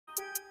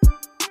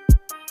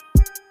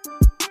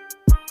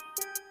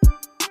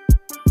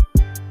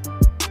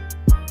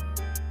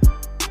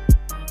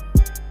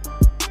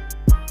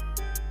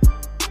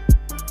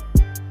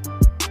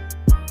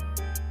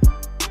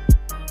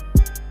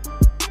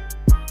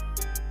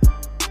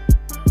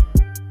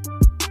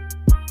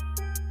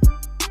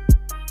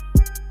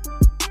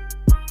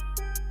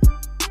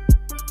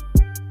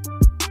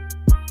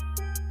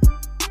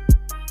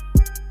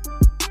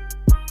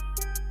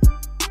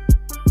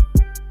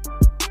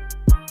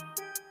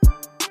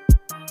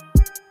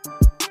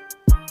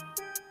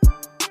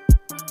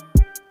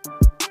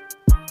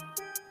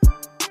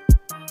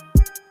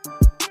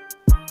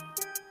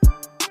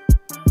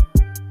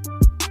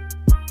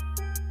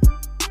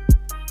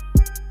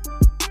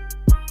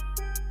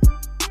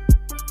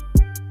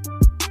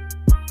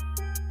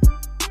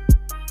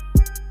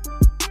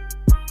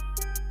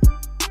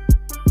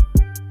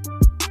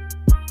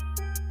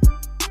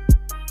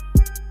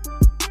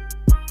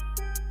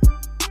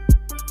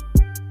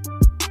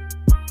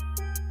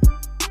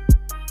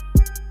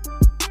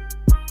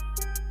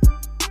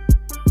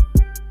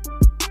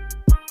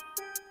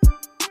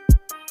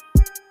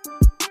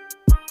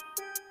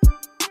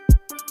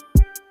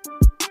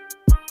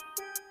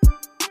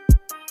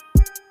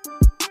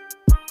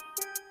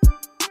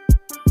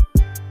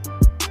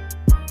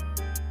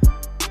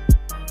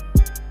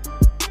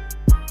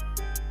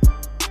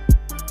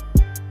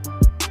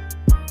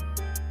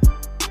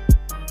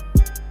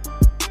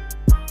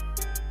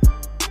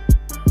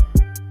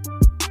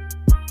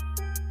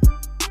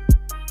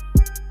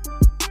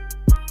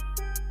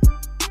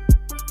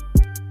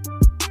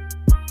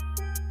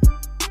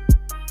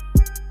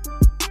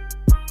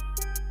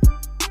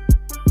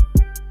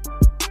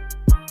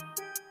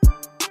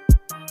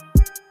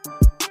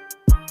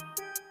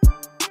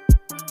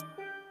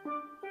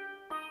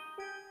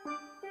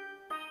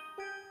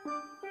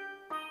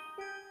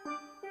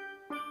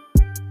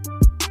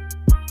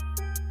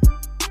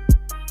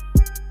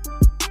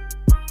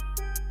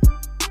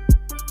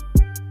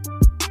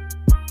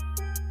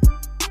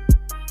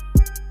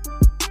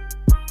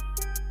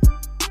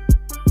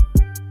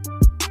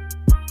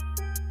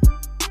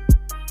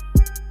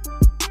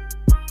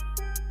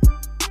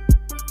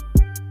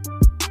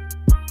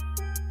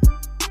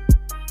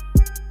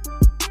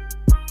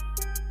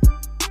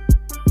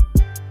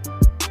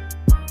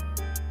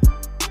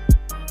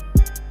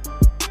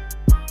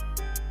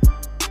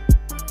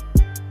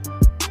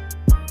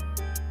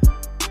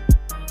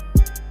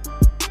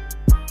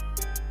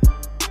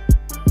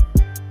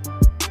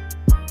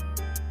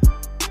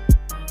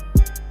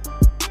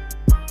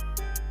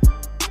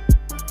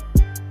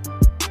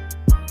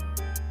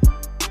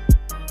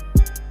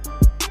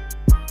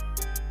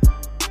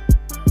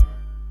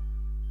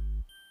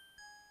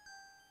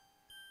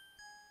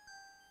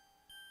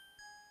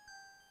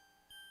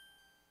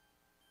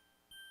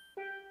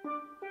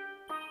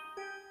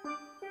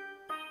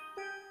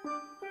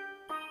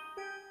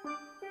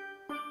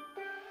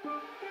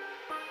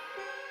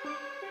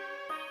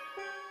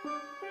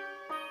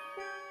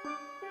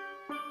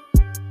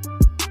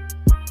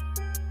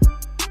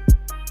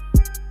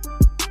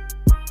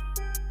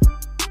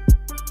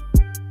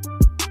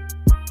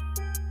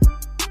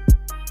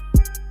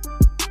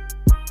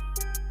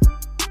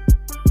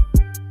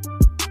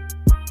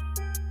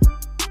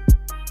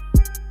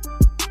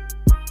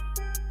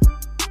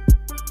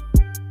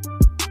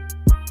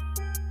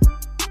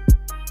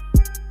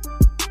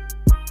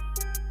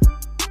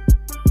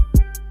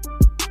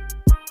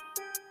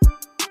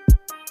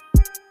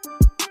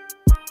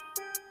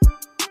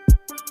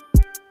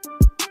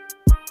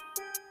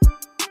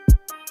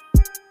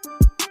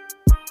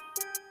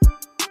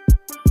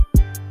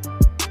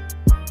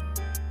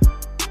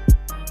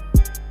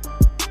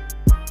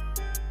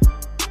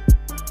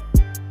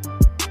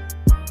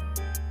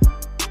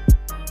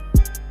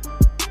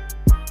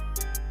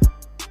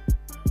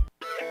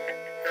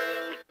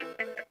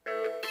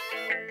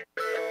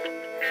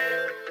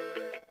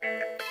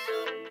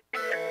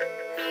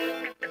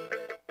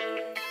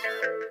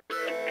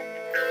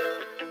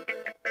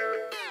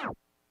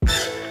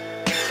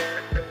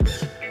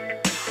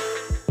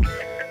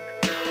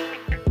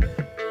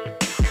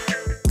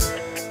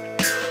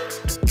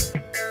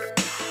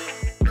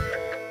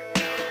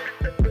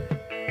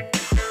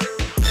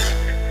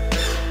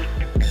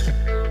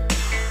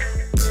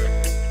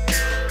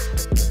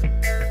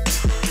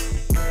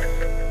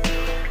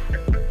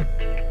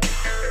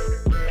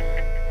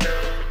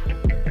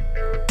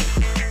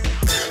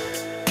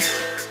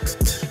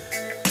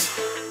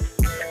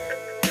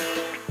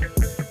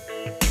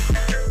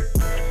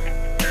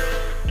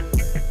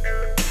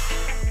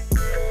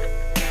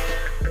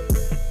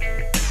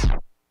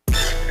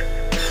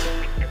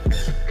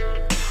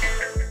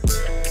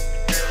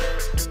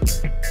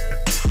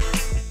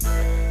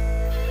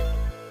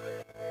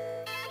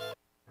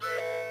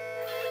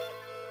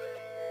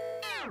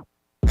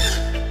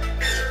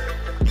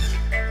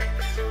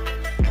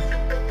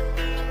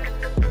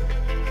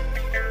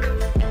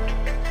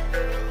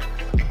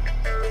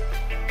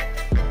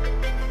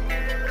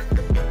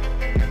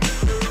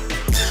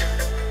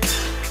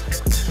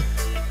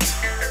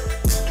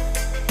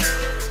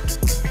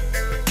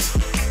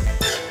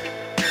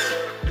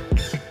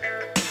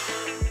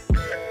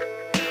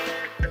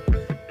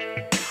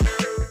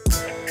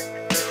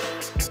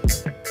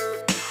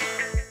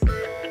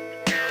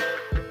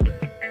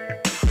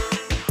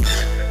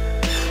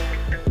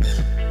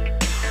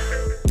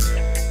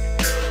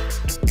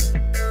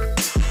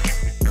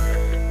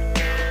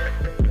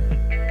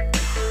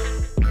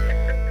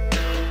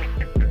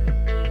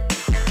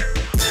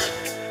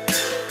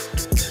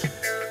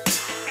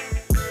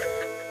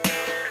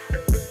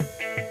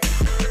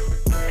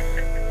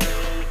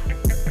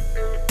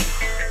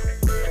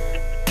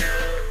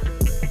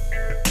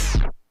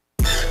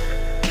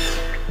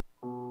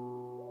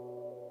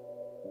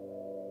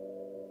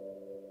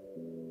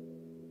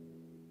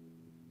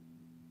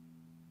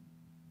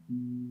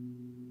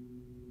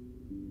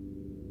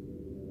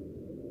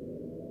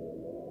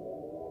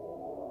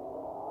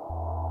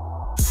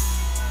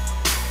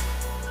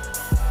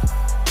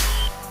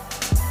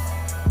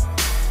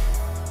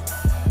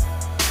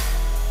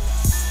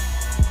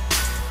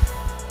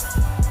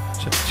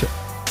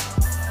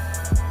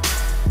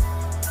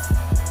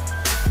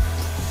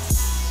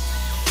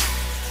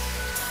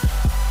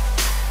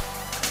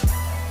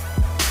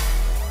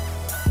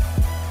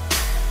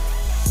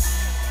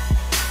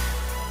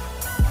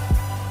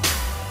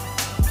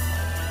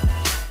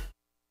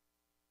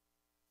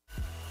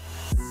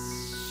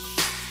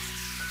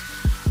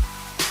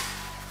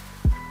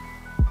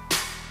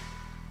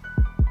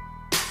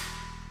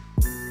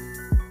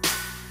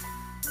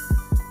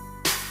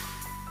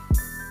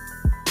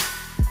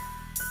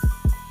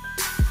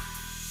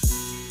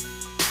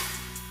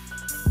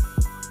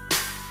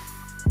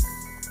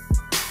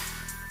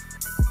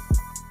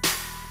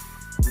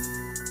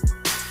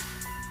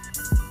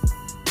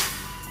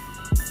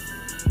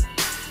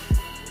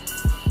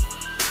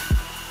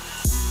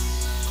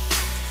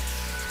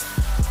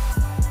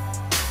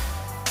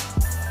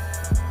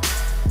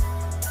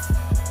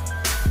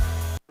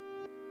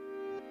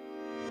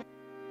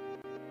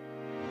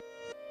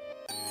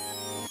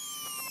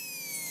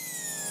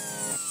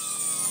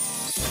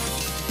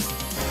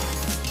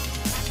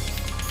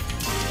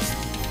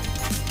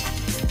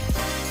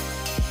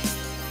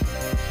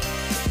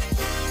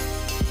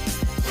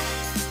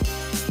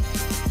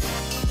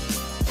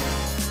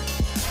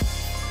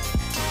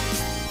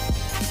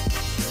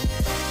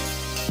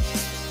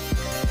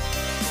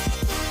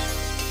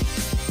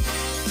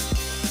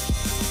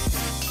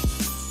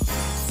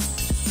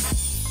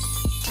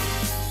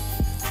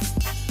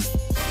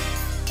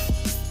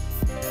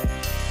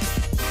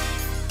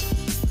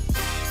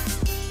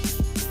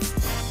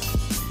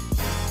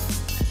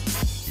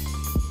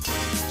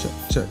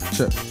check.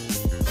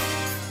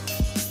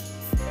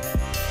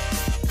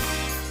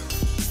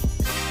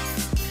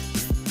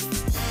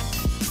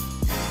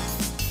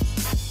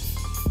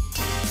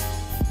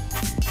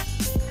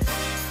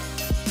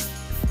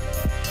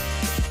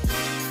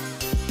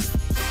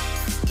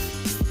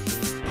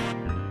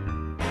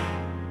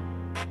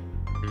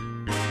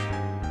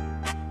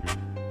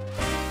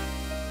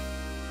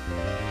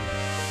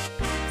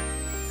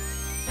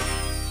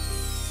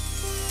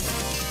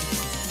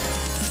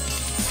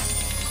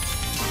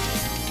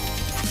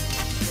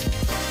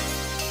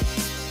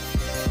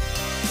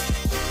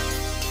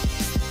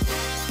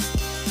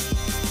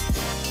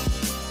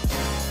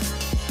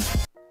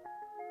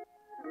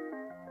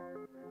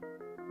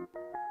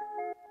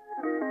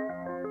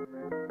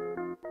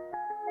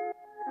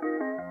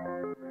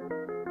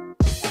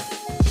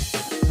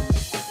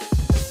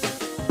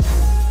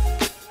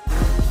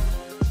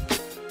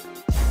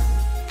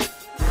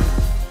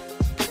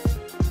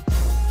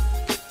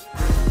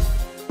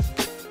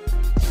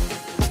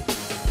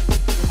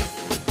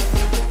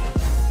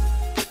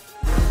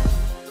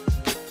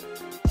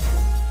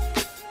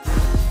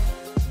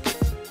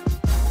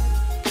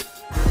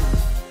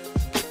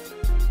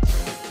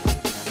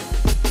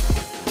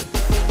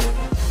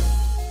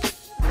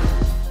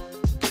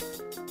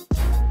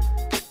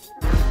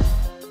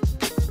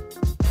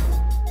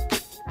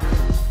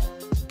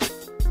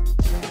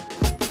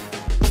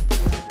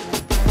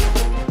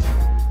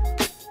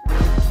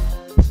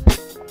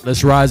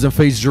 Let's rise and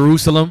face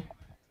Jerusalem.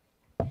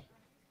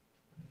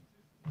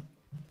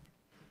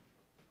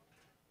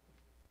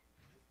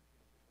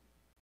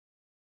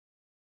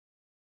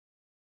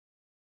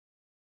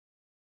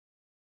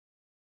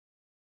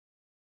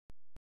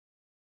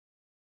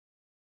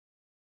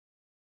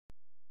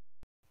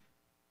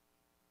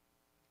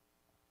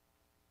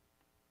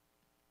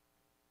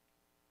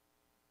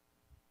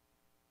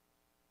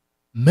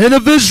 Men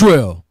of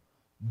Israel,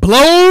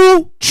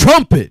 blow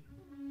trumpet.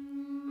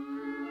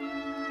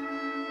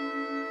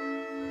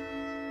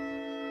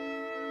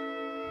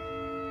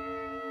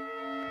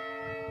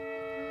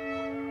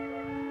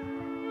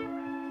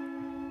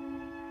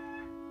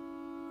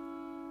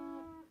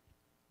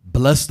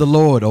 Bless the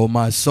Lord, O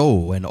my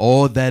soul, and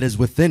all that is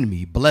within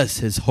me. Bless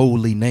his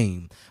holy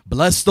name.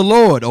 Bless the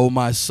Lord, O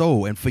my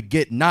soul, and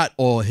forget not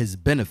all his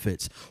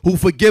benefits, who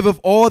forgiveth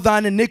all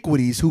thine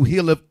iniquities, who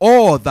healeth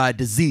all thy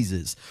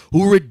diseases,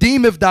 who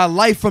redeemeth thy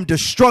life from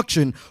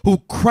destruction, who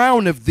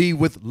crowneth thee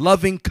with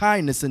loving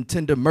kindness and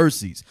tender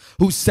mercies,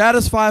 who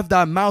satisfieth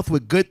thy mouth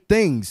with good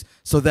things,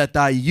 so that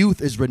thy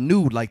youth is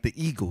renewed like the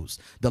eagles.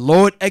 The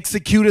Lord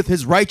executeth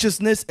his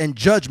righteousness and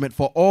judgment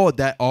for all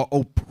that are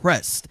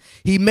oppressed.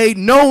 He made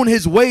known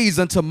his ways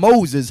unto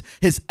Moses,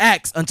 his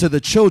acts unto the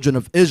children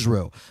of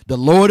Israel. The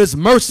Lord is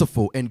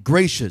merciful and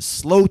gracious,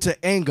 slow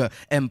to anger,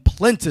 and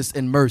plenteous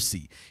in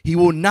mercy. He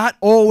will not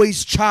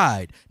always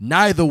chide,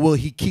 neither will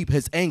he keep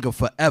his anger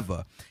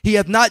forever. He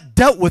hath not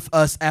dealt with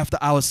us after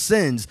our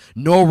sins,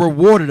 nor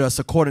rewarded us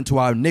according to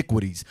our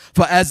iniquities.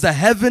 For as the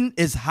heaven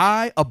is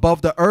high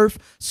above the earth,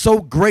 so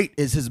great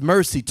is his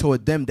mercy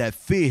toward them that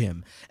fear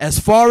him. As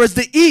far as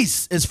the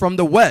east is from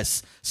the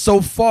west,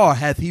 so far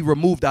hath he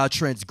removed our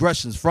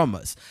transgressions from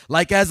us.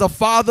 Like as a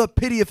father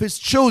pitieth his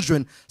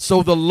children,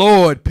 so the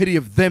Lord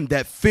pitieth them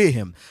that fear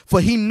him.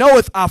 For he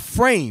knoweth our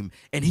frame,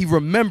 and he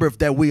remembereth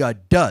that we are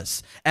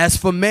dust. As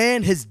for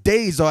man, his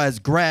days are as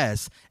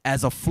grass,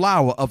 as a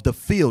flower of the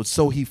field,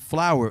 so he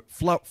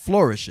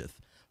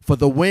flourisheth. For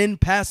the wind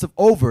passeth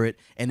over it,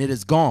 and it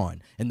is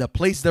gone, and the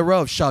place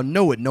thereof shall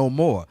know it no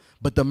more.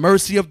 But the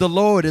mercy of the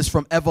Lord is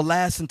from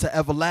everlasting to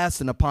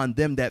everlasting upon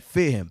them that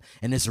fear him,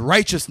 and his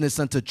righteousness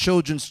unto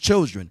children's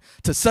children,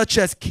 to such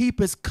as keep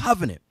his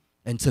covenant,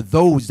 and to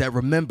those that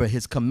remember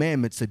his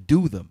commandments to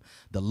do them.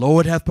 The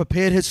Lord hath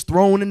prepared his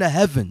throne in the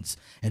heavens,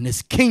 and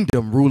his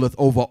kingdom ruleth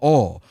over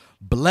all.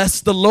 Bless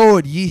the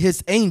Lord, ye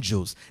his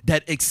angels,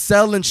 that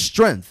excel in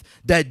strength,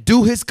 that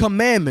do his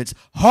commandments,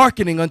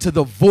 hearkening unto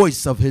the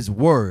voice of his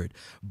word.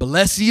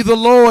 Bless ye the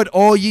Lord,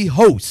 all ye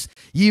hosts,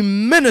 ye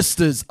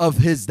ministers of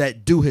his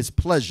that do his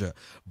pleasure.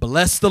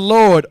 Bless the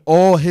Lord,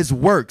 all his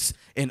works,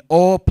 in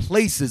all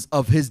places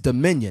of his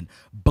dominion.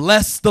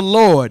 Bless the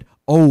Lord,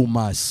 O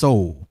my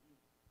soul.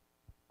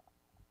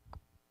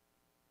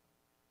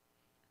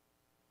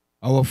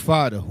 Our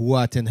Father, who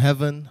art in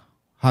heaven,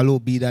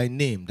 hallowed be thy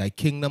name. Thy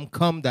kingdom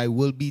come, thy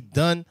will be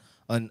done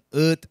on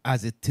earth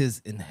as it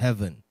is in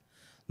heaven.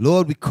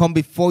 Lord, we come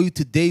before you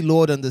today,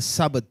 Lord, on the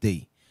Sabbath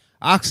day,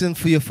 asking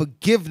for your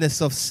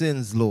forgiveness of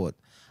sins, Lord.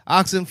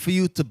 Asking for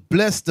you to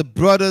bless the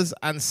brothers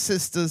and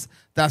sisters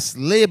that's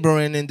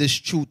laboring in this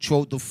truth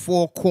throughout the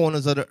four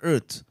corners of the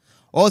earth.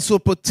 Also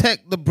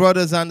protect the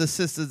brothers and the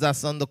sisters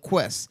that's on the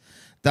quest,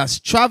 that's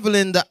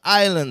traveling the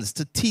islands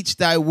to teach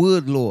thy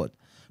word, Lord.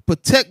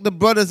 Protect the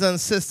brothers and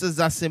sisters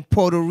that's in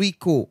Puerto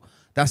Rico,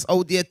 that's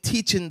out there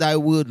teaching thy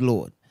word,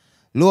 Lord.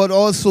 Lord,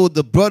 also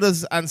the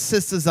brothers and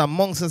sisters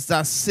amongst us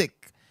that's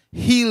sick,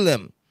 heal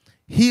them.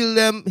 Heal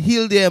them,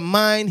 heal their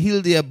mind,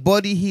 heal their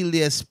body, heal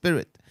their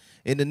spirit.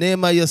 In the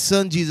name of your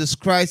Son, Jesus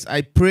Christ,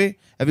 I pray.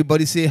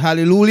 Everybody say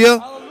hallelujah.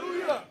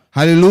 Hallelujah.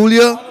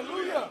 Hallelujah.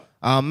 Hallelujah.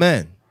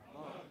 Amen.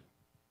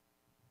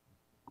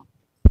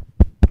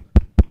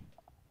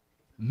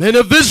 Men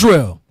of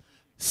Israel,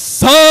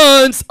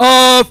 sons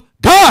of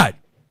God,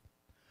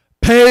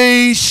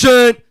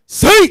 patient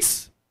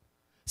saints,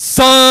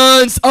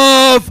 sons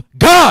of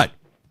God,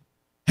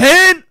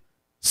 hand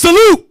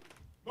salute.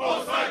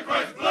 Most High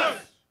Christ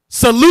bless.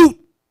 Salute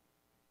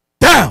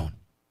down.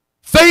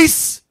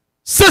 Face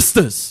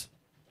sisters.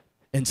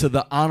 And to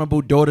the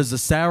honorable daughters of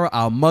Sarah,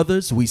 our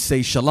mothers, we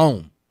say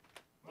shalom.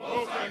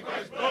 Most High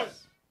Christ bless.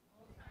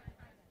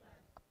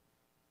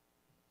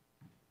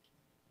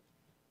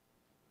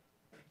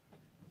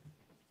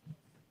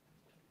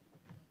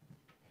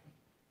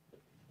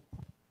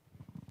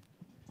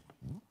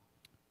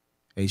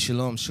 Hey,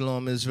 shalom,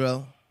 shalom,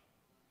 Israel.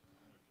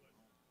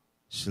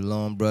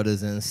 Shalom,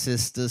 brothers and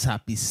sisters.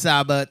 Happy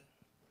Sabbath.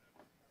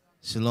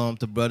 Shalom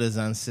to brothers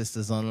and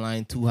sisters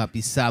online too.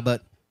 Happy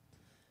Sabbath.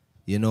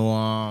 You know,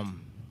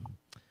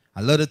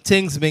 a lot of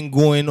things been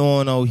going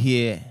on out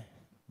here.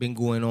 Been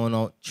going on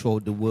out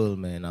throughout the world,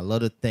 man. A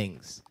lot of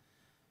things.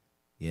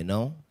 You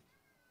know?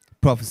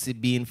 Prophecy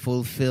being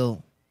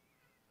fulfilled.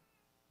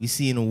 We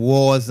seeing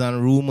wars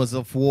and rumors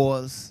of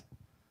wars.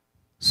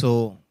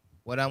 So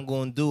what I'm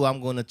going to do,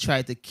 I'm going to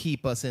try to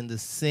keep us in the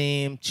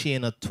same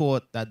chain of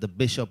thought that the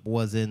bishop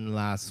was in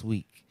last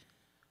week.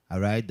 All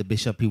right? The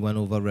bishop, he went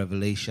over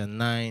Revelation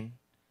 9.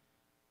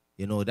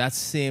 You know, that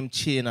same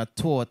chain of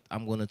thought,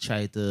 I'm going to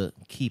try to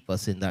keep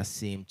us in that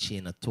same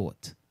chain of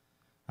thought.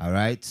 All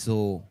right?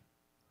 So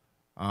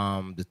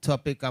the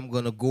topic I'm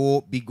going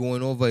to be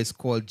going over is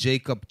called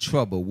Jacob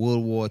Trouble,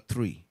 World War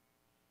III.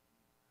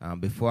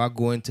 Before I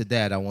go into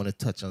that, I want to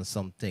touch on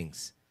some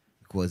things.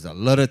 Because a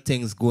lot of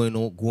things going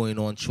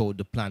on throughout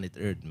the planet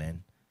Earth,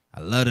 man.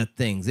 A lot of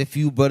things. If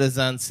you brothers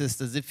and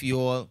sisters, if you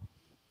all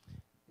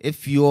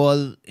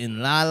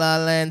in La La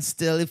Land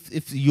still,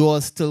 if you all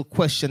still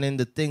questioning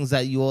the things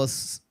that you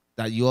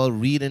all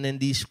reading in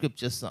these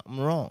scriptures, something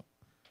wrong.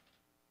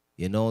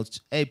 You know,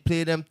 hey,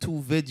 play them 2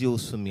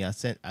 videos for me. I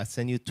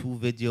send you 2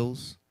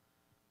 videos.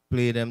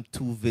 Play them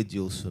 2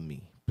 videos for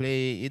me.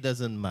 Play, it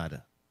doesn't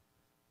matter.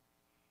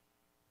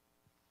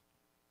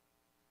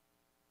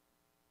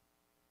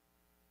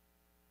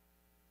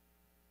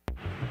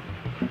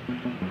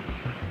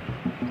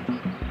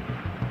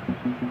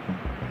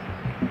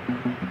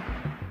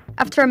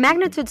 After a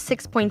magnitude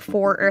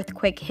 6.4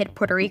 earthquake hit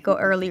Puerto Rico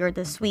earlier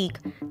this week,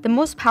 the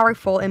most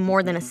powerful in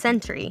more than a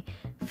century,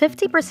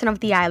 50%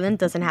 of the island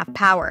doesn't have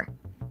power.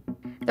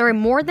 There are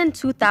more than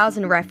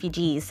 2,000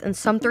 refugees and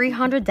some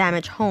 300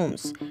 damaged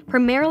homes,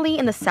 primarily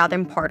in the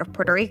southern part of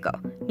Puerto Rico,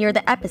 near the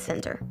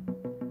epicenter.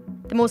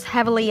 The most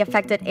heavily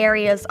affected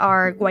areas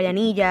are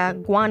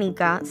Guayanilla,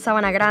 Guánica,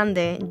 Sabana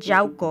Grande,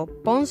 Yauco,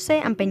 Ponce,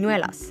 and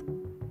Peñuelas.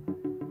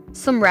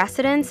 Some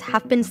residents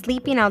have been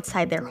sleeping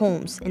outside their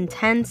homes, in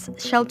tents,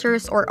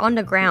 shelters, or on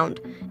the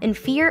ground, in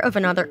fear of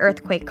another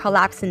earthquake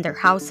collapsing their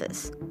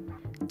houses.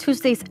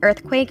 Tuesday's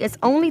earthquake is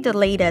only the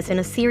latest in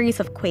a series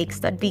of quakes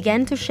that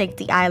began to shake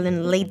the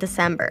island late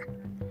December.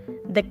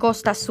 The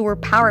Costa Sur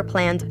power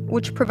plant,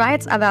 which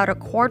provides about a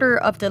quarter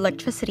of the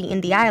electricity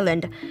in the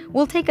island,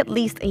 will take at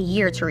least a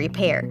year to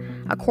repair,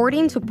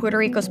 according to Puerto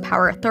Rico's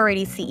Power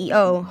Authority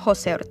CEO,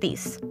 Jose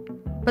Ortiz.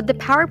 But the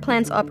power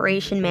plant's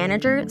operation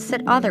manager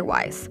said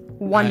otherwise,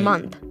 1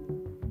 month.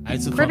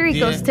 Puerto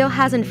Rico still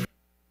hasn't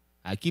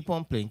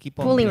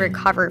fully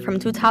recovered from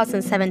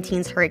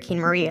 2017's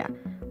Hurricane Maria,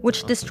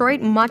 which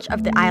destroyed much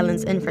of the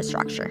island's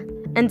infrastructure.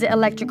 And the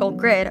electrical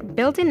grid,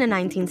 built in the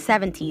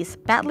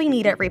 1970s, badly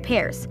needed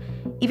repairs,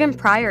 even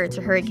prior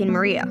to Hurricane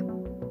Maria.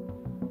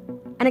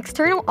 An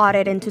external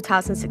audit in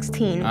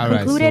 2016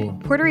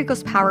 concluded Puerto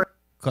Rico's power...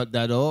 Cut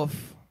that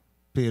off.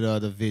 Play the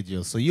other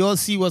video. So you all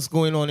see what's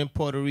going on in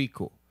Puerto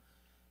Rico.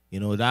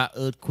 You know, that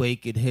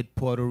earthquake, it hit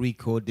Puerto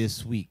Rico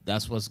this week.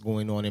 That's what's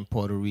going on in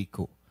Puerto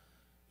Rico.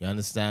 You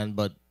understand?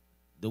 But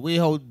the way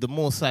how the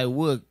Most High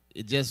work,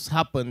 it just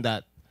happened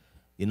that,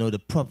 you know, the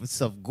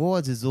prophets of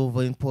God is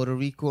over in Puerto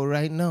Rico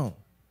right now.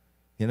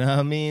 You know what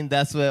I mean?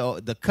 That's where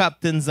the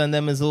captains and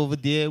them is over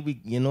there.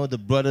 You know, the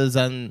brothers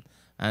and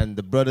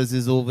the brothers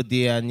is over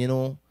there, and you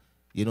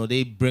know,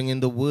 they bringing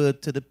the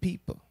word to the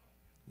people.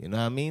 You know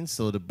what I mean?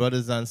 So the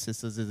brothers and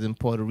sisters is in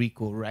Puerto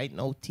Rico right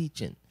now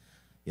teaching,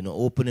 you know,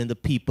 opening the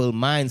people's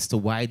minds to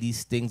why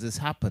these things is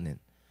happening.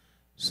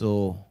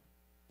 So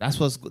that's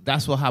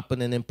what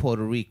happening in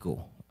Puerto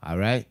Rico. All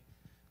right.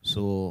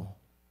 So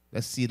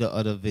let's see the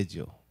other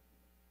video.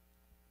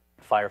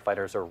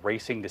 Firefighters are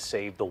racing to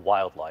save the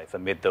wildlife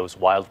amid those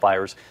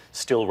wildfires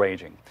still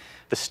raging.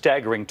 The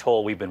staggering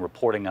toll we've been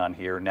reporting on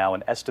here, now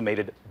an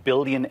estimated 1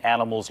 billion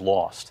animals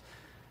lost.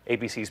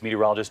 ABC's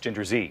meteorologist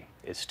Ginger Z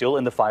is still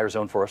in the fire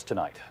zone for us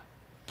tonight.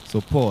 So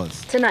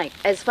pause. Tonight,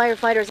 as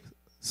firefighters...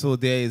 So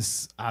there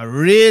is a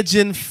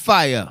raging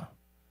fire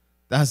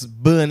that's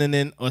burning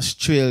in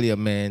Australia,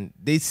 man.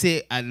 They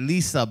say at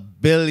least 1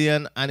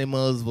 billion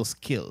animals was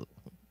killed.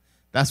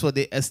 That's what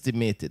they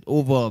estimated.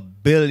 Over 1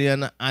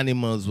 billion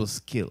animals was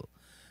killed.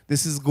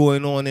 This is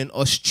going on in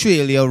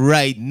Australia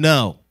right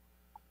now.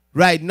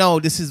 Right now,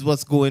 this is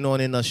what's going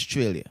on in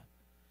Australia.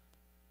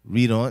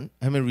 Read on.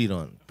 Let me read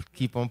on.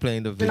 Keep on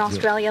playing the In video.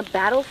 Australia,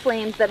 battle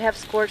flames that have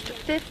scorched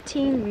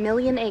 15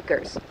 million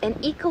acres. An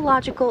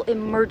ecological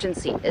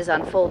emergency is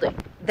unfolding.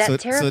 That So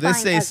terrifying they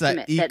say it's an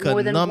estimate that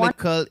more than 1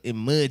 economical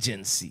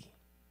emergency.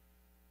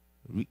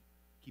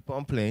 Keep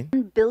on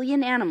playing.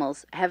 billion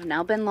animals have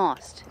now been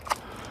lost.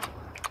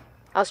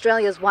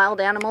 Australia's wild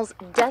animals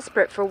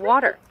desperate for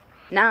water.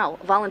 Now,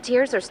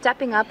 volunteers are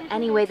stepping up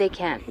any way they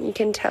can. You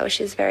can tell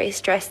she's very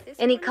stressed.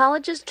 An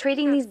ecologist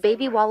treating these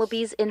baby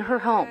wallabies in her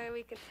home.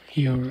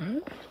 You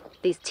alright?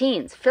 These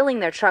teens filling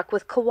their truck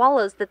with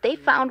koalas that they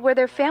found where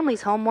their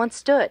family's home once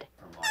stood.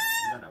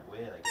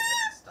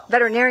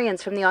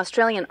 Veterinarians from the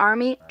Australian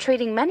Army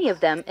treating many of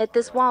them at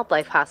this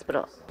wildlife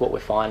hospital. What we're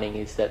finding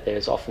is that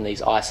there's often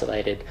these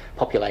isolated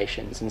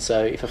populations, and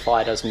so if a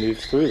fire does move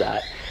through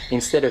that,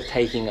 instead of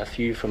taking a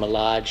few from a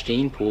large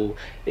gene pool,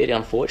 it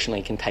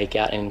unfortunately can take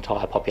out an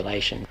entire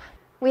population.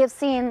 We have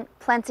seen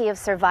plenty of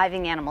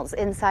surviving animals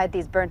inside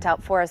these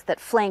burnt-out forests that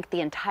flank the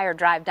entire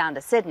drive down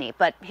to Sydney.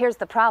 But here's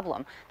the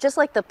problem. Just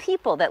like the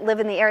people that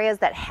live in the areas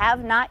that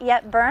have not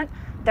yet burnt,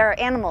 there are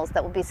animals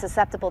that will be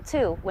susceptible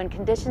too when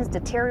conditions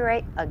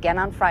deteriorate again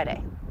on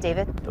Friday.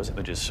 David? Those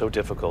images so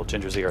difficult.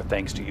 Ginger Zero,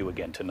 thanks to you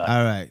again tonight.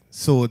 All right.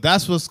 So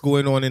that's what's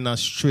going on in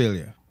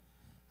Australia.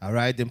 All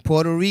right. In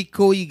Puerto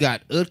Rico, you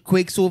got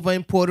earthquakes over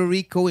in Puerto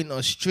Rico. In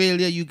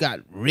Australia, you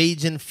got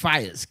raging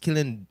fires,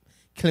 killing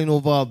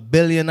over 1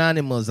 billion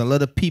animals, a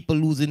lot of people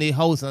losing their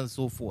house and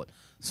so forth.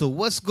 So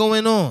what's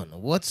going on?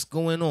 What's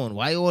going on?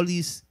 Why all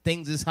these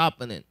things is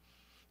happening?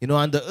 You know,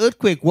 and the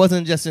earthquake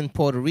wasn't just in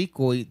Puerto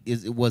Rico.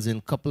 It was in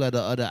a couple of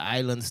the other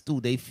islands too.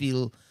 They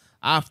feel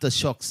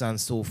aftershocks and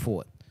so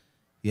forth.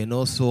 You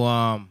know, so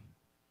I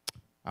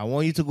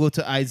want you to go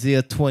to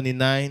Isaiah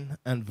 29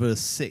 and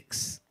verse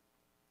 6.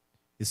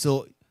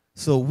 So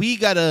we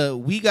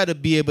gotta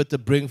be able to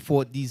bring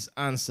forth these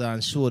answers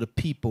and show the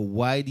people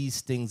why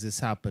these things is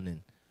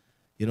happening.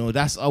 You know,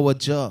 that's our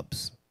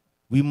jobs.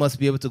 We must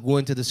be able to go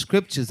into the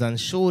scriptures and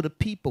show the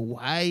people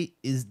why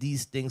is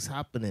these things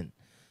happening.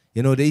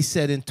 You know, they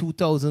said in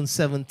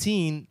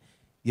 2017,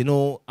 you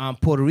know,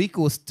 Puerto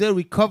Rico is still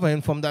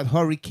recovering from that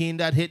hurricane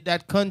that hit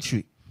that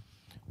country.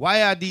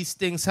 Why are these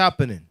things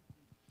happening?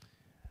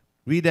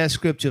 Read that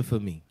scripture for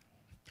me.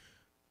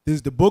 This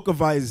is the book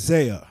of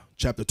Isaiah,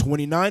 chapter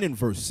 29 and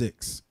verse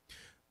 6.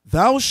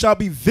 Thou shalt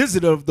be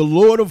visited of the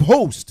Lord of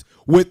hosts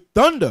with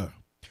thunder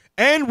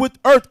and with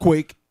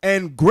earthquake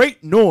and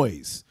great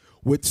noise,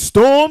 with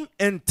storm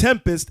and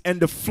tempest and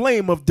the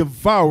flame of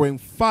devouring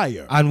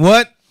fire. And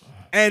what?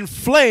 And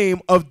flame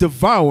of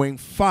devouring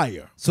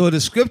fire. So the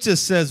scripture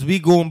says we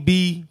going to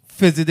be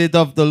visited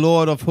of the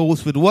Lord of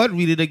hosts with what?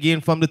 Read it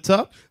again from the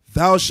top.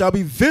 Thou shalt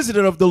be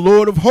visited of the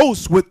Lord of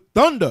hosts with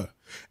thunder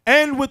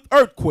and with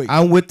earthquake.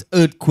 And with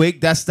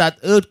earthquake. That's that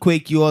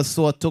earthquake you all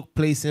saw took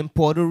place in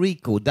Puerto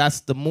Rico.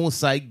 That's the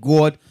Most High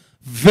God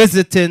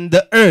visiting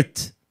the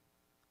earth.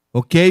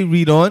 Okay,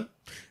 read on.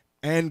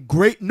 And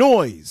great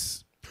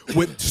noise,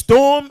 with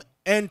storm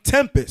and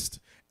tempest,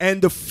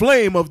 and the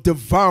flame of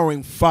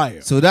devouring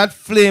fire. So that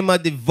flame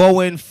of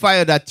devouring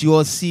fire that you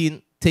all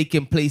seen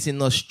taking place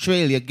in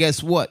Australia,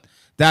 guess what?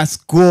 That's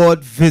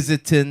God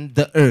visiting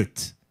the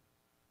earth.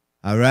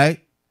 All right?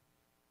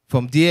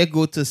 From there,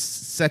 go to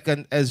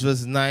 2 Ezra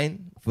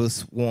 9,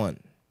 verse 1.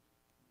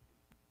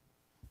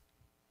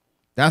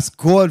 That's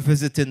God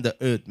visiting the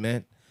earth,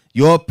 man.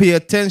 You all pay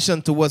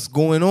attention to what's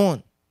going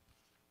on.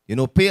 You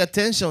know, pay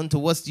attention to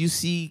what you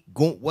see,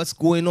 what's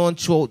going on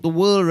throughout the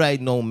world right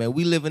now, man.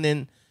 We living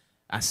in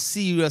a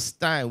serious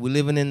time. We're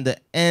living in the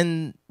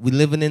end. We're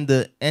living in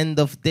the end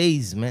of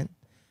days, man.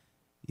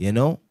 You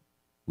know,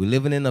 we're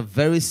living in a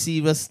very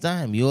serious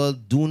time. You all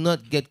do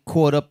not get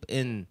caught up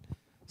in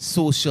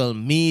social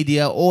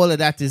media. All of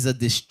that is a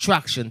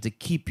distraction to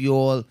keep you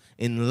all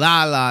in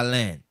la-la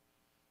land.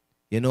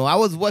 You know, I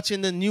was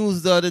watching the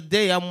news the other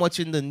day. I'm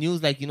watching the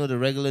news, like, you know, the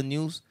regular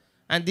news.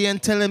 And they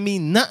ain't telling me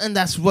nothing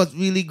that's what's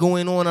really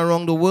going on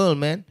around the world,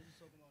 man.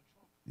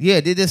 Yeah,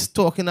 they're just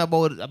talking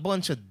about a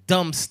bunch of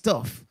dumb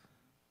stuff.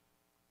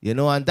 You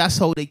know, and that's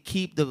how they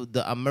keep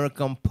the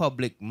American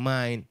public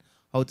mind,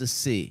 how to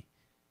say,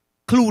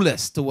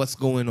 clueless to what's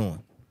going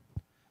on.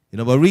 You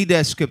know, but read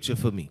that scripture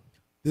for me.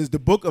 This is the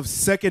book of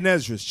 2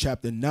 Ezra,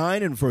 chapter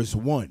 9 and verse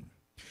 1.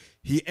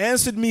 He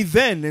answered me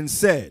then and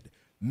said,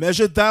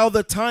 measure thou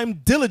the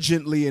time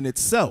diligently in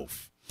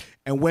itself.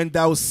 And when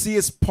thou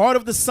seest part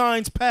of the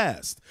signs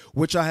past,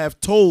 which I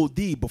have told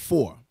thee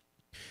before,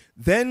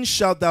 then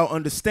shalt thou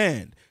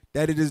understand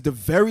that it is the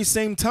very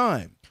same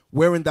time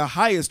wherein the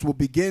highest will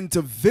begin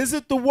to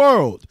visit the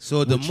world.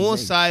 So the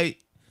Most High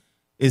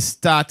is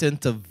starting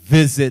to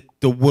visit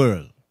the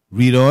world.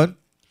 Read on.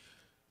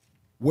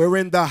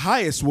 Wherein the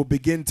highest will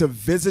begin to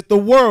visit the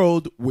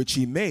world which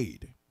he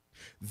made.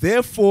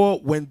 Therefore,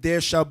 when there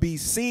shall be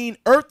seen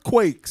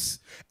earthquakes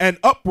and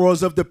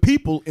uproars of the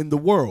people in the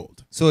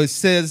world. So it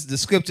says, the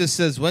scripture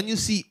says, when you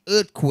see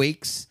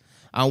earthquakes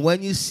and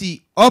when you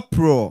see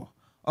uproar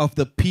of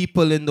the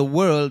people in the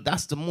world,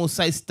 that's the Most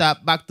High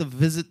start back to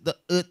visit the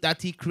earth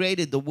that he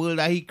created, the world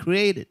that he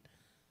created.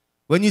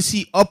 When you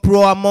see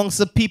uproar amongst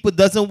the people,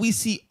 doesn't we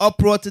see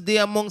uproar today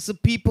amongst the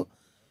people?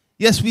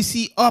 Yes, we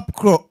see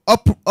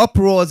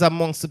uproars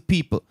amongst the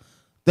people.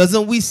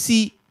 Doesn't we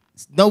see,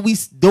 don't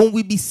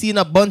we be seeing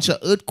a bunch of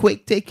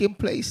earthquake taking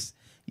place?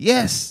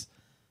 Yes.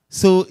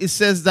 So it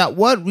says that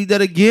what? Read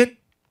that again.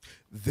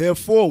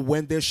 Therefore,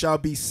 when there shall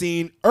be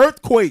seen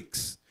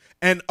earthquakes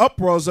and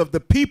uproars of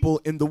the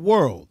people in the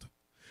world,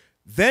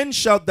 then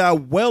shalt thou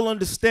well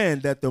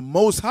understand that the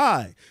Most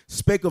High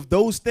spake of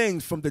those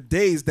things from the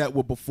days that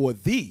were before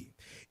thee,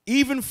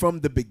 even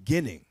from the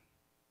beginning.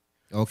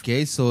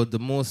 Okay, so the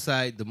Most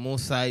High,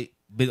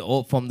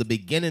 from the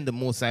beginning, the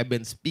Most High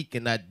been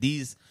speaking that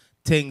these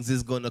things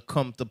is going to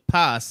come to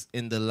pass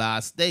in the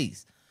last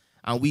days.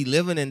 And we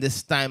living in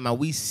this time and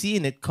we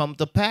seeing it come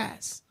to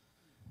pass.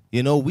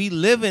 You know, we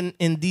living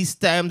in these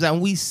times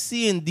and we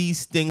seeing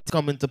these things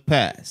coming to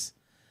pass.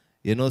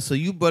 You know, so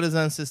you brothers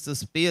and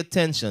sisters, pay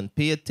attention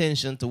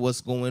to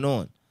what's going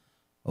on.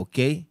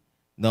 Okay?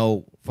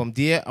 Now, from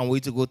there, I'm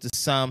going to go to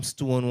Psalms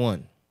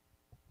 2:1.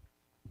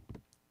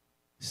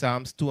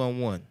 Psalms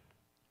 2:1.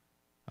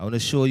 I want to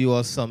show you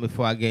all something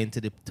before I get into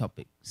the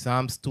topic.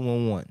 Psalms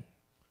 2:1.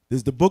 This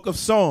is the book of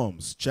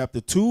Psalms, chapter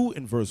 2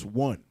 and verse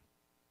 1.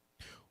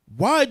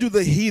 Why do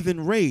the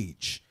heathen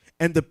rage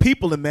and the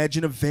people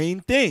imagine a vain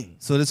thing?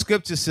 So the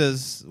scripture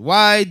says,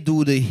 why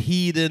do the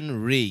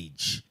heathen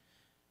rage?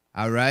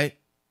 All right?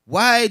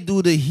 Why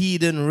do the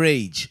heathen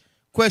rage?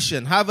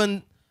 Question,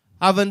 haven't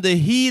the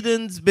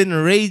heathens been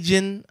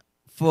raging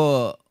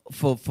for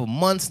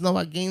months now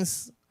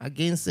against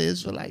the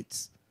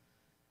Israelites?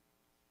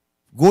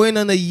 Going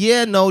on a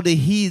year now, the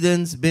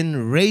heathens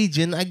been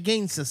raging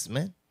against us,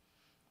 man.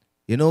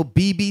 You know,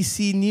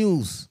 BBC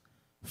News,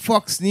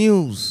 Fox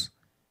News,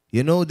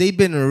 you know, they've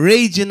been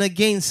raging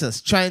against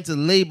us, trying to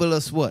label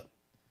us what?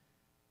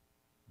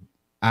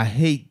 A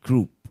hate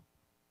group.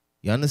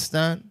 You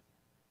understand?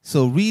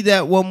 So read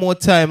that one more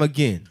time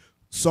again.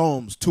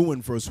 Psalms 2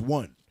 and verse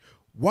 1.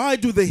 Why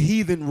do the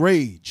heathen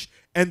rage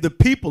and the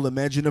people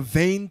imagine a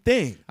vain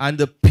thing? And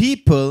the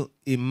people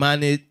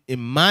imagine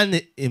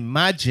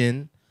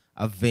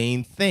a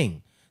vain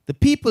thing. The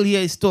people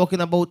here is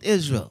talking about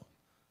Israel.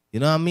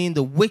 You know what I mean?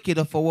 The wicked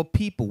of our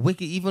people,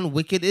 even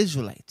wicked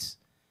Israelites.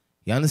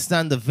 You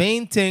understand? The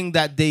vain thing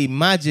that they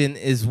imagine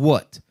is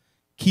what?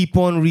 Keep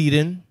on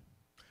reading.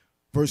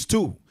 Verse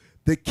 2.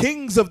 The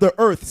kings of the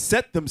earth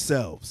set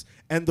themselves,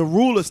 and the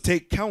rulers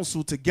take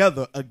counsel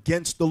together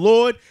against the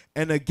Lord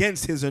and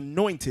against his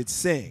anointed,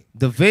 saying.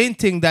 The vain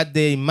thing that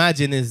they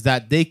imagine is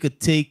that they could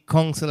take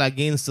counsel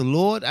against the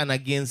Lord and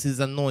against his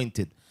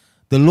anointed.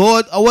 The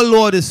Lord, our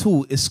Lord is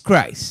who? Is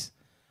Christ.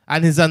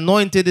 And his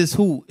anointed is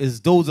who?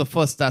 Is those of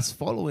us that's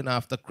following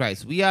after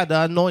Christ. We are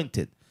the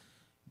anointed.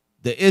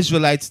 The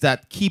Israelites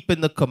that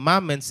keeping the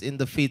commandments in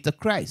the faith of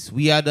Christ.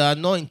 We are the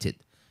anointed.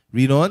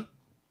 Read on.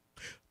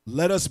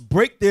 Let us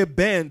break their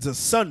bands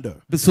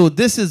asunder. So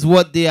this is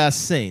what they are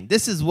saying.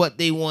 This is what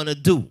they want to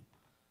do.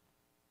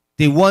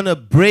 They want to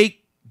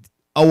break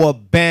our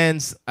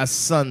bands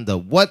asunder.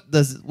 What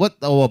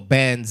our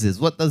bands is?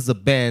 What does the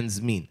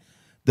bands mean?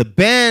 The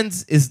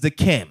bands is the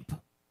camp,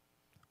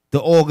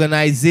 the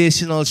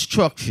organizational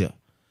structure.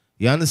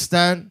 You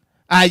understand?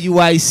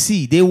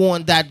 IUIC, they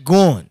want that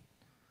gone.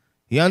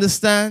 You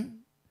understand?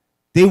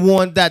 They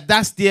want that.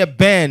 That's their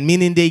band,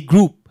 meaning they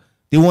group.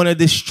 They want to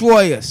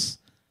destroy us.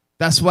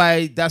 That's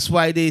why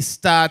they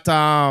start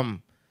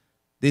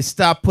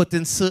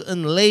putting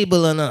certain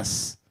label on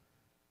us.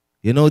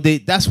 You know,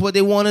 that's what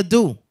they want to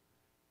do.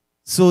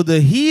 So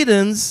the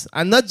heathens,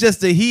 and not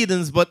just the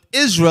heathens, but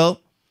Israel,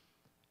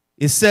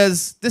 it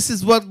says this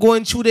is what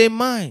going through their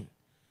mind.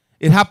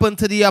 It happened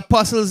to the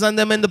apostles and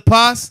them in the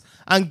past,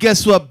 and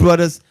guess what,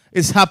 brothers?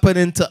 It's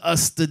happening to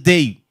us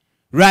today,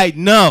 right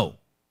now.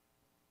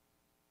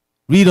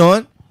 Read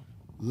on.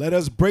 Let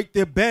us break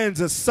their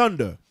bands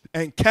asunder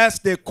and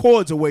cast their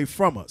cords away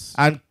from us.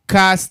 And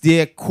cast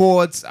their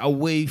cords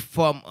away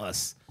from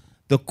us.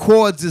 The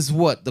cords is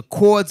what? The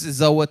cords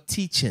is our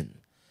teaching.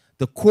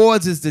 The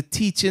cords is the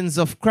teachings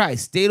of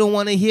Christ. They don't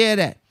want to hear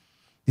that.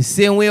 The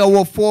same way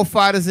our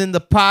forefathers in the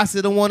past,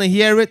 they don't want to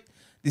hear it.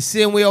 The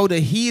same way all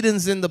the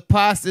heathens in the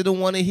past, they don't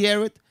want to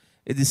hear it.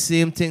 It's the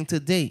same thing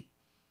today.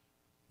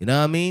 You know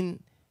what I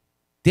mean?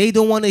 They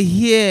don't want to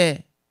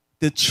hear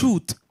the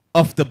truth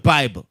of the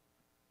Bible.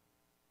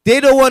 They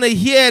don't want to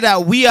hear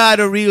that we are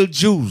the real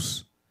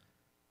Jews.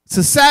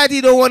 Society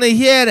don't want to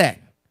hear that.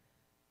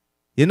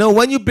 You know,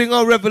 when you bring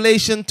out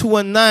Revelation 2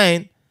 and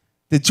 9,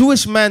 the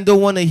Jewish man don't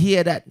want to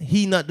hear that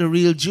he not the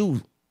real Jew.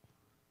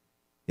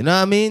 You know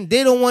what I mean?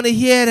 They don't want to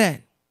hear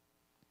that.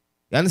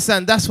 You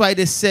understand? That's why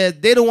they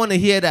said they don't want to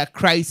hear that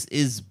Christ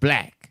is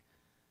black.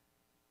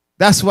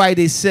 That's why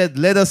they said,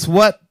 let us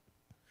what?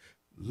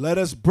 Let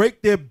us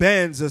break their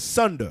bands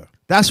asunder.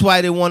 That's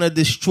why they want to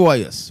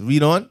destroy us.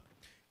 Read on.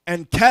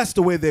 And cast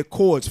away their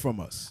cords from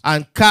us.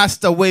 And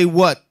cast away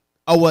what?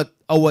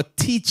 Our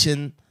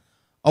teaching.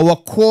 Our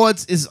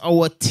cords is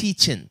our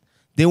teaching.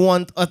 They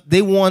want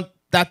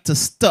that to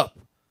stop.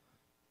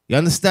 You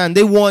understand?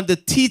 They want the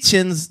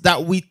teachings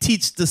that we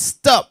teach to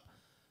stop.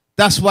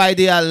 That's why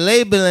they are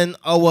labeling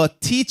our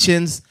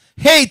teachings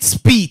hate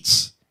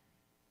speech.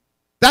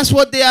 That's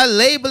what they are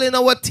labeling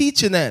our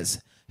teaching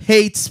as.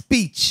 Hate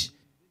speech.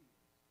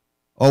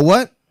 Or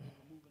what?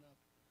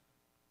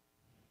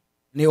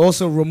 And they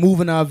also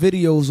removing our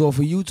videos off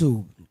of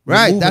YouTube.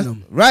 Right, Removing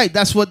them. right.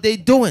 That's what they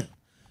doing.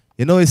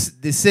 You know, it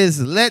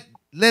says, let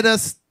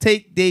us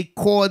take their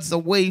cords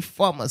away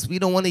from us. We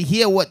don't want to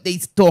hear what they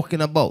talking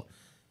about.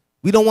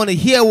 We don't want to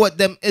hear what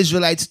them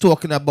Israelites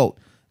talking about.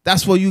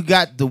 That's where you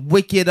got the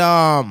wicked,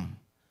 the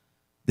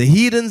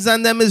heathens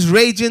and them is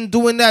raging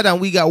doing that,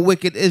 and we got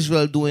wicked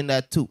Israel doing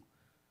that too.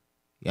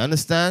 You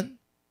understand?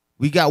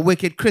 We got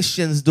wicked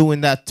Christians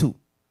doing that too.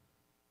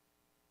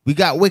 We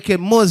got wicked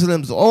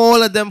Muslims.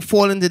 All of them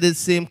fall into the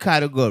same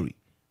category.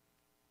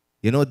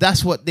 You know,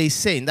 that's what they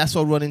saying. That's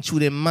what running through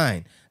their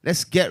mind.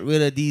 Let's get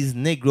rid of these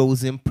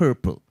Negroes in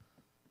purple.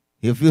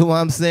 You feel what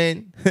I'm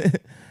saying?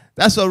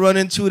 That's what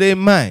running through their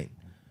mind.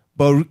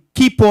 But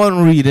keep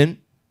on reading.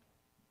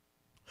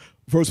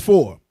 Verse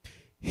 4.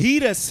 He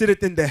that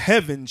sitteth in the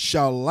heavens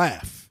shall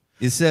laugh.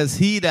 It says,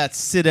 he that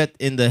sitteth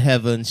in the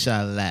heavens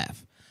shall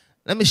laugh.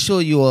 Let me show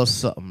you all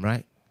something,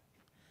 right?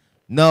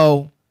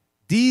 Now,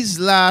 these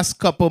last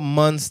couple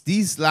months,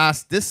 this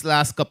last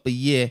couple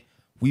year,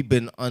 we've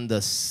been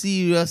under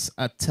serious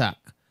attack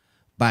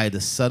by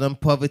the Southern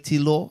Poverty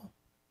Law,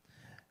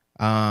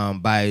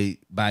 by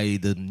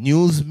the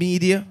news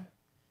media,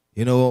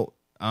 you know,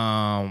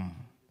 and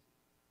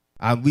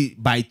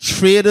by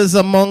traitors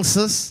amongst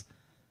us.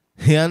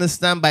 You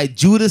understand? By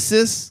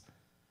Judases.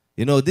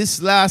 You know,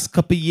 this last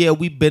couple of years,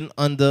 we've been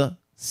under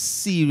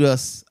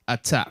serious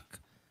attack.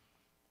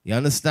 You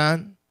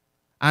understand?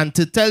 And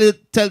to tell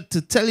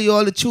you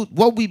all the truth,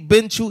 what we've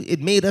been through, it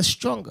made us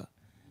stronger.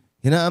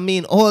 You know what I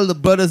mean? All the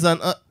brothers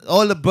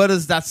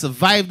that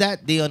survived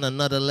that, they on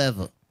another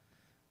level.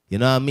 You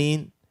know what I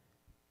mean?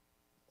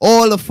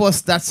 All of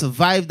us that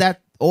survived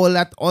that, all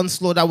that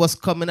onslaught that was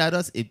coming at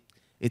us, it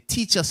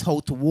teaches us how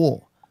to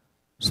war.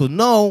 So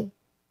now,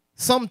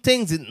 some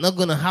things is not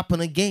gonna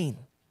happen again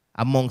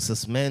amongst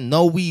us, man.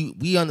 No,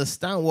 we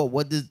understand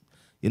what is,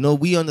 you know,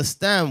 we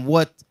understand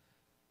what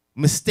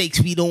mistakes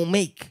we don't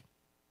make.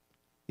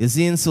 You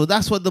see, and so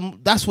that's what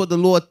the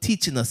Lord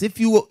teaching us. If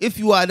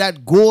you are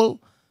that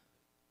goal,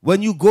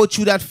 when you go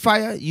through that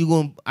fire, you're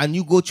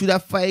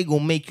gonna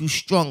make you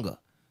stronger.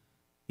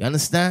 You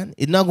understand?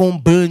 It's not gonna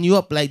burn you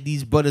up like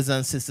these brothers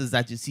and sisters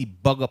that you see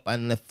bug up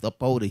and left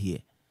up out of here.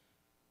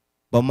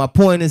 But my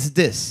point is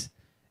this.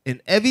 In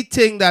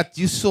everything that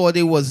you saw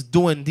they was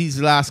doing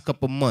these last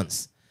couple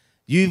months,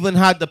 you even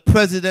had the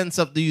presidents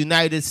of the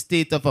United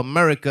States of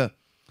America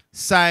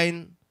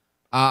sign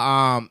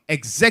an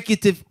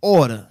executive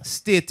order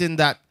stating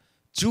that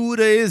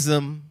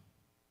Judaism,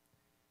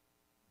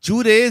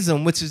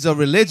 which is a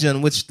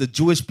religion which the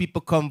Jewish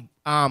people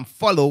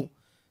follow,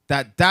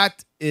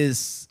 that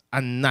is a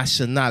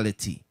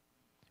nationality.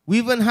 We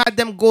even had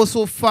them go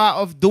so far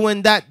of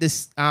doing that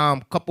this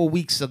couple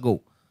weeks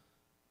ago.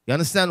 You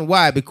understand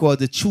why? Because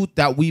the truth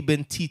that we've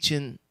been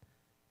teaching,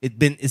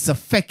 it's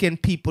affecting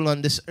people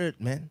on this earth,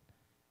 man.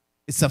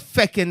 It's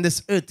affecting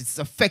this earth. It's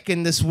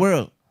affecting this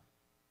world.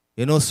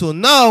 You know, so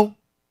now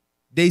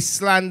they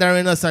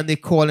slandering us and they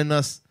calling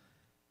us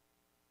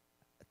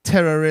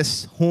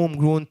terrorists,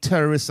 homegrown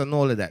terrorists and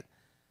all of that.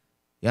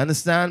 You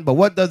understand? But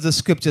what does the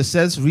scripture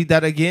says? Read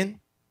that again.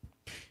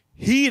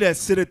 He that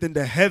sitteth in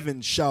the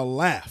heavens shall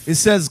laugh. It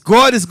says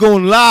God is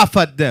going to laugh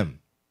at them.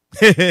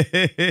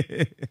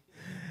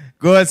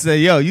 God said,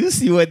 yo, you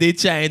see what they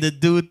trying to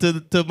do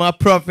to my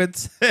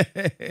prophets?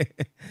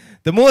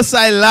 The Most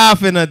High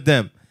laughing at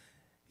them.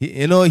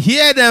 You know,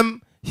 hear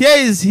them. Here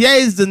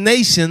is the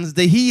nations,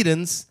 the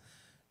heathens,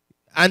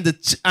 and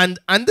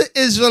the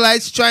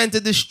Israelites trying to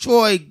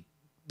destroy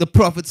the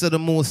prophets of the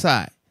Most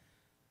High.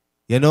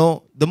 You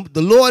know,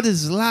 the Lord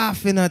is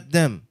laughing at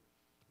them.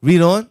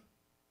 Read on.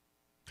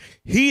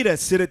 He that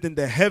sitteth in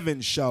the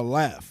heavens shall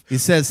laugh. It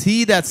says,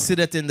 he that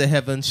sitteth in the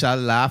heavens shall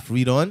laugh.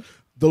 Read on.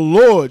 The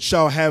Lord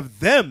shall have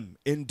them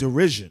in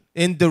derision.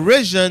 In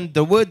derision,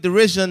 the word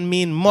derision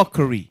means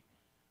mockery.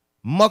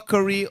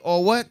 Mockery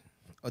or what?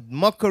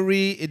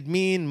 Mockery, it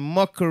means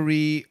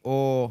mockery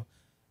or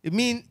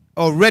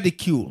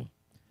ridicule.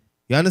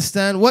 You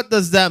understand? What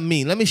does that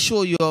mean? Let me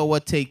show you all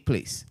what take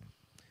place.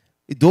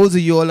 Those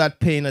of you all that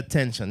paying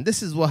attention.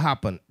 This is what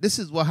happened. This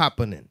is what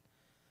happening.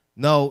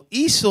 Now,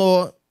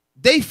 Esau,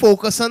 they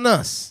focus on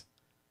us.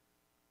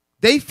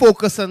 They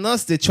focus on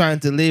us. They're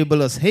trying to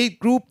label us hate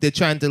group. They're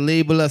trying to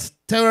label us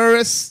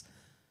terrorists.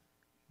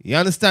 You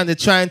understand? They're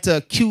trying to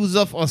accuse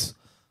us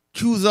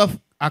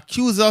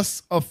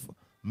of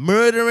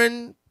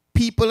murdering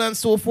people and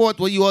so forth.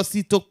 What you all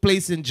see took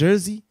place in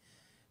Jersey.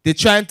 They're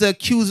trying to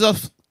accuse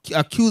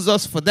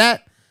us for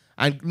that.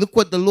 And look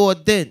what the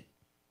Lord did.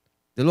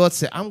 The Lord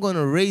said, I'm going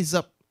to raise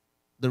up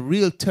the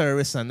real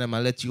terrorists on them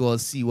and let you all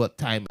see what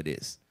time it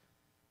is.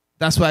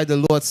 That's why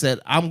the Lord said,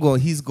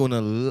 he's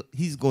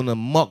gonna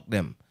mock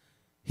them.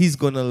 He's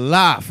gonna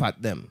laugh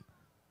at them.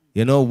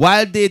 You know,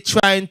 while they're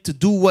trying to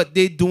do what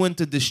they're doing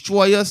to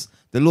destroy us,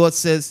 the Lord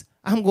says,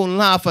 I'm gonna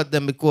laugh at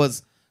them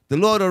because The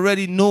Lord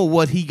already know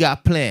what he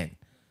got planned.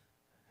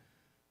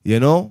 You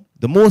know,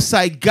 the Most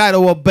High got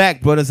our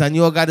back, brothers, and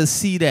you all got to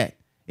see that.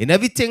 And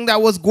everything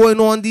that was going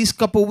on these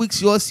couple of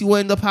weeks, you all see what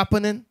ended up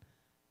happening?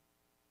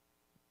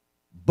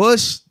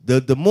 Bush,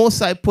 the Most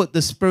High put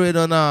the spirit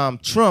on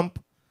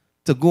Trump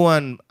to go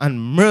and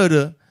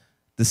murder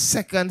the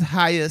second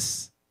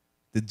highest,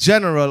 the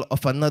general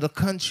of another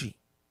country.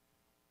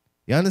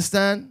 You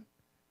understand?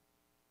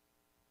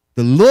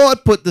 The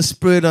Lord put the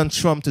spirit on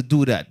Trump to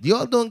do that.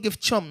 Y'all don't give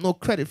Trump no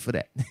credit for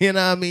that. You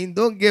know what I mean?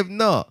 Don't give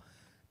no.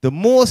 The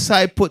Most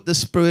High put the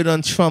spirit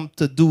on Trump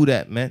to do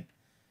that, man.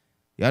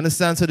 You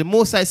understand? So the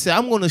Most High said,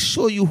 I'm going to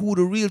show you who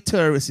the real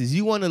terrorist is.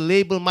 You want to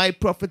label my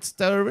prophets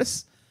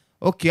terrorists?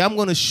 Okay, I'm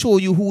going to show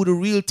you who the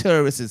real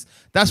terrorist is.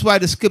 That's why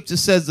the scripture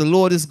says the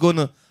Lord is going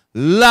to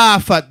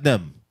laugh at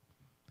them.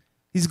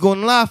 He's going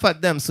to laugh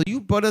at them. So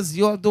you brothers,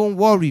 y'all don't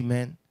worry,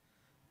 man.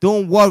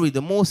 Don't worry.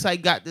 The Most High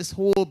got this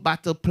whole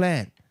battle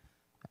plan.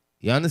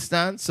 You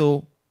understand?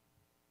 So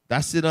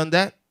that's it on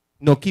that.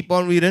 No, keep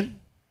on reading.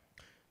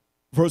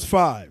 Verse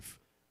 5.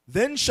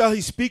 Then shall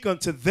he speak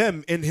unto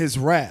them in his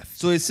wrath.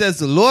 So it says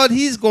the Lord,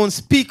 he's going to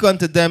speak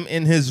unto them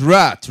in his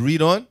wrath.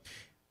 Read on.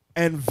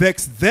 And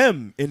vex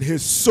them in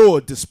his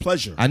sore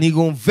displeasure. And he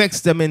going to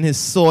vex them in his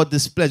sore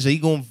displeasure. He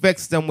going to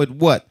vex them with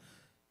what?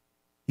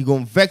 He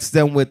going to vex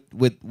them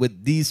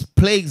with these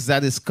plagues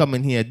that is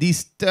coming here.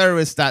 These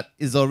terrorists that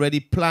is already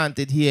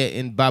planted here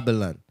in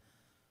Babylon.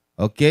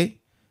 Okay?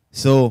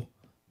 So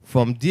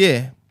from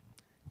there,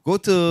 go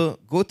to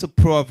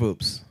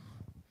Proverbs.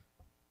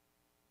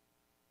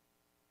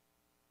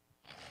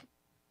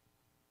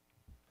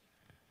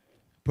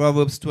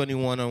 Proverbs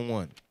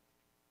 21:1.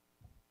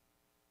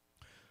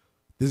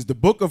 This is the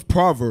book of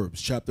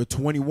Proverbs, chapter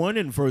 21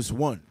 and verse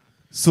 1.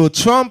 So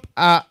Trump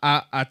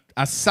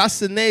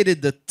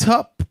assassinated the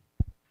top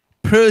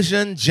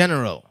Persian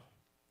general.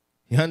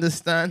 You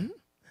understand?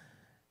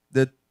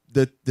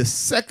 The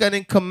second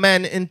in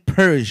command in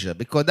Persia,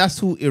 because that's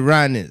who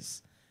Iran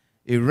is.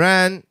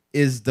 Iran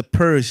is the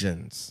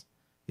Persians.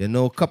 You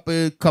know,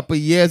 couple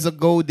years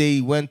ago, they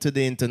went to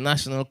the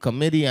International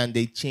Committee and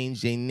they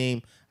changed their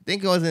name. I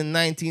think it was in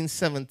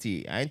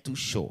 1970. I ain't too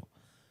sure.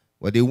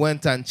 Where they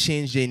went and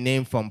changed their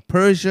name from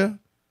Persia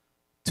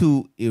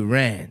to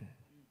Iran.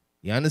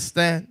 You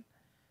understand?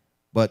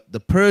 But the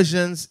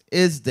Persians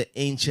is the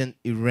ancient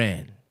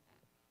Iran.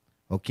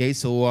 Okay,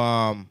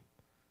 so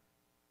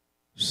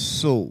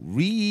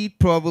read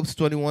Proverbs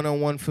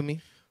 21:1 for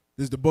me.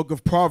 This is the book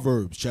of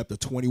Proverbs, chapter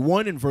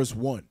 21 and verse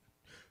 1.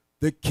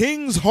 The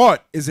king's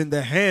heart is in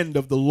the hand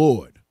of the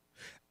Lord.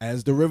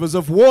 As the rivers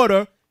of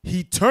water,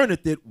 he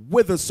turneth it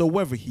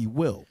whithersoever he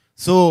will.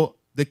 So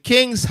the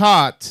king's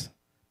heart,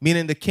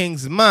 meaning the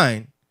king's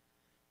mind,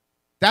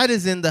 that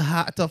is in the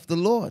heart of the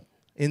Lord,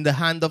 in the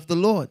hand of the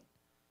Lord.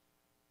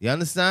 You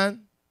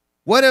understand?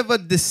 Whatever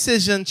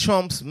decision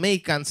Trump's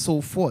make and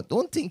so forth,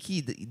 don't think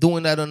he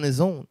doing that on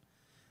his own.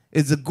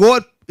 Is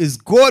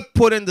God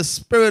putting the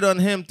spirit on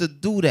him to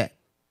do that?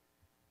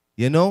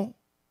 You know?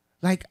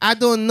 Like, I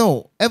don't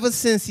know. Ever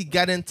since he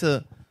got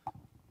into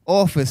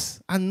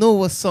office, I know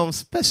what's something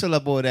special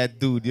about that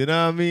dude. You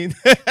know what I mean?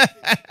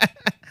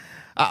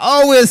 I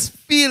always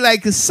feel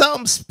like there's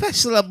something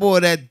special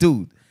about that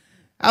dude.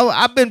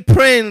 I've been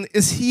praying,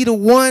 is he the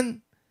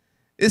one?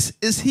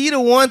 Is he the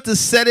one to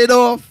set it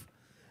off?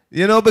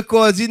 You know,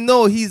 because you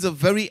know he's a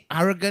very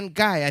arrogant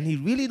guy and he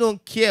really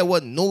don't care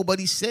what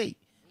nobody say.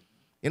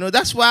 You know,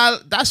 that's why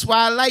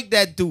I like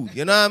that dude.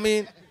 You know what I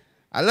mean?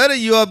 A lot of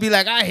you all be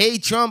like, I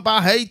hate Trump,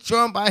 I hate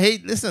Trump, I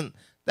hate. Listen,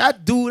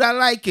 that dude, I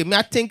like him.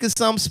 I think there's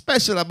something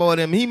special about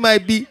him. He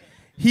might be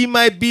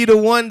the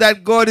one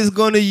that God is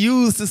going to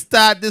use to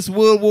start this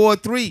World War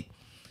III.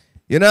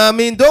 You know what I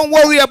mean? Don't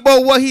worry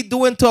about what he's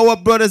doing to our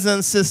brothers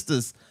and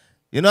sisters.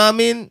 You know what I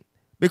mean?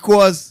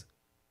 Because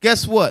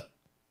guess what?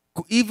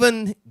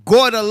 Even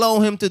God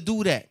allowed him to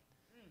do that,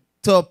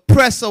 to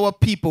oppress our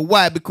people.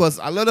 Why? Because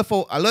a lot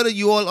of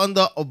you all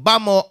under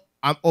Obama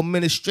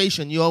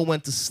administration, you all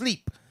went to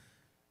sleep.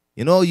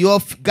 You know, you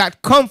all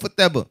got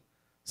comfortable.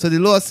 So the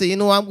Lord said, you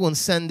know, I'm going to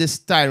send this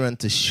tyrant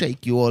to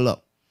shake you all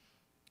up.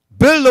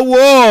 Build a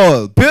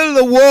wall. Build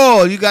a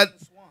wall. You got,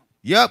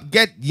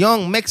 get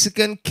young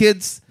Mexican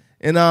kids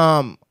and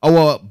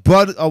our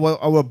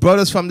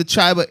brothers from the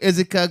tribe of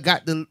Issachar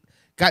got the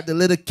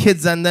little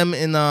kids and them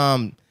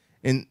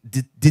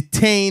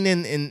detained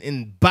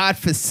in bad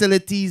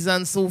facilities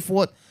and so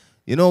forth.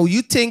 You know,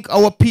 you think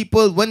our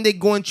people, when they're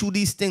going through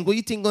these things, what do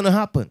you think going to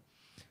happen?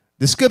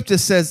 The scripture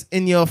says,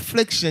 in your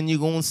affliction, you're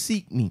going to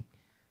seek me.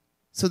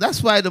 So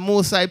that's why the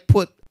Most High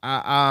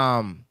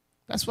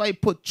that's why he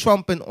put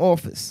Trump in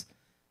office.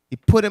 He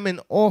put him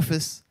in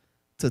office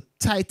to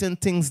tighten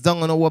things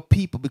down on our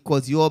people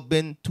because you all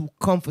been too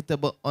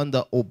comfortable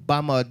under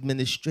Obama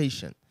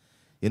administration.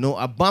 You know,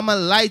 Obama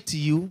lied to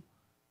you.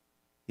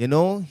 You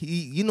know,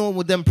 you know,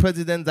 with them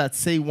presidents that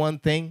say one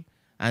thing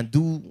and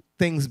do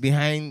things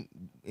behind,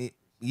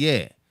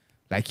 yeah.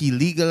 Like he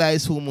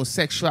legalized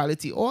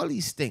homosexuality, all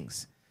these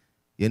things.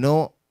 You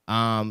know,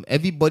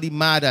 everybody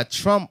mad at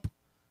Trump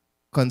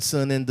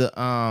concerning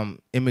the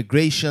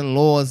immigration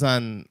laws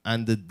and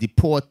the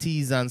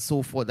deportees and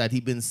so forth that he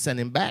been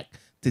sending back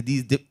to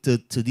these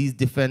to these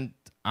different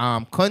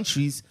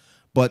countries.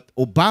 But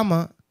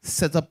Obama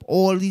set up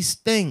all these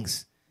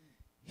things.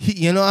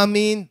 You know what I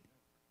mean?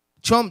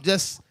 Trump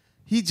just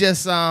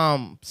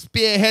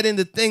spearheading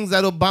the things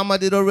that Obama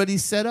did already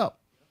set up.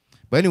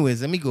 But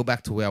anyways, let me go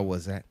back to where I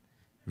was at.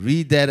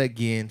 Read that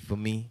again for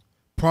me.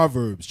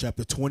 Proverbs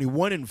chapter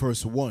 21 and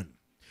verse 1.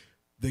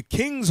 The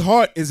king's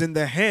heart is in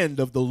the hand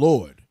of the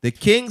Lord. The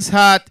king's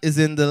heart is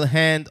in the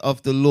hand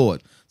of the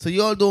Lord. So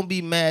y'all don't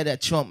be mad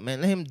at Trump,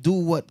 man. Let him do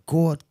what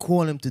God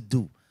called him to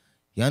do.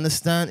 You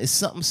understand? It's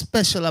something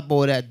special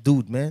about that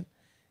dude, man.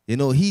 You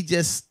know, he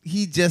just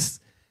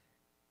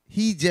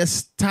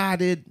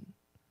started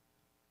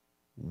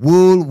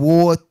World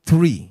War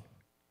III.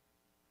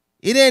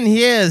 It ain't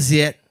here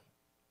yet,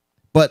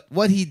 but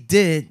what he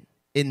did,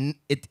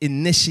 it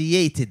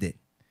initiated it.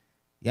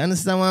 You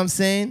understand what I'm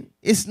saying?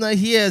 It's not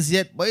here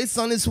yet, but it's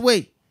on its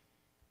way.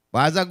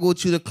 But as I go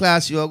through the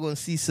class, you're going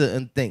to see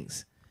certain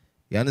things.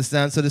 You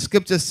understand? So the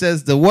scripture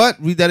says the what?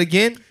 Read that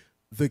again.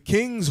 The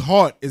king's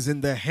heart is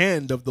in the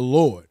hand of the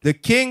Lord. The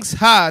king's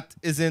heart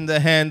is in the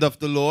hand of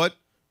the Lord.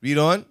 Read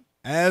on.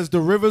 As the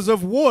rivers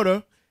of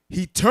water,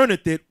 he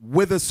turneth it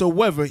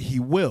whithersoever he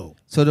will.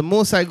 So the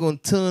Most High going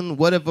to turn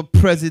whatever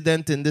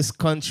president in this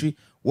country,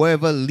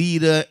 whatever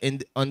leader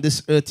on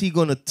this earth, he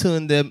going to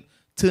turn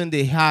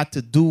their heart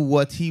to do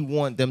what he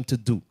want them to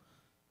do.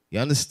 You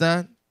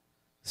understand?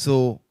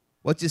 So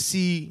what you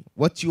see,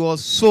 what you all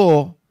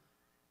saw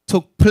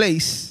took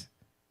place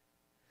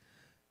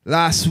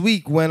last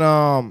week when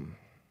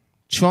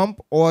Trump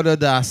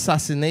ordered the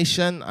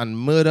assassination and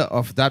murder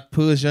of that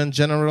Persian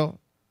general,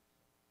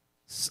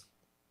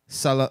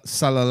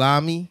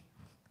 Salalami.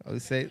 How do you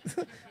say it?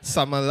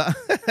 Samala.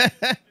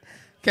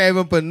 Can't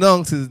even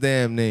pronounce his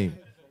damn name.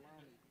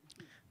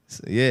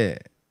 So, yeah.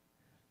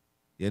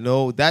 You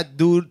know, that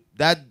dude,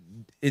 that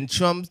in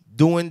Trump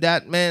doing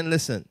that, man,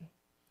 listen.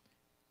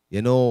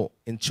 You know,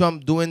 in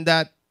Trump doing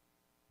that,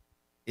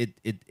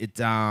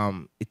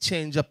 it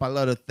changed up a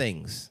lot of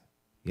things.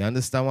 You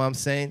understand what I'm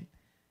saying?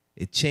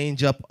 It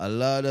changed up a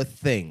lot of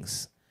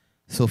things.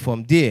 So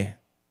from there,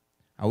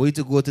 I want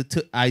you to go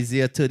to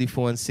Isaiah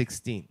 34 and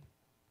 16.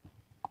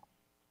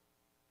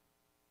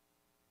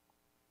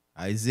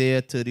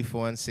 Isaiah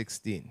 34 and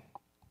 16.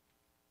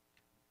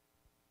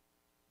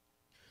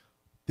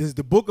 This is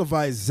the book of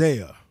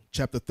Isaiah,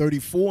 chapter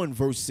 34 and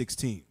verse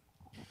 16.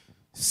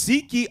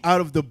 Seek ye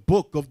out of the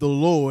book of the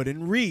Lord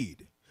and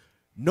read.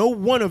 No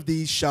one of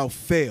these shall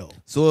fail.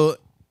 So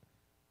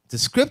the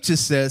scripture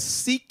says,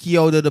 seek ye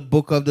out of the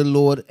book of the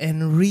Lord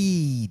and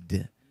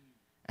read.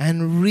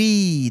 And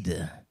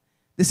read.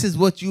 This is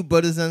what you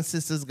brothers and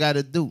sisters got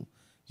to do.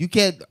 You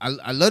can't,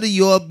 a lot of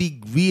y'all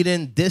be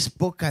reading this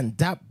book and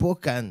that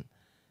book, and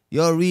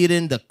you're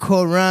reading the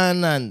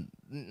Quran, and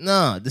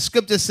no, the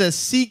scripture says,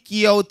 seek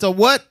ye out of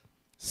what?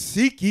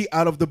 Seek ye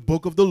out of the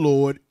book of the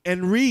Lord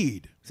and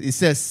read. It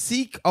says,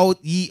 seek out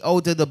ye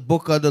out of the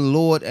book of the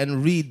Lord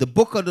and read. The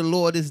book of the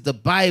Lord is the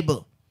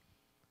Bible.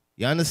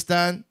 You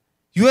understand?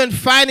 You ain't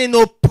finding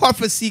no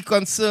prophecy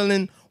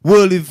concerning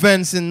world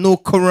events in no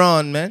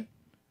Quran, man.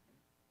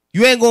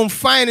 You ain't going to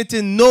find it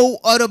in no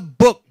other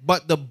book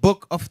but the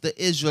book of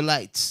the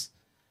Israelites.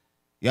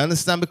 You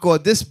understand?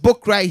 Because this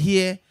book right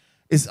here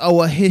is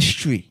our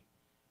history.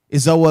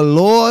 It's our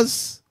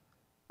laws,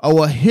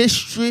 our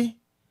history,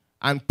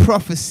 and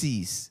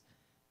prophecies.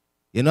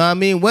 You know what I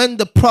mean? When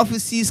the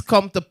prophecies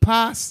come to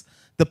pass,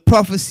 the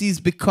prophecies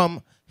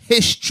become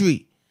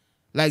history.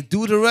 Like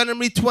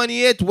Deuteronomy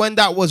 28, when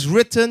that was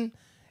written,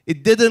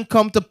 it didn't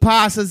come to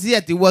pass as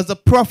yet. It was a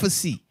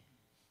prophecy.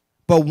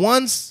 But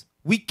once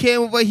we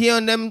came over here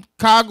on them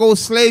cargo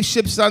slave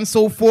ships and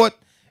so forth,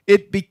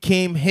 it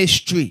became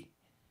history.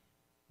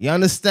 You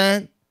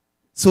understand?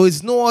 So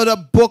it's no other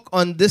book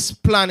on this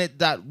planet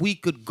that we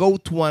could go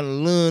to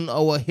and learn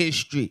our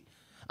history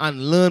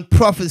and learn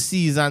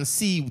prophecies and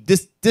see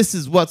this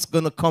is what's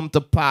going to come to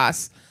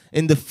pass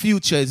in the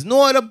future. It's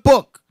no other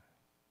book.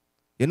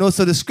 You know,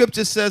 so the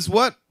scripture says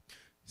what?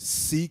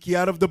 Seek ye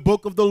out of the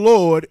book of the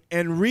Lord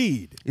and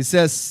read. It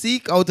says,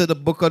 seek out of the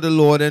book of the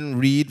Lord and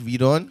read.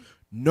 Read on.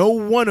 No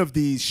one of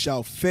these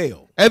shall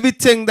fail.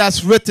 Everything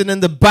that's written in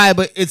the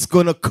Bible, it's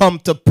going to come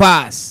to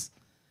pass.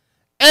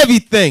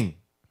 Everything.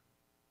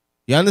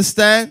 You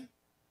understand?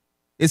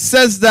 It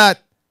says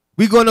that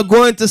we're going to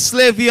go into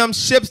slavery on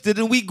ships.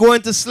 Didn't we go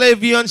into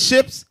slavery on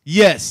ships?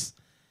 Yes.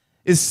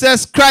 It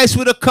says Christ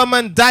would have come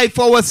and died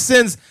for our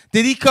sins.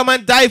 Did he come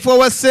and die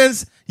for our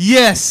sins?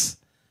 Yes.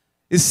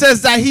 It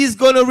says that he's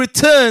going to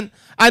return,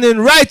 and in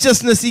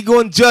righteousness he's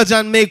going to judge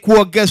and make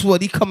war. Guess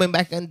what? He's coming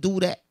back and do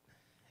that.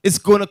 It's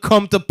going to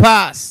come to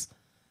pass.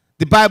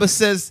 The Bible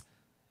says,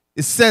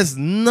 it says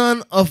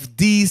none of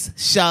these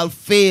shall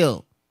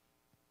fail.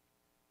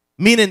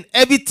 Meaning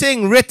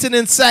everything written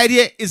inside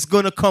here is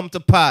going to come to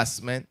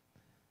pass, man.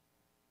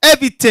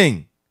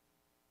 Everything.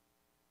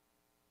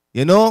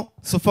 You know?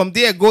 So from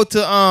there, go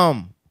to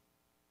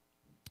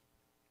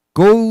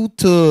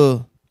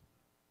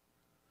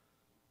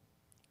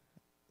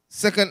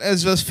 2nd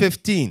Ezra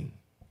 15.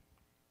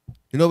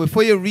 You know,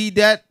 before you read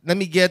that, let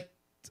me get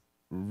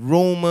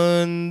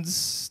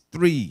Romans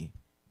 3.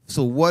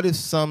 So what if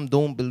some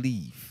don't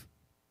believe?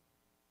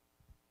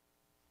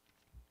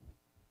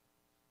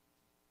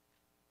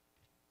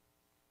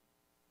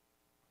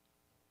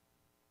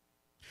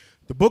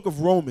 The book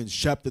of Romans,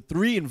 chapter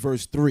 3 and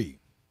verse 3.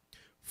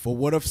 For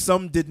what if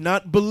some did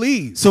not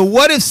believe? So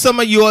what if some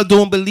of you all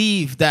don't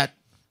believe that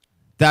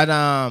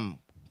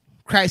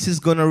Christ is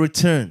going to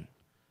return?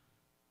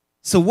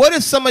 So what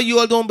if some of you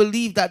all don't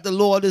believe that the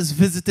Lord is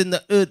visiting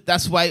the earth?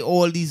 That's why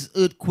all these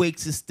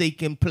earthquakes is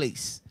taking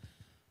place.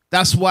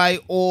 That's why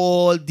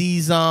all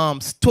these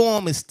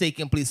storm is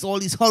taking place. All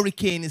these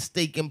hurricane is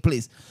taking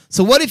place.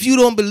 So what if you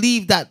don't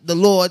believe that the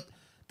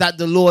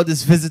Lord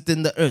is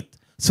visiting the earth?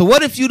 So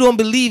what if you don't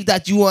believe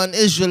that you are an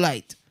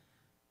Israelite?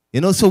 You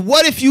know, so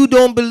what if you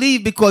don't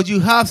believe, because you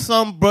have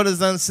some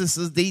brothers and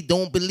sisters, they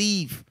don't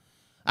believe.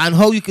 And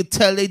how you could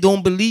tell they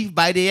don't believe?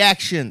 By their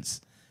actions.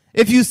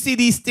 If you see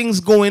these things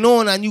going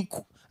on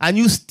and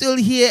you still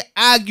here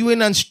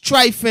arguing and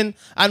strifing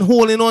and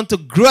holding on to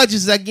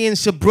grudges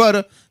against your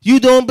brother, you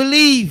don't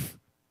believe.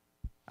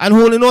 And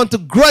holding on to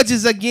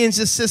grudges against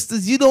your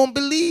sisters, you don't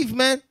believe,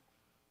 man.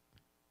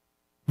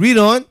 Read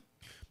on.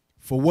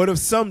 For what if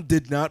some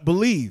did not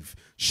believe?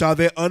 Shall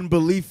their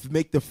unbelief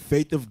make the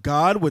faith of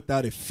God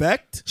without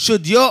effect?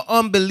 Should your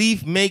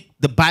unbelief make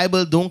the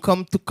Bible don't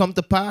come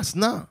to pass?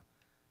 No.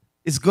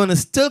 It's going to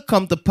still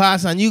come to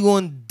pass, and you're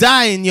going to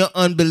die in your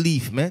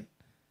unbelief, man.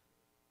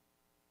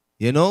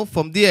 You know,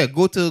 from there,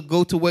 go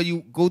to where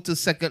you go to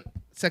second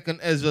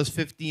Ezra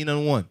 15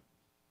 and 1.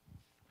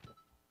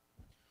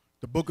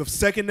 The book of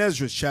 2nd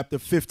Ezra, chapter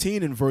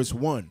 15 and verse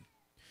 1.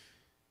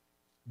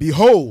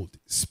 Behold,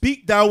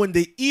 speak thou in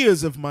the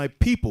ears of my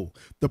people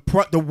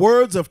the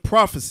words of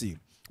prophecy,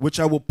 which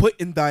I will put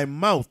in thy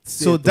mouth.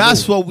 So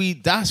that's what we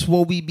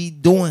be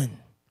doing.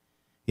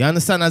 You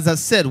understand? As I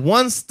said,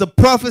 once the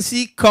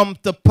prophecy come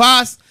to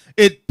pass,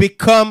 it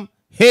become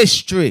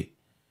history.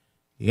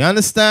 You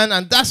understand?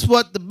 And that's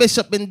what the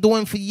bishop been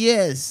doing for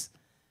years.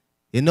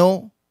 You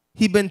know,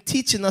 he been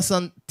teaching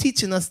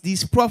us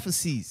these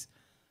prophecies,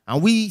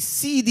 and we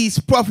see these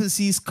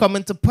prophecies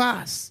coming to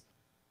pass.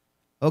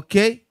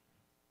 Okay.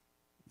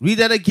 Read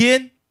that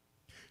again.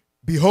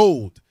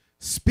 Behold,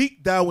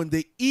 speak thou in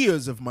the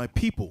ears of my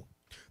people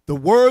the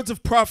words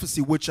of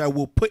prophecy which I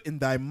will put in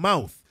thy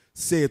mouth,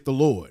 saith the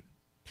Lord,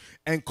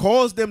 and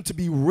cause them to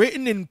be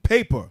written in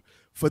paper,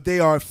 for they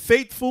are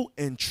faithful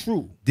and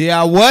true. They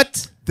are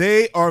what?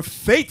 They are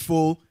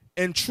faithful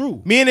and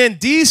true. Meaning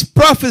these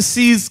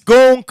prophecies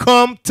gonna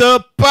come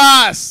to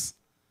pass.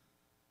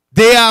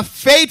 They are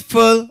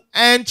faithful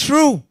and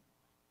true.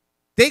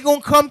 They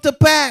gonna come to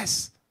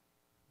pass.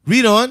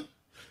 Read on.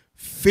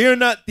 Fear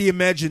not the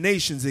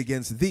imaginations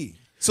against thee.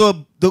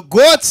 So the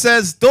God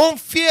says, don't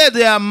fear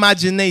the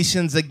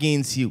imaginations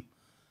against you.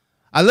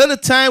 A lot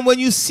of time when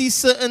you see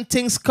certain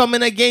things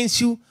coming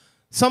against you,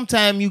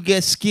 sometimes you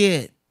get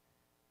scared.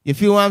 You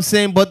feel what I'm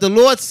saying? But the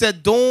Lord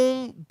said,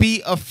 don't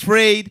be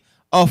afraid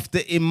of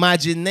the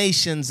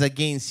imaginations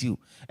against you.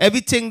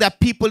 Everything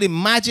that people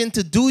imagine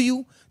to do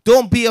you,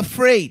 don't be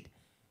afraid.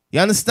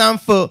 You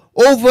understand? For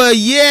over a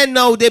year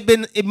now, they've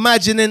been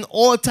imagining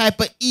all type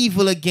of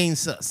evil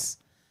against us.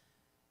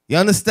 You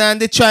understand?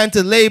 They're trying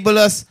to label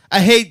us a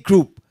hate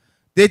group.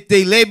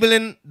 They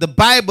labeling the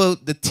Bible,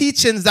 the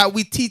teachings that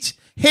we teach,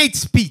 hate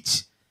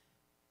speech.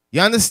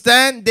 You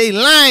understand? They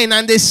lying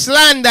and they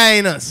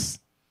slandering us.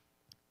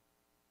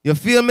 You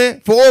feel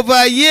me? For over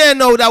a year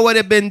now, that's what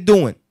they've been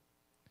doing.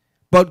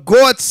 But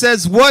God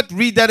says what?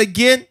 Read that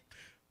again.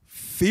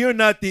 Fear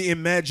not the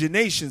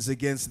imaginations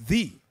against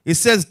thee. It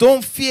says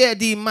don't fear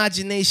the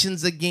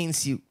imaginations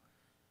against you.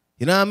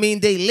 You know what I mean?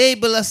 They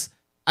label us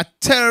a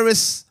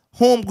terrorist,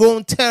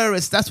 homegrown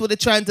terrorists. That's what they're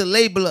trying to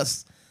label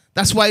us.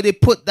 That's why they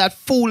put that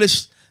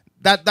foolish,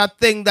 that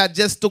thing that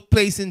just took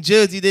place in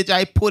Jersey, they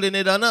try putting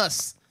it on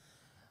us.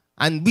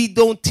 And we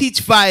don't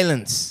teach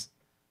violence.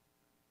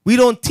 We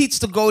don't teach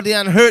to go there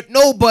and hurt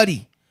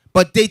nobody.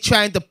 But they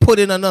trying to put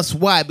it on us.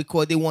 Why?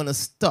 Because they want to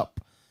stop.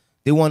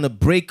 They want to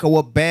break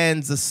our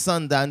bands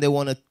asunder, and they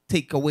want to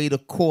take away the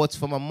courts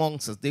from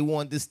amongst us. They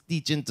want this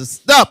teaching to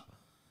stop.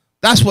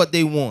 That's what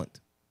they want.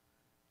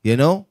 You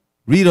know?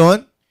 Read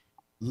on.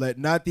 Let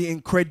not the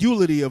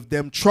incredulity of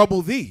them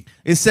trouble thee.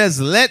 It says,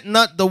 let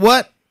not the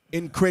what?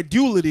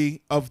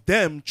 Incredulity of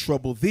them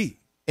trouble thee.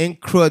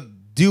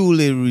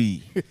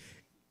 Incredulity.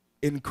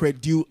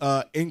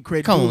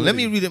 Incredulity. Come on, let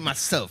me read it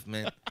myself,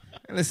 man.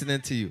 I'm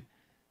listening to you.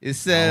 It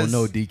says,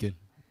 oh no, Deacon.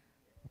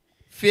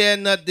 Fear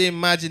not the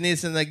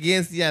imagination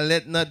against thee, and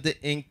let not the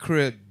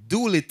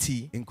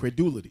incredulity.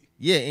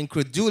 Yeah,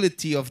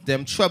 incredulity of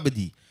them trouble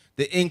thee.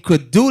 The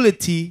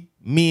incredulity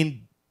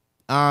mean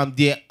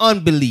their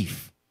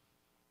unbelief.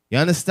 You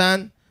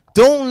understand?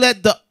 Don't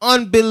let the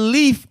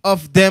unbelief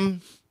of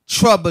them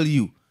trouble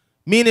you.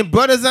 Meaning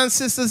brothers and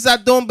sisters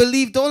that don't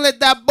believe, don't let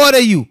that bother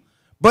you.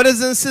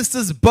 Brothers and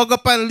sisters bug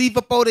up and leave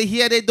up out of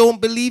here, they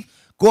don't believe.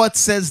 God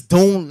says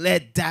don't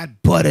let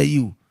that bother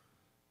you.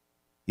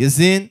 You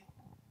see?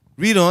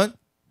 Read on.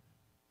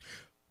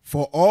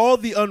 For all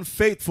the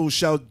unfaithful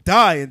shall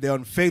die in their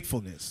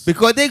unfaithfulness.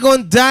 Because they're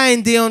going to die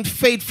in their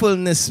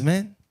unfaithfulness,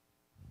 man.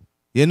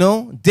 You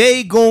know,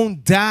 they going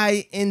to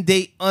die in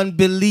their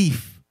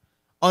unbelief.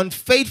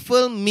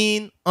 Unfaithful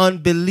mean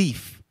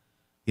unbelief.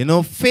 You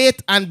know,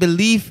 faith and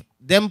belief,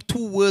 them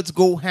two words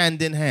go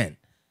hand in hand.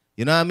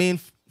 You know what I mean?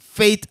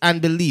 Faith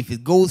and belief,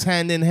 it goes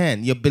hand in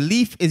hand. Your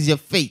belief is your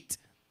faith.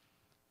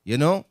 You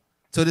know?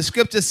 So the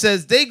scripture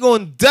says they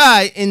going to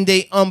die in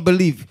their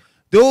unbelief.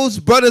 Those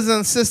brothers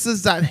and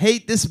sisters that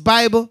hate this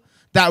Bible,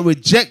 that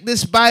reject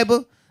this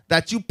Bible,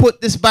 that you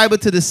put this Bible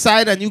to the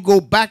side and you go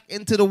back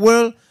into the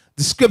world,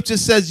 the scripture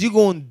says you're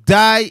going to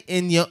die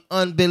in your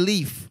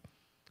unbelief.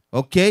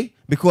 Okay?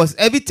 Because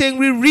everything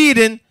we're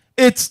reading,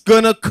 it's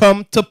going to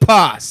come to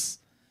pass.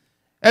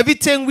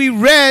 Everything we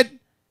read,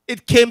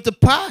 it came to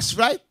pass,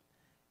 right?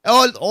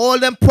 All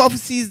them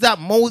prophecies that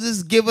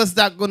Moses gave us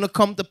that going to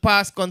come to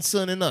pass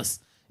concerning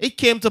us. It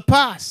came to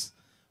pass.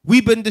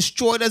 We've been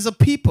destroyed as a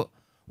people.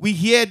 We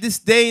hear this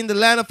day in the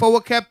land of our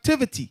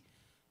captivity.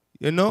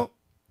 You know?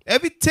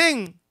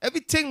 Everything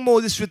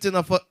Moses written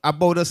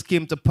about us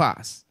came to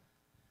pass.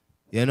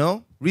 You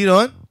know? Read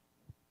on.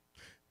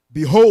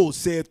 Behold,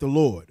 saith the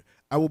Lord,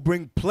 I will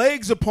bring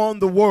plagues upon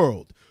the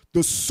world,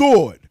 the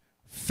sword,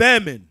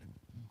 famine,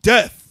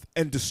 death,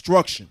 and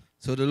destruction.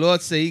 So the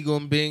Lord say he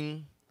gonna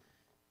bring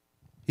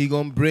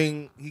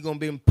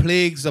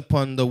plagues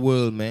upon the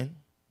world, man.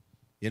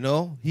 You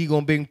know, he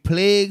gonna bring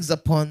plagues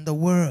upon the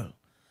world.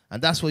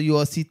 And that's what you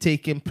all see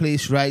taking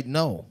place right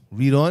now.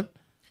 Read on.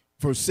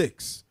 Verse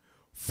 6.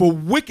 For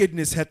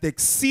wickedness hath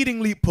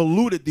exceedingly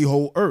polluted the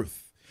whole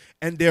earth,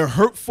 and their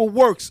hurtful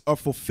works are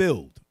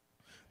fulfilled.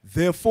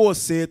 Therefore,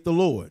 saith the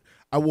Lord,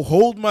 I will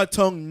hold my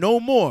tongue no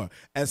more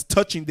as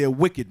touching their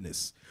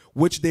wickedness,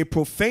 which they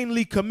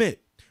profanely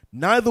commit.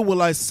 Neither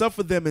will I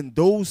suffer them in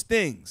those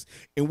things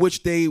in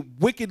which they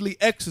wickedly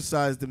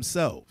exercise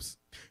themselves.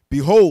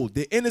 Behold,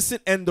 the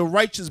innocent and the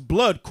righteous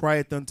blood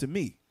crieth unto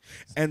me,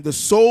 and the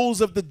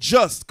souls of the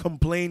just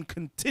complain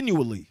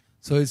continually.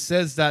 So it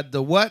says that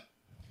the what?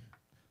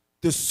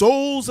 The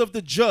souls of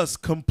the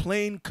just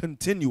complain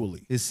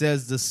continually. It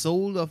says the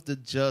soul of the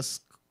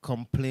just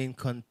complain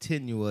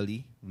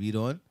continually. Read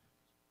on.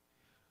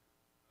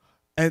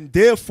 And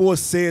therefore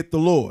saith the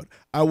Lord,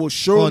 I will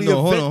surely...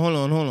 Hold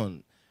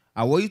on.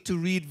 I want you to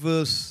read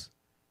verse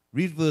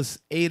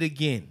 8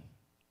 again.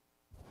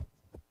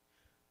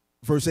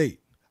 Verse 8.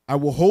 I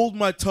will hold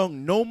my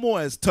tongue no more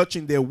as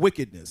touching their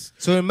wickedness.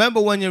 So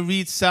remember when you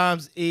read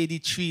Psalms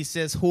 83, it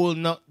says, hold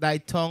not thy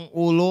tongue,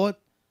 O Lord.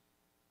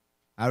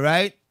 All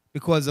right?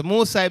 Because the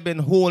Most High been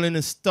holding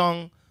his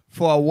tongue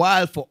for a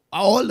while for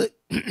all the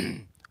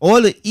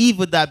all the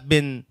evil that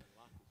been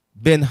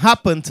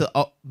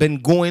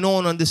going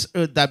on this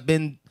earth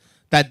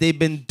that they've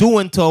been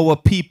doing to our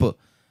people.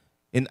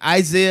 In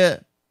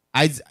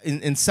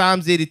in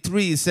Psalms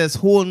 83, it says,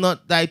 hold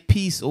not thy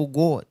peace, O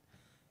God.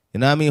 You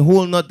know what I mean?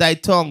 Hold not thy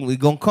tongue. We're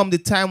going to come the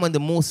time when the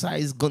Most High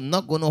is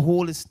not going to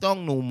hold his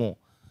tongue no more.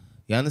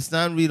 You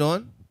understand? Read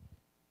on.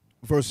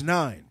 Verse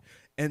 9.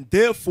 And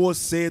therefore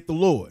saith the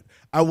Lord,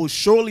 I will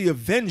surely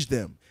avenge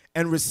them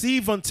and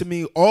receive unto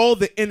me all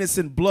the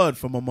innocent blood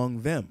from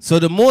among them. So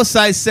the Most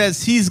High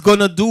says he's going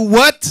to do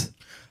what?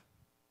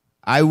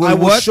 I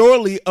will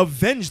surely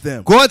avenge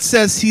them. God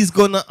says he's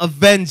going to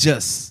avenge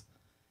us.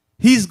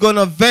 He's going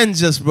to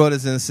avenge us,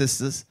 brothers and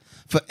sisters.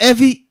 For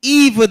every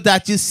evil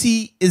that you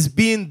see is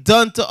being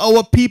done to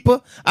our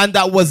people and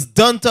that was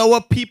done to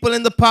our people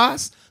in the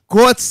past,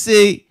 God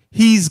say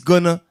he's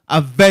going to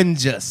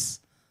avenge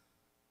us.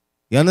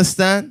 You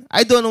understand?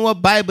 I don't know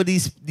what Bible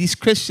these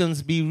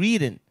Christians be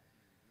reading.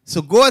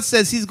 So God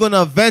says he's going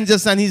to avenge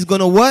us and he's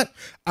going to what?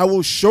 I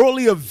will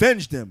surely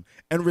avenge them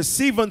and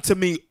receive unto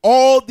me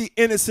all the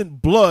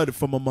innocent blood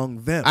from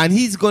among them. And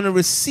he's going to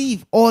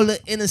receive all the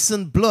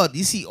innocent blood.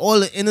 You see all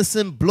the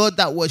innocent blood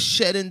that was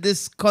shed in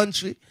this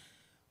country,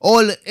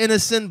 all the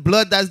innocent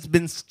blood that's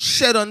been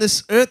shed on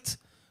this earth,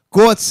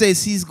 God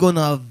says he's going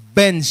to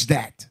avenge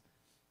that.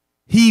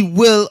 He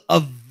will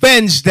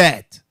avenge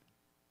that.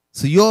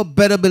 So you all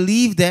better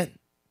believe that.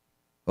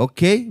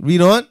 Okay,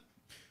 read on.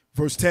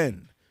 Verse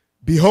 10.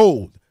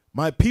 Behold,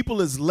 my people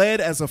is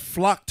led as a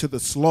flock to the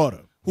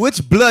slaughter.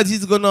 Which blood?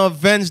 He's going to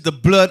avenge the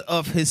blood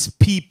of his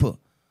people.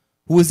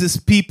 Who is his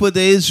people?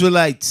 The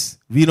Israelites.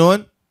 Read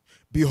on.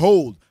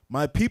 Behold,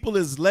 my people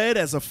is led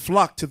as a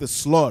flock to the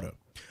slaughter.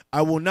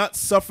 I will not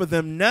suffer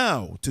them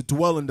now to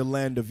dwell in the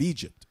land of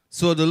Egypt.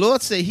 So the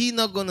Lord said he's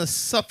not going to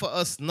suffer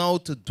us now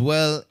to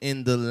dwell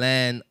in the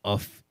land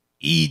of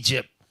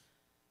Egypt.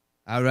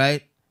 All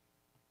right.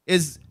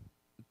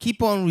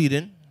 Keep on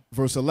reading.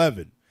 Verse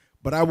 11.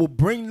 But I will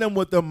bring them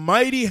with a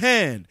mighty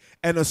hand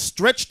and a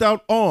stretched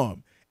out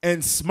arm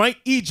and smite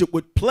Egypt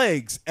with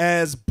plagues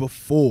as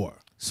before.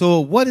 So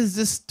what is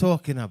this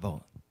talking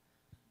about?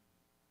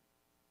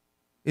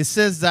 It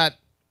says that,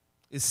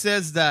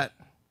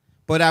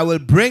 but I will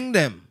bring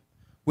them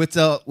with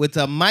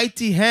a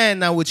mighty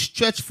hand and with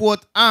stretched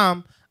forth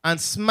arm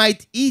and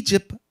smite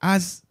Egypt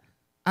as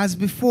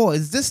before.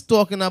 Is this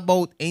talking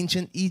about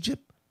ancient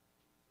Egypt?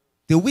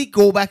 Did we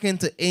go back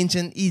into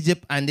ancient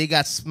Egypt and they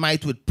got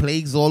smite with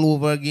plagues all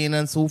over again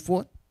and so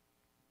forth?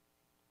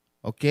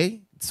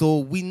 Okay, so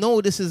we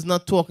know this is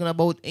not talking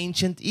about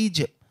ancient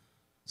Egypt.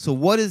 So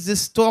what is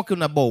this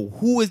talking about?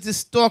 Who is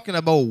this talking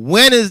about?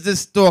 When is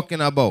this talking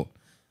about?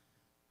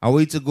 I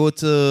want you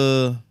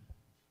to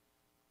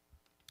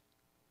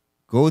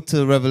go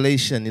to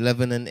Revelation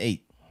 11 and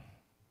 8.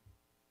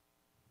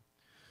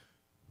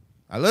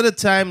 A lot of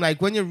time,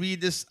 like when you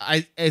read this,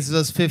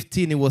 Exodus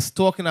 15, it was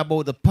talking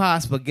about the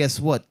past, but guess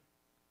what?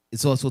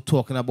 It's also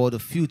talking about the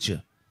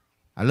future.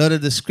 A lot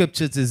of the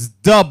scriptures is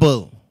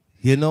double,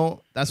 you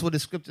know? That's what the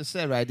scripture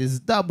said, right? It's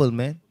double,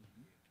 man.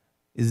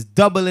 It's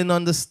double in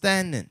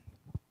understanding.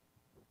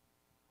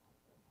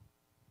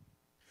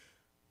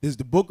 This is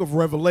the book of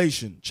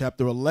Revelation,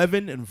 chapter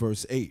 11 and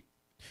verse 8.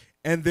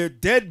 And their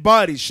dead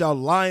bodies shall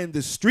lie in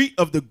the street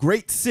of the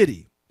great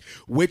city,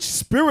 which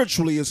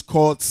spiritually is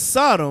called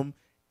Sodom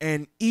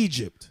and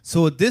Egypt.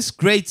 So this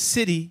great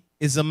city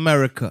is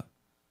America.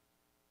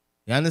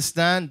 You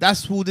understand?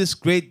 That's who this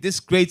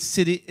great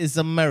city is,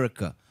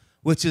 America,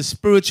 which is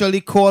spiritually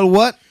called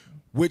what?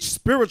 Which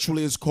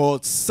spiritually is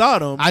called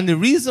Sodom. And the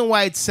reason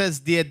why it says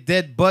their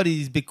dead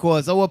bodies is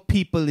because our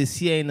people is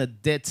here in a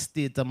dead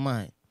state of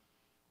mind.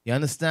 You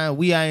understand?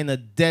 We are in a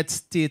dead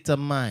state of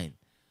mind.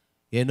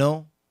 You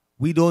know?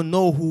 We don't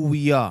know who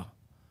we are.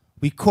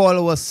 We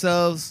call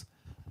ourselves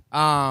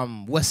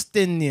West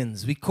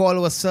Indians. We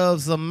call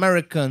ourselves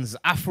Americans,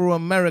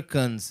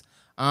 Afro-Americans,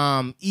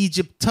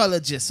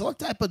 Egyptologists, all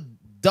type of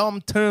dumb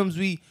terms.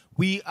 We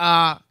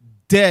are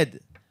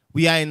dead.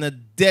 We are in a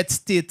dead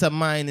state of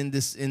mind in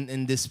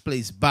this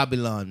place,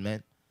 Babylon,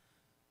 man.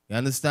 You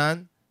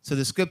understand? So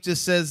the scripture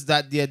says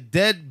that their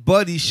dead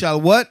body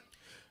shall what?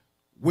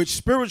 Which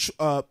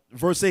spiritual,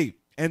 verse 8,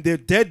 and their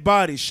dead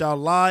bodies shall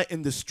lie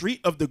in the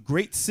street of the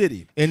great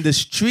city. In the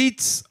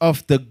streets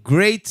of the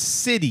great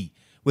city,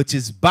 which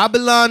is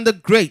Babylon the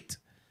Great,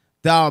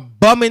 the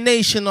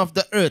abomination of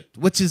the earth,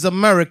 which is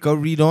America.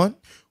 Read on.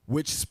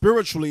 Which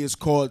spiritually is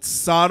called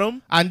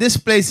Sodom. And this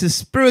place is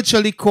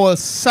spiritually called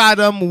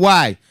Sodom.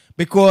 Why?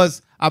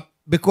 Because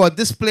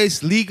this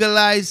place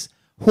legalized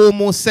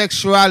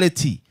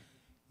homosexuality.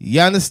 You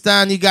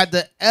understand? You got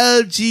the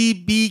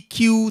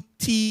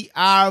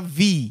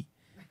LGBTQTRV,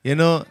 you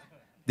know,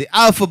 the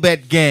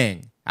alphabet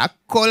gang. I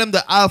call them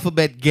the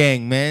alphabet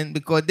gang, man,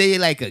 because they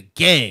like a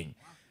gang.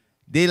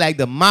 They like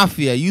the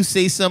mafia. You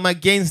say something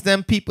against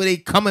them, people, they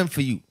coming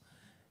for you.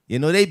 You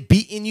know, they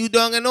beating you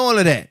down and all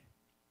of that.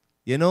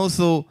 You know,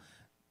 so,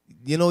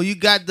 you know, you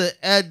got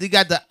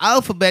the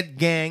alphabet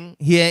gang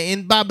here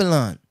in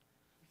Babylon.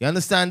 You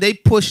understand? They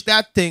push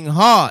that thing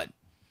hard,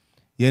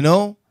 you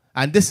know.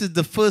 And this is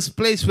the first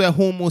place where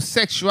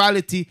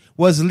homosexuality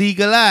was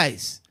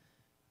legalized.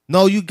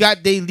 Now you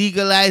got they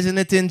legalizing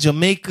it in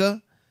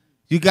Jamaica.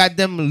 You got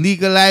them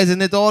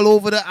legalizing it all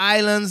over the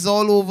islands,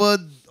 all over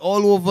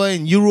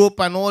in Europe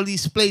and all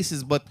these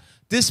places. But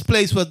this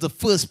place was the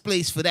first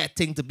place for that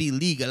thing to be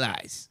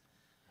legalized.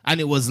 And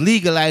it was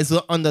legalized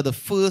under the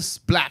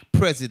first black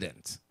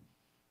president.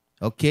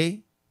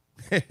 Okay?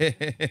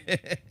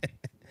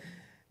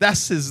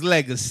 That's his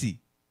legacy.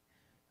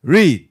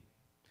 Read.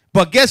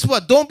 But guess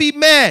what? Don't be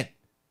mad.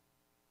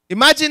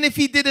 Imagine if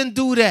he didn't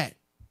do that.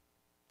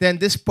 Then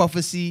this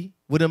prophecy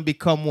wouldn't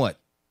become what?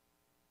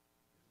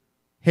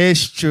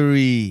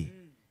 History.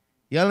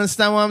 You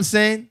understand what I'm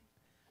saying?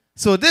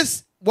 So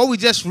this, what we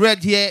just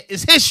read here,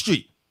 is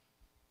history.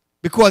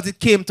 Because it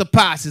came to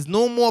pass. There's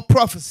no more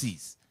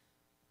prophecies.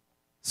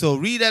 So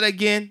read that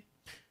again.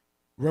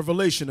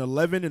 Revelation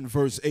 11 and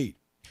verse 8.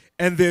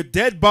 And their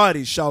dead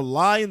bodies shall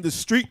lie in the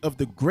street of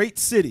the great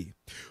city,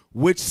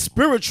 which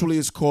spiritually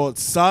is called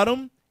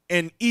Sodom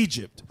and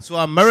Egypt. So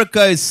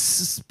America is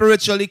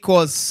spiritually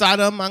called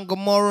Sodom and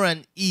Gomorrah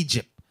and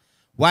Egypt.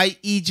 Why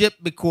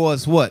Egypt?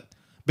 Because what?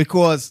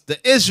 Because the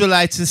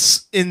Israelites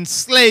is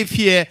enslaved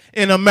here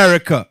in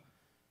America.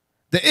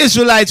 The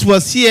Israelites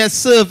was here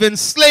serving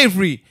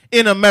slavery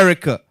in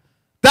America.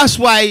 That's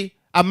why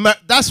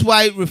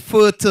it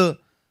referred to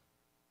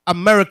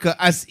America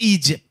as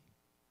Egypt.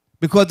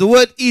 Because the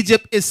word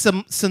Egypt is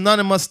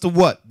synonymous to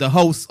what? The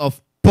house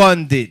of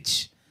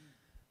bondage.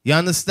 You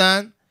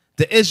understand?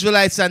 The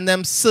Israelites and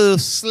them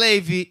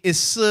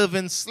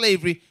serving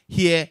slavery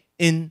here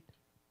in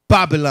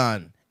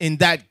Babylon, in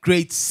that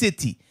great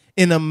city,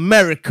 in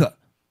America.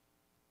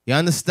 You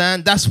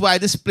understand? That's why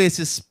this place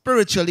is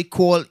spiritually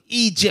called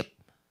Egypt.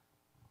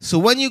 So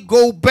when you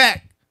go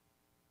back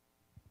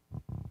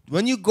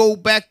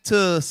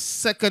to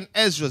 2nd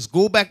Ezra,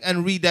 go back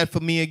and read that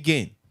for me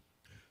again.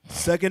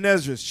 2nd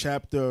Ezra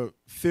chapter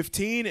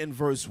 15 and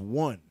verse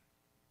 1.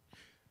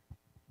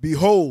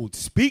 Behold,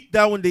 speak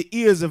thou in the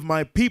ears of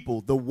my people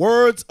the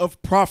words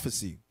of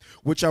prophecy,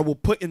 which I will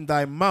put in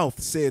thy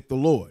mouth, saith the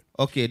Lord.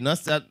 Okay,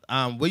 that's that.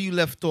 Where you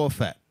left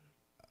off at?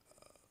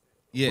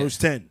 Yeah. Verse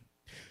 10.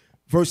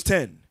 Verse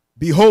 10.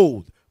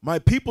 Behold, my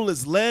people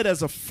is led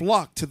as a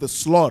flock to the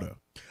slaughter.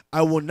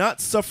 I will not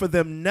suffer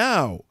them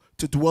now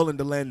to dwell in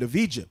the land of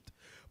Egypt,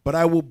 but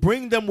I will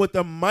bring them with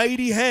a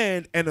mighty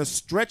hand and a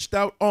stretched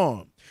out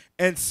arm,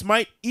 and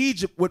smite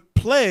Egypt with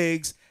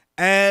plagues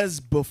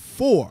as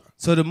before.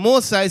 So the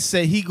Most High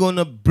said he going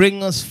to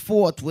bring us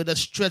forth with a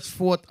stretched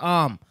forth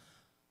arm.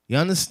 You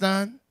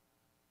understand?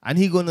 And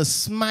he going to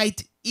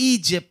smite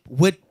Egypt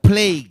with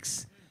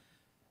plagues.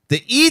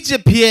 The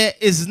Egypt here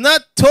is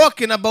not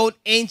talking about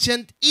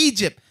ancient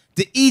Egypt.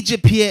 The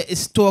Egypt here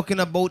is talking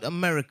about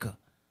America.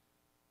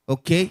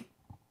 Okay?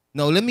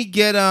 Now let me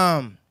get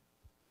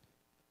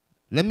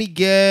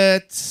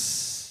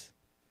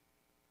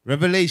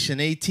Revelation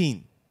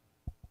 18.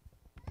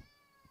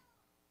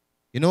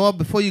 You know what?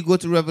 Before you go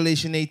to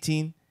Revelation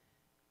 18,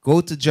 go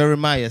to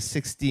Jeremiah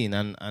 16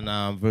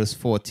 and verse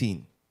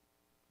 14.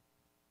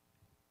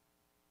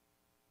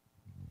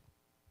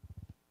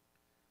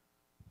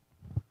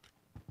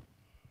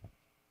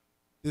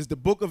 This is the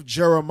book of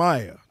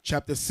Jeremiah,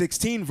 chapter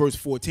 16, verse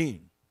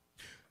 14.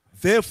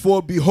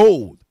 Therefore,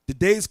 behold, the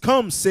days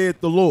come,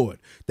 saith the Lord,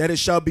 that it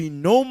shall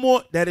no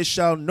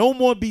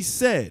more be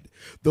said,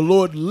 the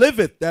Lord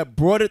liveth that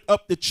broughteth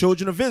up the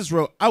children of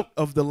Israel out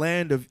of the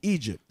land of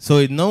Egypt. So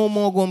it no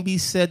more going to be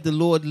said, the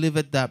Lord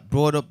liveth that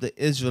brought up the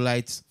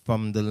Israelites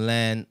from the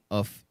land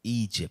of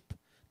Egypt.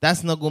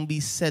 That's not going to be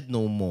said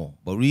no more.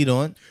 But read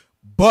on.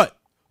 But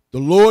the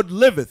Lord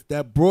liveth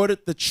that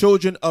broughteth the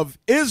children of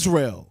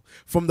Israel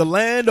from the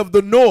land of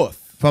the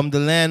north. From the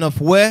land of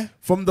where?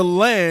 From the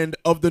land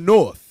of the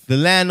north. The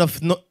land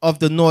of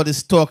the north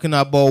is talking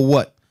about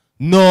what?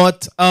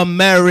 North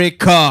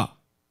America.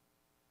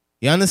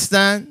 You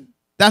understand?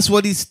 That's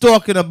what he's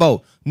talking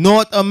about.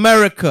 North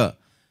America.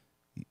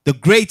 The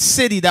great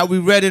city that we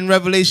read in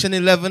Revelation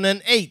 11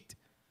 and 8.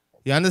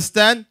 You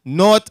understand?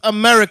 North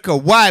America.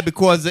 Why?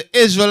 Because the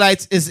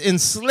Israelites is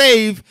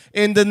enslaved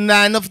in the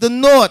land of the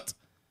north.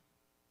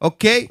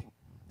 Okay?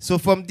 So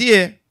from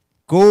there,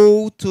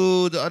 go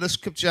to the other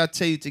scripture I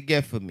tell you to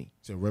get for me.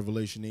 So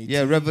Revelation 18?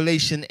 Yeah,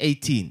 Revelation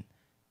 18.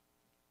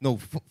 No,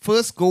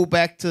 first go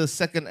back to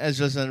 2nd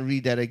Ezra and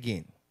read that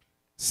again.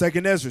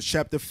 2nd Ezra,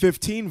 chapter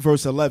 15,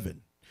 verse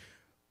 11.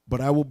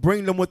 But I will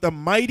bring them with a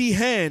mighty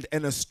hand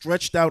and a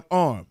stretched out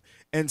arm,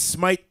 and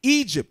smite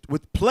Egypt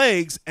with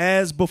plagues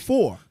as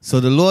before. So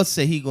the Lord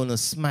said he's going to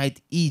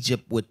smite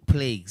Egypt with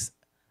plagues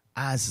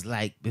as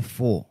like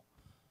before.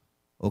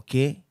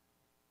 Okay?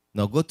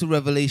 Now go to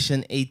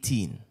Revelation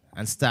 18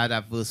 and start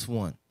at verse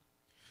 1.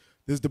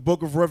 This is the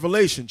book of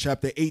Revelation,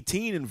 chapter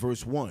 18 and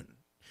verse 1.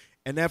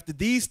 And after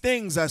these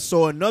things I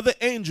saw another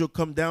angel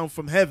come down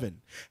from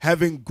heaven,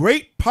 having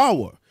great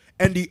power,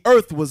 and the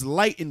earth was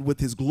lightened with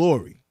his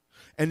glory.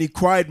 And he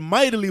cried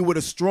mightily with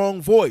a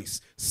strong voice,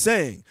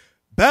 saying,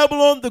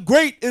 Babylon the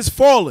Great is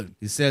fallen.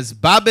 He says,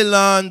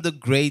 Babylon the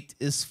Great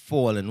is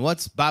fallen.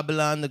 What's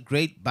Babylon the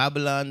Great?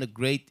 Babylon the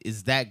Great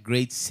is that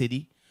great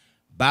city.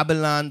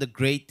 Babylon the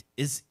Great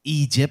is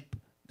Egypt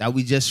that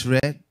we just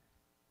read.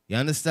 You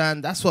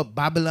understand? That's what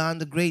Babylon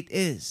the Great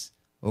is.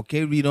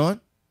 Okay, read on.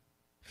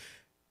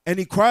 And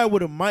he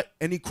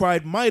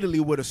cried mightily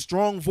with a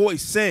strong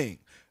voice, saying,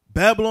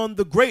 Babylon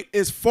the Great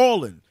is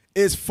fallen,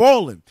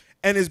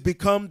 and is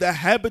become the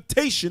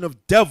habitation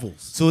of devils.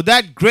 So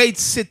that great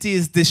city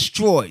is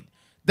destroyed.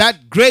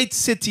 That great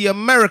city,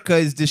 America,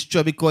 is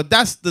destroyed, because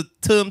that's the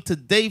term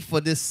today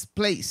for this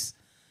place.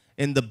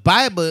 In the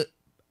Bible,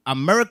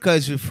 America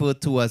is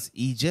referred to as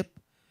Egypt,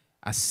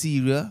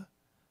 Assyria,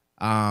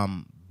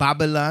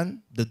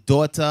 Babylon, the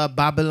daughter of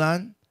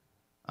Babylon.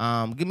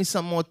 Give me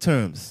some more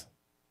terms.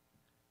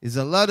 There's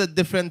a lot of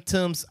different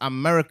terms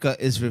America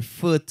is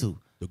referred to.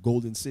 The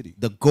Golden City.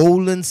 The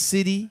Golden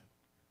City.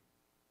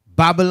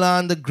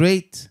 Babylon the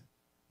Great.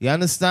 You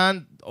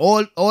understand?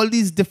 All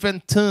these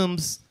different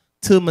terms,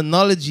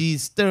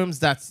 terminologies, terms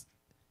that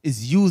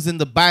is used in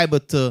the Bible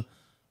to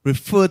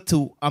refer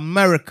to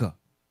America.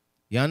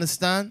 You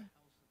understand?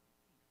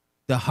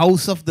 The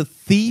house of the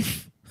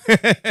thief.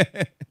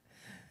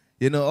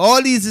 You know,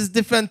 all these is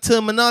different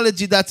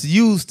terminology that's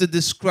used to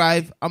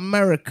describe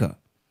America.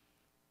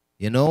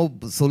 You know,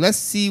 so let's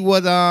see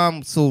what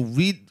so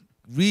read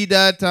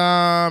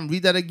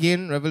that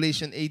again,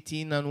 Revelation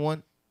 18 and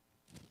 1.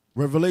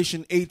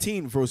 Revelation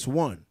 18 verse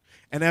 1.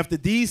 And after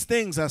these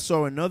things I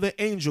saw another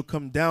angel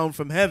come down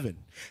from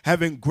heaven,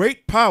 having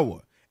great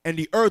power, and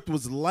the earth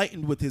was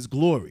lightened with his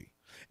glory.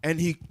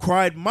 And he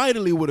cried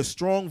mightily with a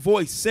strong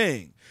voice,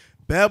 saying,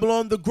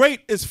 Babylon the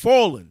Great is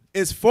fallen,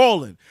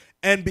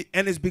 and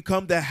is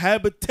become the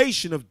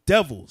habitation of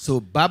devils. So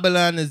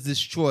Babylon is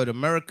destroyed.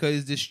 America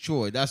is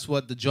destroyed. That's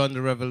what the John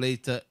the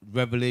Revelator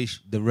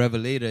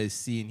is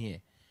seeing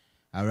here.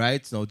 All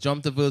right. Now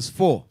jump to verse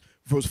 4.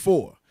 Verse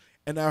 4.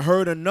 And I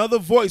heard another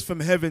voice from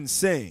heaven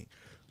saying,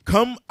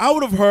 Come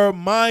out of her,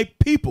 my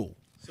people.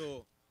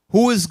 So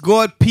who is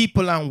God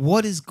people and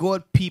what is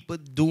God people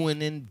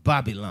doing in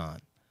Babylon?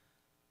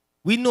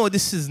 We know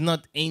this is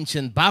not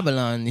ancient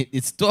Babylon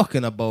it's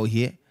talking about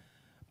here.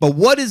 But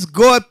what is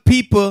God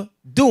people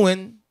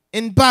doing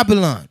in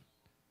Babylon?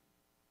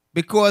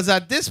 Because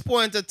at this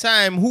point of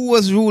time, who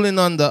was ruling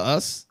under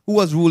us? Who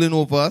was ruling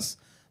over us?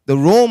 The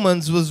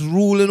Romans was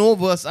ruling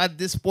over us at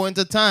this point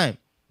of time.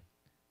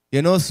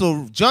 You know,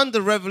 so John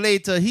the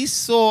Revelator, he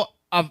saw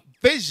a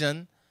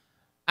vision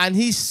and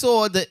he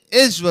saw the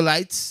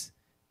Israelites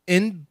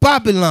in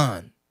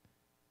Babylon.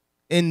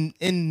 In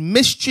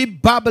mystery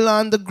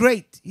Babylon the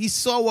Great. He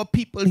saw what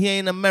people here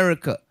in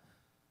America.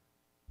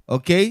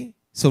 Okay?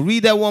 So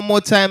read that one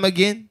more time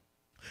again.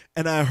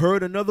 And I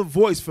heard another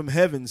voice from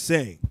heaven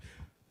saying,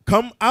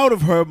 come out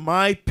of her,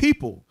 my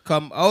people.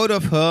 Come out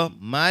of her,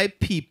 my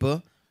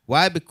people.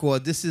 Why?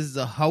 Because this is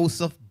the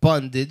house of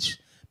bondage.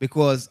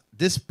 Because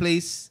this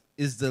place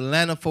is the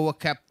land of our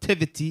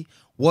captivity.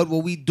 What were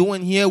we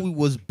doing here? We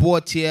was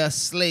bought here as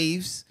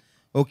slaves.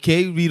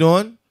 Okay, read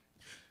on.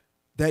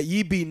 That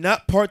ye be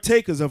not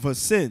partakers of her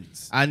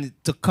sins. And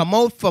to come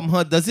out from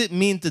her, does it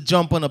mean to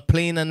jump on a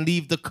plane and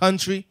leave the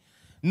country?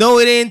 No,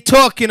 it ain't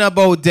talking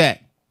about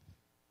that.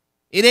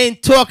 It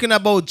ain't talking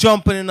about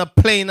jumping in a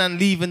plane and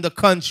leaving the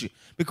country.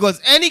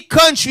 Because any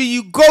country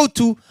you go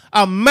to,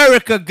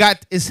 America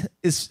got is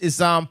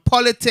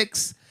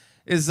politics,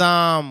 is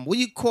what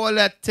you call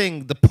that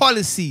thing? The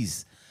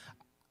policies.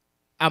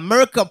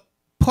 America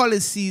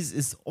policies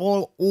is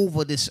all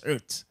over this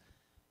earth.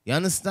 You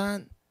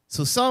understand?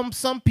 So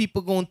some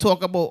people going to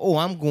talk about, oh,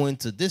 I'm going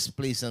to this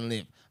place and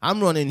live. I'm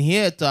running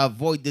here to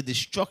avoid the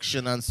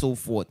destruction and so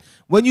forth.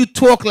 When you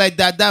talk like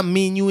that, that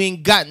means you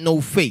ain't got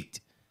no faith.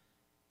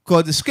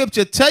 Because the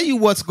scripture tell you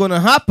what's going to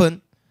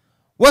happen.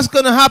 What's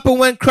going to happen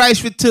when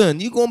Christ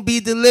returns? You're going to be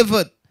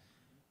delivered.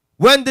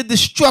 When the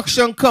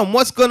destruction come,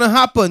 what's going to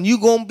happen? You're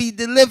going to be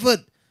delivered.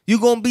 You're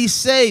going to be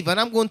saved. And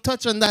I'm going to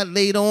touch on that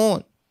later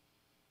on.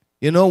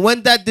 You know,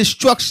 when that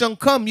destruction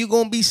come, you're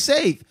going to be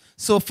saved.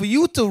 So for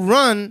you to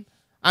run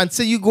and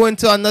say you go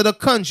into another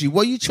country,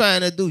 what you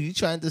trying to do? You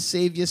trying to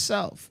save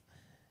yourself.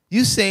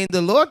 You saying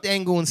the Lord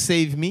ain't going to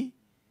save me.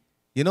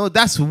 You know,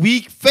 that's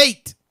weak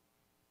faith.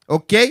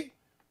 Okay?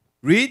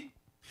 Read.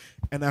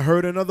 And I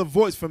heard another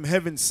voice from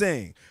heaven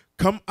saying,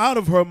 come out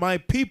of her, my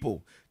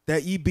people,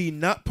 that ye be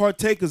not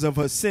partakers of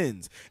her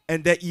sins,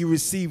 and that ye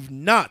receive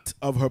not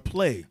of her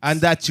plagues. And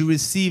that you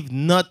receive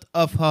not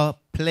of her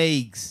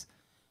plagues.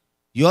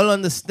 You all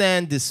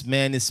understand this,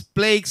 man. It's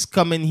plagues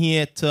coming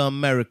here to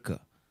America.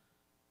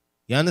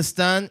 You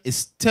understand?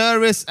 It's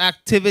terrorist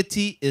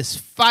activity. It's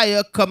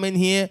fire coming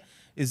here.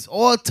 It's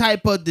all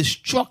type of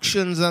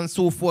destructions and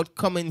so forth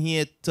coming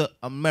here to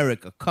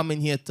America, coming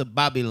here to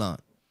Babylon.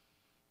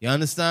 You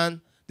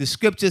understand? The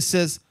scripture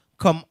says,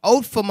 come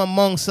out from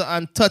amongst her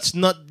and touch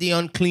not the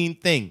unclean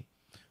thing.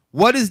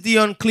 What is the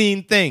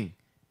unclean thing?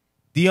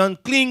 The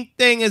unclean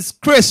thing is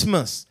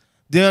Christmas.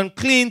 The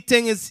unclean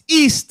thing is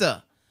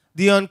Easter.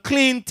 The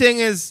unclean thing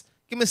is,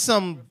 give me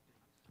some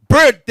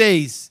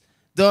birthdays.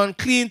 The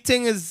unclean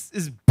thing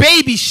is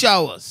baby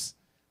showers.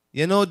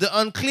 You know, the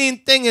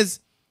unclean thing is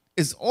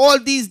all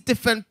these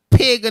different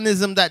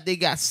paganism that they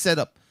got set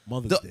up.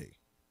 Mother's Day.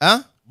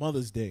 Huh?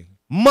 Mother's Day.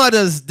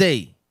 Mother's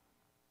Day.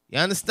 You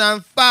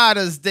understand?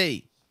 Father's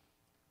Day.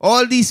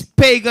 All these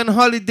pagan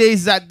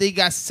holidays that they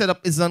got set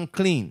up is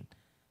unclean.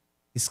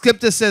 The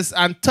scripture says,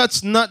 and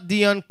touch not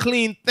the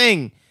unclean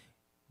thing.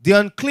 The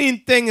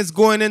unclean thing is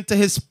going into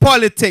his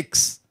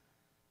politics.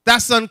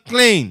 That's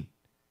unclean.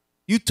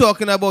 You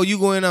talking about you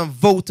going and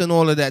vote and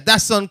all of that.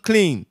 That's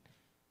unclean.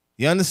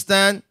 You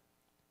understand?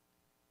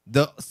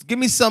 Give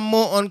me some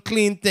more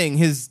unclean thing.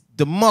 His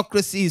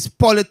democracy, his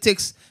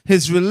politics,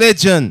 his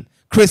religion,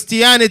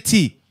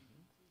 Christianity.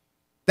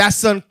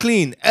 That's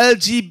unclean.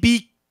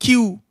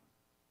 LGBTQ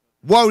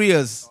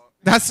warriors.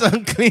 That's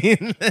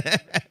unclean.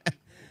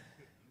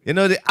 You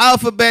know, the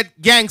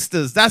alphabet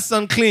gangsters. That's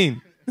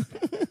unclean.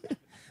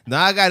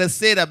 Now I got to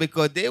say that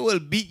because they will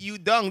beat you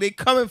down. They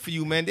coming for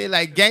you, man. They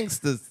like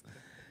gangsters.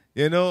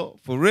 You know,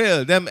 for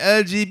real. Them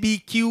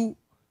LGBTQ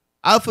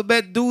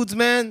alphabet dudes,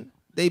 man,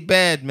 they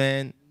bad,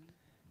 man.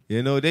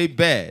 You know, they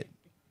bad.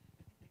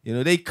 You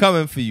know, they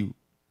coming for you.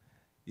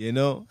 You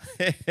know?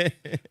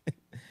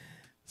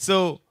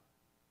 So,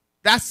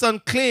 that's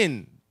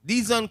unclean.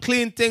 These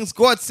unclean things,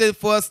 God said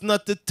for us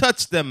not to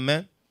touch them,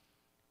 man.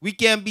 We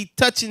can't be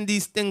touching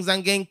these things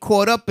and getting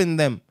caught up in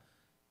them.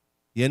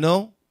 You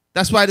know?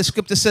 That's why the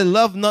scripture said,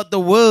 love not the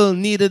world,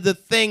 neither the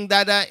thing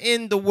that are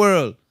in the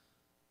world.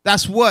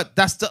 That's what?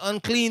 That's the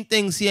unclean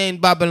things here in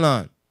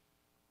Babylon.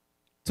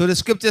 So the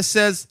scripture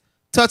says,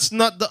 touch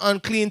not the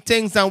unclean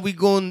things, and we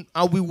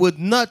would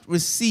not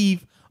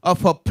receive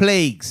of her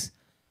plagues.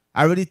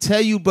 I already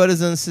tell you,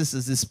 brothers and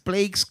sisters, this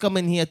plagues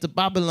coming here to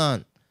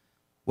Babylon.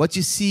 What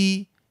you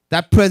see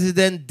that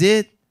president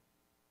did,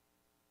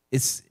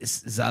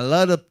 it's a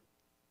lot of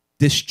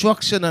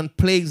destruction and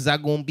plagues that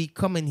are going to be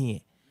coming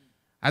here.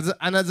 As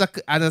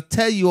I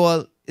tell you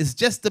all, it's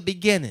just the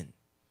beginning.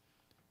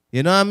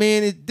 You know what I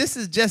mean? This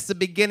is just the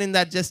beginning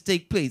that just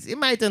take place. It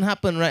might not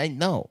happen right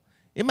now.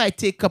 It might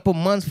take a couple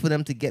months for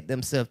them to get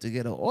themselves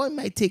together, or it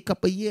might take a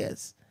couple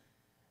years.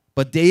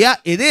 But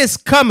it is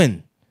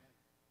coming.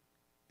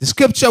 The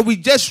scripture we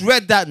just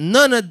read that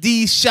none of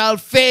these shall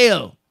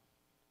fail.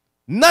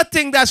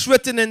 Nothing that's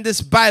written in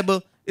this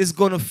Bible is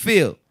going to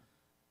fail.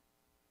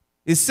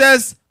 It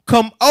says,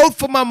 come out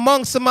from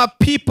amongst my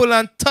people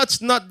and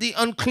touch not the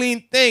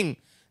unclean thing,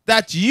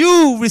 that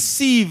you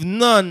receive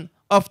none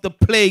of the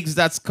plagues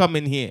that's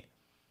coming here.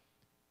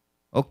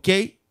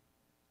 Okay?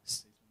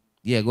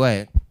 Yeah, go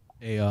ahead.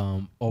 Hey,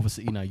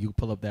 Officer Enoch, you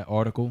pull up that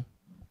article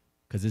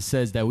because it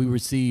says that we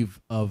receive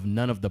of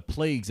none of the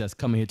plagues that's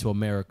coming here to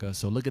America.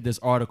 So look at this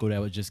article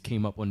that just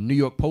came up on New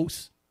York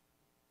Post.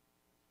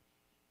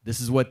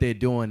 This is what they're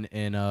doing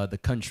in the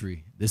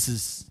country.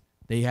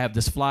 They have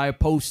this flyer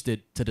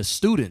posted to the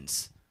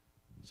students.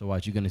 So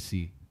what you're gonna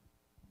see.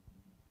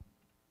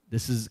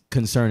 This is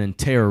concerning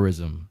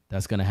terrorism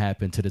that's gonna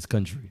happen to this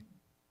country.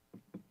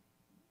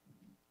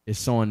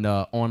 It's on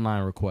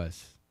online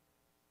request.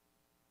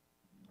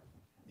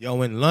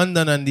 Yo, in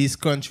London and these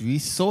countries, we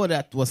saw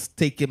that was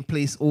taking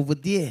place over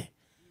there.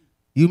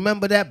 You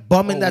remember that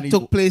bombing that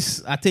took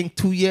place, I think,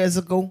 2 years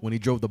ago? When he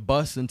drove the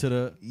bus into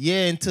the...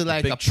 Yeah, into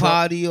like a truck.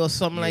 party or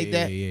something like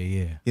that.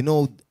 Yeah. You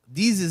know,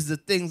 these is the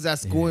things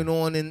that's going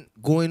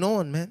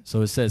on, man.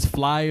 So it says,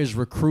 flyers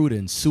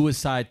recruiting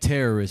suicide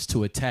terrorists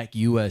to attack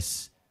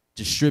U.S.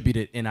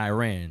 distributed in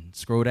Iran.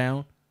 Scroll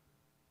down.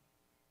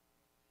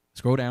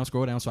 Scroll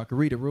down so I can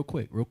read it real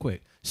quick.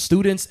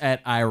 Students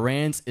at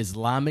Iran's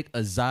Islamic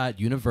Azad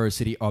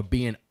University are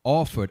being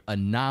offered a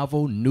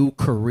novel new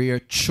career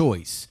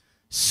choice,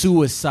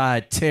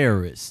 suicide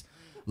terrorists.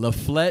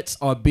 Leaflets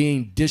are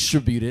being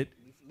distributed.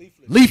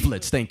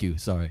 Leaflets, thank you,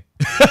 sorry.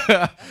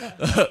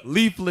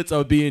 Leaflets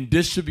are being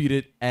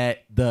distributed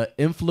at the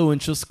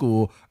influential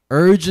school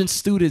urging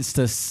students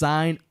to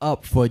sign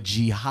up for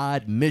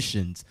jihad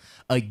missions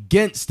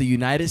against the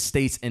United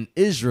States and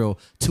Israel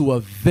to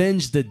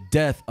avenge the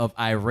death of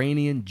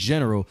Iranian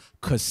General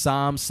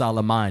Qassem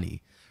Soleimani.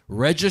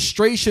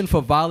 Registration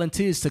for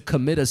volunteers to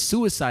commit a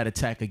suicide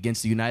attack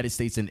against the United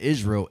States and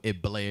Israel,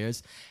 it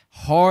blares.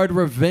 Hard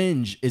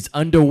revenge is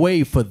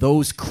underway for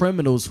those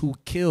criminals who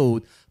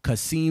killed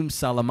Qassem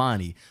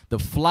Soleimani. The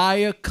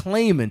flyer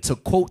claiming, to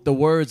quote the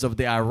words of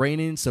the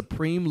Iranian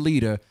supreme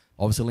leader,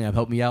 obviously,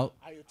 help me out.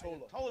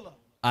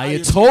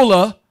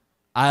 Ayatollah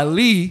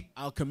Ali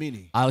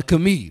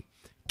Al-Khamenei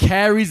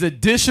carries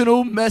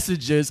additional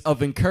messages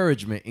of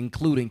encouragement,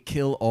 including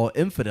kill all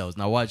infidels.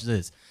 Now watch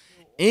this.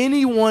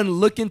 Anyone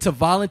looking to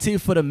volunteer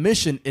for the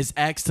mission is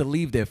asked to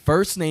leave their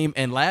first name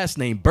and last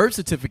name, birth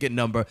certificate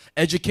number,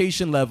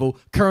 education level,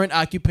 current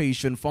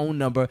occupation, phone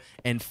number,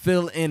 and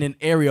fill in an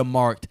area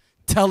marked,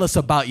 "Tell us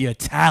about your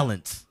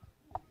talents."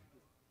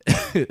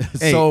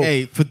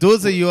 Hey, for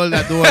those of you all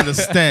that don't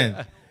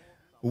understand,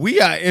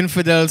 we are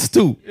infidels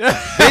too.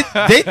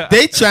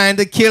 They trying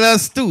to kill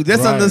us too.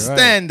 Just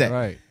understand that.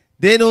 Right.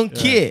 They don't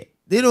care.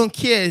 They don't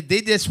care.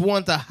 They just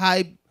want a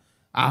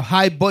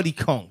high body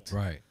count.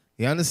 Right.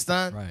 You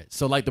understand? Right.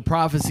 So like the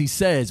prophecy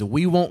says,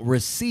 we won't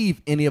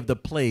receive any of the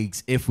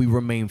plagues if we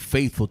remain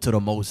faithful to the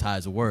Most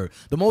High's word.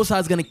 The Most High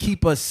is going to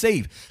keep us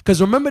safe.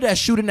 Because remember that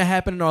shooting that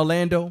happened in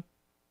Orlando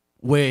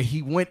where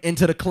he went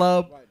into the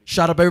club,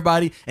 shot up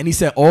everybody, and he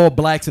said all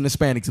blacks and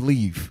Hispanics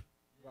leave.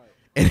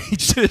 And he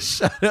just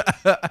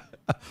shot.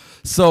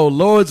 So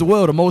Lord's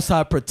will, the Most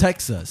High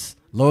protects us.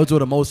 Lord's will,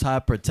 the Most High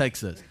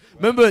protects us.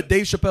 Remember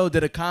Dave Chappelle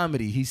did a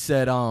comedy. He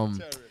said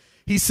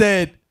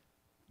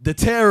the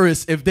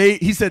terrorists,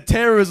 he said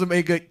terrorism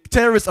ain't good.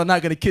 Terrorists are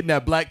not gonna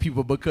kidnap black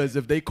people because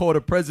if they call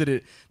the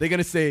president, they're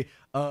gonna say,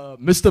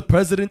 Mr.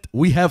 President,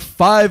 we have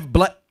 5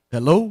 black.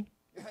 Hello.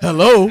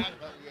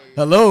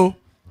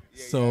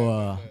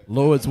 So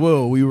Lord's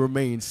will, we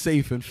remain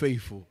safe and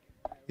faithful.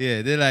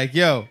 Yeah, they're like,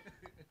 yo.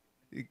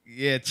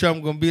 Yeah,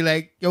 Trump gonna be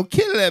like, yo,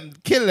 kill them.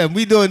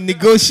 We don't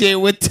negotiate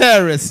with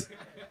terrorists.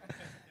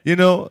 You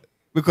know,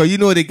 because you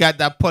know they got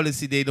that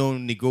policy, they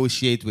don't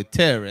negotiate with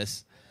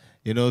terrorists.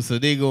 You know, so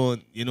they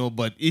going, you know,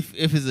 but if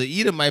it's an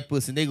Edomite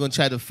person, they're going to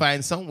try to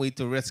find some way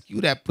to rescue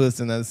that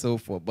person and so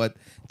forth. But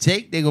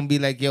Jake, they're going to be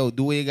like, yo,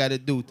 do what you got to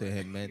do to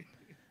him, man.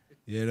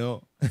 You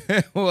know?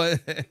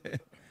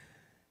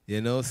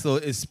 You know, so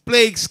it's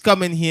plagues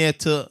coming here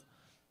to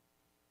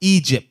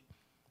Egypt.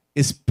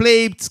 It's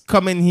plagues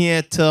coming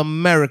here to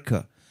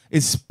America.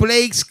 It's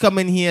plagues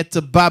coming here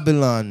to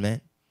Babylon,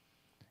 man.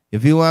 You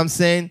feel what I'm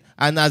saying?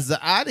 And as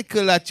the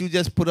article that you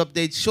just put up,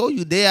 they show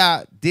you they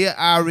are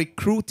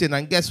recruiting.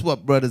 And guess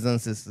what, brothers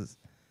and sisters?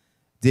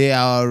 They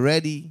are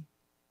already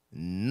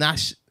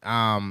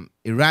Iranian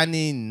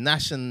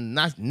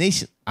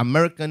nation,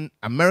 American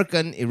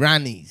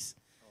Iranis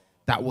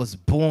that was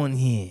born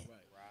here.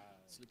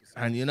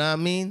 And you know what I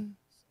mean?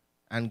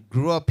 And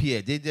grew up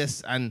here. They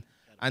just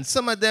and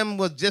some of them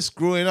was just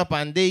growing up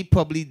and they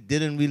probably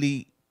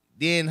they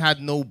ain't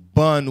had no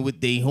bond with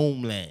their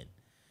homeland.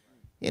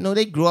 You know,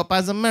 they grew up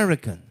as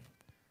American.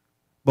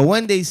 But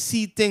when they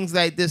see things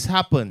like this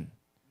happen,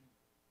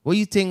 what do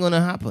you think gonna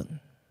happen?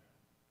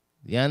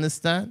 You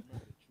understand?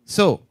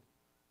 So,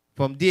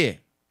 from there,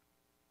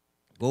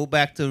 go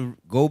back to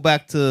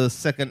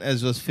 2nd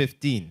Ezra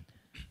 15.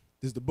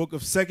 This is the book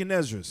of 2nd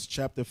Ezra,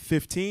 chapter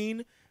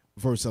 15,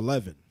 verse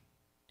 11.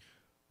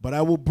 But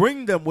I will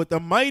bring them with a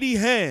mighty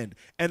hand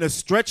and a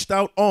stretched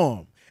out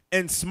arm,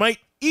 and smite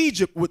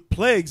Egypt with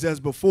plagues as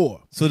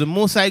before. So the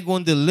Most High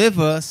going to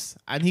deliver us,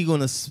 and he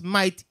going to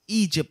smite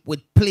Egypt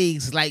with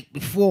plagues like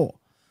before.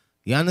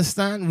 You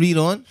understand? Read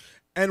on.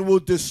 And will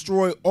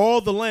destroy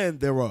all the land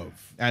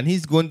thereof. And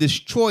he's going to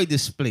destroy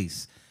this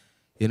place.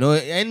 You know,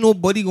 ain't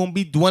nobody going to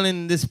be dwelling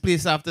in this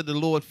place after the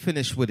Lord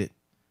finished with it.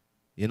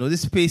 You know,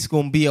 this place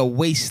going to be a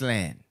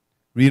wasteland.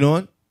 Read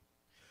on.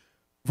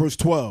 Verse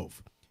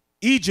 12.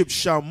 Egypt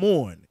shall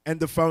mourn, and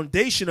the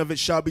foundation of it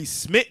shall be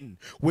smitten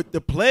with the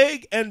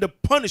plague and the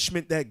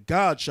punishment that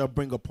God shall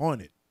bring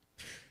upon it.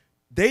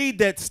 They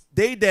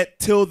that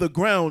till the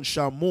ground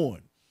shall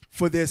mourn,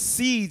 for their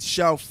seeds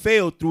shall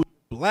fail through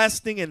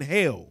blasting and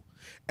hail,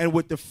 and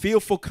with the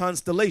fearful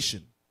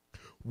constellation.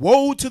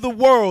 Woe to the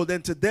world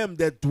and to them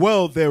that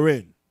dwell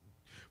therein,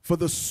 for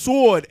the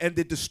sword and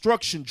the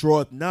destruction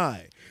draweth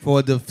nigh.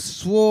 For the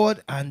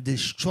sword and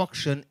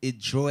destruction, it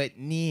draweth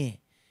near.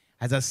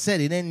 As I said,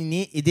 it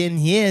ain't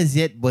here as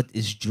yet, but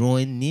it's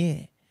drawing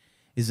near.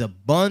 There's a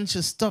bunch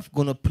of stuff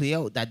going to play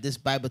out that this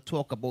Bible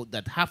talk about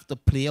that have to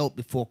play out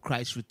before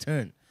Christ's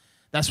return.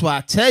 That's why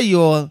I tell you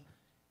all,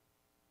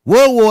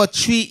 World War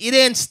III, it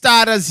ain't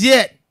started as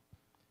yet.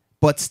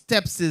 But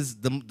steps is,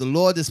 the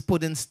Lord is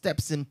putting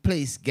steps in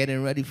place,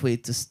 getting ready for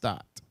it to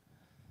start.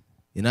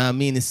 You know what I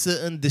mean? It's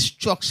certain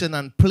destruction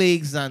and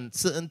plagues and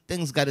certain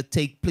things got to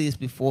take place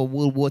before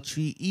World War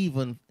III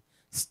even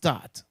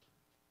start.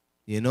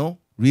 You know?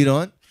 Read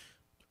on.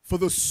 For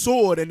the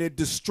sword and their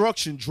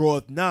destruction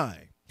draweth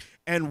nigh,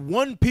 and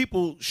one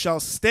people shall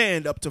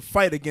stand up to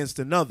fight against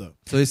another.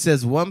 So it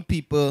says one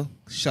people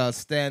shall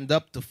stand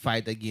up to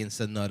fight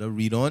against another.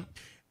 Read on.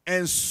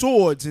 And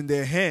swords in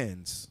their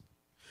hands.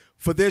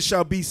 For there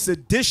shall be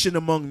sedition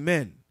among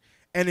men,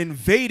 and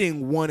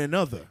invading one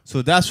another.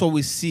 So that's what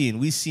we're seeing.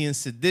 We're seeing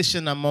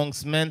sedition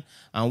amongst men,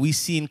 and we're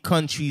seeing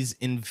countries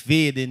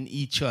invading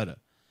each other.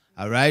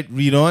 All right,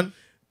 read on.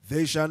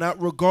 They shall not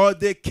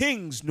regard their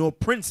kings nor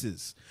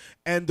princes,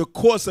 and the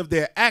course of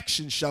their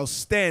actions shall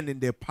stand in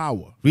their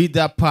power. Read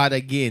that part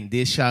again.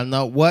 They shall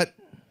not what?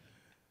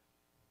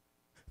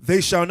 They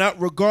shall not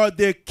regard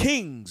their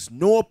kings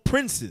nor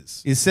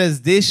princes. It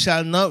says they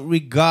shall not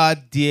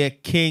regard their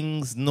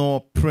kings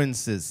nor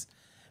princes.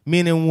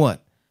 Meaning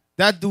what?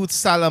 That dude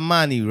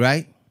Salamani,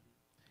 right?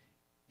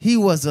 He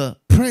was a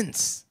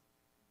prince.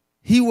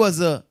 He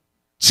was a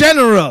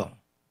general.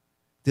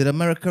 Did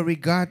America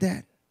regard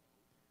that?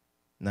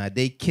 Nah,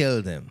 they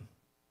killed him.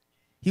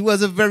 He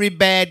was a very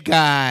bad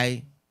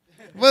guy.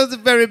 He was a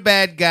very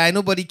bad guy.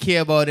 Nobody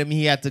cared about him.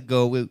 He had to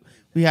go.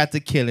 We had to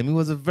kill him. He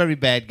was a very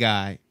bad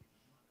guy.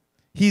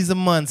 He's a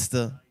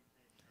monster.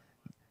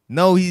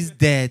 No, he's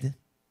dead.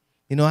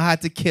 You know, I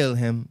had to kill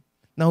him.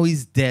 No,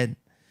 he's dead.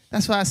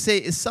 That's why I say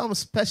it's something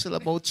special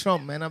about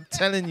Trump, man. I'm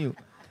telling you.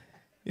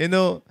 You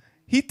know,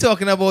 he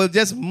talking about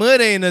just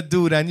murdering a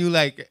dude, and you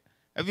like,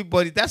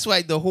 everybody, that's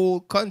why the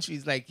whole country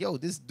is like, yo,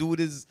 this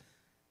dude is,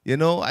 you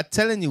know, I'm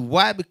telling you.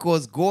 Why?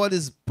 Because God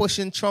is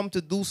pushing Trump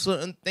to do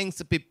certain things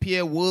to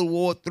prepare World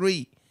War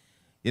III.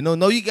 You know,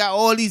 now you got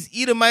all these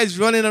Edomites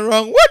running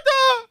around.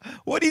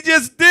 What he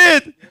just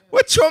did?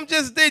 What Trump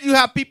just did? You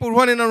have people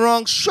running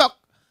around shocked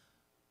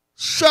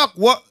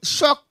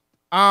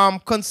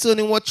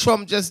concerning what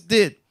Trump just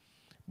did.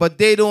 But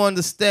they don't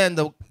understand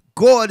that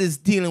God is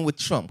dealing with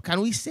Trump.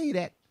 Can we say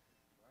that?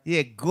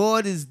 Yeah,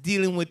 God is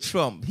dealing with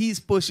Trump. He's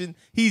pushing,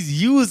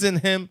 he's using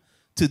him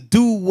to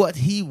do what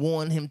he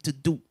wants him to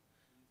do.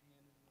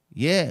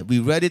 Yeah, we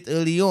read it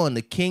early on.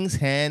 The king's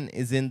hand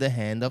is in the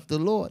hand of the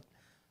Lord.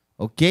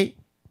 Okay?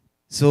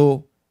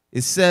 So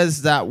it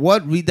says that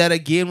what? Read that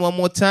again one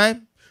more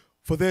time.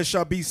 For there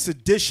shall be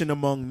sedition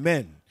among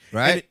men,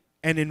 right,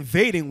 and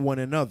invading one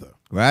another.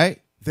 Right.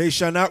 They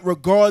shall not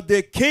regard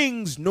their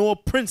kings nor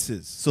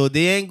princes. So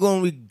they ain't going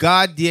to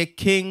regard their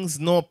kings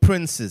nor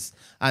princes.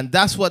 And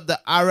that's what the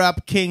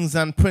Arab kings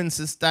and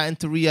princes starting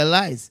to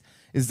realize,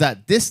 is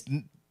that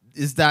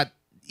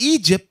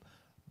Egypt,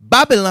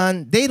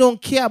 Babylon, they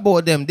don't care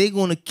about them. They're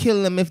going to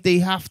kill them if they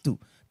have to.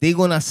 They're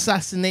going to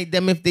assassinate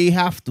them if they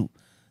have to.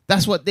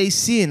 That's what they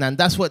seeing, and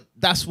that's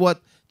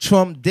what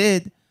Trump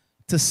did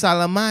to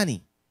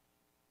Salamani,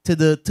 to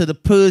the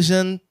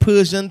Persian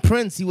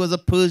prince. He was a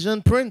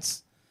Persian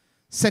prince,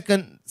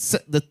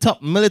 the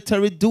top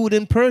military dude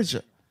in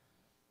Persia.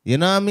 You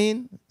know what I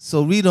mean?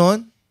 So read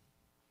on.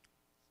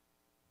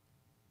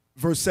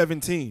 Verse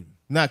 17.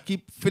 Now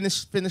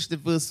finish the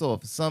verse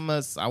off. Some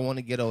else I want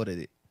to get out of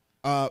it.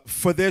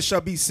 For there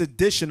shall be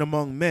sedition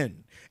among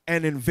men,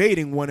 and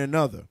invading one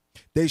another.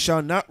 They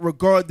shall not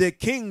regard their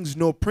kings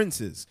nor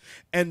princes,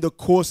 and the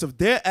course of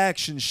their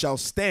actions shall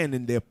stand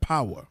in their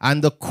power.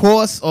 And the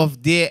course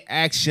of their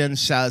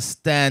actions shall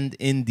stand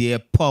in their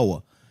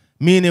power.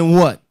 Meaning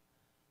what?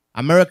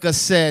 America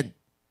said,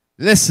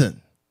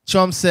 listen.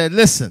 Trump said,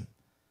 listen,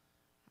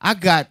 I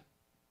got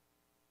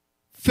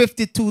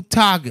 52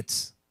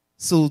 targets,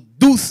 so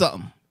do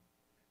something.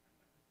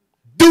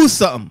 Do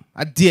something.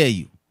 I dare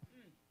you.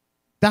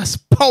 That's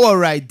power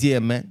right there,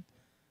 man.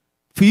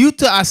 For you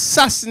to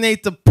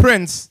assassinate the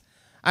prince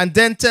and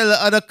then tell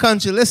the other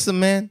country, listen,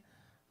 man,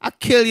 I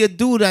kill your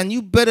dude and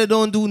you better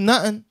don't do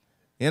nothing.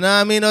 You know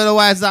what I mean?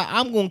 Otherwise,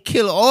 I'm going to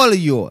kill all of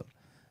you.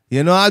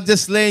 You know, I'm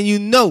just letting you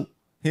know.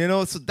 You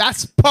know, so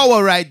that's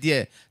power right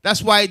there.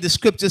 That's why the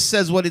scripture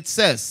says what it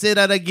says. Say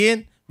that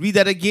again. Read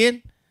that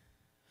again.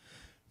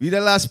 Read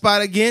that last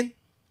part again.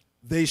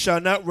 They shall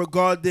not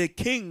regard their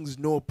kings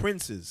nor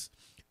princes,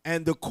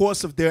 and the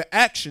course of their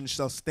action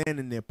shall stand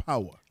in their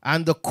power.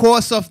 And the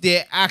course of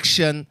their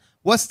action,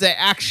 what's their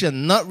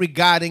action? Not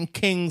regarding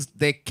kings,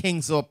 their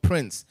kings or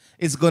prince.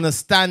 It's going to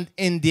stand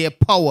in their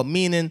power,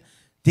 meaning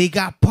they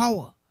got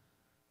power.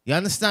 You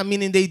understand?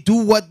 Meaning they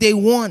do what they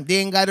want. They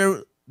ain't got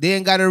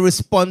to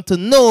respond to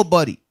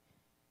nobody.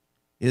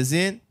 You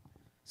see?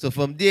 So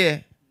from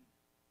there,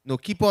 no,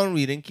 keep on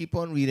reading, keep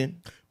on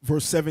reading.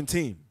 Verse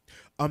 17.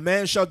 A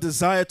man shall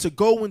desire to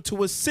go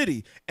into a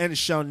city and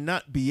shall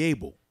not be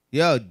able.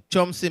 Yo,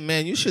 Trump said,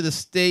 man, you should have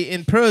stayed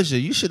in Persia.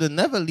 You should have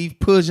never leave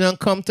Persia and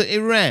come to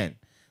Iran.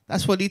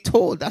 That's what he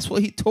told. That's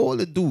what he told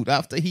the dude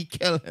after he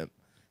killed him.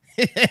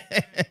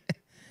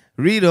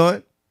 Read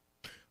on.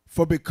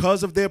 For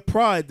because of their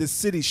pride, the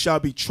city shall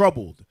be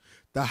troubled.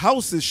 The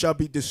houses shall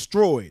be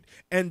destroyed,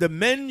 and the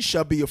men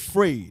shall be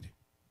afraid.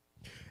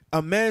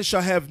 A man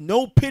shall have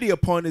no pity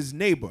upon his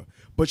neighbor,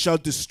 but shall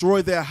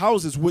destroy their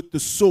houses with the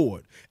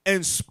sword,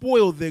 and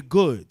spoil their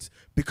goods,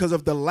 because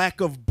of the lack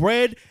of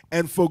bread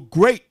and for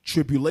great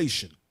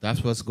tribulation.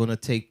 That's what's going to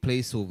take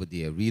place over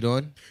there. Read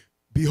on.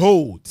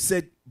 Behold,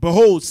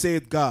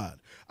 saith God,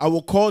 I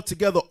will call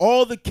together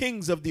all the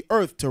kings of the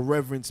earth to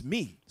reverence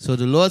me. So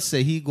the Lord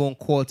said he going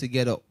to call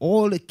together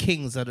all the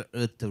kings of the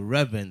earth to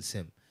reverence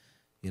him.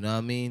 You know what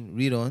I mean?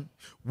 Read on.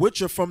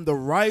 Which are from the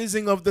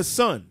rising of the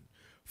sun,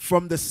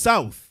 from the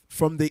south,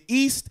 from the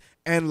east,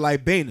 and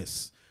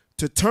Libanus,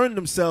 to turn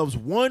themselves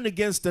one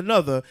against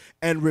another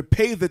and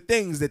repay the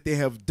things that they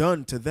have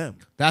done to them.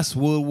 That's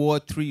World War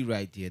III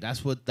right there.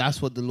 That's what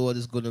the Lord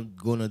is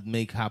gonna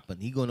make happen.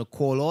 He's gonna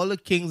call all the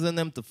kings and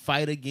them to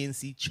fight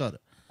against each other.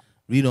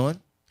 Read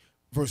on.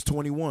 Verse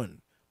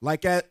 21.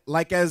 Like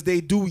as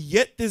they do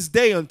yet this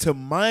day unto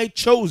my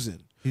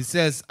chosen. He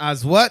says,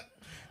 as what?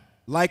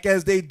 Like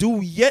as they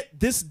do yet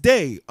this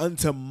day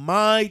unto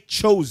my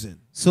chosen.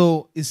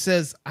 So it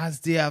says, as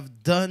they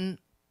have done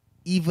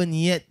even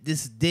yet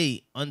this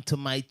day unto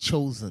my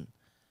chosen.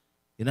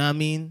 You know what I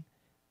mean?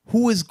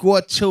 Who is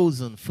God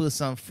chosen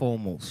first and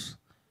foremost?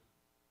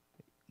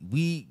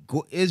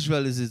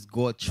 Israel is his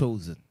God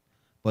chosen.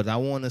 But I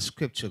want a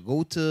scripture.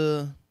 Go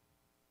to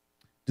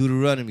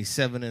Deuteronomy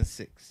 7 and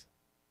 6.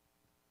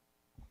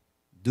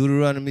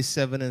 Deuteronomy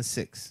 7 and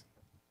 6.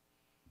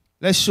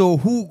 Let's show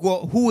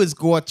who is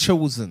God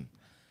chosen.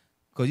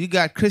 Because you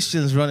got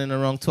Christians running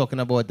around talking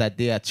about that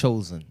they are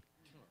chosen.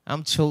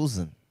 I'm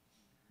chosen.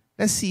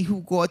 Let's see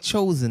who God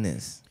chosen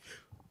is.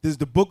 This is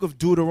the book of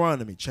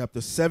Deuteronomy,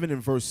 chapter 7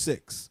 and verse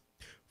 6.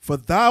 For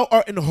thou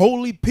art an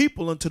holy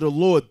people unto the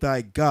Lord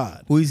thy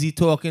God. Who is he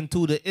talking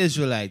to? The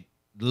Israelite.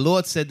 The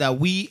Lord said that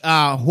we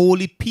are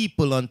holy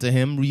people unto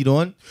him. Read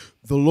on.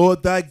 The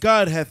Lord thy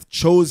God hath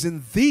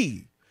chosen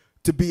thee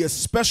to be a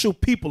special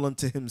people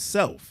unto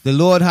himself. The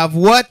Lord have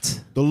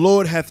what? The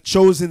Lord hath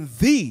chosen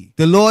thee.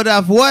 The Lord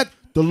have what?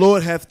 The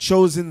Lord hath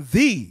chosen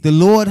thee. The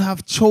Lord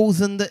have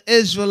chosen the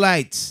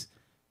Israelites.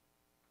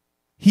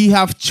 He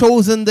have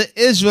chosen the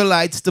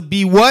Israelites to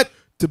be what?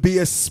 To be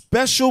a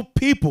special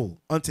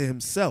people unto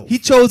himself. He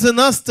chosen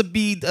us to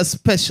be a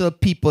special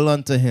people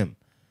unto him.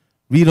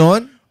 Read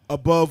on.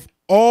 Above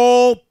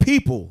all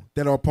people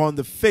that are upon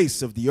the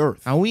face of the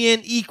earth. And we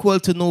ain't equal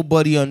to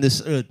nobody on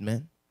this earth,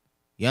 man.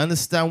 You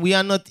understand? We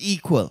are not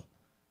equal.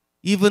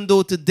 Even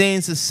though today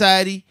in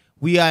society,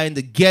 we are in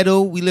the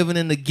ghetto. We living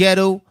in the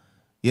ghetto.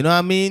 You know what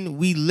I mean?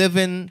 We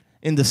living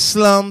in the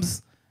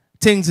slums.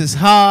 Things is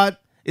hard.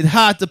 It's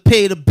hard to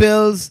pay the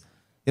bills.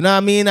 You know what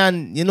I mean?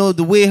 And, you know,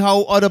 the way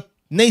how other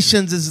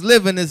nations is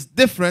living is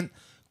different.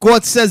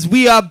 God says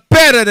we are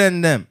better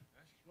than them.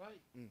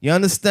 You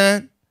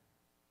understand?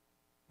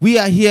 We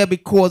are here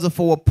because of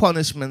our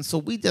punishment. So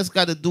we just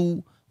got to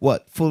do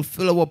what?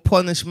 Fulfill our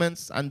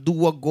punishments and do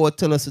what God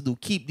tells us to do.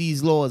 Keep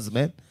these laws,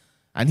 man.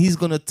 And he's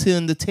going to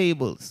turn the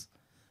tables.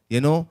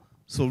 You know?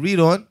 So read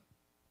on.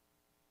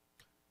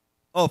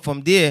 Oh,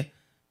 from there,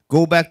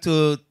 go back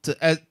to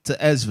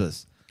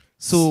Ezra's.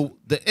 So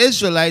the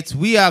Israelites,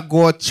 we are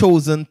God's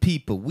chosen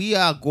people. We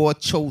are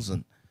God's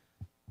chosen.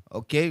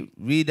 Okay,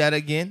 read that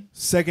again.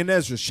 2nd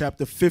Ezra,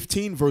 chapter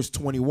 15, verse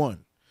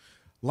 21.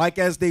 Like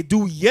as they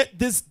do yet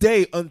this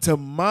day unto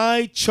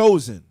my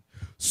chosen,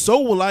 so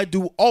will I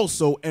do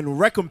also and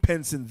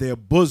recompense in their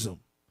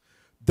bosom.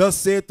 Thus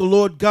saith the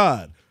Lord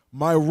God,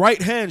 my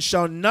right hand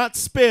shall not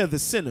spare the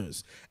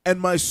sinners, and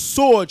my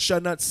sword shall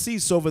not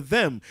cease over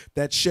them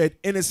that shed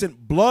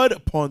innocent blood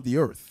upon the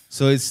earth.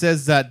 So it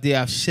says that they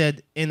have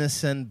shed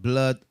innocent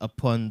blood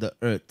upon the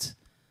earth.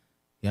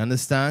 You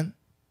understand?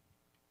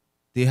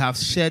 They have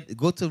shed.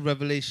 Go to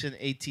Revelation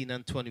 18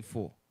 and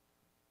 24.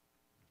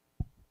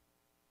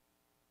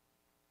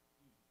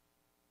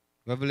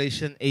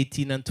 Revelation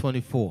 18 and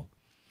 24.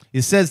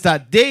 It says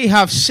that they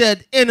have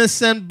shed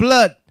innocent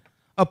blood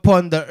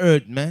upon the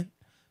earth, man.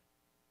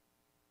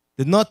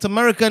 The North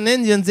American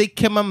Indians, they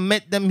came and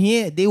met them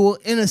here. They were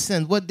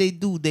innocent. What they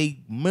do, they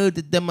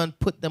murdered them and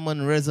put them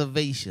on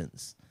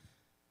reservations.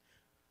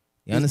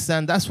 You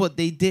understand? That's what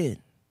they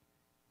did.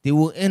 They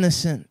were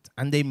innocent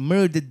and they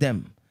murdered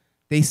them.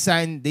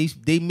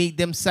 They make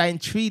them sign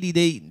treaty.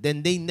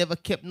 They never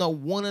kept not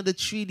one of the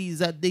treaties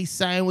that they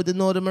signed with the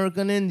North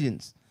American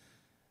Indians.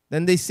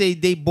 Then they say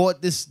they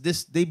bought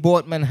they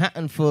bought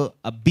Manhattan for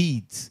a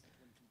beads.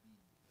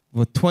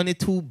 For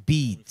 22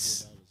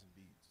 beads.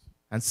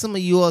 And some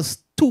of you are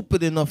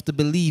stupid enough to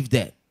believe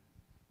that.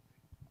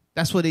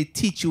 That's what they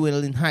teach you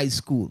in high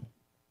school.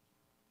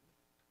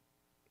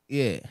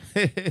 Yeah.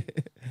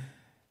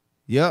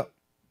 Yep.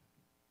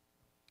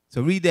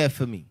 So read that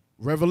for me.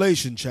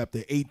 Revelation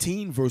chapter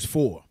 18, verse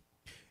 4.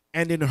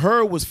 And in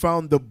her was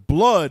found the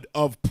blood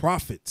of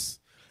prophets,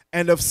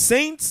 and of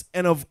saints,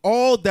 and of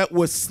all that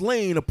were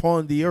slain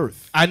upon the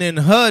earth. And in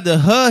her, the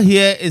her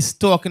here is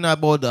talking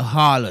about the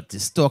harlot.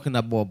 It's talking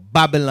about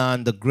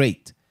Babylon the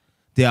Great,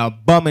 the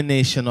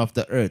abomination of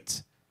the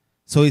earth.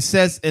 So it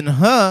says in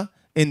her,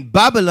 in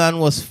Babylon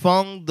was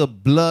found the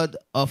blood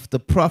of the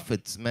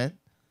prophets, man.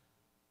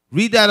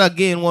 Read that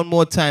again one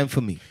more time for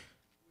me.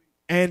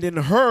 And in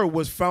her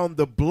was found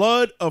the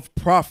blood of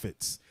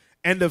prophets,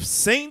 and of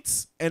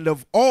saints, and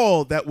of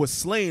all that were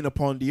slain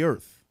upon the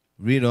earth.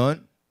 Read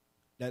on.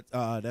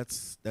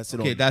 That's it.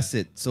 Okay, that's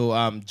it. So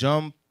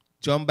jump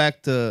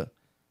to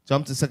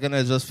 2nd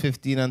Ezra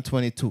 15 and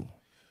 22.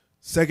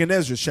 2nd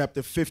Ezra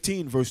chapter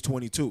 15, verse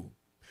 22.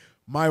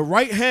 My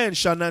right hand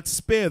shall not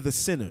spare the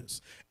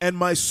sinners, and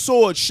my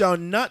sword shall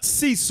not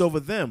cease over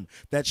them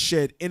that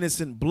shed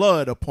innocent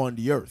blood upon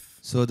the earth.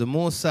 So the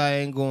Most High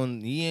ain't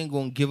going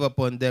to give up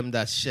on them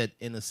that shed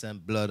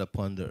innocent blood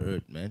upon the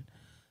earth, man.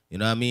 You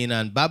know what I mean?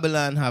 And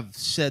Babylon have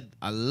shed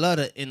a lot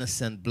of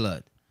innocent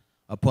blood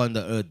upon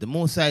the earth. The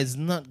Most High is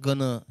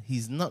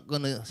he's not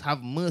gonna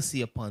have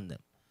mercy upon them.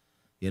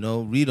 You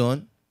know, read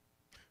on.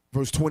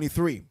 Verse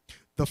 23.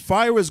 The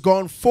fire is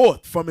gone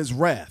forth from his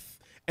wrath,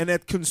 and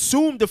hath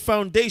consumed the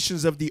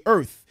foundations of the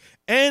earth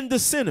and the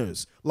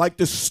sinners like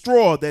the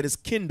straw that is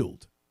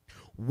kindled.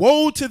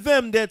 Woe to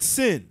them that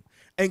sin,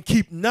 and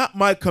keep not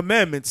my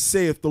commandments,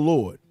 saith the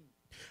Lord.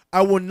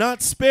 I will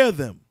not spare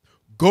them.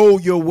 Go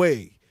your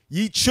way,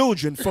 ye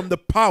children, from the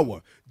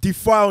power.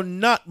 Defile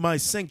not my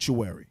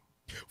sanctuary.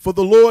 For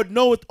the Lord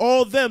knoweth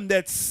all them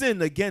that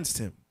sin against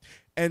him,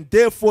 and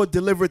therefore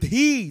delivereth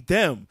he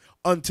them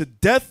unto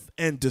death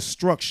and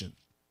destruction.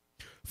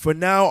 For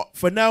now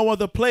are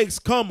the plagues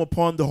come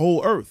upon the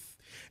whole earth,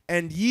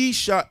 and ye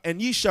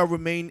shall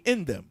remain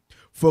in them.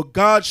 For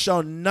God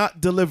shall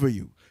not deliver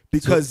you,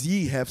 because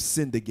ye have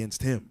sinned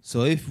against him.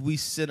 So if we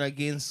sin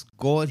against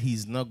God,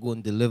 he's not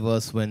going to deliver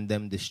us when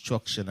them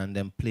destruction and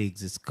them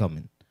plagues is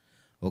coming.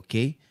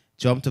 Okay?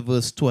 Jump to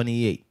verse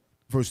 28.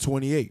 Verse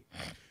 28.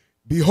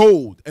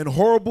 Behold, an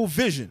horrible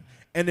vision,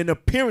 and an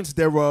appearance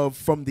thereof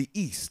from the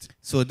east.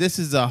 So this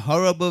is a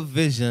horrible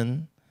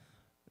vision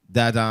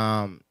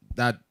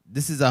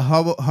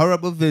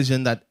horrible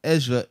vision that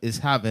Ezra is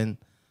having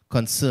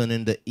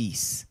concerning the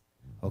east.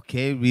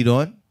 Okay, read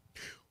on.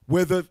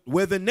 Where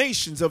the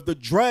nations of the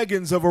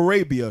dragons of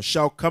Arabia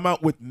shall come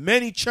out with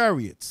many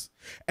chariots,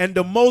 and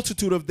the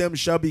multitude of them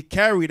shall be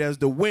carried as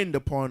the wind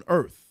upon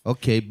earth.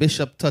 Okay,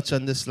 Bishop touched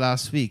on this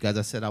last week. As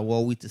I said, I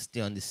want we to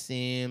stay on the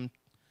same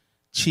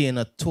chain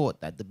of thought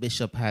that the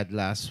bishop had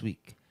last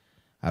week.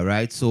 All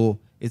right, so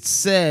it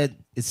says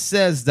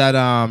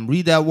that,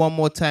 read that one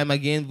more time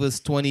again, verse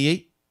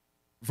 28.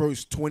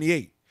 Verse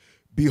 28.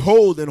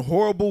 Behold, an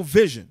horrible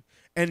vision,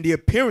 and the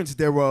appearance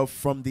thereof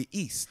from the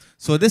east.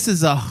 So this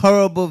is a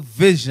horrible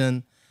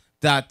vision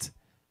that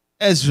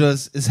Ezra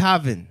is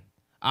having.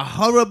 A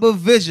horrible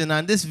vision,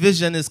 and this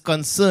vision is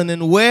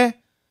concerning where?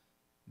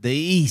 The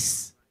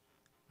east.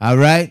 All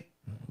right?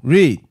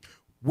 Read.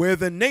 Where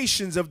the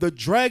nations of the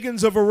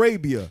dragons of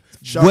Arabia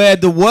shall... Where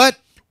the what?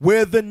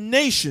 Where the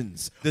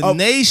nations...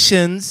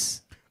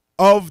 nations...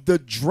 of the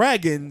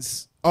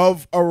dragons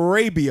of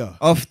Arabia.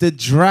 Of the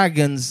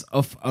dragons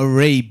of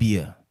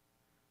Arabia.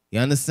 You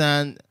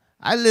understand?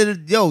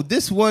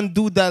 This one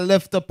dude that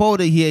left up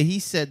out of here, he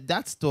said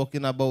that's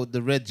talking about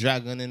the red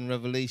dragon in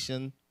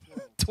Revelation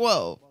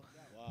 12.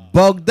 Wow.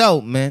 Bugged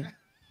out, man.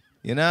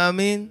 You know what I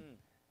mean?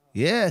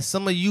 Yeah,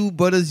 some of you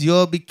brothers,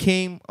 y'all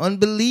became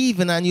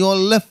unbelieving and y'all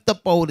left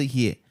up out of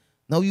here.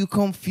 Now you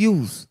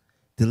confused.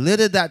 The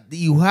letter that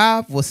you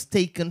have was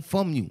taken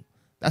from you.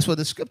 That's what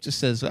the scripture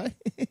says, right?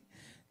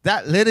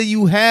 That letter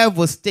you have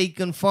was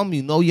taken from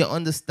you. Now your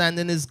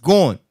understanding is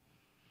gone.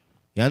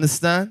 You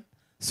understand?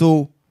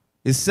 So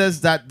it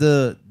says that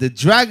the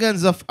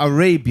dragons of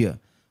Arabia.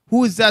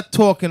 Who is that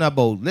talking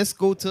about? Let's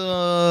go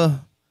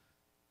to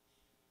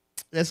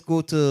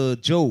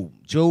Job.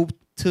 Job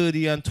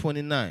 30 and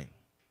 29.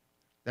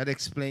 That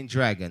explains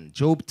dragon.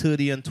 Job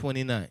 30 and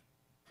 29.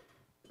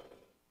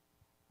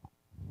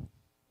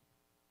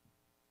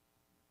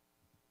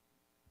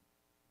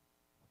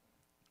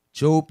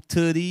 Job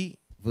 30,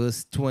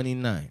 verse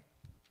 29.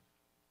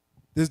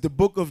 This is the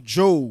book of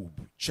Job,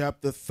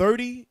 chapter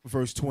 30,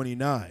 verse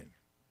 29.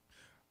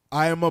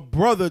 I am a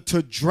brother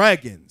to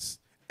dragons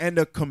and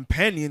a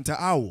companion to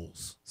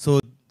owls.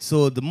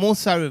 So the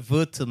Most High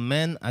revert to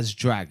men as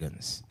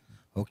dragons.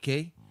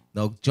 Okay?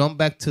 Now jump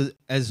back to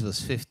Ezra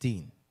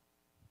 15.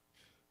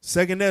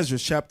 2nd Ezra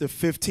chapter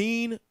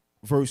 15,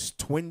 verse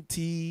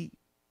 28.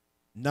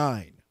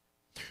 9.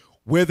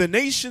 Where the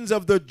nations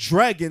of the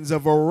dragons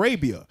of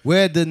Arabia.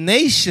 Where the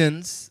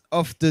nations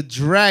of the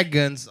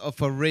dragons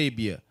of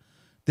Arabia.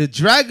 The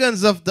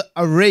dragons of the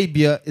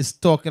Arabia is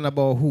talking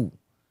about who?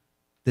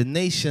 The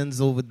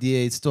nations over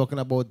there is talking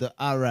about the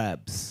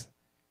Arabs,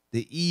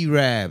 the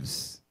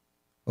Arabs.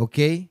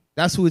 Okay?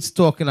 That's who it's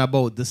talking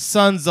about. The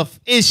sons of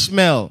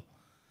Ishmael.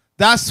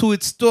 That's who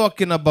it's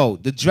talking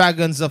about. The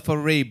dragons of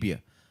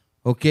Arabia.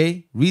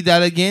 Okay? Read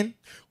that again.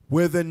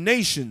 Where the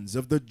nations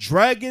of the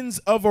dragons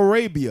of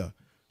Arabia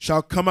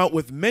shall come out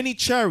with many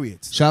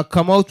chariots. Shall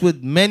come out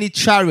with many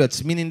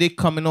chariots, meaning they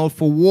coming out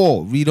for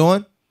war. Read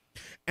on.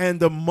 And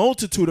the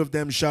multitude of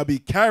them shall be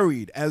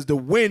carried as the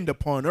wind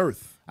upon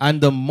earth.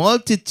 And the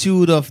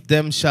multitude of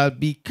them shall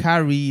be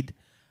carried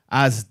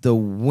as the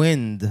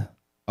wind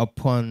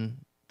upon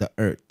the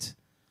earth.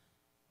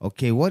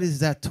 Okay, what is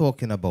that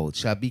talking about?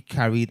 Shall be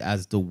carried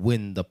as the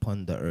wind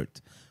upon the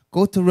earth.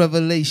 Go to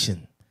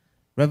Revelation.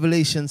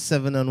 Revelation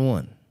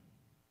 7:1.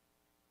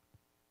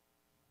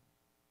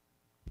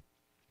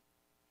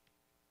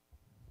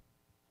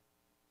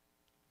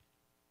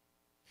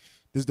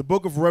 This is the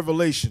book of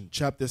Revelation,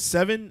 chapter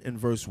 7 and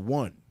verse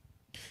 1.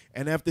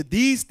 And after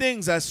these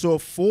things I saw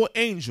 4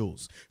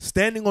 angels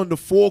standing on the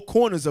 4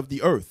 corners of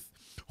the earth,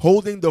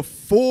 holding the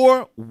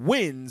 4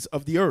 winds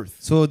of the earth.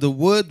 So the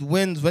word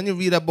winds, when you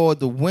read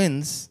about the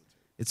winds,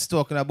 it's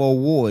talking about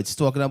war. It's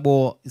talking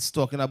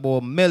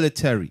about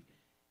military.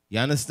 You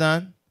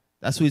understand?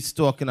 That's what it's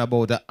talking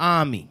about, the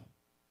army.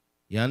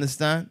 You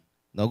understand?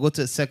 Now go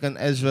to 2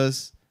 Ezra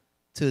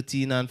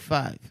 13 and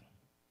 5.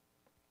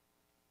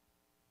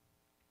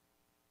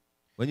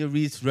 When you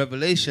read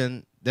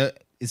Revelation,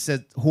 it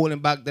said holding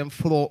back them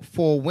 4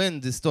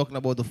 winds. It's talking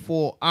about the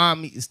 4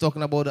 armies. It's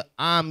talking about the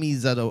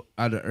armies of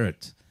the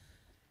earth.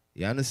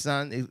 You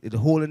understand? It's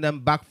holding them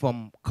back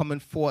from coming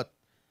forth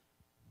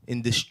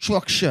in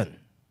destruction.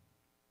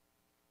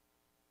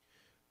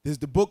 This is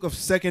the book of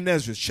 2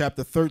 Ezra,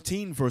 chapter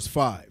 13, verse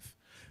 5.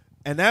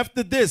 And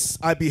after this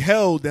I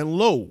beheld, and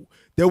lo,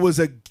 there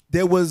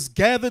was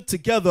gathered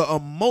together a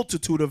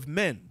multitude of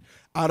men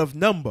out of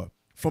number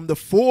from the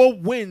 4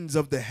 winds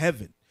of the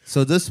heaven.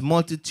 So this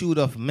multitude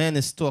of men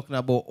is talking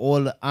about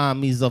all the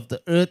armies of the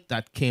earth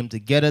that came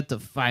together to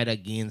fight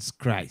against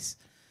Christ.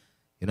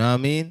 You know what I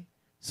mean?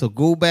 So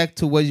go back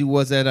to where you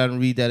was at and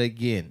read that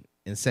again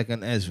in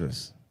 2 Ezra.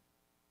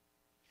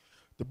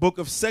 The book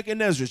of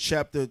 2 Ezra,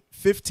 chapter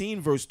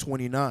 15, verse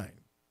 29.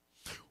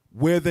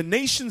 Where the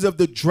nations of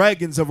the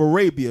dragons of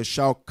Arabia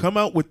shall come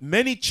out with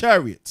many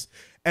chariots,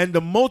 and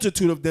the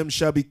multitude of them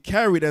shall be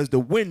carried as the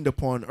wind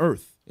upon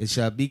earth. It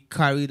shall be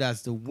carried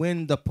as the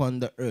wind upon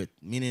the earth,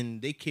 meaning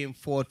they came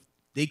forth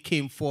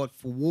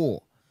for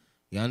war.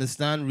 You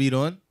understand? Read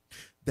on.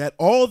 That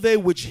all they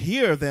which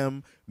hear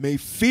them may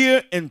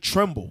fear and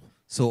tremble.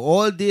 So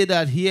all they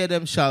that hear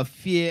them shall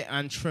fear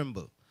and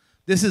tremble.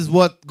 This is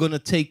what's going to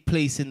take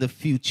place in the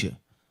future.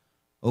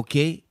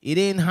 Okay? It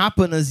ain't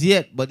happened as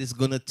yet, but it's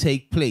going to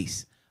take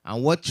place.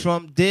 And what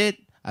Trump did,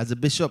 as the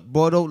bishop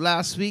brought out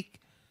last week,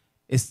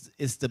 is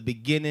the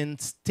beginning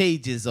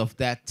stages of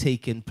that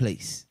taking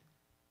place.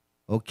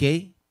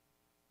 Okay?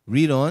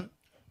 Read on.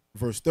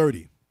 Verse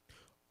 30.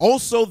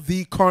 Also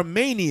the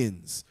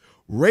Carmanians,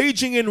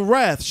 raging in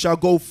wrath, shall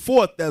go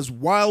forth as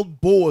wild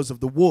boars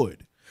of the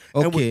wood.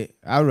 Okay,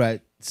 all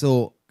right.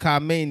 So,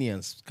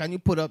 Carmanians. Can you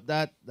put up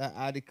that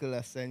article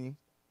I sent you?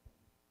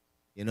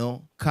 You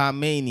know,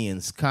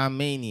 Carmanians.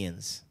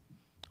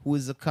 Who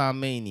is the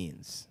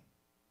Carmanians?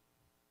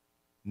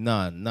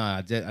 No,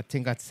 I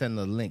think I sent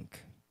a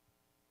link.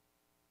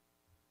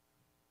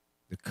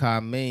 The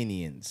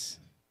Carmanians.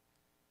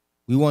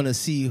 We want to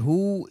see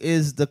who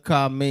is the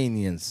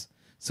Carmanians.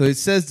 So it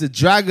says the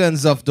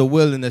dragons of the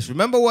wilderness.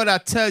 Remember what I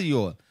tell you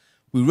all.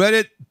 We read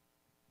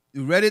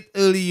it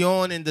early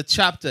on in the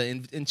chapter,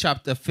 in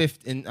chapter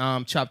 15,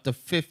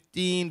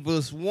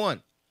 verse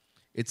 1.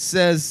 It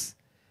says,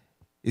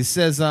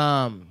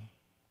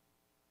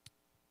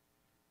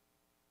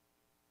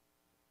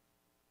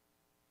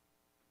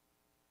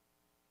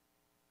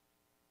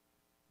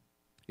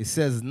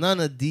 none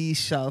of these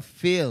shall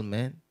fail,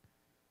 man.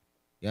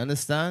 You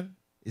understand?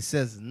 It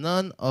says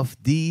none of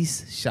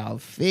these shall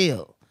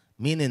fail.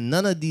 Meaning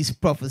none of these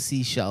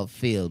prophecies shall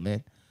fail,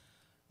 man.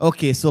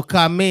 Okay, so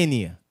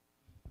Carmania.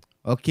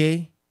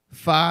 Okay.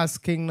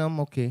 Fast kingdom,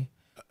 okay.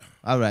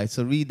 All right,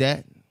 so read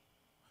that.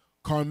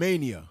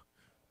 Carmania.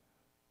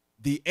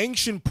 The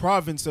ancient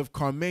province of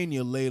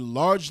Carmania lay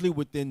largely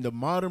within the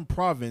modern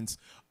province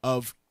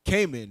of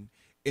Cayman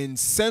in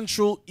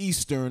central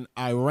eastern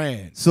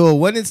Iran. So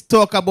when it's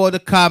talk about the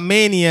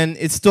Carmanian,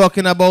 it's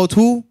talking about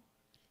who?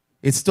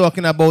 It's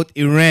talking about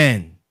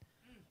Iran.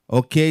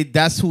 Okay,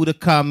 that's who the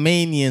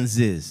Carmanians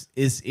is.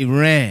 It's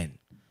Iran.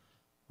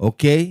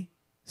 Okay,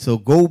 so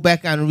go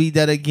back and read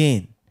that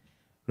again.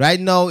 Right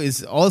now,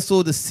 it's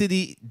also the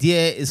city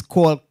there is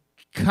called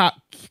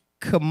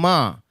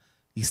Kama.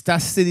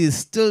 That city is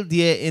still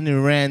there in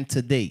Iran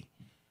today.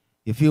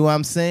 You feel what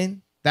I'm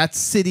saying? That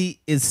city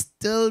is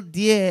still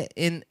there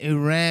in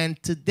Iran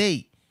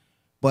today.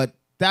 But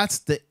that's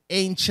the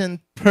ancient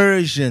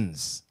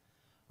Persians.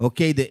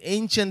 Okay, the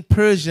ancient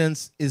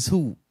Persians is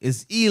who?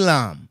 Is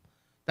Elam.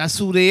 That's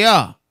who they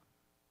are.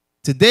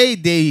 Today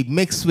they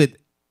mix with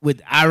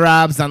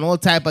Arabs and all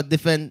type of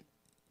different,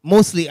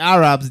 mostly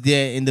Arabs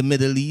there in the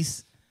Middle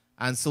East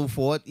and so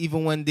forth.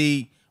 Even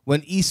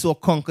when Esau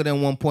conquered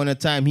them one point in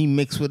time, he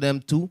mixed with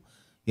them too.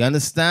 You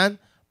understand?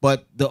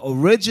 But the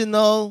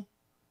original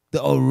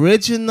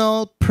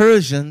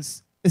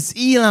Persians is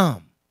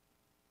Elam.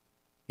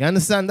 You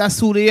understand? That's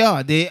who they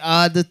are. They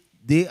are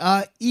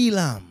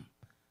Elam.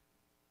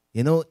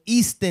 You know,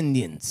 East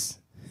Indians.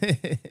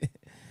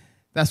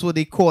 That's what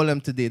they call them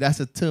today. That's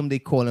a term they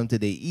call them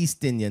today.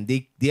 East Indian.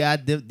 They are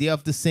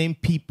the same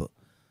people.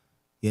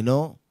 You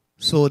know?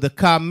 So the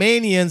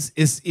Carmanians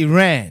is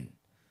Iran.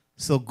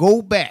 So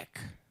go back.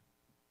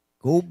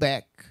 Go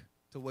back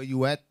to where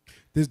you at.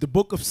 There's the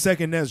book of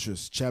 2nd Ezra,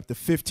 chapter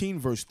 15,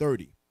 verse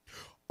 30.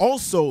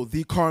 Also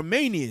the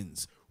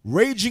Carmanians,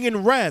 raging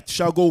in wrath,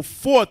 shall go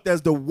forth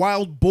as the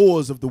wild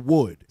boars of the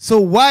wood.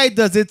 So why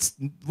does it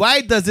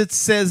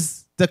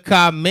says the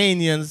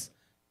Carmanians?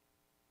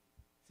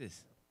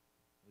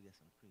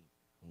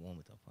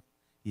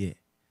 Yeah.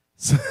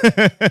 So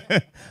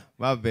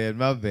my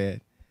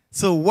bad.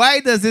 So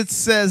why does it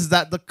says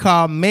that the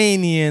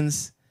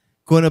Carmanians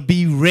gonna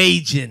be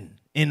raging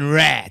in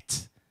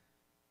wrath?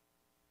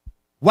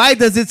 Why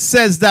does it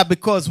says that?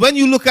 Because when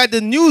you look at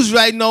the news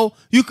right now,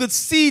 you could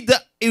see the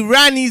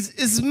Iranis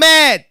is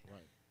mad.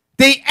 Right.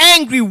 They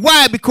angry.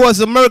 Why?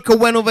 Because America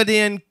went over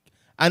there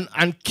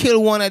and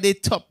killed one of their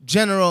top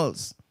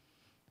generals.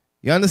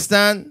 You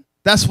understand?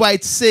 That's why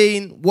it's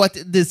saying what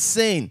it is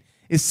saying.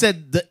 It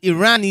said the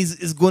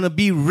Iranis is going to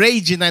be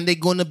raging and they're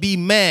going to be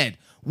mad.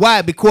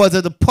 Why? Because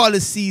of the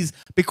policies,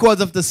 because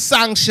of the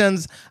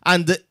sanctions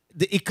and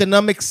the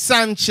economic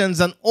sanctions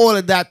and all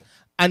of that,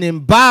 and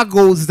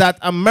embargoes that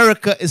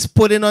America is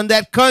putting on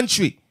that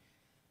country.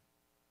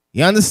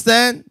 You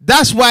understand?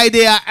 That's why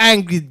they are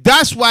angry.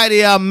 That's why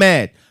they are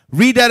mad.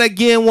 Read that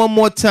again one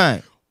more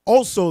time.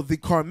 Also the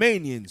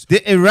Carmanians,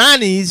 the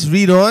Iranis,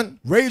 read on.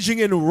 Raging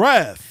in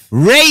wrath.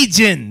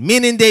 Raging,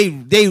 meaning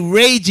they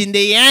raging,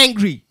 they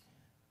angry.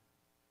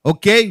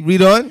 Okay,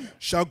 read on.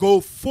 Shall go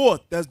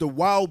forth as the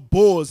wild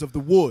boars of the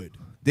wood.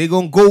 They're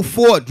going to go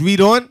forth. Read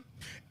on.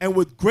 And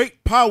with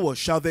great power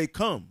shall they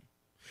come.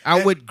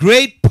 And with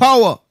great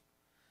power.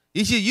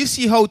 You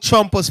see how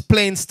Trump was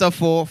playing stuff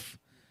off?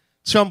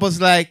 Trump was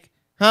like,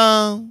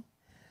 what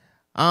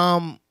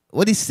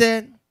he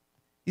said?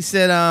 He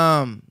said,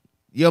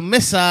 your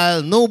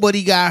missile,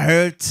 nobody got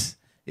hurt.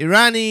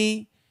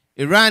 Irani,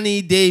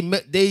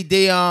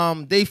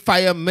 they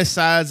fire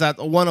missiles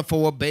at one of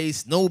our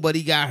base.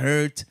 Nobody got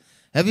hurt.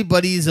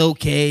 Everybody's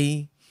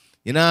okay.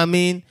 You know what I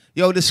mean?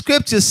 Yo, the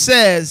scripture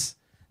says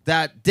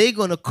that they're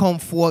going to come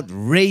forth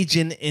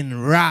raging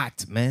in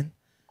wrath, man.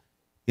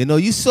 You know,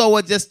 you saw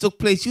what just took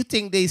place. You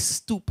think they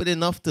stupid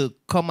enough to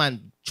come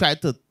and try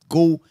to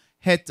go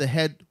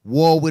head-to-head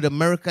war with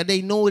America?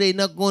 They know they're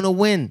not going to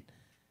win.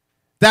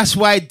 That's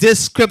why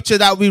this scripture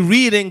that we're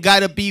reading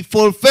got to be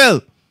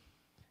fulfilled.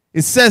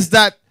 It says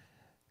that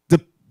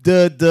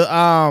the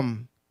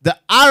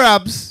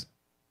Arabs,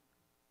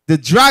 the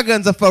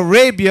dragons of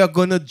Arabia, are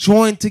going to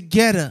join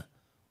together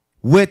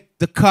with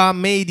the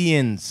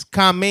Carmanians,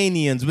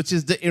 which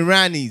is the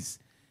Iranis.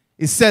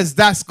 It says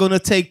that's going to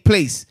take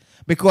place.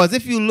 Because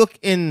if you look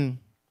in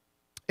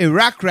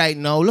Iraq right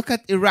now, look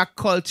at Iraq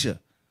culture.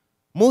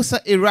 Most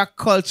of Iraq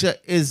culture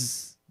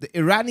is, the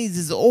Iranis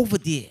is over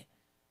there.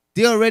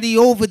 They're already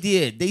over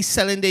there. They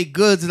selling their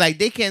goods. Like,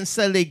 they can't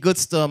sell their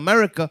goods to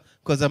America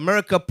because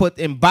America put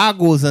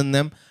embargoes on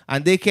them,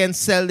 and they can't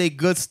sell their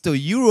goods to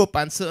Europe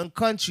and certain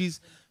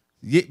countries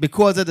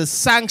because of the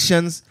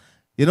sanctions.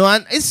 You know,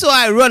 and it's so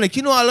ironic.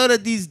 You know, a lot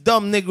of these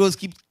dumb Negroes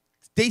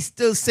they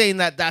still saying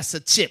that that's a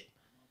chip.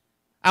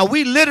 And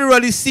we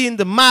literally seeing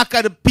the mark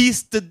of the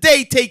beast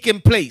today taking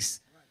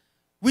place.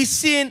 We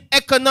seeing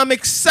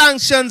economic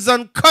sanctions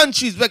on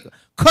countries where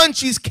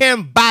countries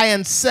can't buy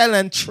and sell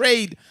and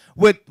trade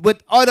with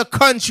other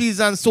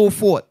countries and so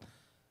forth.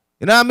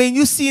 You know what I mean?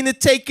 You seeing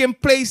it taking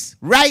place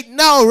right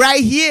now,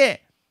 right here.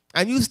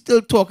 And you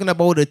still talking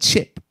about a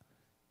chip.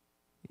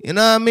 You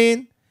know what I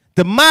mean?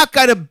 The mark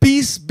of the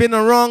beast been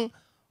around.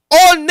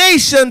 All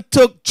nation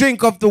took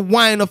drink of the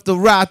wine of the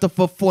wrath of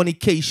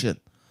fornication.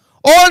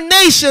 All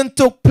nation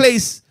took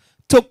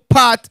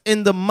part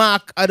in the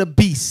mark of the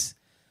beast.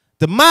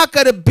 The mark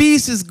of the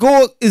beast is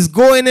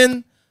going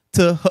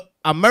into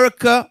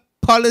America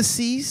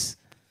policies.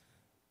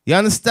 You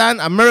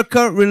understand?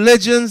 America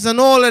religions and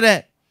all of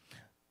that.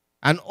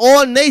 And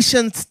all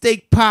nations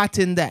take part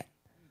in that.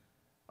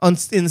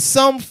 In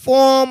some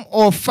form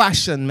or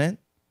fashion, man.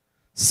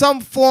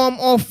 Some form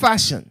or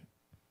fashion.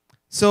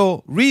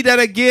 So read that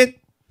again.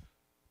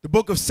 The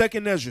book of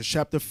 2nd Ezra,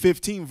 chapter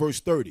 15, verse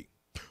 30.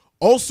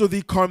 Also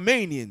the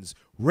Carmanians,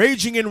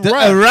 raging in wrath.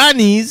 The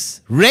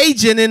Iranis,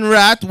 raging in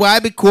wrath. Why?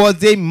 Because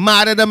they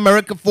mad at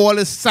America for all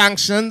the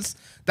sanctions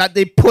that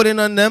they put in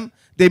on them.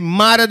 They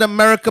mad at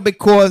America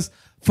because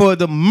for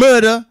the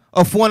murder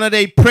of one of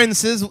their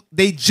princes,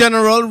 they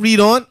general,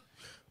 read on.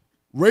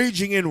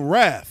 Raging in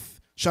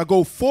wrath shall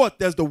go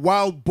forth as the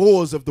wild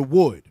boars of the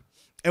wood,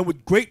 and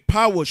with great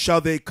power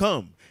shall they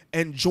come,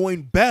 and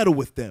join battle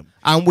with them.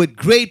 And with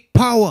great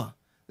power.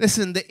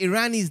 Listen, the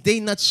Iranis, they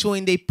not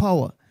showing their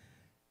power.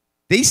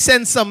 They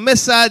send some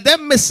missile.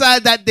 Them missile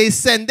that they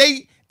send,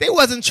 they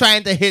wasn't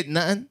trying to hit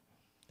nothing.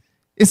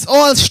 It's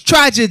all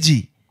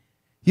strategy.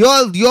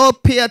 Y'all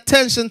pay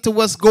attention to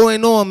what's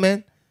going on,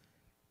 man.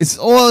 It's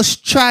all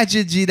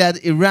strategy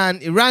that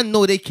Iran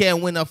know they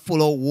can't win a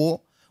full-out war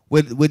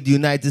with the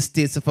United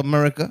States of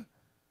America.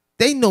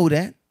 They know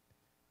that.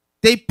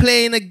 They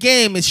playing a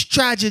game. It's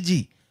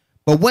strategy.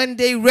 But when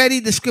they ready,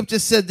 the scripture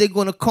says they're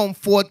going to come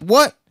forth.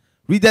 What?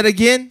 Read that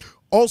again.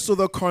 Also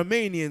the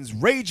Carmanians,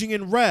 raging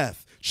in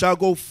wrath, shall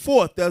go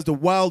forth as the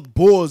wild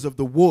boars of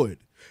the wood,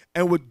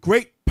 and with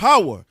great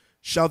power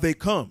shall they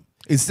come.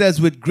 It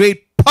says with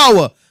great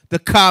power the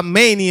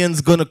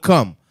Carmanians going to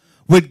come.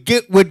 With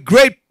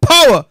great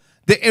power,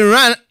 the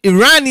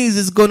Iranis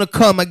is going to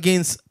come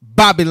against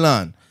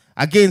Babylon,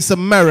 against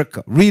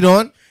America. Read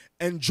on.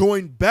 And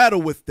join battle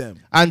with them.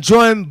 And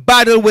join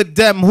battle with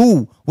them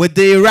who? With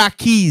the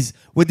Iraqis,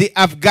 with the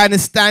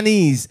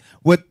Afghanistanis,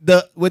 with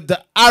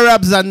the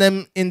Arabs and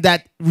them in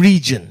that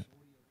region.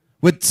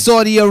 With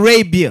Saudi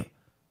Arabia.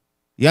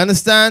 You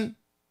understand?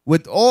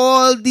 With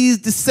all these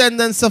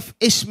descendants of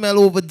Ishmael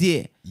over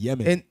there.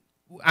 Yemen.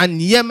 And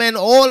Yemen,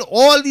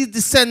 all these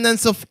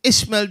descendants of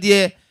Ishmael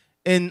there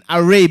in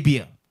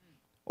Arabia.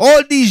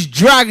 All these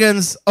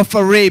dragons of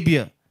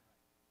Arabia.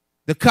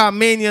 The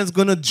Carmanians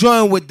going to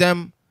join with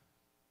them.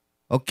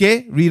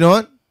 Okay, read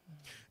on.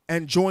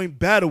 And join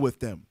battle with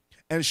them,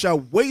 and shall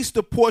waste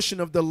a portion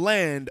of the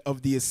land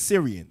of the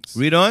Assyrians.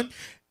 Read on.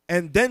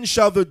 And then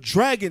shall the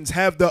dragons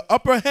have the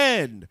upper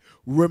hand,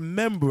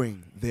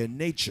 remembering their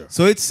nature.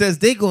 So it says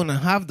they're going to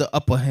have the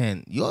upper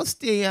hand. Y'all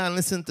stay here and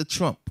listen to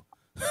Trump.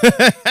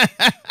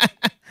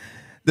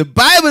 The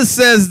Bible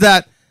says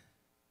that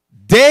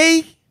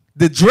the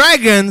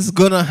dragons,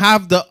 going to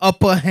have the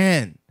upper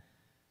hand.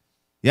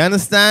 You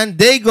understand?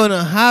 They're going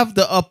to have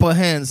the upper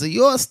hand. So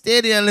you're stay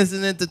there and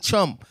listening to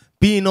Trump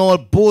being all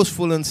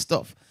boastful and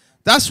stuff.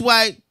 That's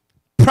why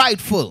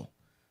prideful.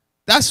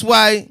 That's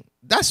why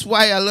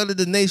a lot of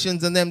the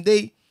nations and them,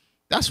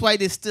 that's why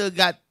they still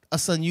got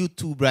us on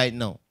YouTube right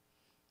now.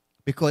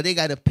 Because they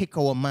got to pick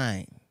our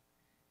mind.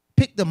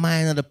 Pick the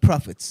mind of the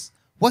prophets.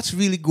 What's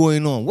really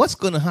going on? What's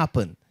going to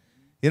happen?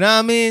 You know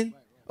what I mean?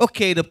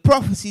 Okay, the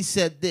prophecy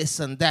said this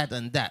and that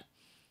and that.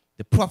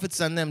 The prophets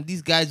and them,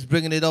 these guys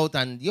bringing it out,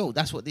 and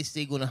that's what they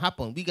say going to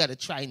happen. We got to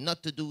try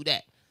not to do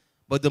that.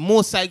 But the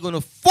Most High going to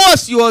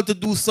force you all to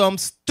do something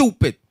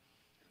stupid.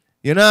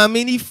 You know what I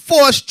mean? He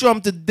forced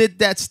Trump to did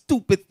that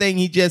stupid thing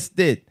he just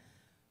did.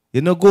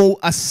 Go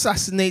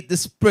assassinate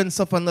this prince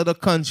of another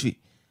country.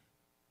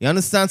 You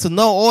understand? So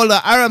now all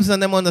the Arabs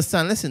and them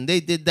understand, listen, they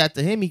did that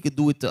to him, he could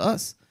do it to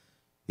us.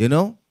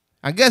 And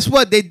guess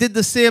what? They did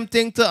the same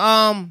thing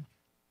to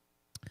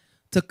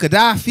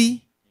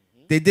Gaddafi.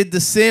 They did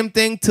the same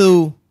thing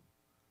to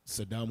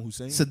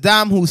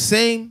Saddam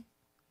Hussein.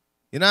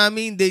 You know what I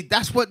mean?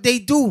 That's what they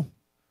do.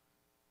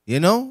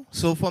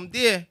 So from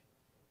there,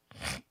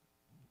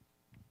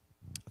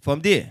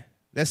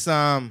 let's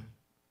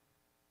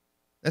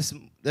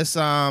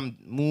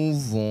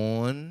move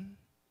on.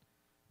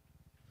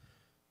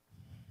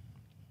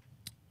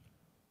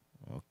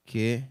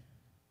 Okay.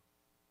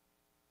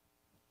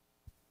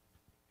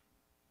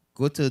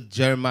 Go to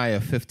Jeremiah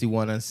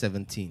 51 and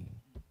 17.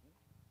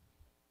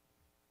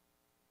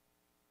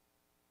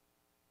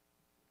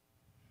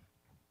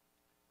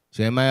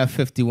 Jeremiah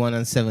 51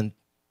 and 7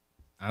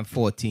 and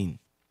 14.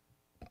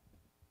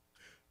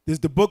 This is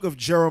the book of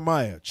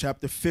Jeremiah,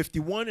 chapter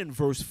 51 and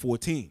verse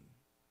 14.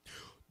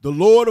 The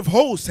Lord of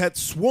hosts had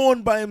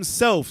sworn by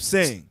himself,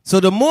 saying. So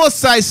the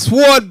Most High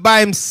sworn by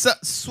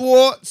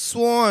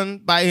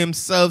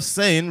himself,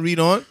 saying, read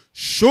on.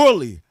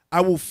 Surely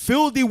I will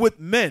fill thee with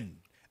men,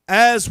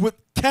 as with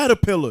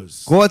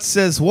caterpillars. God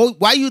says,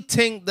 why you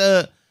think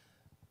the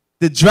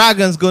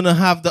dragon's going to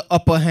have the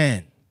upper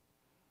hand?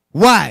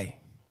 Why?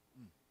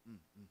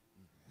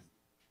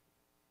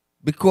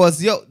 Because,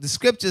 the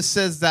scripture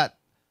says that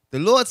the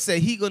Lord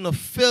said he going to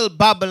fill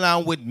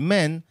Babylon with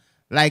men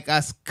like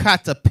as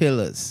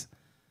caterpillars.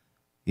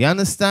 You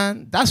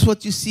understand? That's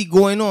what you see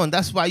going on.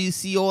 That's why you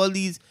see all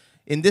these,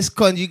 in this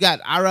country, you got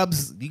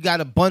Arabs, you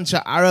got a bunch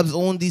of Arabs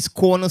own these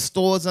corner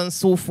stores and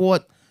so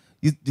forth.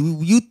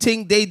 You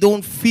think they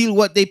don't feel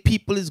what their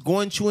people is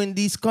going through in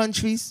these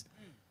countries?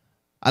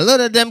 A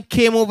lot of them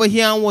came over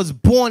here and was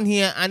born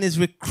here and is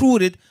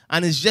recruited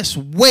and is just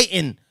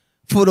waiting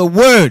for the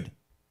word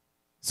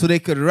so they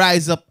could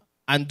rise up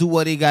and do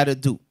what they got to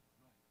do.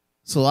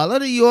 So a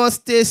lot of you all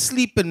stay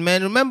sleeping,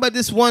 man. Remember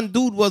this one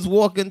dude was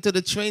walking to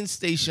the train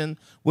station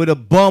with a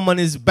bomb on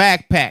his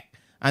backpack,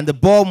 and the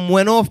bomb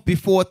went off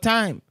before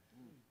time.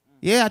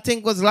 Yeah, I think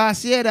it was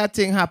last year that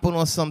thing happened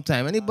or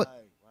sometime. Anybody?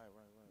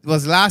 It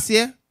was last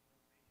year? It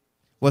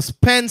was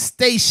Penn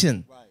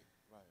Station.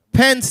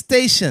 Penn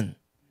Station.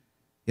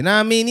 You know what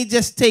I mean? He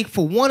just take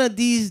for one of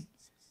these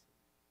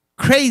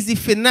crazy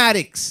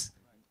fanatics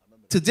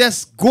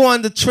just go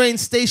on the train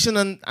station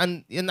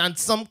and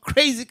some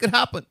crazy could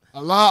happen.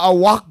 Allah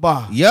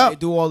Akbar. Yep. They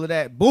do all of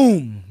that.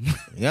 Boom.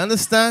 You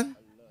understand?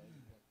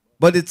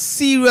 But it's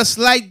serious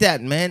like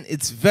that, man.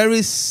 It's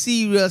very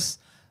serious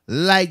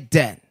like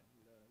that.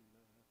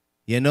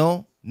 You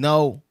know?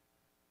 Now,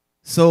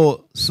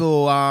 so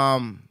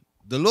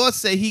the Lord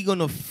said he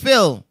gonna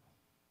fill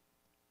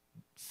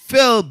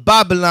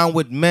Babylon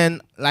with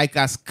men like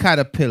as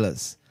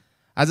caterpillars.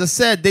 As I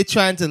said, they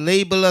trying to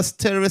label us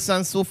terrorists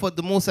and so forth.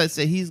 The Most High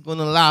said he's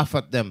gonna laugh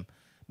at them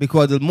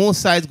because the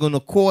Most High is gonna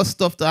cause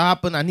stuff to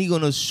happen and he's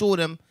gonna show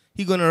them,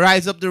 he's gonna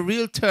rise up the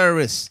real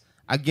terrorists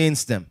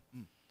against them.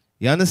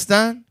 You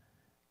understand?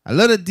 A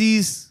lot of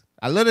these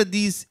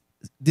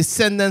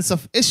descendants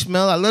of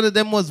Ishmael, a lot of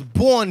them was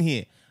born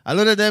here. A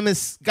lot of them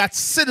got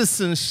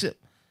citizenship,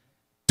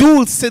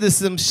 dual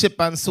citizenship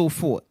and so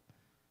forth.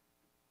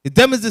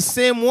 Them is the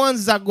same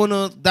ones that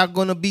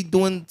gonna be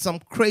doing some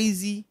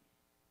crazy,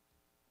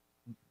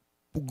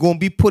 gonna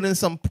be putting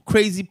some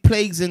crazy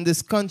plagues in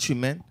this country,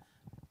 man.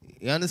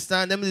 You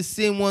understand? Them is the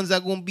same ones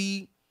that gonna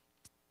be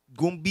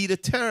the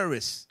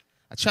terrorists.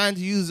 I'm trying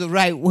to use the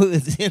right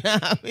words, you know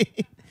what I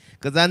mean?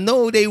 Because I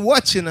know they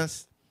watching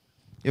us.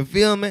 You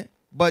feel me?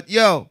 But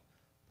yo,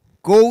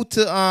 go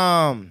to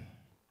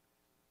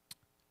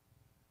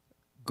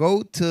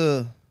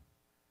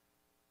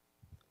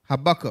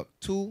Habakkuk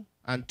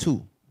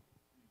 2:2.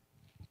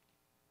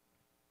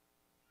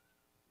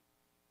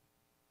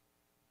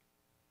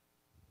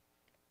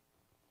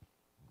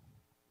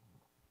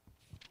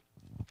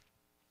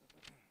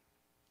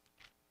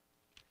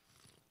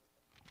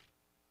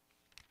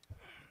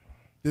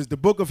 There's the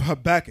book of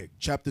Habakkuk,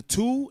 chapter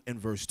 2 and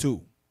verse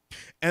 2.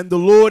 And the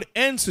Lord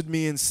answered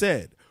me and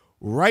said,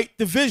 write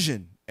the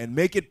vision and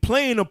make it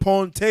plain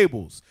upon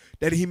tables,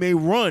 that he may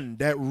run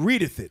that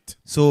readeth it.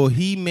 So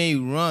he may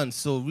run.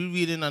 So we're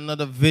reading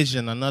another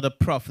vision, another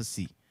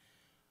prophecy.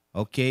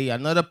 Okay,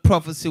 another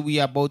prophecy we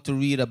are about to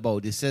read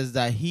about. It says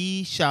that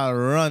he shall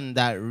run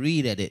that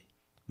readeth it.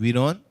 Read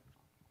on.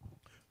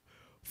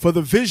 For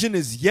the vision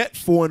is yet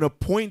for an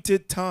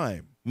appointed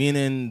time.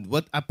 Meaning,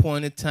 what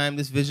appointed time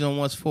this vision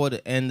was for?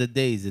 The end of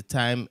days, the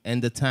time,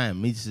 end of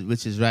time,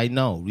 which is right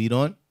now. Read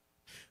on.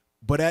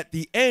 But at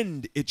the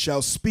end it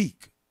shall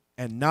speak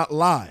and not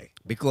lie.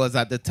 Because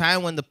at the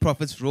time when the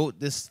prophets wrote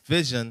this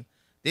vision,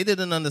 they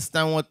didn't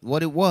understand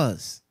what it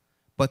was.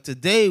 But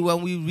today,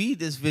 when we read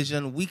this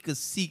vision, we could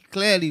see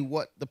clearly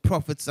what the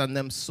prophets and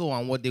them saw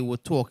and what they were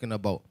talking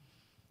about.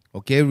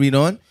 Okay, read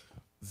on.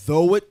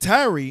 Though it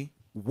tarry,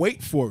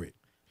 wait for it.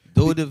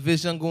 Though the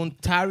vision going to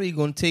tarry,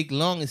 going to take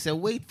long, it said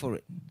wait for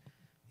it.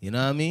 You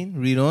know what I mean?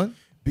 Read on.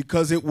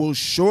 Because it will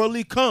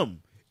surely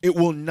come. It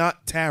will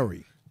not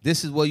tarry.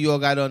 This is what you all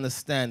got to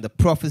understand. The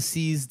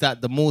prophecies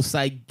that the Most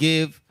High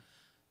give,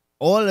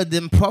 all of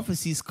them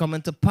prophecies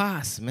coming to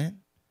pass, man.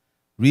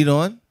 Read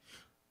on.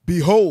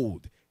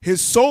 Behold,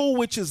 his soul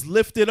which is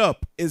lifted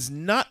up is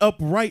not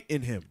upright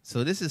in him.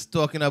 So this is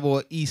talking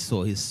about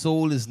Esau. His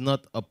soul is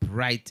not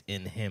upright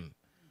in him.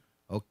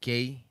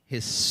 Okay?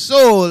 His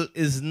soul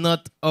is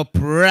not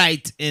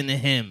upright in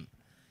him.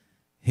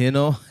 You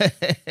know?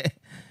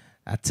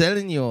 I'm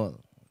telling you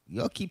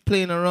all keep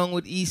playing around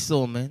with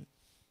Esau, man.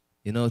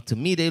 You know, to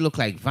me, they look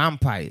like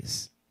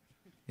vampires.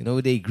 You know,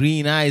 with their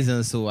green eyes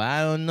and so,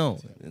 I don't know.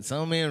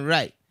 Something ain't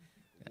right.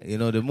 You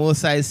know, the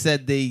Most High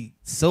said their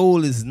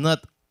soul is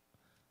not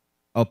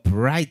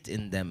upright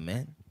in them,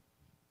 man.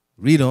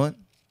 Read on.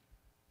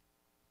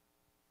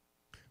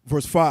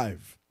 Verse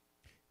 5.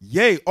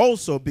 Yea,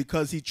 also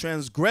because he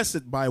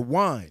transgressed by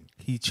wine.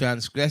 He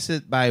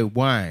transgressed by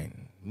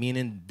wine,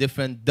 meaning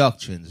different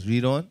doctrines.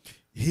 Read on.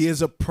 He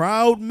is a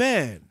proud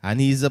man. And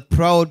he is a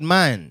proud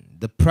man.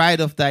 The pride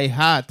of thy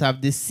heart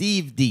have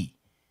deceived thee,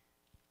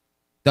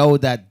 thou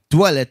that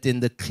dwelleth in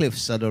the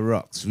cliffs of the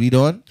rocks. Read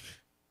on.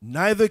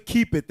 Neither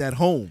keep it at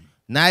home.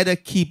 Neither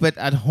keep it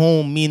at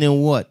home,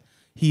 meaning what?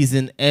 He's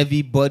in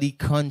everybody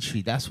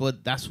country. That's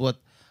what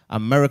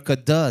America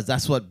does.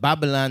 That's what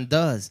Babylon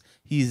does.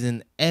 He's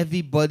in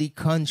everybody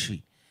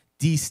country,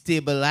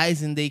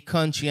 destabilizing their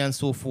country and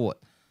so forth,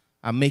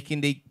 and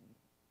making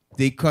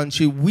their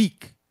country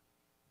weak.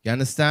 You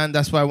understand?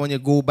 That's why when you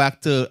go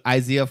back to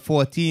Isaiah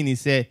 14, he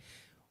said,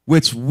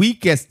 which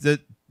weakest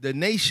the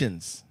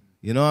nations.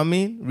 You know what I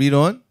mean? Read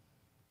on.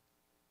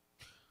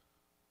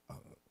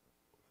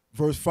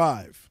 Verse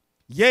 5.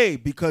 Yea,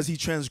 because he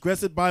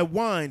transgressed by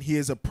wine, he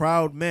is a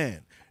proud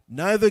man.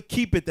 Neither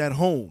keepeth at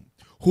home,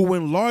 who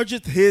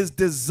enlargeth his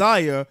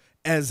desire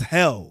as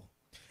hell,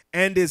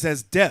 and is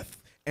as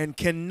death, and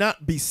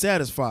cannot be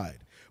satisfied,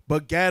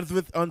 but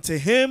gathereth unto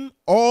him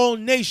all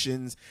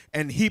nations,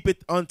 and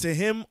heapeth unto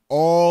him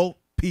all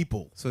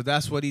people. So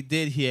that's what he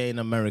did here in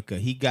America.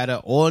 He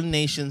gathered all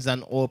nations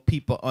and all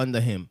people under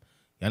him.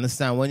 You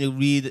understand? When you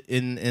read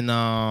in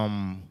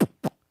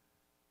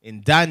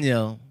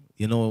Daniel,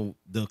 you know,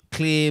 the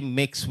clay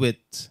mixed with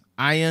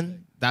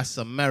iron, that's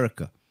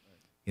America.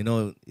 You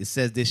know, it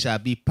says they shall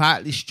be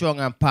partly strong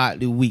and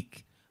partly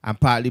weak and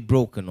partly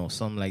broken or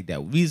something like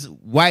that.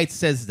 Why it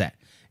says that?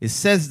 It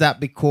says that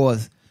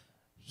because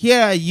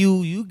here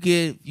you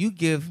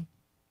give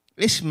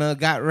Ishmael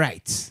got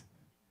rights.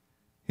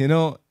 You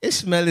know,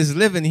 Ishmael is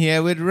living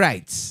here with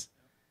rights.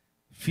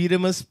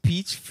 Freedom of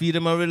speech,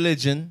 freedom of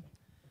religion.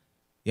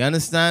 You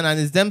understand? And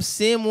it's them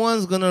same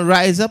ones gonna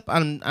rise up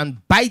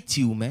and bite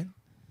you, man.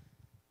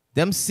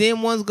 Them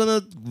same ones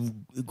gonna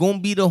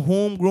be the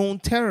homegrown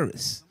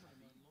terrorists.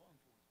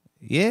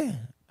 Yeah,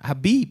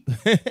 Habib.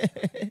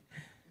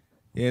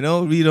 You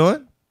know, read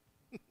on.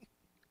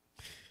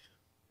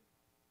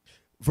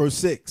 Verse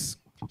 6.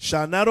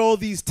 Shall not all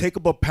these take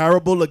up a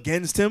parable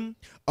against him,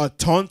 a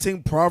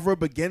taunting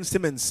proverb against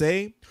him, and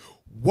say,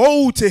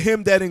 woe to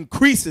him that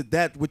increaseth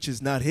that which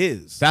is not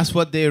his? That's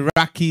what the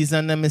Iraqis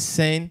and them is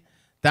saying.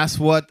 That's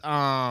what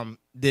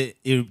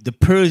the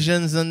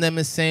Persians and them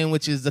is saying,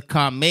 which is the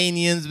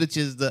Carmanians, which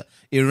is the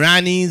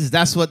Iranians.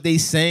 That's what they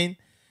saying.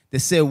 They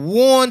say,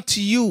 woe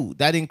unto you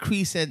that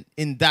increase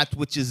in that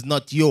which is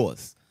not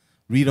yours.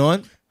 Read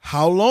on.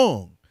 How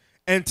long?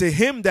 And to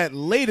him that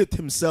ladeth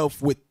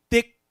himself with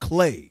thick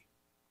clay.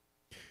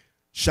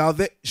 Shall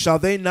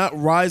they not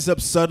rise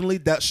up suddenly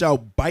that shall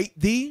bite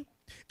thee?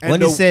 And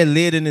when he said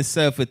laden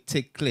himself with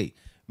thick clay,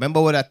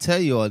 remember what I tell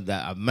you all,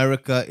 that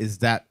America is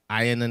that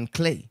iron and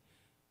clay.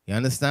 You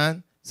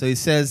understand? So he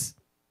says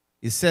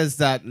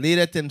that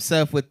ladeth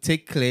himself with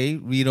thick clay.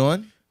 Read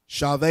on.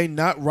 Shall they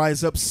not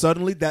rise up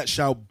suddenly that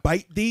shall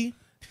bite thee?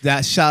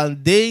 That shall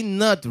they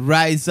not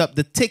rise up,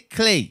 the thick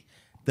clay,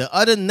 the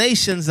other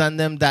nations and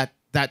them that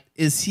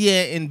is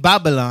here in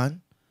Babylon.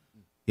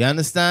 You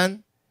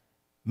understand?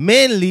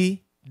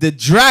 Mainly the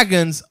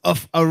dragons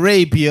of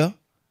Arabia.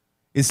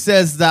 It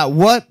says that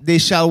what? They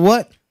shall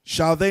what?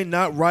 Shall they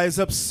not rise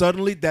up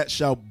suddenly that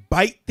shall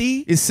bite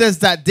thee? It says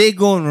that they're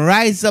going to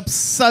rise up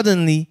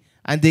suddenly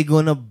and they're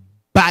going to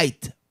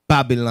bite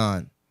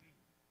Babylon.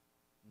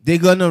 They're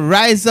going to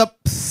rise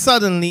up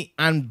suddenly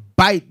and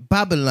bite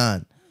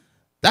Babylon.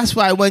 That's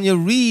why when you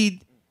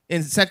read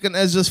in 2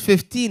 Ezra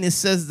 15, it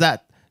says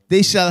that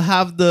they shall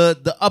have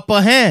the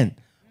upper hand.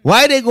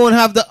 Why they going to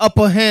have the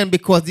upper hand?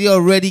 Because they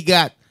already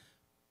got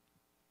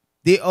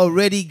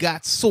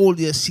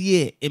soldiers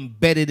here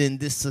embedded in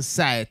this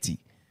society.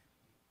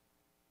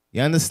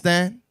 You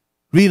understand?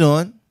 Read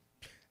on.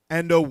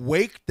 And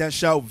awake that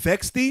shall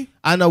vex thee?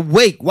 And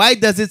awake. Why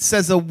does it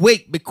says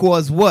awake?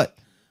 Because what?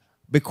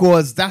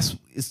 Because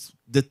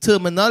the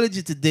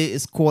terminology today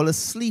is called a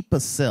sleeper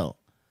cell.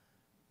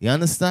 You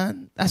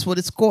understand? That's what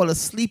it's called, a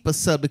sleeper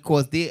cell,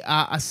 because they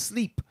are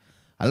asleep.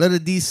 A lot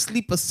of these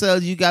sleeper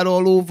cells you got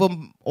all over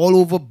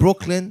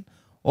Brooklyn,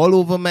 all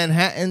over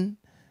Manhattan,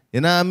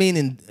 you know what I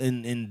mean,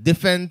 in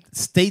different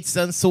states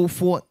and so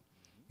forth.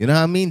 You know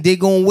what I mean? They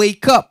gonna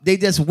wake up. They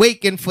just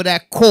waking for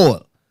that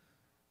call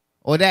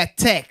or that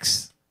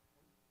text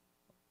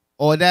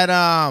or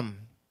that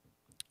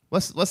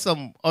what's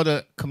some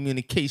other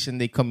communication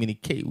they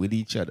communicate with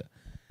each other.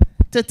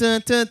 What's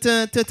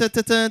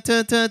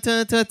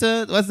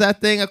that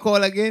thing I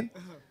call again?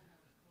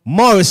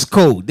 Morse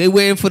code. They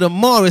waiting for the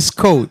Morse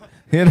code.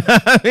 You know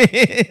what I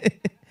mean?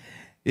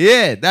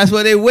 Yeah, that's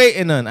what they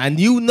waiting on. And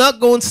you not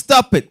going to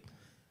stop it.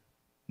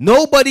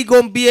 Nobody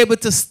going to be able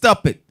to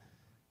stop it.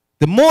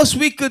 The most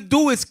we could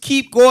do is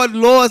keep God's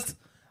laws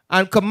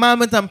and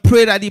commandments and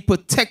pray that he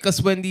protect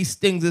us when these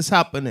things is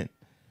happening.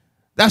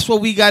 That's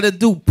what we got to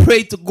do.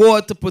 Pray to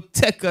God to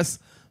protect us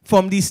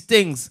from these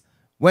things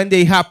when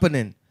they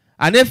happening.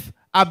 And if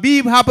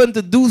Abib happened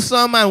to do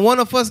something and one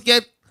of us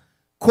get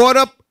caught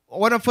up,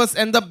 one of us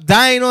end up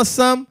dying or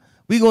something,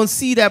 we going to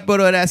see that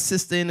brother or that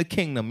sister in the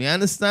kingdom. You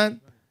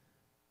understand?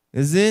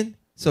 Is it?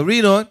 So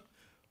read on.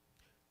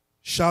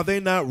 Shall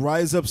they not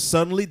rise up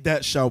suddenly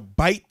that shall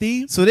bite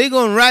thee? So they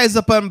going to rise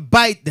up and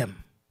bite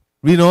them.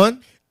 Read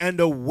on. And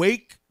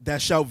awake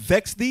that shall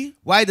vex thee?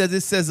 Why does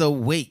it says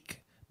awake?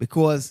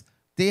 Because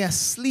they are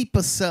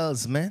sleeper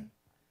cells, man.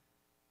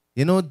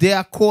 You know, they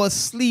are called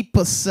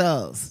sleeper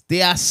cells.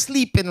 They are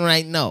sleeping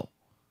right now.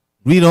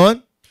 Read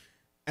on.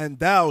 And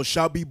thou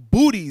shalt be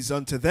booties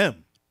unto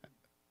them,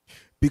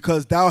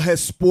 because thou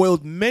hast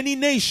spoiled many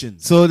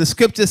nations. So the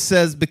scripture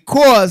says,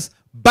 because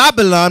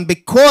Babylon,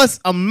 because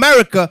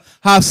America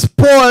have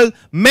spoiled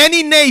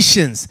many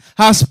nations,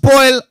 have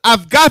spoiled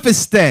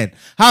Afghanistan,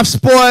 have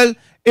spoiled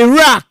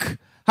Iraq,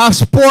 have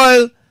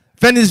spoiled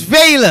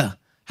Venezuela,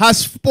 have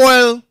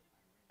spoiled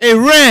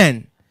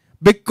Iran,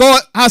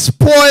 because has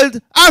spoiled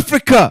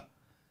Africa.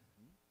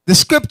 The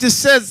scripture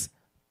says,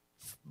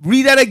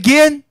 read that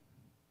again.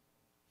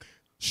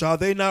 Shall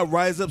they not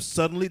rise up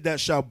suddenly that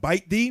shall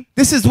bite thee?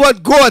 This is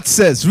what God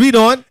says. Read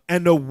on.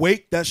 And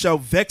awake that shall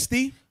vex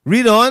thee?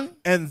 Read on.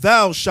 And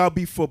thou shalt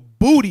be for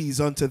booties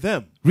unto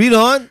them. Read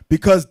on.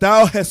 Because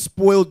thou hast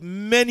spoiled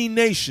many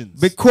nations.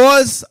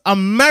 Because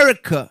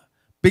America,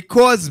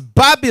 because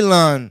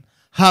Babylon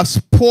have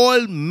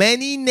spoiled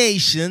many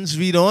nations.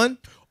 Read on.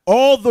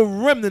 All the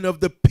remnant of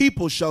the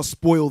people shall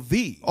spoil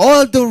thee.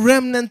 All the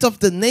remnant of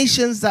the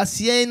nations that's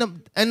here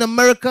in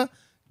America,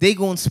 they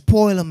gonna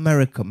spoil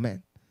America,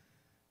 man.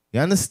 You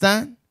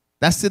understand?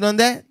 That's it on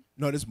that?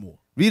 No, there's more.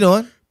 Read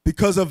on.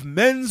 Because of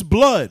men's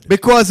blood.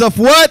 Because of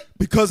what?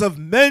 Because of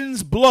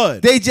men's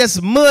blood. They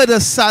just murder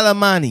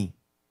Soleimani.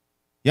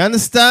 You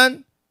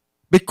understand?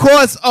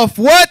 Because of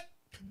what?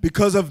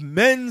 Because of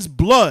men's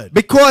blood.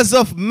 Because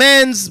of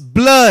men's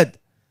blood.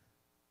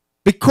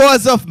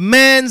 Because of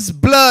man's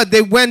blood,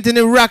 they went in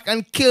Iraq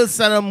and killed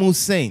Saddam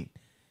Hussein.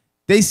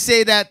 They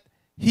say that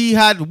he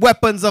had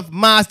weapons of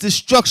mass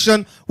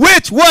destruction,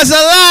 which was a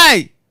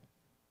lie.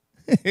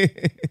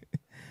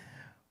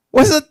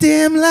 Was a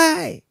damn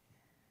lie.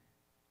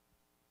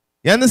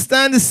 You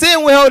understand? The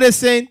same way how they're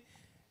saying,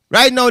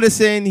 right now they're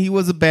saying he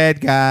was a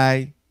bad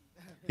guy.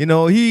 You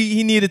know,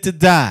 he needed to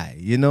die,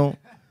 you know.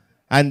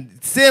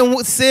 And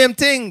same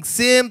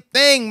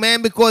thing,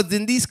 man, because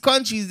in these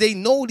countries, they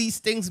know these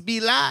things be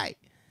lie.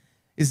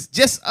 It's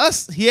just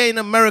us here in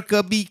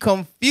America be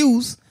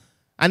confused.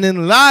 And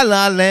in La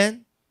La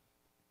Land,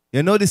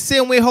 you know, the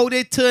same way how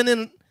they turn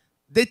in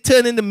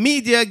the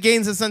media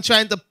against us and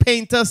trying to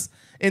paint us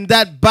in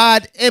that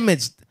bad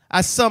image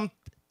as some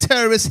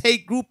terrorist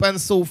hate group and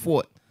so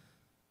forth.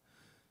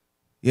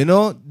 You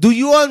know, do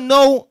you all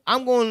know?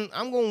 I'm going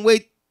to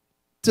wait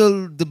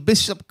till the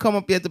bishop come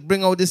up here to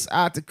bring out this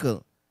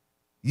article.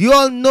 You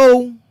all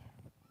know,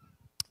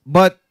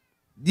 but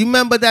do you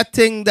remember that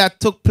thing that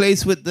took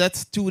place with that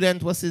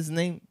student? What's his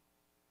name?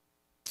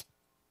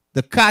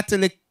 The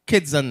Catholic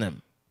kids on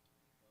them.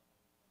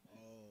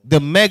 The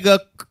mega,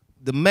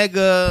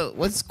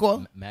 what's it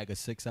called? MAGA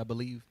 6, I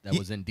believe. That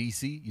was in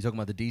D.C. You talking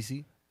about the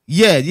D.C.?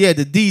 Yeah,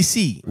 the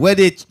D.C. Where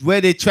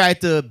they try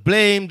to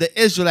blame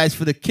the Israelites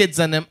for the kids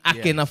on them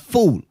acting a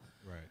fool.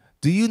 Right.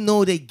 Do you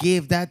know they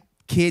gave that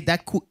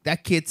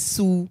kid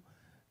sue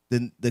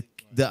the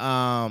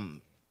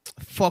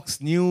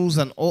Fox News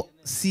and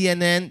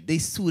CNN? They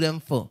sue them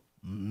for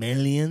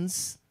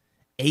millions,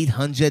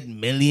 800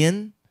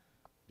 million,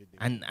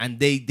 and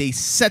they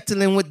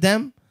settling with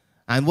them.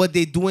 And what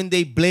they doing,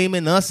 they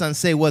blaming us and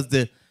say was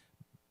the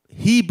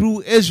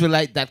Hebrew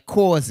Israelite that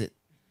caused it.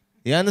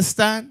 You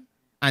understand?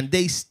 And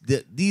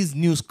these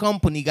news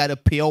company got to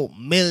pay out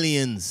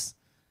millions.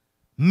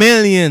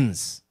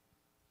 Millions.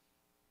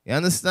 You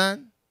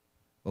understand?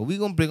 But we're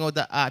going to bring out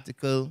the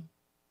article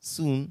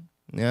soon.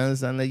 You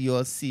understand? That you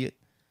all see it.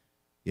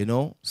 You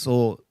know?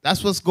 So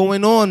that's what's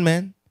going on,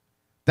 man.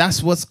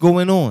 That's what's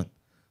going on.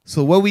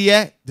 So where we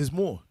at? There's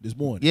more. There's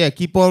more. Yeah,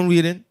 keep on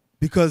reading.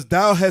 Because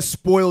thou hast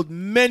spoiled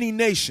many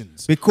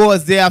nations.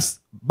 Because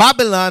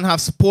Babylon have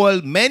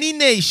spoiled many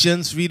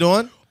nations. Read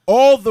on.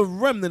 All the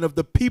remnant of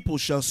the people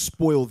shall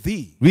spoil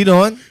thee. Read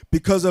on.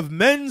 Because of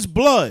men's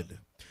blood,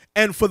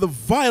 and for the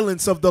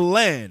violence of the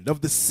land, of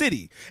the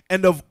city,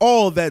 and of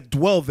all that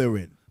dwell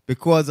therein.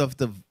 Because of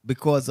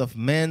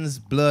men's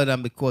blood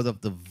and because of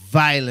the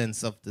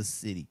violence of the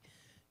city.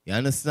 You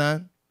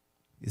understand?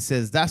 It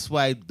says that's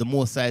why the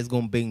Most High is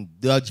going to bring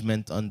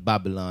judgment on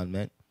Babylon,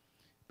 man.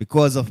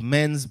 Because of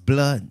men's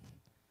blood.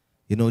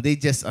 You know, they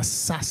just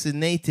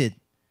assassinated.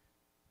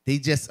 They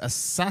just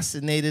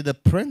assassinated a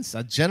prince,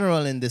 a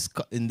general in this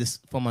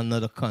from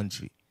another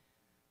country.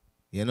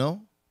 You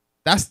know?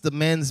 That's the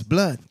man's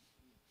blood.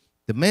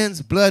 The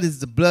man's blood is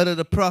the blood of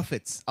the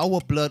prophets. Our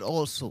blood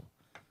also.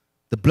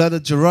 The blood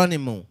of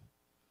Geronimo.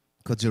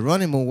 Because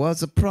Geronimo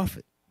was a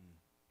prophet.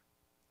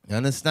 You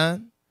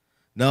understand?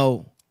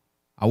 Now,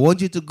 I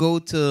want you to go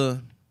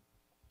to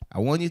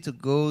go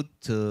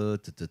to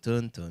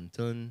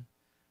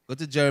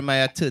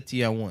Jeremiah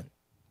 30:1.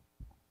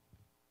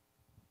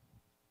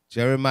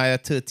 Jeremiah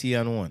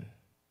 30:1.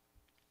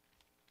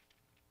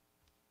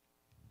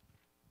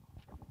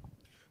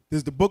 This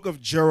is the book of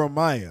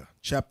Jeremiah,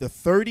 chapter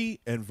 30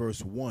 and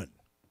verse 1.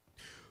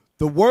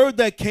 The word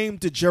that came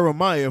to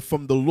Jeremiah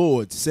from the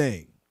Lord,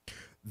 saying,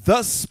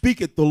 Thus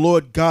speaketh the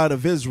Lord God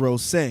of Israel,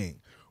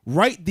 saying,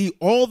 Write thee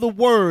all the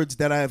words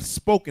that I have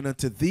spoken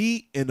unto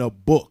thee in a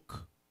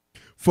book.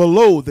 For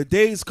lo, the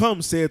days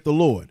come, saith the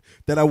Lord,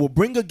 that I will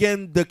bring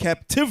again the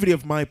captivity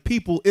of my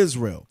people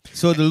Israel.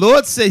 So the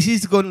Lord says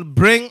he's going to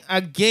bring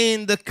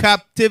again the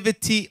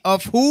captivity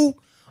of who?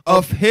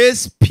 Of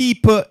his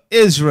people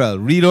Israel.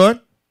 Read on.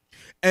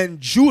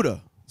 And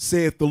Judah,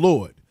 saith the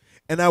Lord,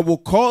 and I will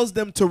cause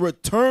them to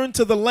return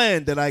to the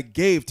land that I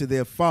gave to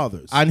their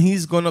fathers. And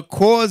he's going to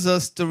cause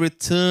us to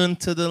return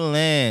to the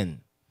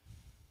land.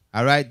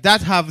 All right?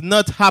 That have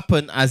not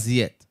happened as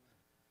yet.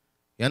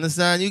 You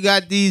understand? You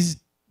got these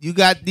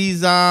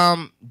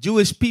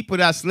Jewish people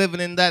that's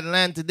living in that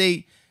land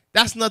today.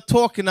 That's not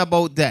talking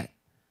about that.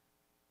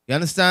 You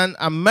understand?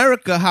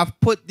 America have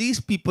put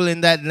these people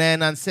in that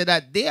land and said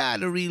that they are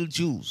the real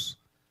Jews.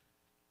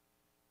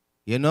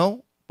 You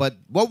know? But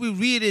what we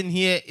read in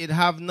here, it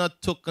have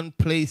not taken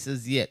place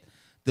as yet.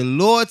 The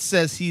Lord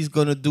says he's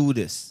going to do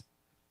this.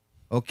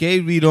 Okay,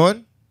 read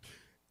on.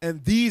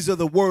 And these are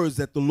the words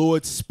that the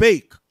Lord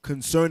spake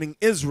concerning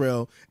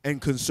Israel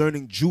and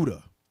concerning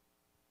Judah.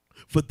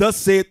 For thus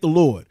saith the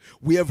Lord,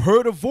 we have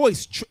heard a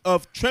voice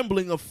of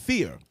trembling of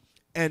fear,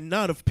 and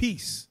not of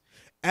peace.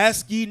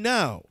 Ask ye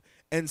now,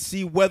 and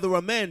see whether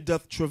a man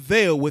doth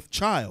travail with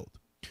child.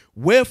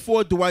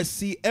 Wherefore do I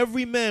see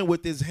every man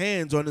with his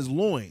hands on his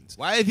loins?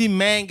 Why every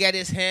man got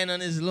his hand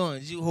on his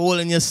loins? You hole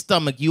in your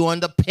stomach. You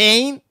under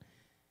pain?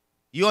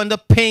 You under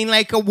pain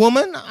like a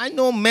woman? I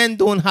know men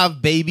don't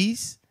have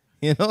babies.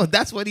 You know,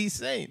 that's what he's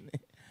saying.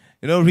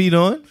 You know, read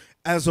on.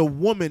 as a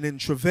woman in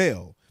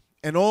travail,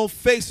 and all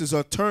faces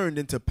are turned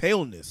into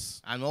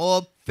paleness. And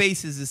all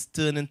faces is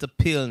turned into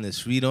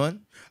paleness. Read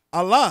on.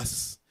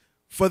 Alas,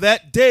 for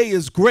that day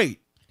is great,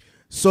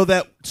 so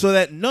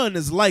that none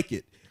is like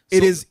it.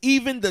 It is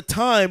even the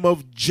time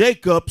of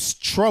Jacob's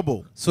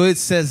trouble. So it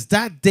says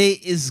that day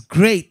is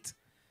great,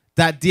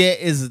 that there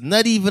is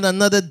not even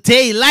another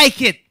day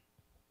like it.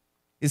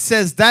 It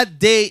says that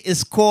day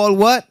is called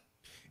what?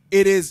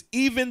 It is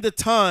even the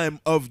time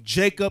of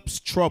Jacob's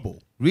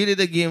trouble. Read it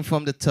again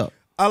from the top.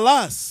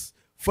 Alas,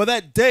 for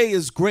that day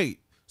is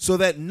great, so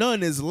that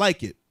none is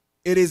like it.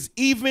 It is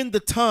even the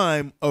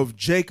time of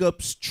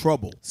Jacob's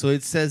trouble. So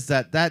it says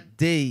that that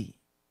day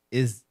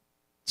is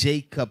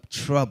Jacob's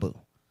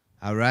trouble.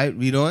 All right,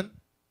 read on.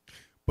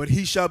 But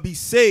he shall be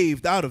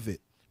saved out of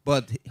it.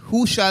 But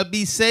who shall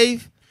be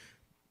saved?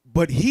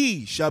 But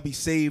he shall be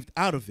saved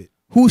out of it.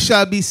 Who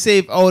shall be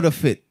saved out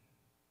of it?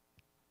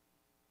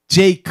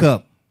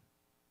 Jacob.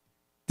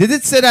 Did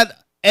it say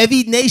that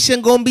every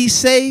nation gonna be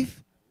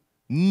saved?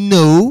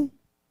 No.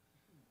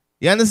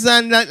 You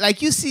understand that?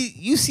 Like you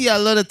see a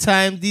lot of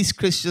times these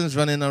Christians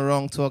running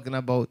around talking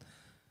about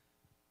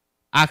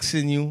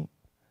asking you.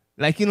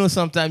 Like, you know,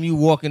 sometimes you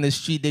walk in the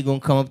street, they're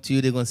gonna come up to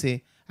you, they're gonna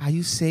say, "Are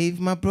you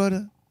saved, my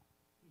brother?"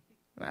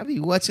 I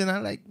be watching,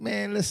 I'm like,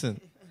 man, listen.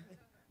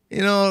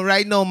 You know,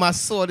 right now my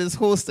sword is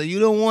holster. You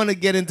don't want to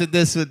get into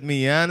this with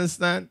me, you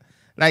understand?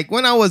 Like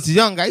when I was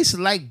young, I used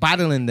to like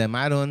battling them.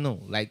 I don't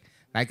know. Like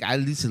I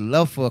used to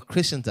love for a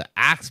Christian to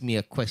ask me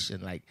a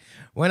question. Like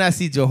when I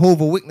see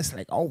Jehovah Witness,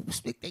 like, oh,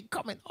 speak, they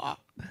coming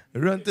up.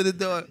 Run to the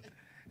door.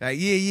 Like,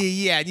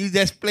 yeah. And you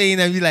just playing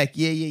and you like,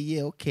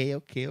 yeah, okay.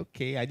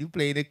 And you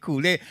playing it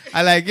cool.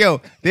 I like,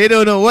 yo, they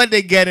don't know what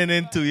they're getting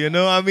into, you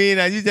know what I mean?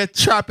 And you just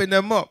chopping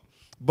them up.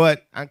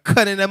 But I'm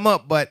cutting them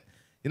up. But,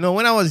 you know,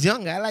 when I was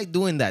young, I like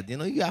doing that. You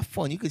know, you have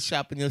fun. You could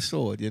sharpen your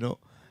sword, you know.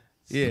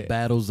 The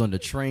battles on the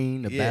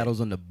train, the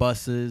battles on the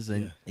buses,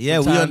 and we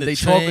on the they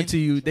train. talking to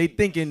you. They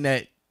thinking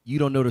that you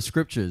don't know the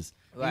scriptures.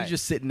 Right. You're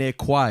just sitting there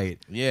quiet.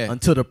 Yeah.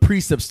 Until the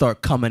precepts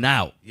start coming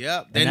out.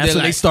 Yep. And that's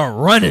when they start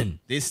running.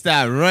 They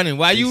start running.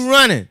 Why you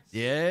running?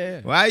 Yeah.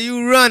 Why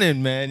you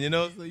running, man? You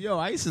know. So yo,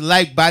 I used to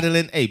like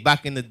battling. Hey,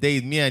 back in the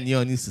days, me and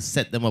Yon used to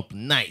set them up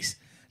nice.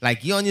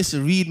 Like Yon used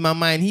to read my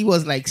mind. He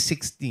was like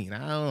 16. I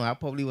don't know. I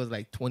probably was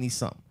like 20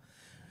 something.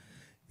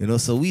 You know.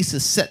 So we used to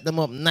set them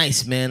up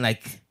nice, man.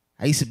 Like.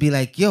 I used to be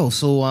like, yo,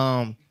 so,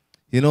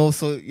 we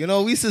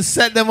used to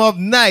set them up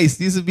nice.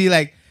 Used to be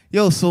like,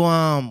 yo,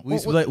 so, we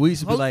used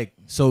to be like,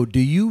 so do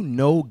you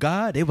know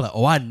God? They were like,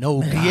 oh, I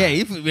know God.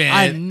 Yeah, man.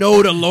 I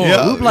know the Lord.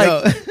 Yo, we were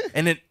like,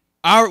 and then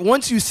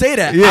once you say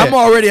that, I'm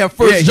already at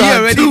first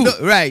John already 2.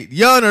 Right.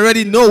 Y'all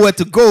already know where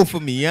to go for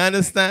me. You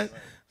understand?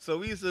 So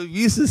we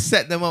used to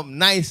set them up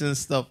nice and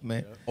stuff,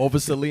 man.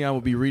 Officer Leon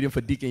would be reading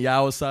for Deacon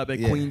Yawasab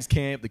at Queen's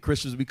Camp. The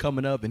Christians would be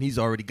coming up, and he's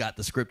already got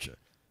the scripture.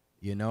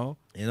 You know?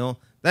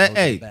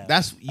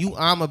 That's you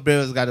armor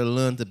bearers got to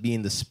learn to be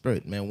in the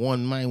spirit, man.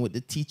 One mind with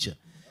the teacher.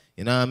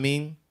 You know what I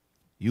mean?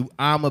 You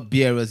armor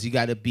bearers, you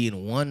got to be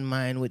in one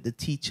mind with the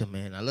teacher,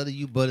 man. A lot of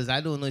you brothers,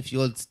 I don't know if you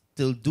all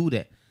still do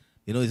that.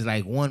 You know, it's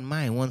like one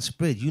mind, one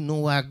spirit. You know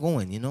where I'm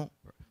going, you know?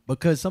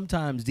 Because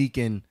sometimes,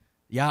 Deacon,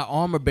 y'all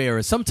armor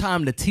bearers,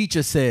 sometimes the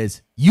teacher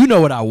says, you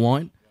know what I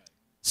want.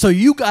 So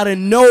you got to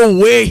know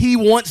where he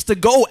wants to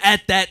go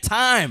at that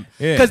time.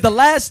 Because the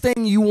last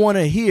thing you want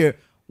to hear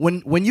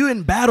when you're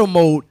in battle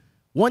mode,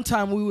 one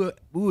time we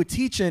were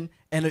teaching,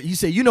 and you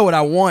say, you know what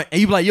I want, and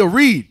you be like, yo,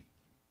 read.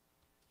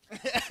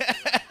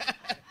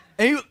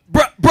 And you,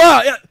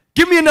 bruh,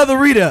 give me another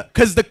reader.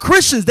 Because the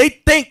Christians, they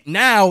think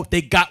now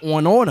they got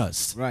one on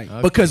us. Right.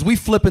 Okay. Because we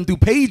flipping through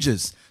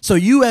pages. So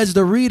you as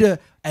the reader,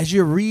 as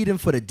you're reading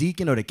for the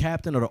deacon or the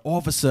captain or the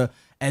officer,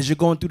 as you're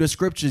going through the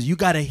scriptures, you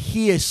got to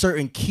hear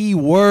certain key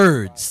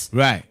words.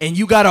 Right. And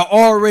you got to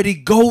already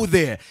go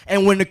there.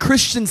 And when the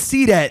Christians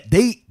see that,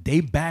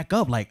 they back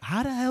up. Like,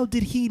 how the hell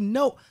did he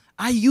know?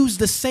 I used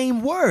the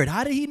same word.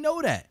 How did he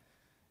know that?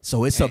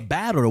 So it's a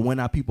battle to win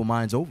our people's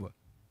minds over.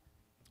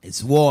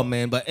 It's war,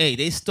 man. But hey,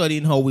 they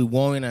studying how we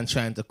warring and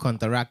trying to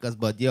counteract us.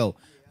 But yo,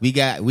 we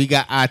got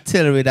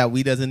artillery that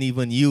we doesn't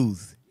even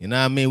use. You know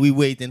what I mean? We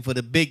waiting for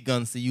the big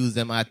guns to use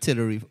them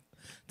artillery.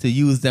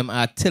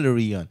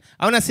 On.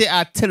 I when I say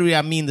artillery,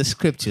 I mean the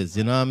scriptures.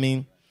 You know what I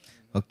mean?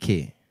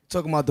 Okay.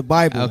 Talking about the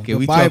Bible. Okay,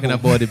 we talking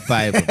about the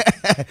Bible.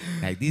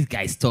 Like these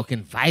guys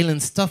talking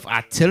violent stuff,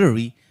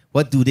 artillery.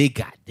 What do they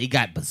got? They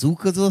got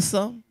bazookas or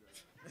something?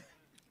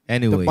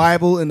 Anyway. The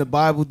Bible and the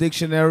Bible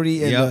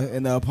dictionary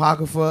and the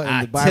Apocrypha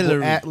and the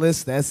Bible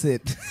Atlas. That's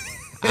it.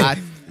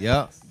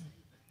 Yeah.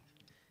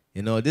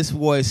 You know, this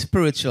war is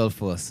spiritual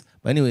for us.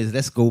 But anyways,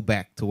 let's go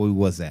back to where we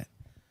was at.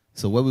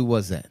 So where we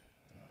was at?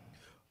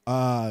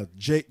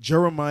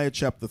 Jeremiah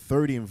chapter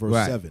 30 and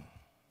verse 7.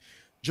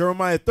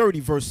 Jeremiah 30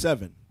 verse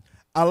 7.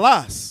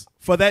 Alas,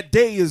 for that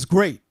day is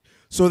great,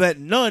 so that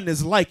none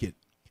is like it.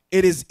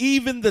 It is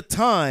even the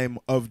time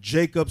of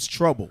Jacob's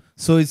trouble.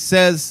 So it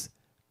says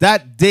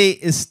that day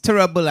is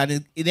terrible,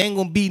 and it ain't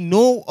going to be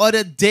no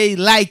other day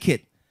like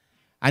it.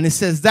 And it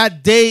says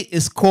that day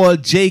is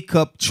called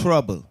Jacob's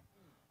trouble.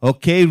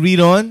 Okay, read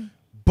on.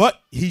 but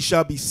he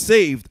shall be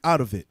saved out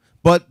of it.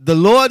 But the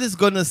Lord is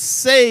going to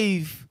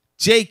save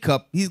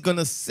Jacob. He's going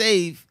to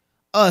save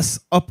us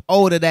up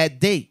out of that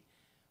day.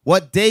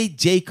 What day?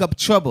 Jacob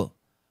trouble.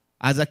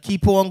 As I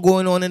keep on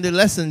going on in the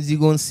lessons, you're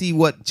going to see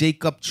what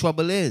Jacob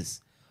trouble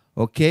is.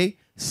 Okay?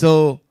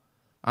 So,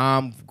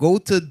 go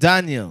to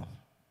Daniel.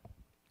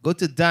 Go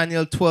to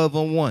Daniel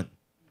 12:1.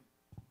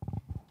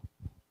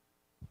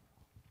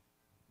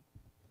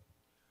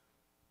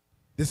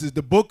 This is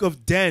the book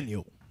of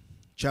Daniel,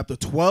 chapter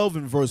 12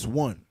 and verse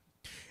 1.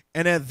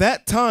 And at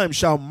that time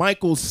shall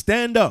Michael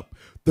stand up,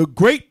 the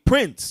great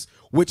prince,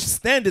 which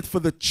standeth for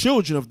the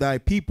children of thy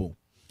people.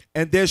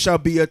 And there shall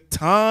be a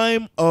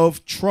time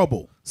of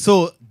trouble.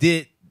 So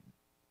the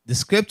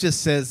scripture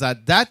says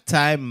at that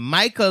time,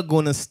 Michael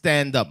going to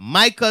stand up.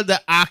 Michael the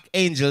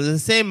archangel, the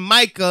same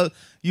Michael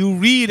you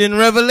read in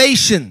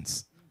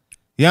Revelations.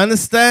 You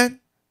understand?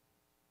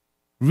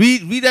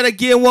 Read that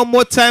again one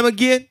more time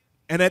again.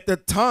 And at the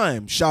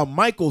time shall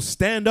Michael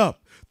stand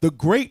up, the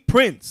great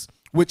prince,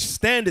 which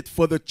standeth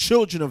for the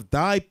children of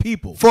thy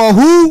people. For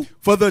who?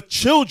 For the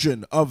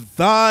children of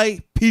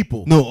thy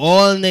people. No,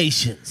 all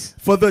nations.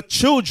 For the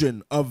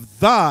children of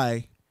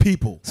thy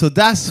people. So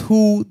that's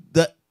who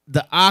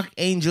the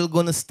archangel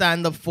going to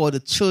stand up for,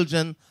 the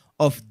children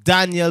of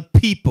Daniel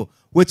people,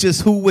 which is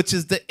who? Which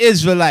is the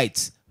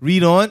Israelites.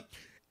 Read on.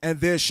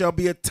 And there shall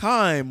be a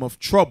time of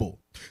trouble,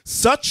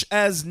 such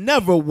as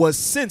never was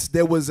since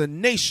there was a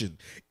nation,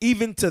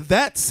 even to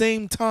that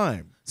same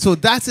time. So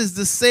that is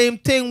the same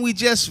thing we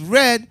just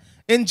read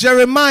in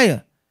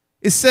Jeremiah.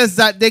 It says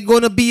that there's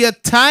going to be a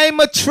time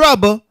of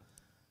trouble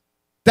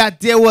that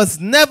there was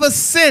never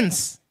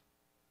since,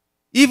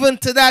 even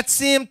to that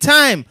same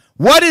time.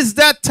 What is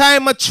that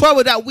time of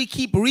trouble that we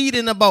keep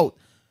reading about?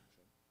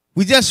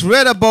 We just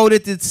read about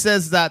it. It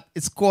says that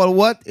it's called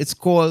what? It's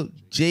called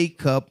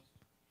Jacob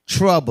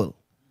trouble.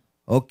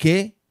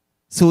 Okay?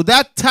 So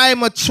that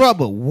time of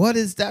trouble, what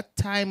is that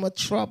time of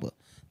trouble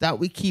that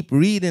we keep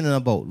reading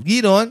about?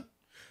 Read on.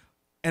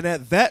 And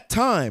at that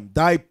time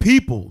thy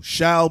people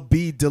shall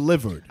be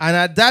delivered. And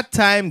at that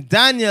time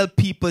Daniel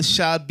people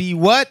shall be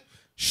what?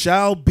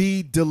 Shall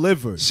be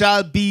delivered.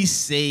 Shall be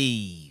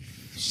saved.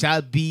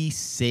 Shall be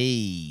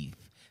saved.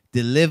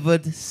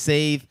 Delivered,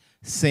 saved,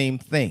 same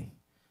thing.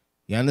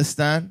 You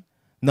understand?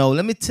 Now,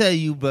 let me tell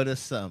you, brothers,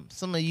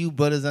 some of you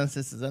brothers and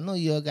sisters, I know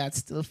you all got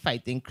still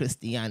fighting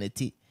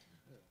Christianity.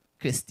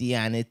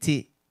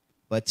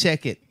 But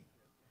check it.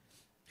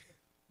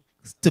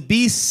 To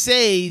be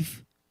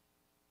saved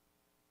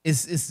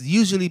is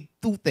usually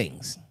two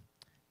things.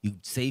 You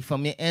save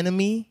from your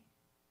enemy,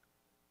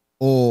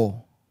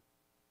 or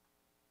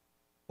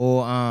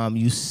you're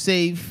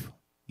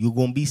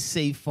going to be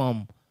saved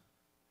from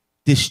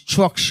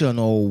destruction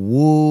or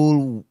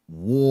World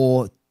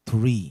War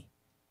III.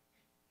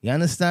 You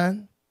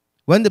understand?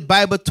 When the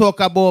Bible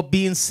talk about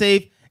being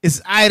saved,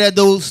 it's either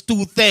those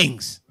two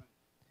things.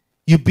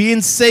 You're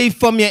being saved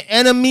from your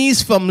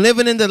enemies, from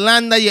living in the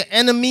land of your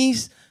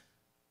enemies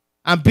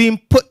and being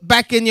put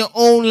back in your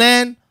own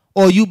land,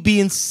 or you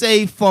being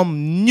saved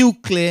from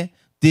nuclear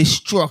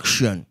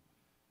destruction,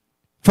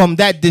 from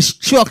that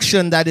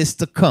destruction that is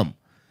to come.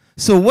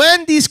 So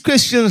when these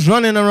Christians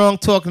running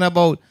around talking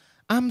about,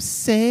 I'm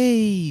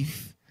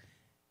saved,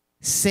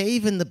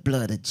 saved in the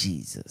blood of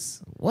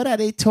Jesus, what are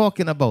they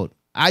talking about?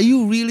 Are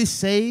you really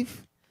saved?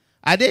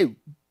 Are they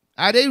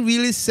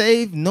really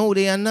saved? No,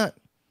 they are not.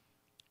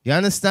 You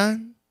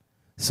understand?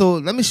 So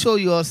let me show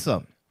you all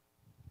something.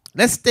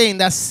 Let's stay in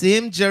that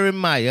same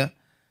Jeremiah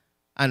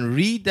and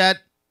read that.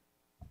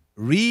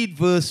 Read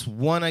verse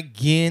 1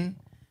 again.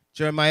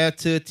 Jeremiah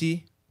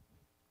 30.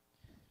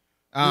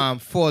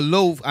 4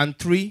 loaf and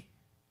 3.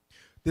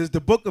 There's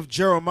the book of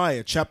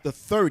Jeremiah, chapter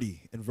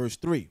 30 and verse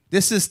 3.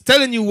 This is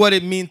telling you what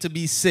it means to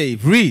be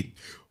saved. Read.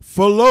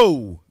 For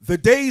lo, the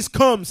days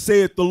come,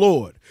 saith the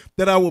Lord,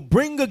 that I will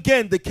bring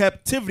again the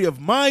captivity of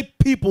my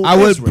people I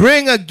will Israel.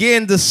 Bring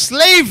again the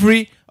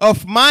slavery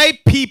of my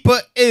people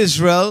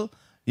Israel.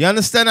 You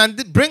understand?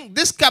 And bring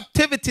this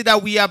captivity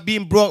that we are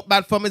being brought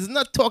back from is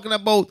not talking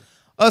about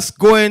us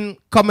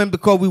coming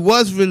because we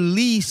was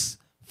released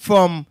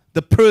from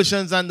the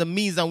Persians and the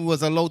Medes and we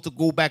was allowed to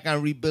go back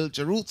and rebuild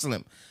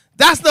Jerusalem.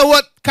 That's not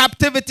what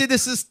captivity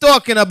this is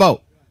talking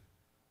about.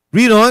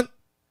 Read on.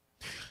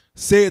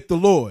 Saith the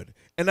Lord,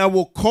 and I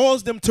will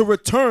cause them to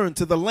return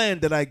to the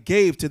land that I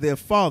gave to their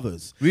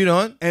fathers. Read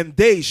on. And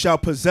they shall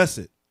possess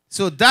it.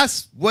 So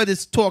that's what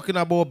it's talking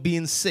about,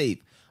 being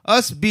saved.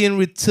 Us being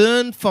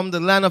returned from the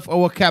land of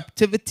our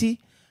captivity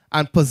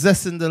and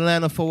possessing the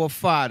land of our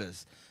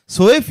fathers.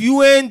 So if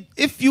you ain't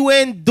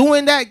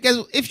doing that,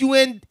 if you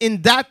ain't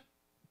in that,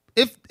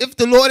 if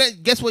the Lord,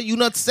 guess what, you're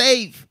not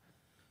saved.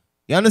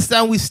 You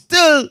understand? We're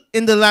still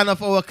in the land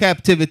of our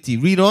captivity.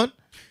 Read on.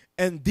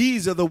 And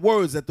these are the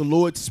words that the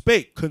Lord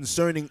spake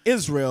concerning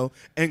Israel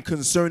and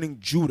concerning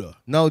Judah.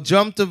 Now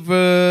jump to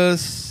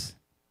verse,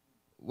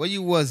 where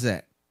you was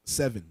at?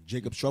 7,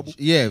 Jacob's trouble.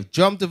 Yeah,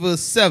 jump to verse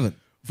 7.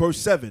 Verse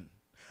 7.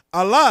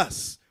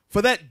 Alas,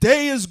 for that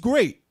day is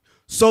great,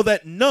 so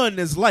that none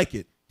is like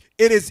it.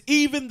 It is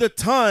even the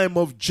time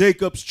of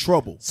Jacob's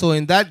trouble. So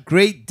in that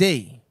great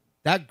day,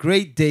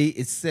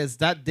 it says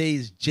that day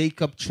is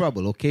Jacob's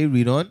trouble. Okay,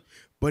 read on.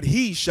 But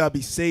he shall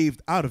be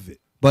saved out of it.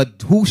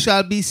 But who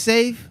shall be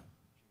saved?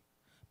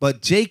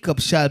 But Jacob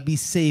shall be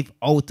saved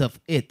out of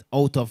it,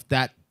 out of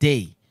that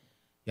day.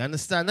 You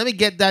understand? Let me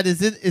get that.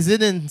 Is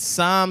it in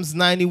Psalms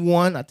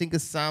 91? I think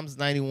it's Psalms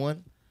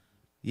 91.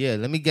 Yeah,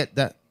 let me get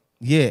that.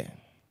 Yeah.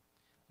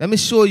 Let me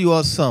show you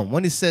all some.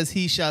 When it says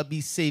he shall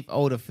be saved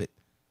out of it.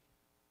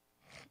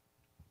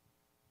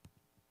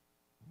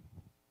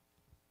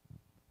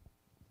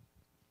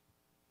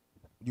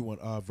 You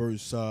want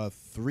verse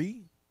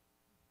 3?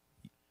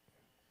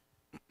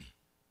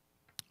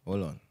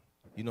 Hold on.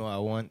 You know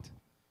what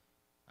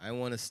I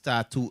want to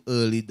start too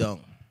early down.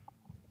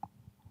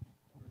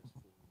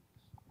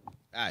 All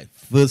right,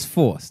 verse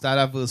 4. Start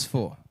at verse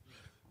 4.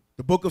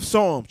 The book of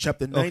Psalms,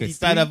 chapter 93. Okay,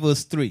 start at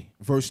verse 3.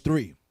 Verse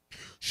 3.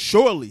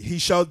 Surely he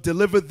shall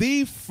deliver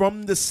thee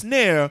from the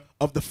snare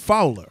of the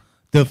fowler.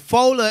 The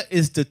fowler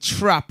is the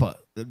trapper.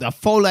 The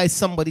fowler is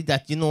somebody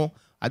that, you know,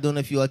 I don't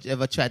know if you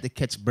ever tried to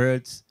catch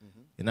birds.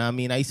 You know what I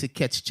mean? I used to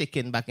catch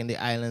chicken back in the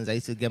islands. I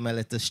used to get my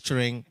little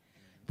string,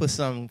 put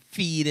some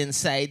feed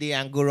inside there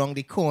and go around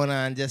the corner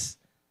and just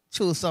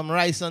throw some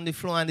rice on the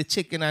floor and the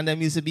chicken and them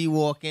used to be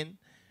walking,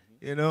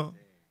 you know.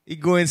 You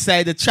go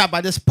inside the trap, I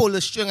just pull the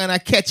string and I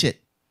catch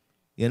it,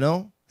 you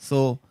know.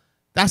 So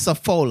that's a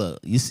fowler.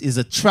 It's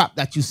a trap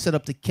that you set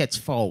up to catch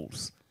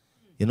fowls,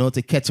 you know,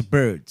 to catch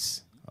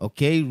birds.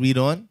 Okay, read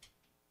on.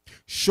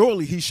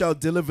 Surely he shall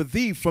deliver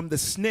thee from the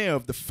snare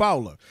of the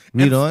fowler.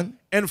 Read on.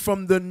 And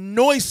from the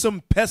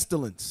noisome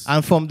pestilence.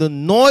 And from the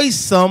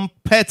noisome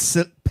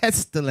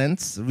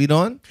pestilence. Read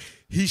on.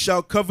 He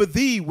shall cover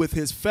thee with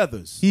his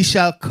feathers. He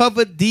shall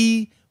cover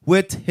thee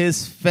with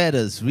his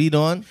feathers. Read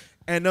on.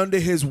 And under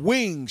his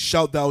wings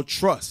shalt thou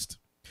trust.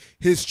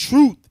 His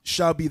truth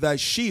shall be thy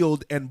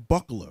shield and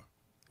buckler.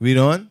 Read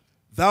on.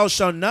 Thou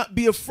shalt not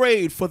be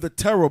afraid for the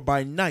terror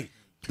by night.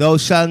 Thou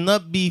shalt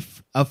not be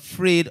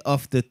afraid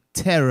of the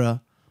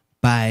terror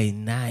by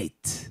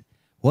night.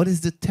 What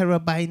is the terror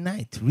by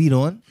night? Read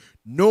on.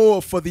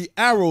 Nor for the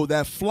arrow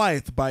that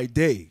flieth by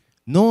day.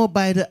 Nor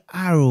by the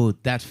arrow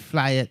that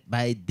flieth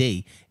by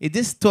day. Is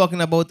this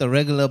talking about a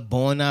regular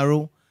bow and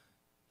arrow?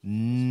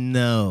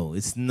 No,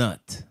 it's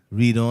not.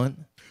 Read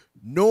on.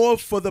 Nor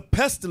for the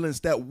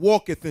pestilence that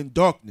walketh in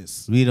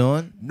darkness. Read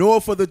on.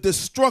 Nor for the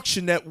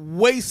destruction that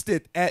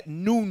wasteth at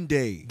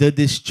noonday. The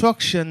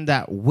destruction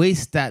that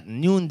wastes at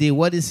noonday.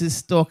 What is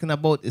this talking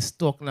about? It's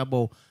talking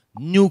about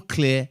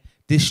nuclear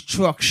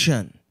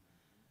destruction.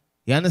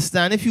 You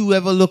understand? If you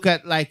ever look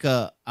at like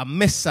a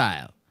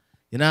missile,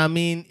 you know what I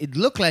mean? It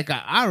looked like an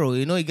arrow.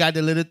 You know, you got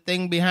the little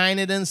thing behind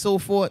it and so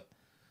forth.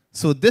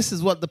 So this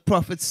is what the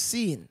prophet's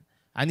seen.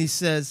 And he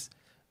says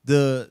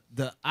the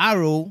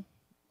arrow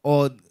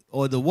or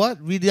the what?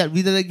 Read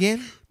that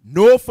again.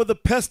 Nor for the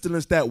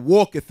pestilence that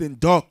walketh in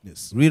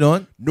darkness. Read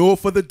on. Nor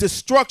for the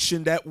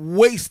destruction that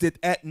wasteth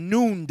at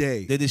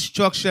noonday. The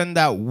destruction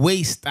that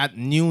wastes at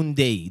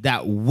noonday.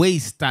 That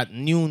wastes at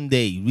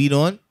noonday. Read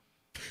on.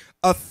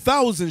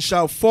 1,000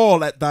 shall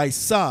fall at thy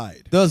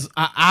side. Does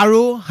an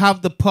arrow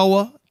have the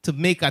power to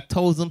make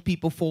 1,000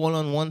 people fall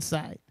on one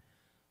side?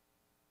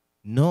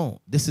 No.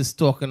 This is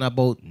talking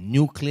about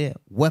nuclear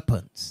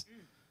weapons.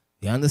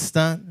 You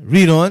understand?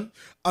 Read on.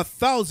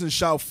 1,000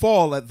 shall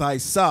fall at thy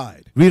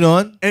side. Read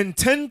on. And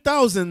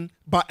 10,000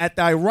 at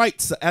thy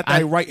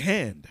right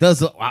hand.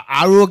 Does an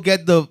arrow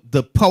get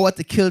the power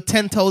to kill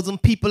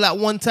 10,000 people at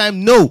one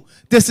time? No.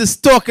 This is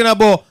talking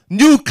about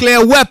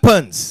nuclear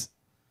weapons.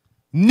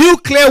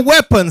 Nuclear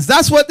weapons.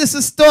 That's what this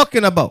is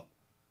talking about.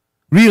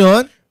 Read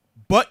on.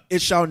 But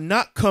it shall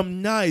not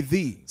come nigh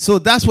thee. So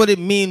that's what it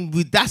means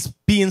with that's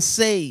being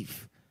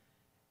saved.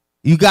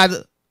 You got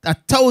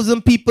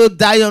 1,000 people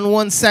die on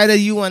one side of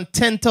you and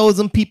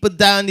 10,000 people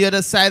die on the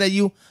other side of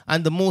you,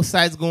 and the Most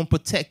High is going to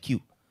protect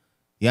you.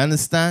 You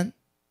understand?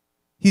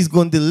 He's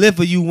going to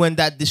deliver you when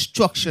that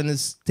destruction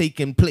is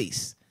taking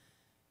place.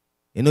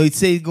 You know, he'd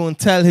say he's going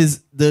to tell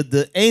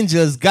the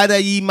angels, gather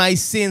ye my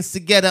saints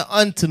together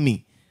unto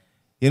me.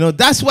 You know,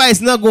 that's why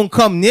it's not going to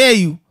come near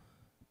you.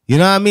 You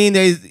know what I mean?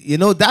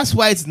 That's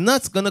why it's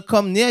not going to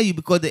come near you,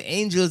 because the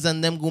angels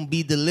and them going to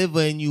be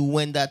delivering you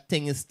when that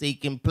thing is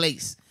taking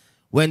place.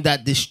 When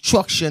that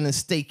destruction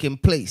is taking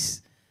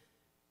place.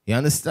 You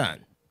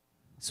understand?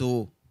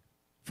 So,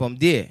 from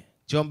there,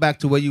 jump back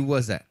to where you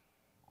was at.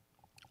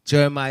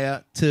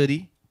 Jeremiah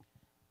 30.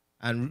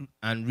 And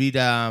read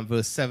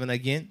verse 7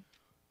 again.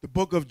 The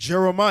book of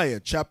Jeremiah,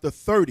 chapter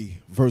 30,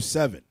 verse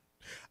 7.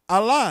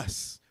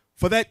 Alas,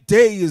 for that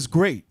day is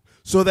great,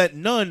 so that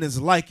none is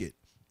like it.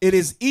 It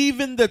is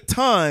even the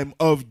time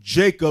of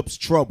Jacob's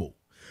trouble,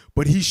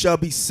 but he shall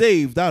be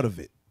saved out of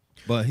it.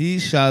 But he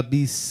shall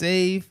be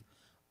saved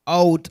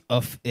out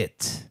of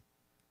it.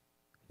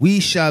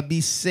 We shall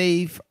be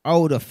saved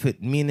out of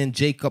it, meaning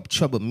Jacob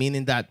trouble,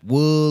 meaning that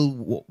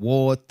World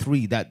War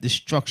III, that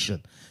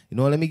destruction. You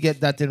know, let me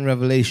get that in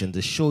Revelation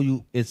to show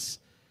you it's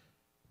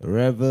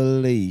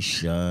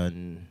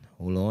Revelation.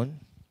 Hold on.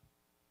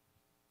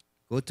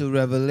 Go to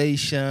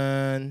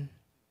Revelation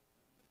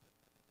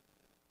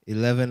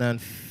 11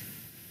 and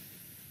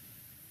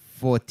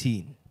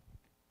 14.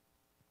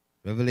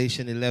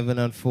 Revelation 11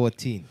 and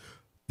 14.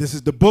 This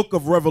is the book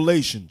of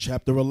Revelation,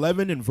 chapter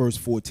 11 and verse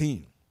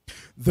 14.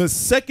 The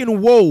second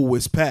woe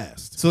is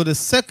past. So the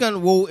second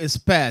woe is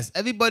past.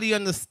 Everybody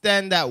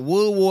understand that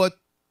World War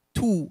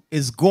II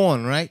is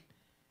gone, right?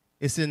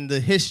 It's in the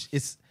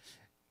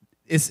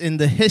it's in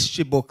the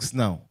history books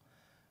now.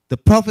 The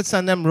prophets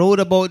and them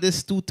wrote about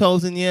this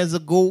 2,000 years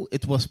ago.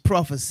 It was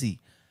prophecy.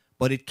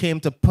 But it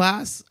came to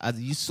pass, as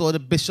you saw the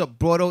bishop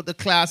brought out the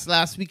class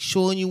last week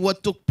showing you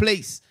what took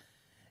place.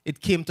 It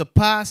came to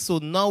pass, so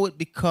now it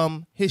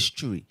become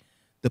history.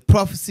 The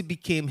prophecy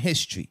became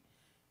history.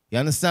 You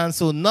understand?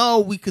 So now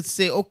we could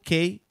say,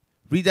 okay,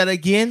 read that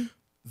again.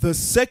 The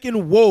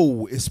second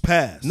woe is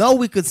past. Now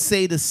we could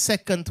say the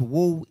second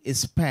woe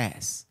is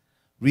past.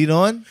 Read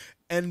on.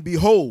 And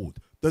behold,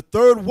 the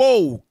third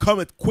woe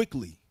cometh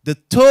quickly. The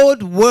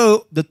third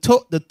woe, the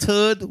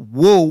third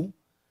woe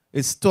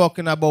is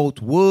talking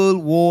about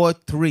World War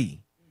III.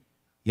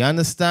 You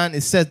understand?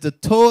 It says the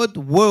third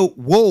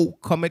woe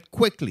cometh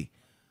quickly.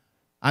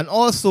 And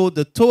also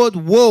the third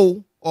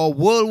woe or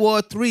World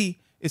War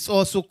III is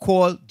also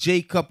called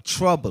Jacob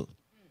trouble.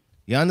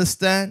 You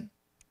understand?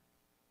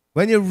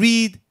 When you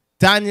read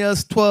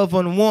Daniel's 12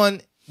 and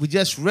 1, we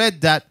just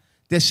read that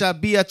there shall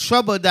be a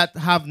trouble that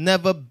have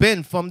never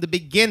been from the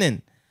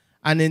beginning.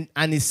 And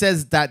it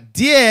says that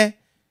there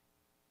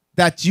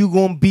that you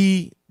gonna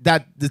be,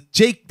 that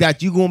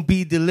you gonna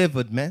be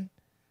delivered, man.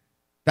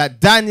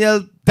 That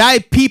Daniel, thy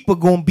people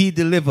gonna be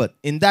delivered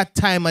in that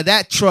time of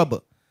that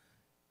trouble.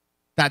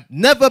 That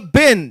never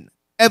been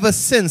ever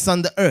since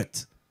on the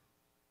earth.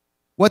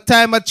 What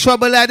time of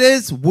trouble that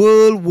is?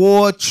 World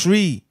War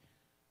III.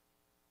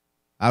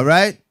 All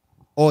right?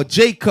 Or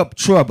Jacob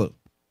trouble.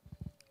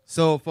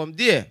 So from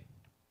there,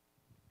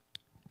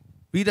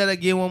 read that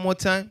again one more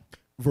time.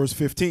 Verse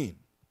 15.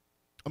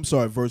 I'm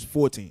sorry, verse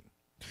 14.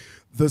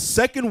 The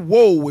second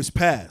woe is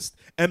past,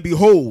 and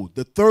behold,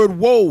 the third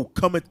woe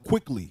cometh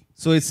quickly.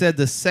 So it said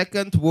the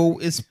second woe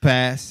is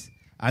past,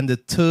 and the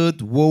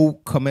third woe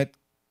cometh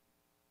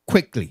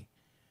quickly.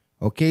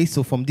 Okay,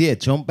 so from there,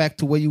 jump back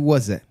to where you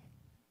was at.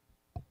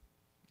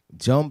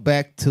 Jump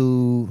back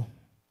to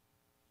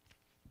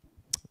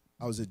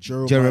I was at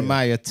Jeremiah.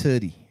 Jeremiah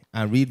 30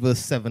 and read verse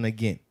 7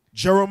 again.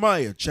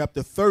 Jeremiah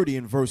chapter 30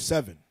 and verse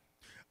 7.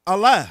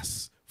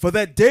 Alas, for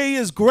that day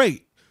is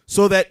great,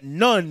 so that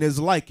none is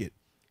like it.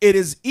 It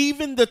is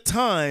even the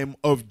time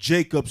of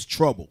Jacob's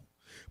trouble,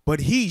 but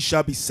he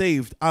shall be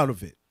saved out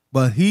of it.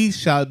 But he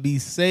shall be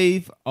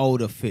saved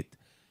out of it.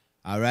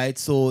 All right,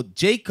 so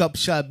Jacob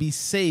shall be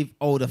saved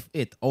out of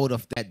it, out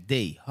of that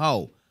day.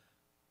 How?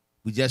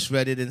 We just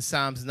read it in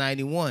Psalms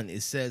 91.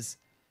 It says,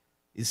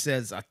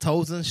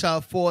 1,000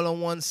 shall fall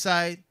on one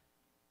side,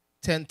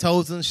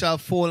 10,000 shall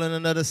fall on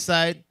another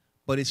side,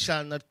 but it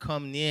shall not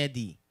come near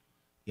thee.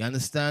 You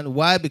understand?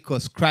 Why?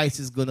 Because Christ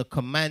is going to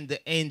command the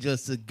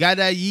angels to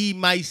gather ye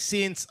my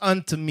saints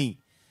unto me,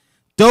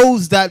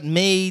 those that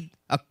made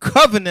a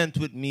covenant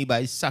with me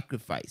by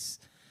sacrifice.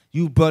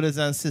 You brothers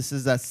and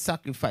sisters that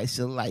sacrifice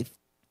your life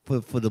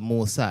for the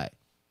Most High.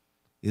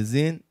 Is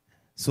in?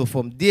 So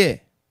from there,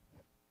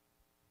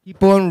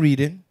 keep on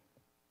reading.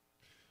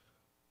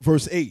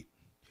 Verse 8.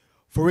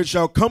 For it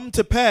shall come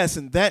to pass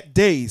in that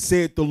day,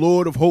 saith the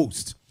Lord of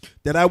hosts,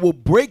 that I will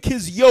break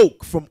his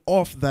yoke from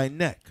off thy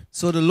neck.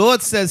 So the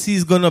Lord says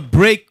he's going to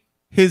break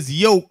his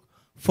yoke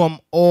from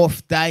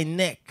off thy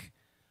neck.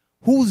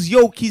 Whose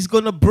yoke he's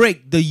going to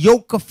break? The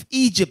yoke of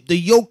Egypt, the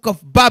yoke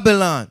of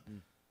Babylon.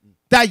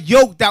 That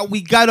yoke that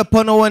we got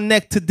upon our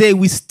neck today,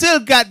 we still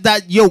got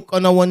that yoke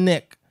on our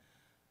neck.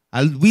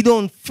 And we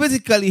don't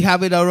physically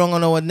have it around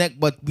on our neck,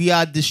 but we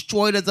are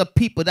destroyed as a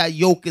people. That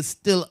yoke is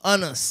still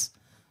on us.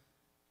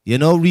 You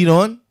know, read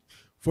on.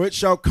 For it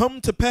shall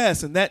come to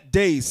pass in that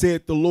day,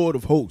 saith the Lord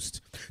of hosts,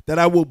 that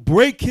I will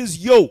break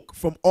his yoke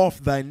from off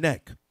thy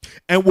neck,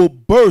 and will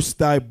burst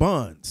thy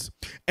bonds,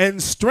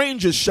 and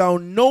strangers shall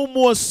no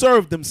more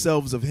serve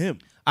themselves of him.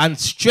 And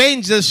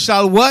strangers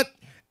shall what?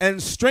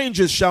 And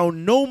strangers shall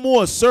no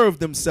more serve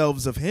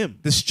themselves of him.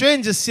 The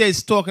strangers here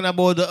is talking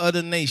about the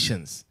other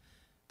nations.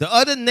 The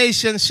other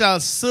nations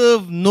shall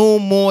serve no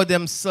more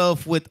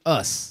themselves with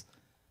us.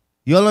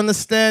 You all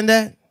understand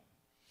that?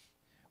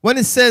 When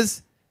it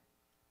says,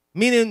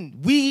 meaning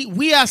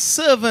we are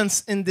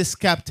servants in this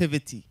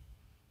captivity.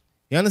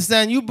 You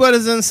understand? You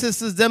brothers and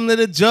sisters, them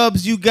little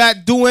jobs you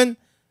got doing,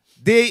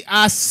 they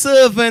are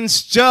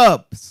servants'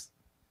 jobs.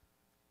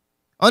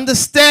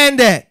 Understand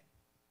that.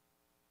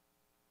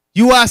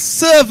 You are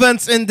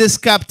servants in this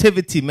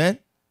captivity, man.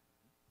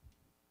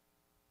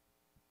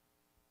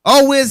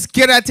 Always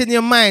get that in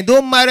your mind.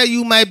 Don't matter,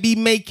 you might be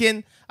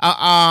making,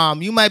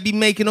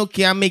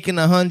 okay, I'm making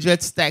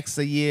 100 stacks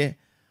a year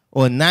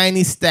or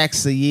 90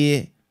 stacks a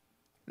year.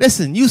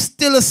 Listen, you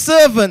still a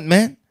servant,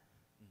 man.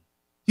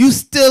 You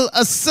still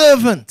a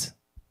servant.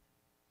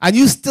 And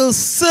you still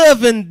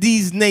serving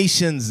these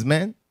nations,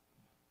 man.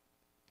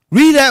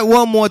 Read that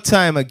one more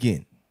time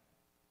again.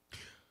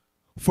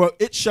 For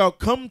it shall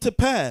come to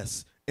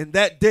pass in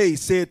that day,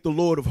 saith the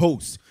Lord of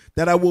hosts,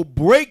 that I will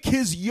break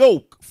his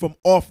yoke from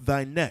off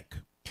thy neck,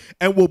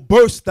 and will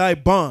burst thy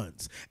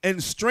bonds,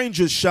 and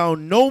strangers shall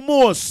no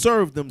more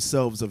serve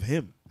themselves of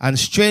him. And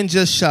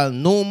strangers shall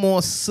no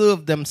more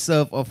serve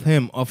themselves of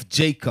him, of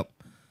Jacob.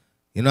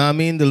 You know what I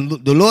mean?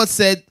 The Lord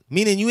said,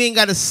 meaning you ain't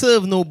got to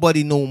serve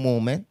nobody no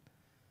more, man.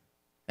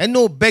 And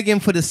no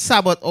begging for the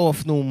Sabbath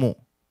off no more.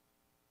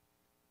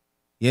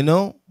 You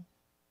know?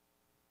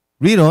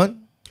 Read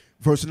on.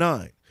 Verse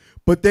 9.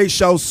 But they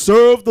shall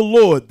serve the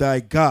Lord thy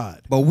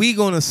God. But we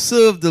going to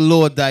serve the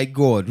Lord thy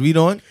God. Read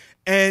on.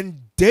 And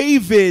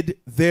David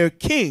their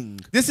king.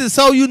 This is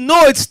how you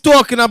know it's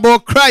talking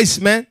about Christ,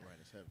 man.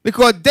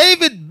 Because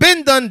David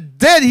been done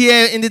dead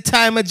here in the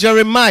time of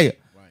Jeremiah.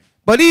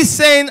 But he's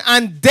saying,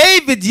 and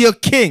David your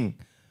king.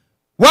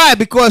 Why?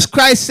 Because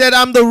Christ said,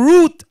 I'm the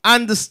root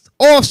and the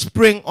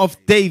offspring of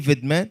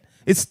David, man.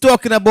 It's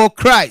talking about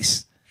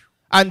Christ.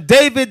 And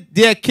David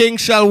their king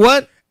shall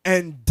what?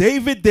 And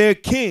David their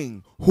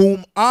king,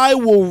 whom I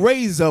will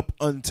raise up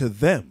unto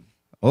them.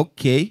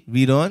 Okay,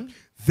 read on.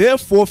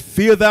 Therefore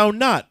fear thou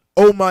not,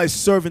 O my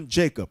servant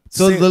Jacob.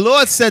 So the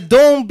Lord said,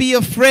 don't be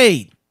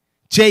afraid,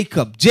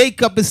 Jacob.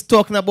 Jacob is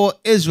talking about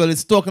Israel.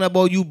 It's talking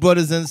about you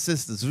brothers and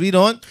sisters. Read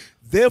on.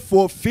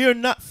 Therefore fear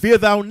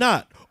thou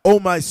not, O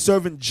my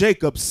servant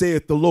Jacob,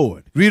 saith the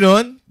Lord. Read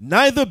on.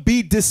 Neither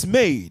be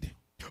dismayed,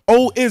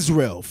 O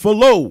Israel, for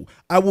lo,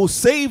 I will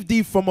save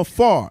thee from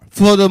afar.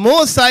 For the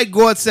Most High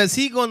God says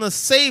He's going to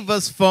save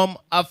us from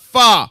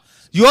afar.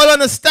 You all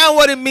understand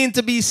what it means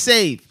to be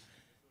saved?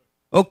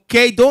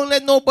 Okay, don't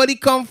let nobody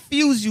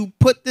confuse you.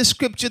 Put the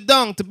scripture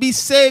down. To be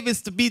saved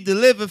is to be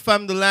delivered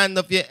from the land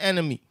of your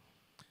enemy.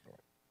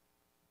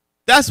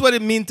 That's what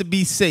it means to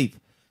be saved.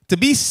 To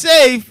be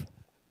saved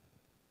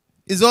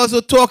is also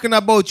talking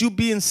about you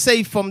being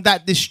saved from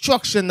that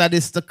destruction that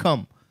is to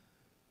come.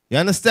 You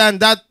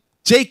understand that?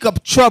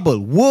 Jacob trouble,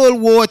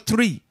 World War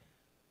III.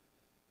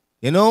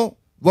 You know,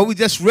 what we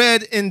just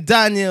read in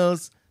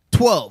Daniel's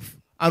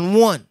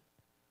 12:1.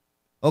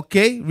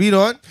 Okay, read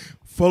on.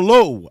 For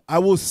lo, I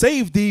will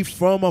save thee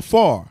from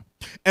afar,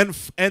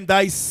 and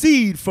thy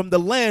seed from the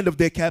land of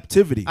their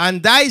captivity.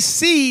 And thy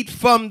seed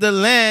from the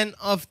land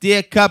of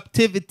their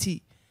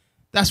captivity.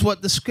 That's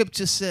what the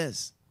scripture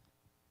says.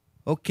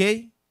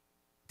 Okay?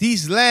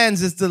 These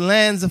lands is the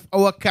lands of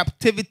our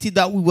captivity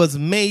that we was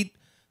made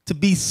to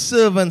be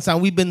servants,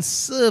 and we've been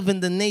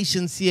serving the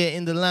nations here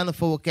in the land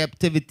of our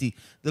captivity.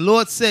 The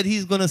Lord said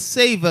He's going to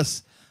save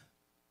us,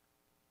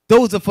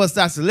 those of us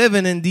that's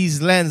living in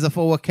these lands of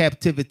our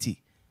captivity.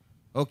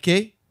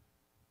 Okay?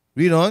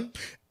 Read on.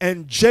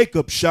 And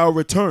Jacob shall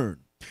return,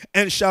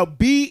 and shall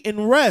be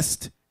in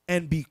rest,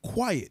 and be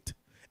quiet,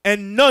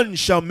 and none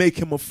shall make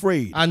him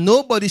afraid. And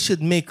nobody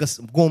should make us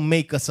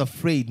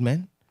afraid,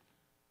 man.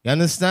 You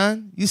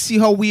understand? You see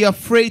how we are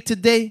afraid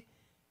today?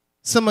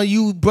 Some of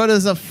you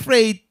brothers are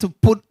afraid to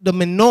put the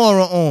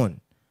menorah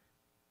on.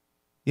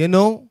 You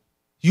know?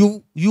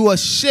 You are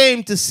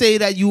ashamed to say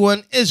that you are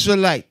an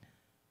Israelite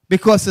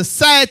because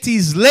society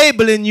is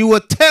labeling you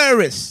a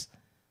terrorist.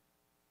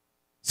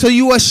 So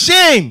you are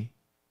ashamed.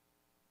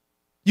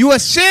 You are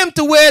ashamed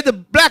to wear the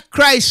Black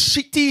Christ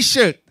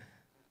t-shirt.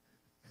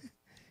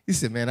 You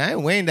said, man, I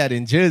ain't wearing that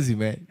in Jersey,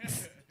 man.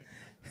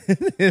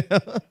 You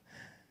know?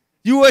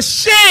 You are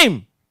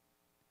ashamed.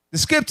 The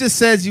scripture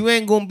says you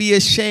ain't going to be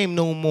ashamed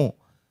no more.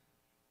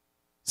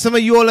 Some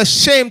of you all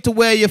ashamed to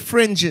wear your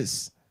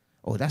fringes.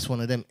 Oh, that's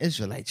one of them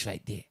Israelites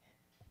right there.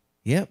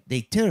 Yep,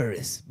 they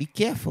terrorists. Be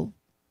careful.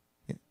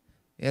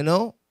 You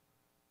know?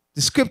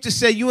 The scripture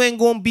says you ain't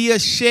going to be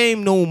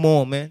ashamed no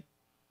more, man.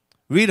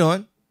 Read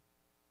on.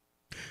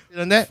 Read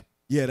on that?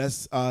 Yeah,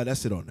 that's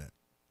it on that.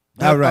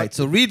 All right,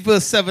 so read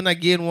verse 7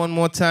 again one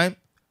more time.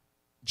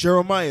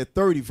 Jeremiah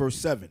 30, verse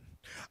 7.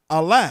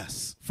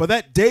 Alas, for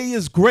that day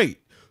is great,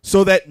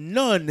 so that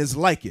none is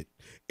like it.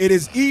 It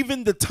is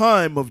even the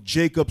time of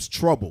Jacob's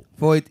trouble.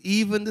 For it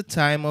even the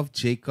time of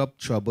Jacob's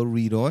trouble.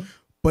 Read on.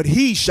 But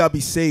he shall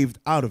be saved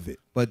out of it.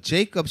 But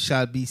Jacob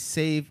shall be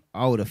saved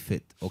out of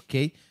it.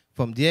 Okay.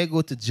 From there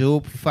go to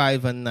Job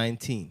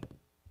 5:19.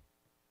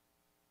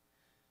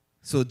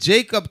 So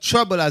Jacob's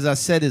trouble, as I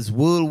said, is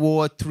World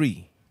War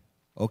III.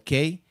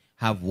 Okay.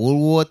 Have World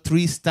War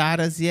III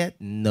started yet?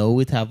 No,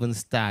 it haven't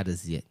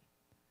started yet.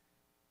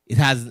 It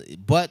has,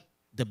 but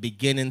the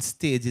beginning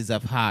stages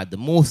have had. The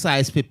Most High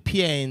is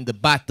preparing the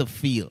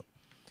battlefield.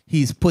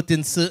 He's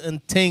putting certain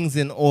things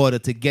in order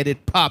to get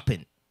it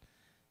popping.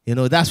 You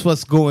know, that's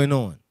what's going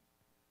on.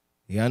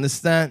 You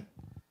understand?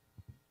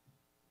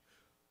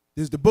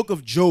 There's the book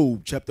of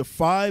Job, chapter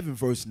 5 and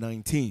verse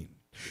 19.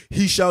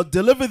 He shall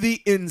deliver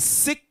thee in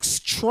 6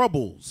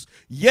 troubles.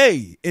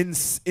 Yea, in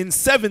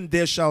 7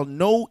 there shall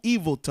no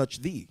evil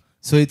touch thee.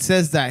 So it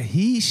says that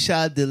he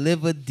shall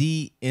deliver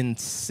thee in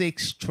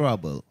 6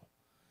 trouble.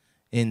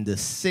 In the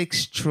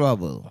 6th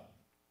trouble.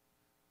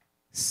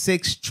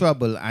 6th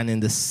trouble. And in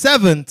the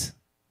 7th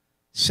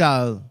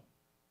shall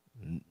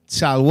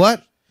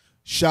what?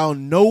 Shall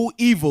no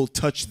evil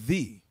touch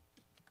thee.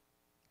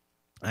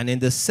 And in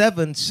the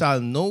 7th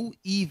shall no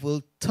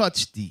evil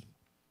touch thee.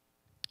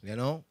 You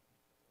know?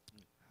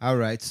 All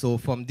right. So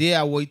from there,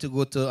 I want you to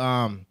go to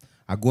I'm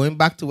going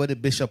back to where the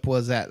bishop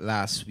was at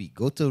last week.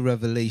 Go to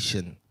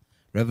Revelation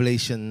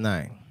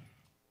 9.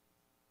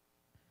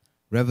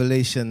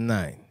 Revelation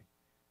 9.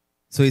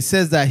 So it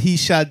says that he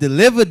shall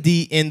deliver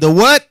thee in the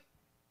what?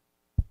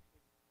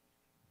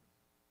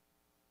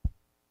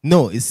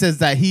 No, it says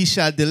that he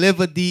shall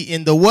deliver thee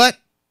in the what?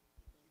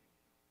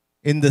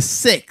 In the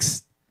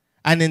 6th.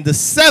 And in the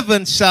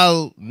 7th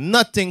shall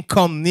nothing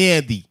come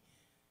near thee.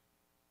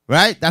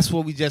 Right? That's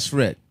what we just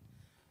read.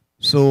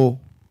 So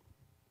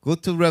go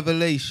to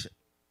Revelation.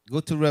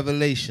 Go to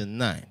Revelation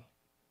 9.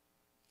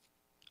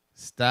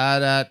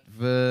 Start at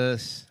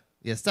verse.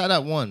 Yeah, start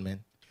at 1,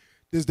 man.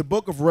 There's the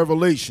book of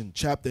Revelation,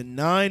 chapter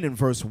 9 and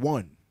verse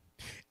 1.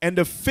 And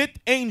the 5th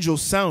angel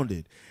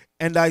sounded,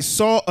 and I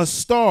saw a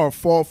star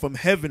fall from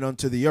heaven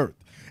unto the earth.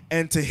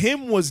 And to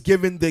him was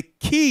given the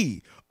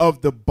key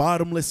of the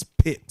bottomless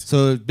pit.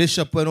 So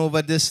Bishop went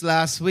over this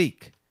last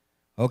week.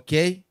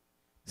 Okay?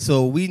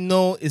 So we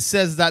know it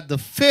says that the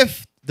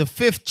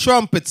fifth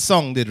trumpet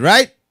sounded,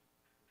 right?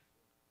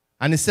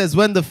 And it says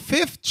when the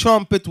 5th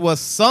trumpet was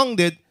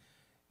sounded,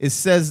 it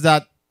says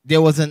that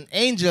there was an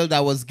angel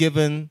that was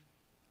given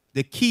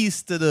the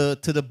keys to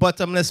the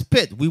bottomless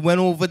pit. We went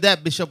over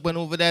that. Bishop went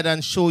over that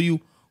and show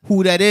you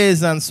who that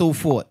is and so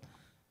forth.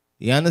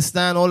 You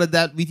understand? All of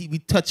that we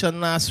touched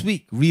on last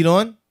week. Read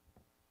on.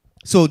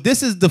 So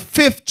this is the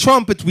 5th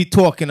trumpet we're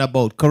talking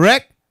about,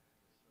 correct?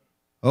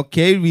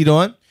 Okay, read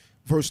on.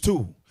 Verse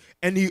 2.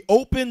 And he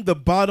opened the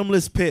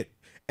bottomless pit,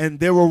 and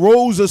there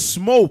arose a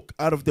smoke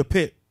out of the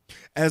pit,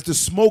 as the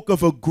smoke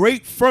of a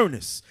great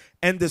furnace,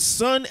 and the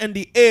sun and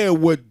the air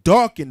were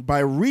darkened by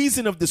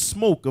reason of the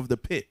smoke of the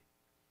pit.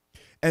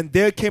 And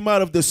there came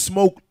out of the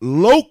smoke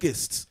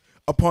locusts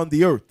upon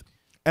the earth,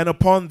 and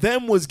upon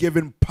them was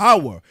given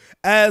power,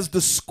 as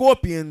the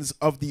scorpions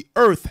of the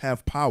earth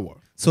have power.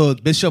 So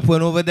Bishop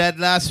went over that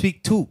last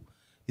week too.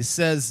 It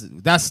says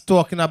that's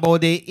talking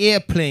about the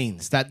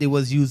airplanes that they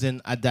was using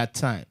at that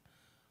time.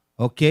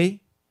 Okay?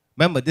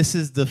 Remember, this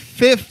is the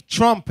 5th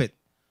trumpet.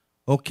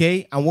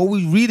 Okay? And what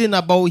we're reading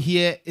about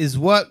here is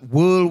what?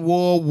 World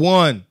War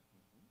I.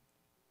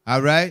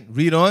 All right?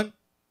 Read on.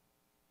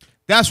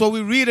 That's what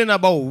we're reading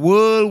about.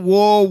 World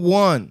War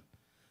I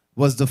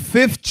was the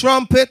 5th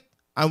trumpet,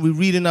 and we're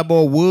reading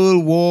about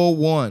World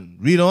War I.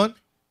 Read on.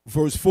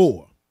 Verse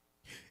 4.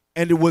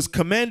 And it was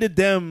commanded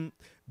them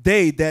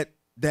that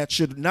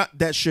should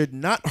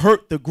not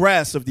hurt the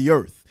grass of the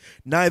earth,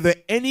 neither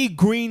any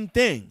green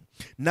thing,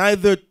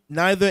 neither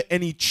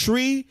any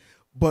tree,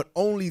 but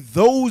only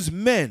those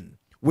men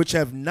which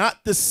have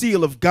not the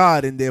seal of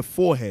God in their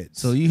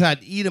foreheads. So you had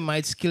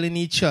Edomites killing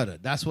each other.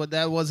 That's what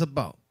that was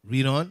about.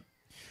 Read on.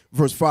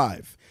 Verse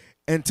 5.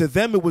 And to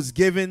them it was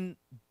given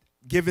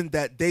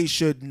that they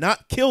should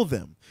not kill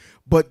them,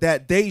 but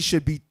that they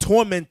should be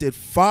tormented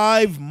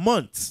 5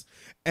 months.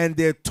 And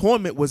their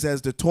torment was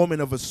as the torment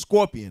of a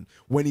scorpion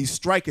when he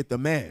striketh the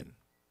man.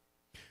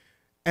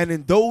 And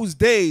in those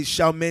days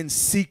shall men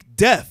seek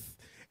death,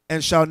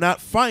 and shall not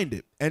find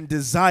it, and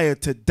desire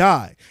to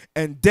die,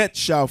 and death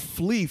shall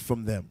flee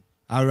from them.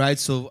 All right,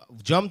 so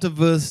jump to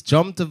verse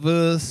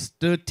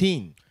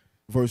 13.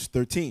 Verse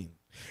 13.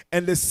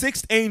 And the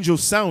 6th angel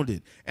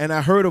sounded, and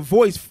I heard a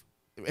voice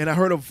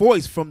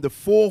from the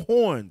 4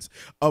 horns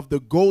of the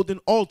golden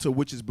altar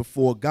which is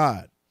before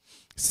God,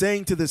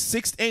 saying to the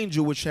 6th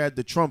angel which had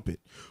the trumpet,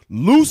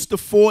 loose the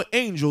 4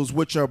 angels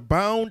which are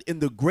bound in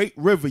the great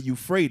river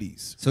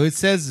Euphrates. So it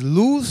says,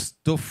 loose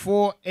the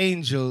 4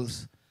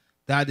 angels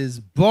that is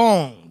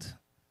bound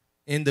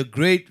in the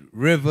great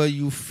river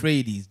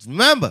Euphrates.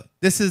 Remember,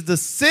 this is the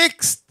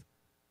 6th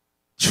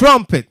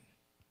trumpet.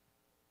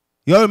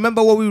 You all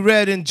remember what we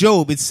read in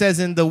Job? It says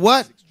in the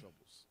what? 6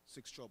 troubles.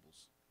 6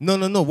 troubles.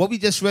 No. What we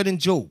just read in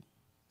Job?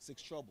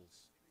 6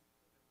 troubles.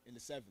 In the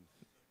 7th.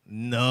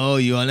 No,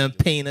 you all aren't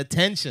paying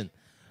attention.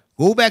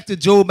 Go back to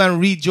Job and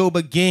read Job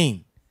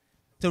again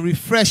to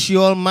refresh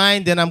your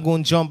mind. Then I'm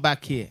going to jump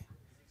back here.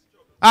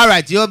 All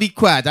right, you all be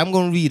quiet. I'm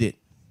going to read it.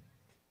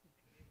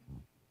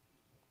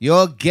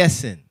 You're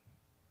guessing.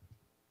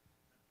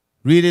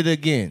 Read it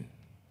again.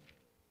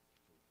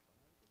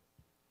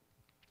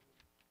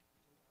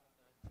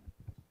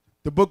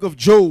 The book of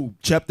Job,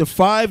 chapter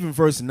 5 and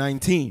verse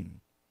 19.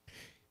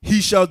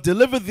 He shall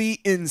deliver thee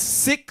in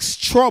 6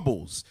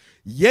 troubles.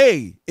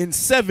 Yea, in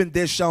 7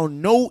 there shall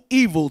no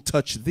evil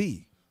touch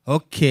thee.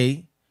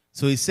 Okay.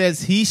 So he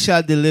says he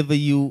shall deliver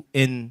you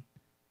in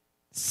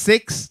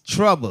 6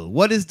 trouble.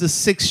 What is the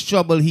 6th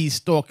trouble he's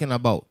talking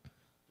about?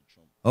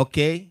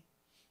 Okay.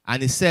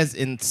 And it says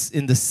in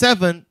the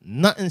 7,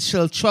 nothing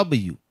shall trouble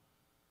you.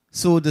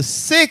 So the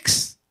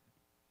 6th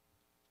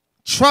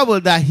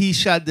trouble that he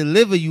shall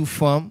deliver you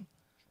from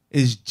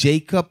is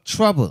Jacob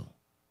trouble,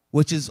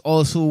 which is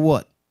also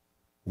what?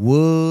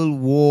 World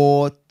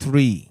War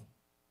III.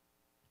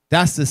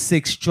 That's the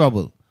 6th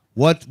trouble.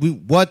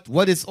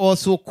 What is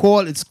also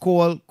called? It's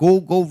called,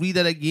 go read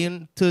that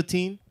again,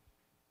 13.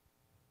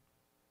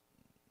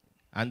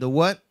 And the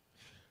what?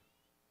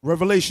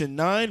 Revelation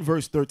 9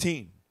 verse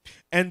 13.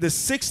 And the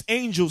 6th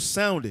angel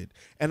sounded,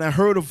 and I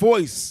heard a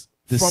voice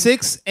The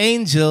sixth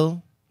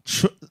angel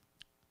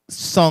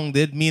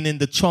sounded, meaning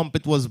the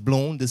trumpet was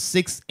blown. The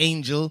sixth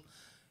angel,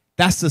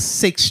 that's the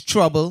sixth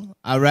trouble,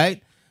 all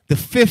right? The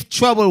fifth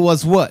trouble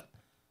was what?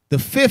 The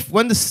fifth,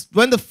 when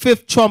the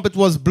fifth trumpet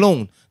was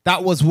blown,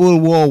 that was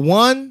World War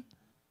I,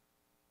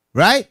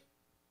 right?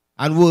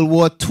 And World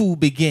War II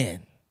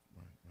began.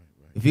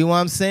 If you know what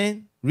I'm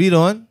saying, read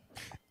on.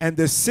 And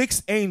the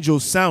sixth angel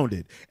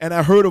sounded, and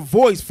I heard a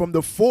voice from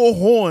the four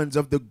horns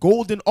of the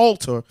golden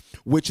altar,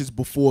 which is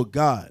before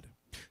God,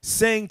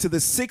 saying to the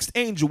sixth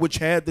angel which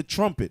had the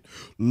trumpet,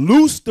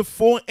 loose the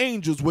four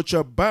angels which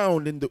are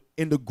bound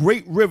in the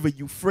great river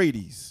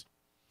Euphrates.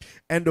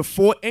 And the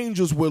four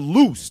angels were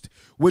loosed,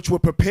 which were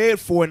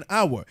prepared for an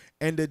hour,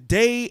 and a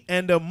day,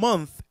 and a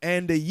month,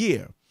 and a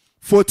year,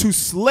 for to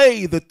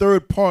slay the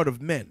third part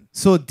of men.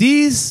 So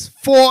these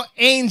four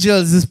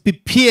angels is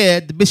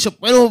prepared, the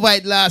bishop went over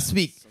it last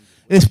week,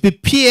 is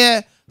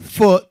prepared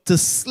to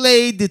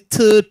slay the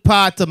third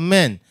part of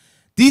men.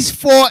 These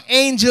four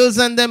angels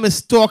and them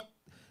is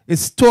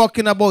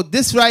talking about,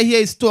 this right here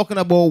is talking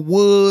about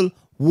World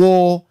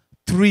War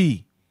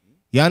III.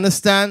 You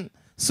understand?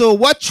 So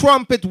what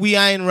trumpet we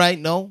are in right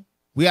now?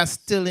 We are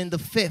still in the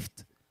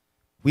fifth.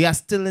 We are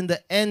still in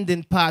the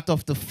ending part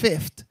of the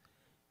fifth.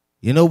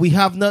 You know, we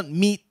have not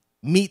meet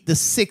the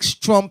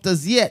sixth trump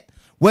as yet.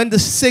 When the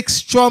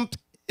sixth trump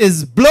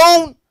is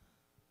blown,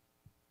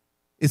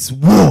 it's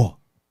war.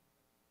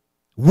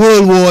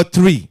 World War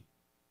III.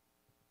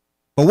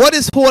 But what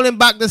is holding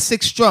back the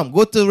sixth trump?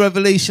 Go to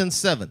Revelation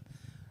 7.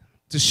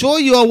 To show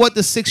you all what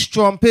the sixth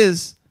trump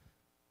is,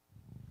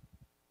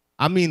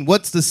 I mean,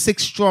 what's the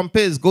sixth trump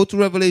is, go to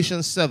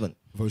Revelation 7.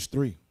 Verse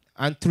 3.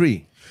 And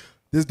 3.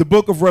 This is the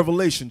book of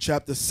Revelation,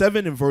 chapter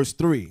 7 and verse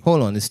 3.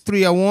 Hold on, it's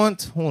 3 I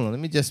want. Hold on, let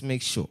me just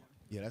make sure.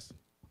 Yeah, that's...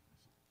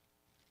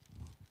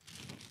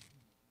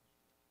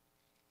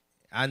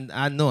 And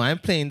I know, I'm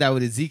playing that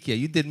with Ezekiel.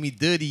 You did me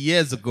 30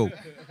 years ago.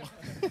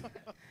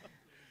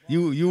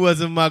 You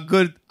wasn't my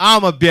good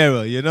armor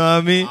bearer, you know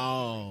what I mean?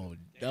 Oh,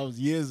 that was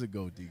years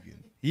ago,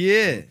 Deacon.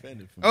 Yeah.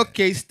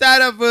 Okay,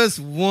 start at verse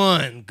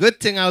 1. Good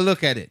thing I'll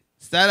look at it.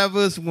 Start at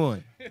verse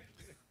 1.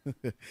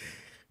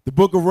 The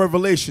book of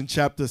Revelation,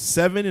 chapter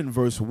 7 and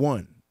verse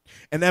 1.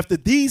 And after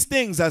these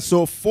things I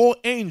saw four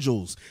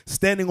angels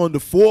standing on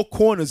the four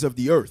corners of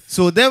the earth.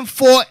 So them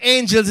four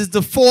angels is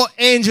the four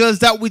angels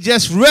that we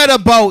just read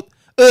about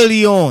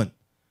early on.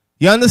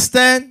 You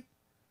understand?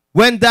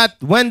 When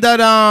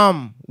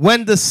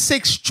the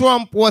sixth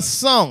trump was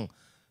sung,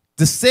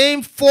 the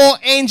same four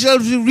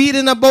angels we're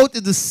reading about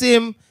is the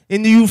same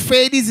in the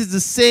Euphrates, is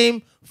the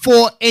same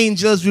four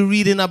angels we're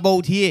reading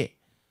about here.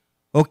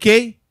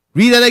 Okay?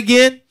 Read that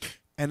again.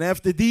 And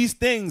after these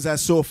things I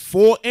saw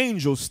four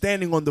angels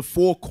standing on the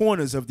four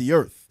corners of the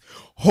earth,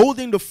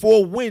 holding the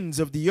four winds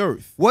of the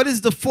earth. What is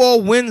the four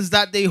winds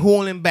that they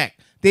holding back?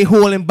 They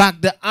holding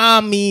back the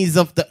armies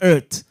of the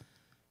earth.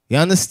 You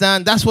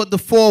understand? That's what the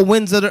four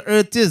winds of the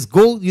earth is.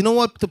 Go, you know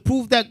what? To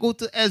prove that, go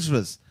to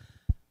Ezra's.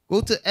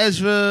 Go to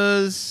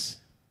Ezra's.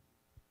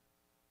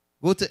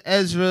 Go to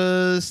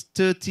Ezra's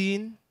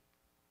 13.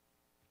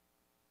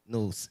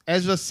 No,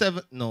 Ezra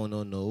 7.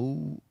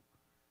 No.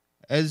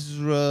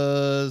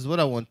 Ezra's, what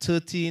I want,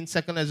 13.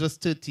 Second Ezra's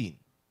 13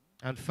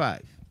 and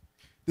 5.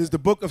 This is the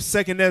book of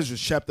Second Ezra,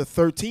 chapter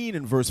 13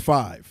 and verse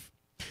 5.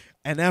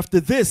 And after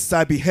this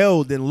I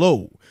beheld, and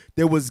lo,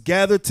 there was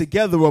gathered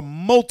together a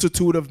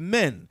multitude of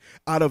men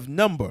out of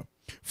number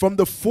from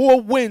the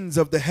four winds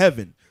of the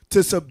heaven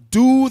to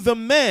subdue the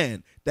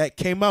man that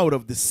came out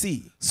of the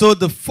sea. So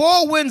the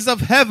four winds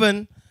of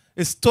heaven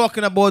is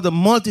talking about the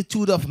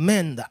multitude of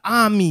men, the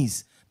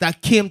armies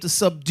that came to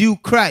subdue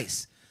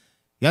Christ.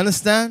 You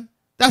understand?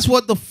 That's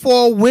what the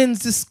four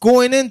winds is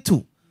going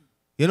into.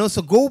 You know,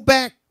 so go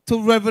back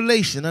to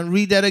Revelation and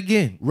read that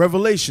again.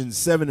 Revelation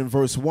 7 and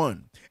verse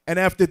 1. And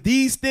after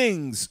these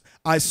things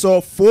I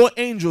saw four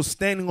angels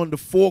standing on the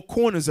four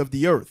corners of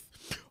the earth,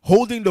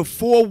 holding the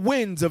four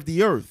winds of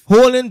the earth.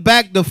 Holding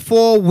back the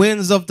four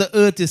winds of the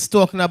earth is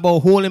talking about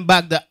holding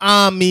back the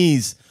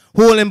armies,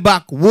 holding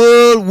back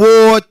World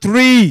War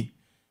III.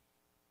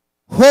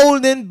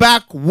 Holding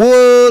back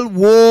World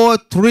War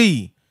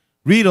III.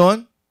 Read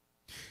on.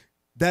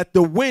 That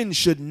the wind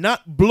should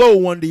not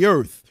blow on the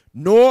earth,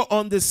 nor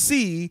on the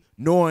sea,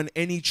 nor on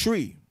any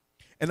tree.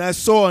 And I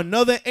saw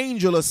another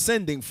angel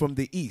ascending from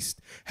the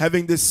east,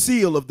 having the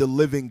seal of the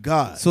living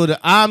God. So the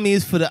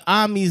armies, for the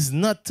armies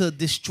not to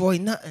destroy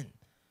nothing.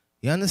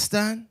 You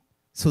understand?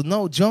 So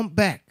now jump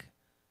back.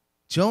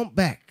 Jump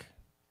back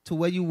to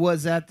where you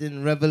was at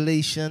in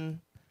Revelation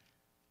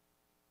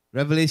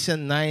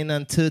 9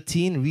 and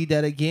 13. Read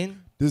that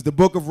again. This is the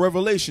book of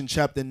Revelation,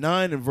 chapter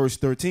 9 and verse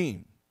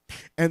 13.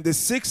 And the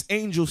sixth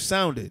angel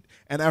sounded,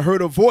 and I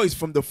heard a voice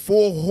from the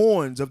four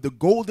horns of the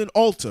golden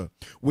altar,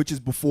 which is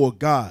before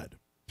God,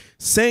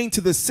 saying to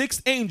the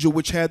sixth angel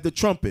which had the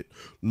trumpet,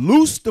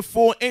 loose the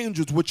four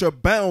angels which are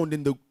bound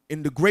in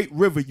the great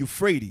river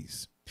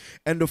Euphrates.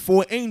 And the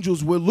four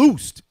angels were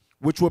loosed,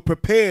 which were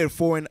prepared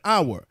for an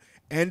hour,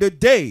 and a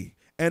day,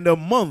 and a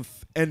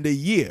month, and a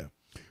year,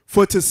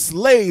 for to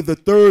slay the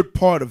third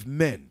part of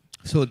men.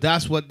 So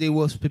that's what they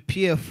was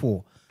prepared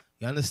for.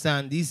 You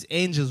understand? These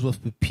angels was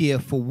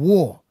prepared for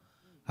war.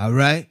 All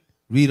right?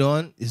 Read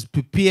on. Is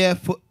prepared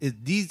for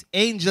these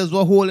angels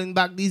were holding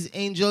back these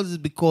angels is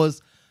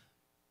because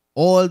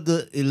all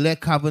the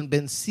elect haven't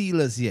been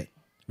sealers yet.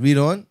 Read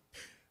on.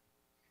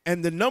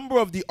 And the number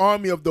of the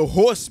army of the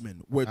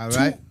horsemen were all two.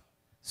 Right?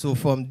 So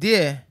from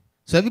there,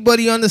 so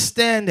everybody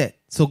understand that.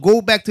 So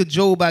go back to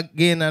Job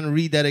again and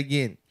read that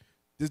again.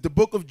 This is the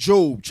book of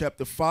Job,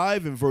 chapter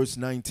 5 and verse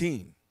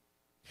 19.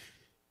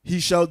 He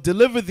shall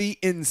deliver thee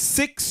in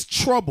 6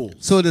 troubles.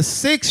 So the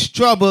 6th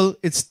trouble,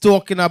 it's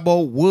talking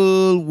about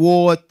World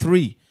War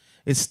III.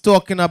 It's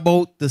talking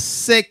about the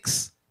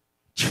 6th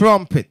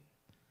trumpet.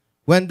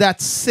 When that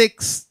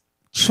 6th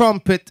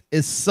trumpet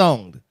is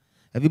sung.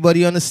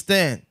 Everybody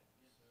understand?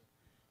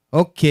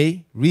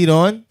 Okay, read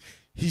on.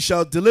 He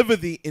shall deliver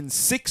thee in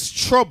 6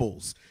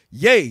 troubles.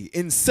 Yea,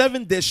 in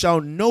 7 there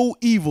shall no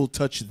evil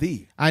touch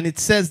thee. And it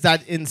says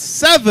that in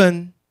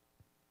 7,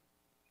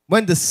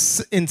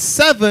 in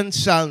 7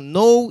 shall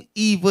no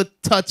evil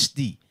touch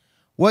thee.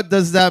 What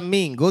does that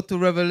mean? Go to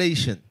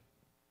Revelation.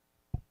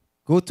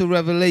 Go to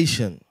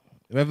Revelation.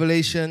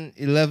 Revelation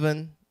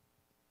 11.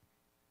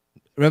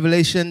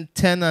 Revelation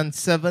 10 and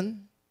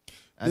 7.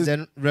 And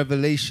then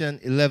Revelation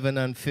 11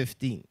 and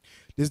 15.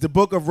 This is the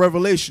book of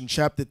Revelation,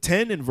 chapter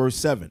 10 and verse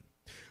 7.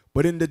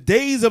 But in the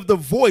days of the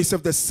voice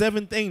of the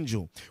 7th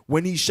angel,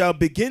 when he shall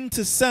begin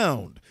to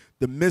sound,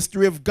 the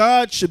mystery of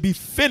God should be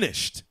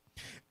finished,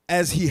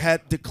 as he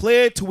had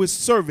declared to his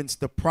servants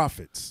the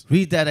prophets.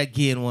 Read that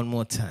again one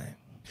more time.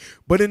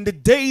 But in the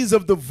days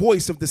of the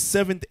voice of the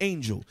 7th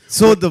angel.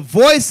 So the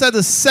voice of the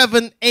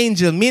 7th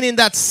angel, meaning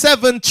that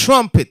 7th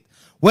trumpet.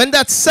 When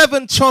that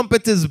 7th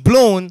trumpet is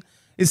blown,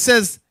 it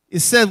says,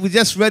 we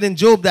just read in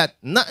Job that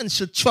nothing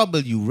should trouble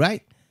you,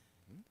 right?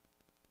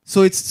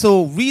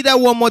 So read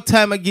that one more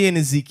time again,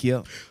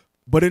 Ezekiel.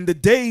 But in the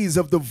days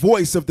of the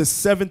voice of the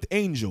 7th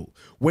angel,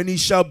 when he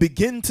shall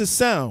begin to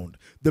sound,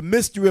 the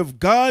mystery of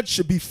God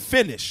should be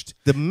finished.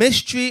 The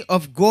mystery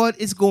of God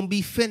is going to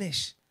be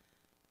finished.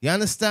 You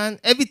understand?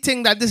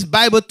 Everything that this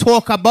Bible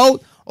talk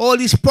about, all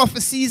these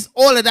prophecies,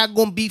 all of that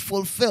going to be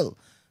fulfilled.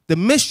 The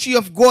mystery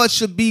of God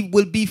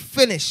will be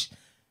finished.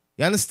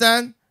 You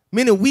understand?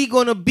 Meaning we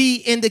going to be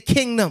in the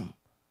kingdom.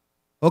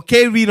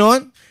 Okay, read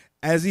on.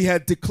 As he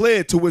had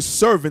declared to his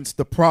servants,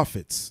 the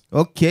prophets.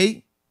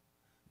 Okay.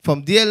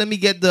 From there, let me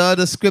get the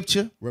other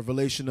scripture.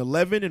 Revelation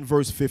 11 and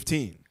verse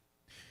 15.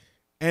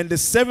 And the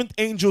 7th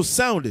angel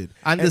sounded.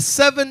 And the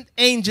 7th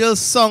angel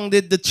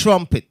sounded the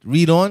trumpet.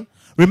 Read on.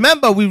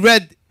 Remember, we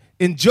read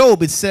in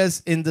Job, it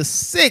says, in the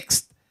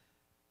 6th,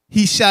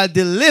 he shall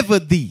deliver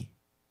thee.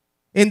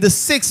 In the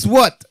 6th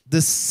what? The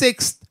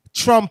 6th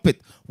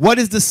trumpet. What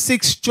is the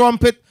 6th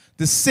trumpet?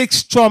 The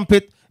 6th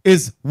trumpet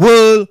is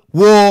World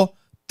War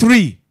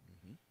III.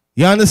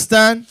 You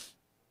understand?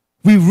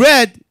 We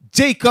read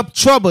Jacob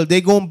trouble.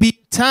 They're going to be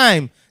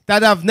time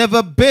that have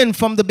never been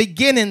from the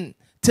beginning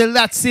till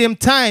that same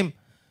time.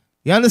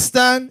 You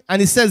understand?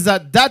 And it says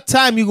that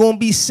time you're going to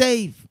be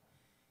saved.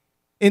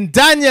 In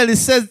Daniel, it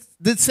says,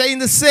 they're saying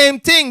the same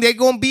thing. They're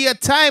going to be a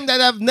time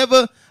that have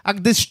never, a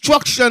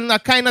destruction, a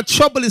kind of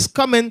trouble is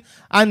coming.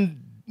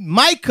 And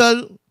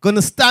Michael going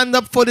to stand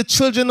up for the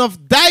children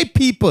of thy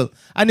people.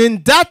 And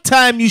in that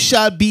time you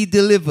shall be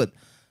delivered.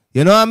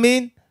 You know what I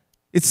mean?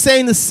 It's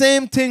saying the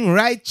same thing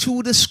right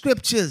through the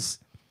scriptures.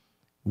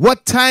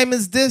 What time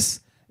is this?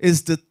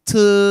 It's the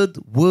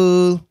 3rd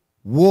World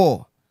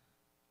War.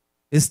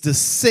 It's the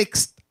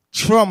 6th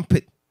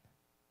trumpet.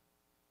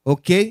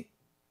 Okay?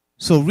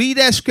 So read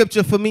that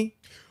scripture for me.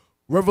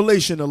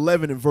 Revelation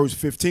 11 and verse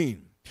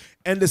 15.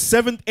 And the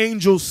 7th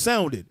angel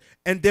sounded,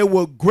 and there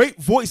were great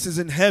voices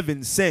in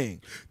heaven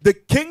saying, the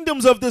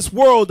kingdoms of this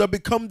world are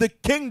become the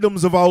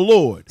kingdoms of our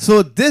Lord.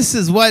 So this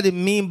is what it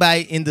means by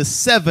in the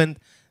 7th,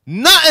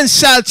 nothing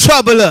shall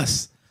trouble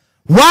us.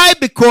 Why?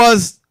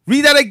 Because,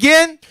 read that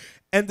again.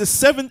 And the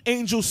 7th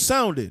angel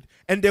sounded,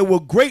 and there were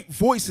great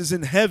voices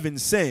in heaven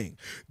saying,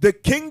 the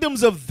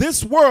kingdoms of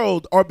this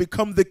world are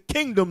become the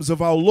kingdoms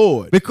of our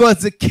Lord.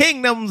 Because the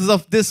kingdoms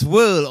of this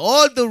world,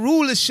 all the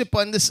rulership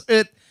on this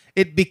earth,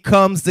 it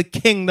becomes the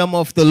kingdom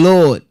of the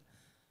Lord.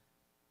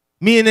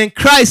 Meaning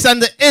Christ and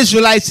the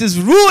Israelites is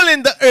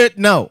ruling the earth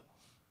now.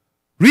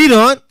 Read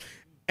on.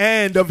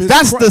 And of his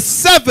That's the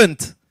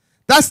 7th.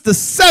 That's the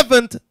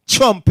 7th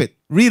trumpet.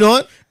 Read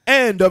on.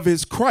 And of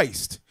his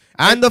Christ.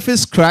 And of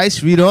his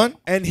Christ. Read on.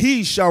 And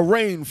he shall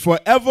reign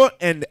forever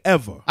and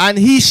ever. And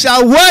he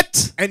shall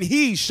what? And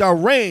he shall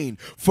reign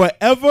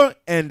forever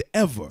and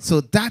ever.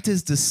 So that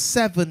is the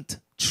 7th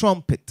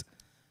trumpet.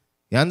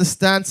 You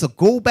understand? So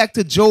go back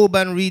to Job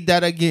and read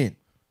that again.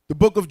 The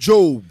book of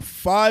Job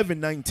 5 and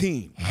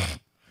 19.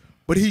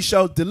 But he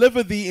shall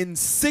deliver thee in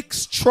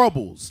 6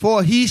 troubles.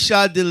 For he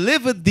shall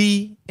deliver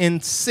thee in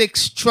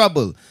 6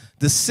 trouble.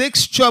 The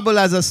 6th trouble,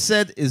 as I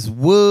said, is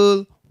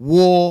World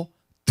War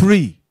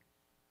III.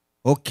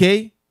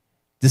 Okay?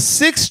 The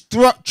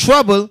 6th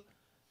trouble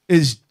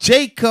is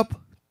Jacob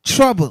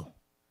trouble.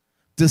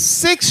 The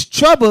 6th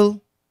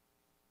trouble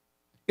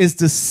is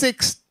the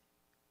 6th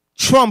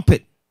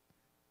trumpet.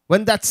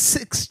 when that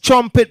sixth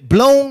trumpet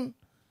blown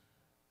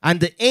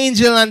and the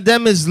angel and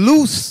them is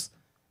loose,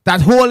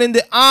 that holding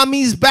the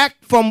armies back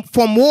from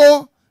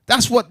war,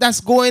 that's what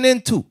that's going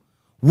into.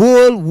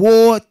 World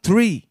War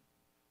III.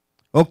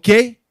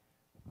 Okay?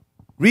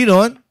 Read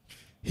on.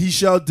 He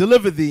shall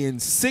deliver thee in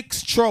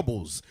 6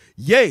 troubles.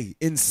 Yea,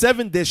 in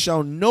 7 there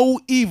shall no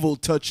evil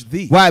touch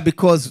thee. Why?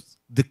 Because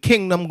the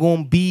kingdom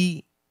going to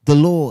be the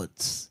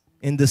Lord's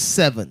in the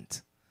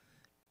 7th.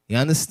 You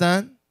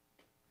understand?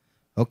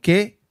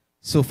 Okay?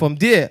 So from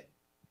there,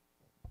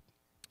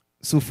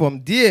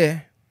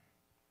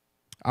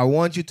 I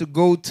want you to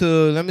go to,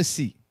 let me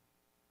see.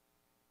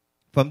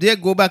 From there,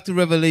 go back to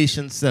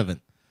Revelation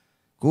 7.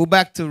 Go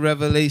back to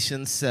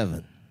Revelation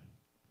 7.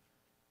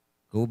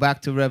 Go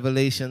back to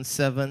Revelation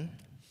 7.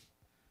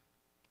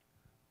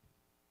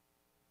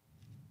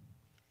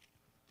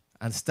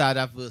 And start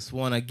at verse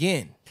 1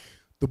 again.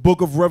 The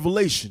book of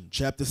Revelation,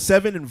 chapter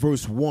 7 and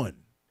verse 1.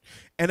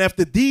 And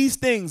after these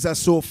things I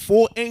saw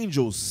 4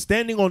 angels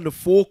standing on the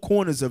 4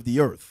 corners of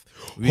the earth,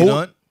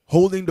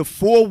 holding the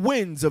 4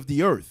 winds of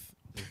the earth,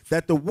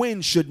 that the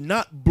wind should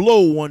not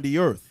blow on the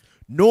earth,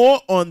 nor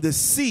on the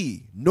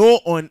sea, nor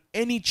on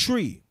any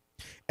tree.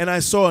 And I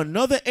saw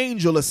another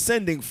angel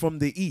ascending from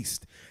the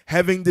east,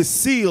 having the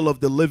seal of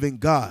the living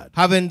God.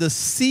 Having the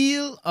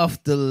seal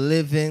of the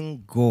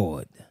living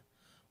God.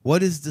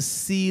 What is the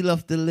seal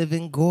of the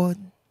living God?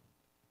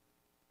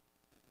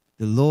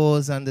 The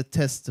laws and the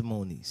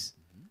testimonies.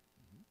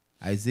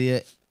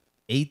 Isaiah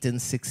 8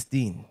 and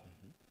 16.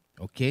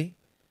 Okay?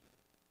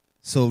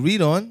 So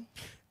read on.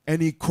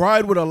 And he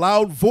cried with a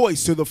loud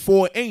voice to the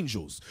 4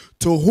 angels,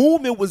 to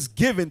whom it was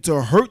given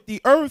to hurt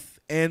the earth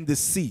and the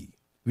sea.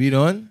 Read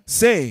on.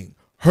 Saying,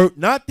 hurt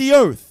not the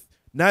earth,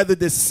 neither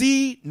the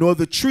sea nor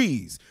the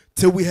trees,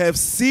 till we have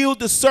sealed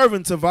the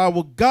servants of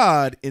our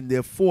God in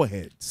their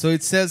foreheads. So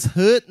it says,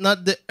 hurt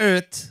not the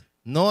earth,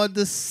 nor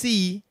the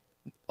sea,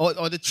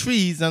 or the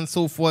trees and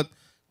so forth,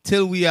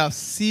 till we have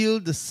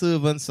sealed the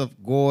servants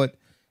of God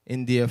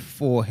in their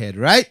forehead.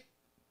 Right?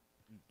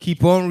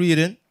 Keep on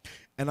reading.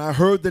 And I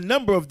heard the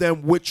number of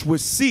them which were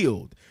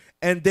sealed,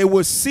 and they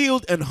were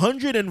sealed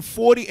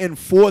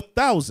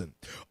 144,000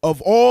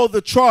 of all the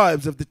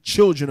tribes of the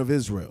children of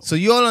Israel. So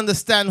you all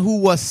understand who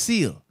was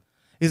sealed.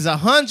 It's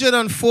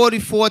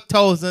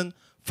 144,000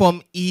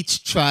 from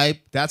each tribe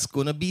that's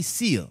going to be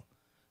sealed.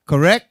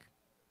 Correct?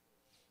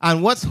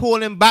 And what's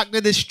holding back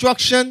the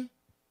destruction?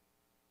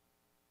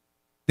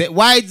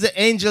 Why is the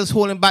angels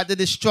holding back the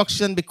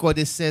destruction? Because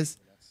it says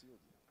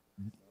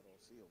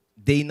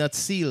they not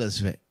sealed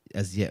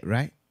as yet,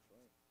 right?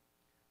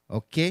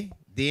 Okay?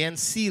 They ain't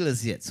sealed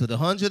as yet. So the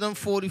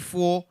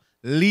 144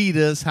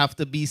 leaders have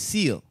to be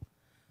sealed.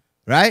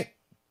 Right?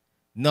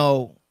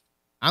 Now,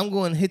 I'm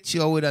going to hit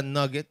you with a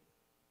nugget.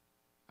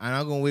 And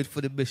I'm going to wait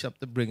for the bishop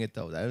to bring it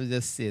out. I will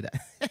just say that.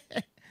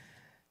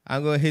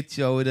 I'm going to hit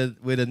you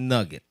with a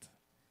nugget.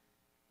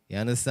 You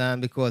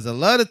understand? Because a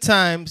lot of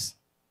times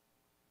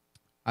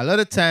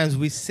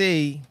we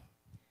say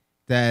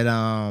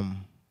that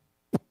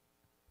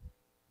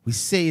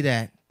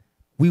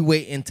we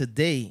waiting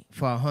today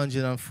for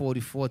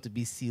 144 to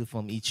be sealed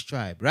from each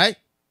tribe, right?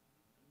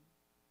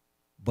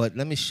 But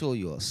let me show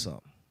you all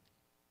something.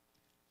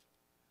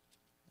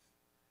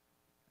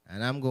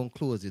 And I'm going to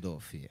close it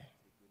off here.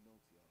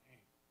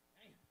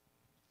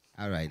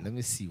 All right, let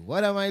me see.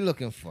 What am I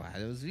looking for?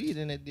 I was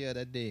reading it the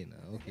other day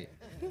now. Okay.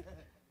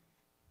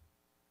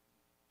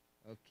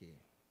 Okay.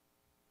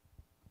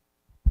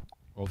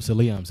 Officer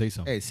Liam, say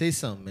something. Hey, say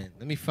something, man.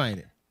 Let me find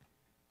it.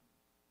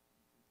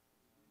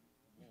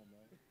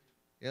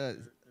 Yeah.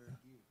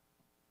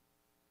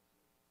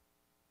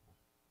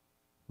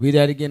 Read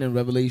that again in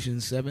Revelation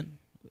 7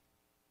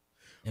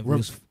 and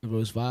verse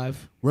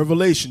 5.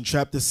 Revelation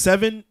chapter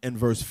 7 and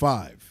verse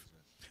 5.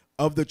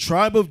 Of the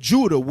tribe of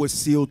Judah was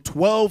sealed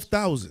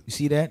 12,000. You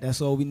see that? That's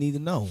all we need to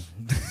know.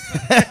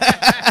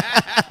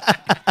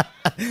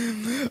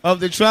 Of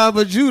the tribe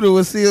of Judah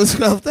was sealed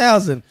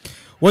 12,000.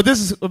 Well,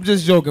 I'm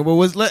just joking. But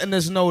what's letting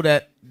us know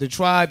that the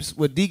tribes,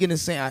 what Deacon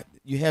is saying,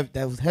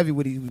 that was heavy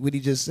what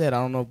he just said.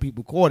 I don't know if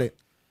people caught it.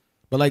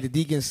 But like the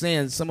Deacon's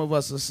saying, some of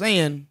us are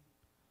saying,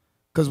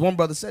 because one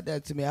brother said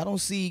that to me, I don't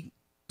see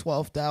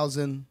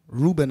 12,000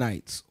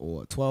 Reubenites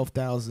or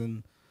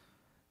 12,000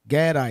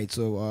 Gadites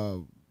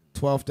or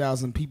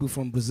 12,000 people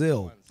from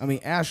Brazil. I mean,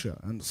 Asher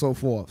and so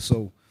forth.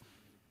 So,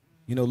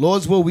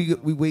 Lord's will,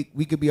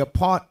 we could be a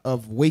part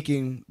of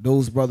waking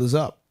those brothers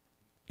up.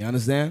 You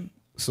understand?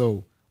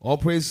 So, all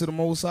praise to the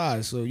Most High.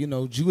 So,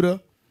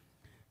 Judah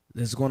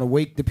is going to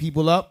wake the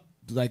people up.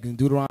 Like in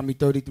Deuteronomy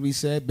 33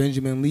 said,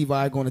 Benjamin and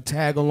Levi are going to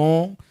tag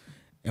along,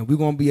 and we're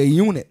going to be a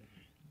unit.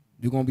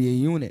 We're going to be a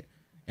unit.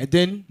 And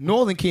then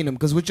Northern Kingdom,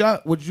 because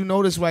what you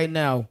notice right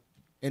now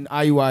in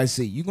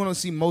IUIC, you're going to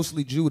see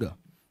mostly Judah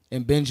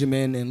and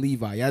Benjamin and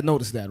Levi. Y'all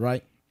notice that,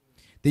 right?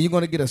 Then you're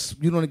gonna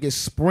get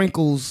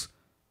sprinkles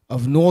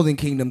of Northern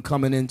Kingdom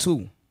coming in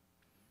too.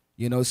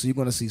 So you're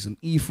gonna see some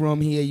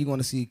Ephraim here. You're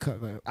gonna see.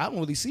 I don't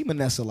really see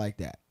Manasseh like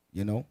that,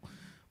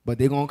 but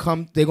they're gonna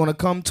come. They're gonna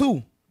come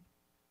too.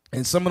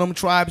 And some of them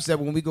tribes that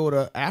when we go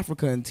to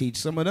Africa and teach,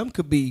 some of them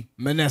could be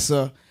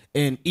Manasseh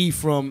and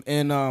Ephraim,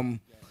 and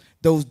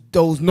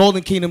those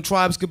Northern Kingdom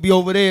tribes could be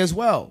over there as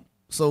well.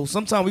 So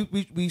sometimes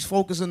we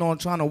focusing on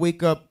trying to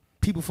wake up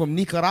people from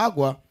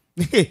Nicaragua,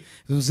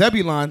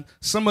 Zebulon.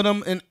 Some of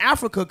them in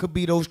Africa could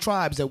be those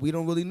tribes that we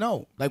don't really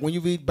know. Like when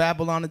you read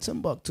Babylon and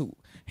Timbuktu,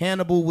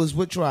 Hannibal was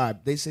what tribe?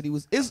 They said he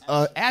was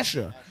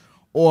Asher,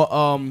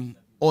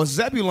 or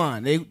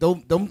Zebulon.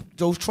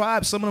 Those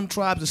tribes. Some of them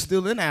tribes are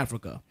still in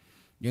Africa,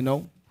 you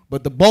know.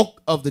 But the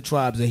bulk of the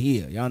tribes are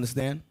here. You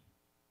understand?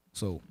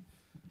 So,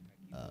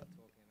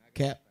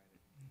 Cap,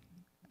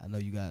 I know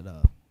you got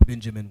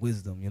Benjamin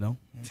wisdom, you know.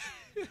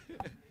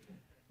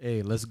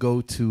 Hey, let's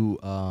go to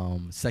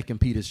 2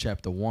 Peter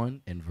chapter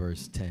 1 and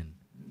verse 10.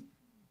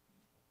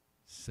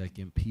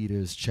 2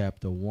 Peter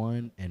chapter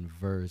 1 and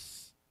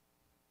verse.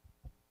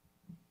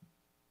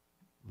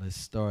 Let's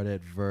start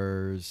at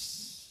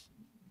verse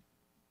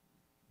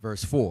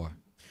 4.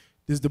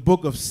 This is the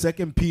book of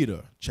 2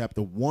 Peter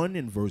chapter 1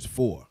 and verse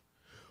 4.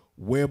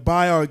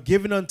 Whereby are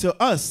given unto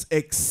us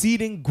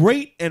exceeding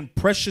great and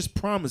precious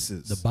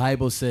promises. The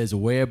Bible says,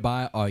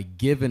 whereby are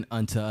given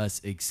unto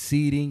us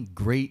exceeding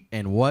great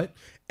and what?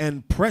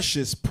 And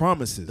precious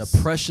promises. The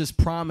precious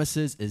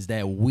promises is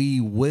that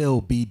we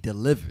will be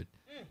delivered.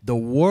 The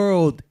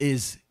world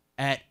is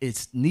at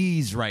its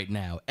knees right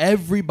now.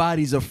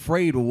 Everybody's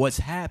afraid of what's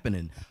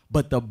happening.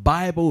 But the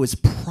Bible is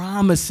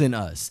promising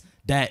us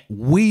that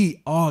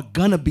we are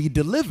gonna be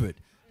delivered.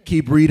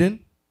 Keep reading.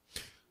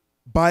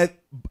 By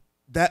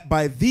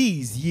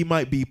these ye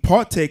might be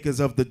partakers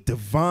of the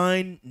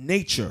divine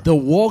nature. The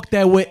walk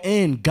that we're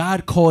in,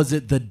 God calls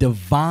it the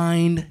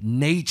divine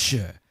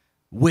nature.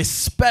 We're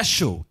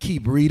special.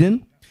 Keep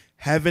reading.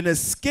 Having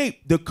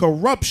escaped the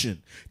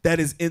corruption that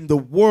is in the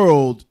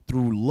world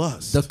through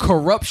lust. The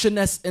corruption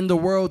that's in the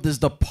world is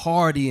the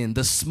partying,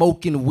 the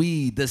smoking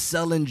weed, the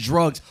selling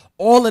drugs.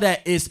 All of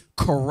that is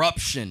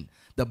corruption.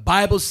 The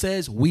Bible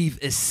says we've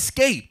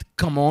escaped.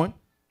 Come on.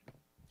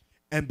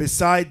 And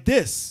beside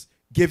this,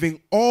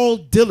 giving all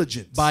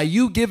diligence. By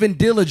you giving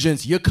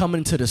diligence, you're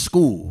coming to the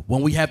school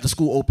when we have the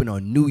school open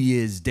on New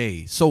Year's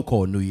Day,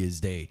 so-called New Year's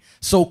Day,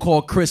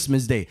 so-called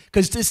Christmas Day,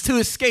 because it's to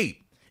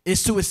escape.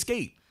 It's to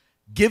escape.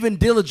 Giving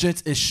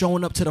diligence is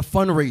showing up to the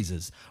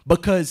fundraisers,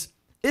 because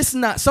it's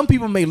not, some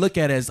people may look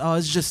at it as, oh,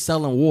 it's just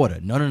selling water.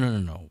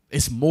 No.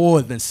 It's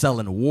more than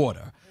selling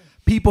water.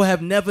 People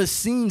have never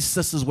seen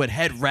sisters with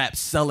head wraps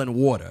selling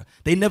water.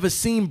 They never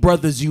seen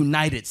Brothers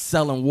United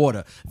selling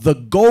water. The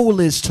goal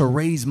is to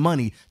raise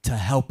money to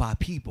help our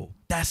people.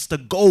 That's the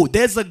goal.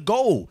 There's a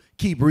goal.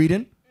 Keep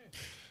reading.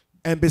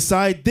 And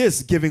beside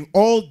this, giving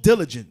all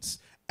diligence,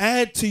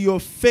 add to your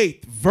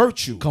faith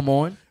virtue. Come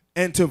on.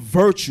 And to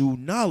virtue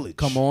knowledge.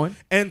 Come on.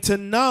 And to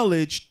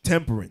knowledge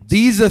temperance.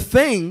 These are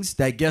things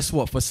that, guess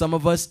what? For some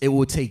of us, it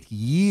will take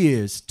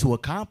years to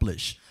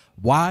accomplish.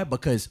 Why?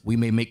 Because we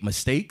may make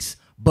mistakes,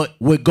 but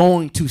we're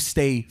going to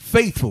stay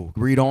faithful.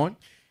 Read on.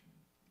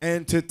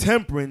 And to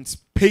temperance,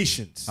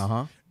 patience.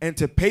 And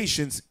to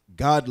patience,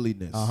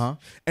 godliness.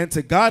 And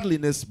to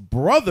godliness,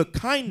 brotherly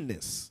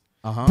kindness.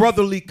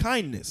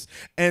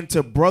 And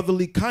to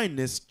brotherly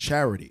kindness,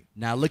 charity.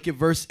 Now look at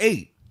verse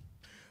 8.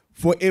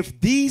 For if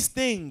these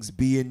things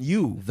be in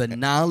you, the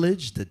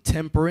knowledge, the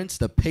temperance,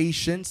 the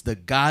patience, the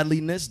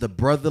godliness, the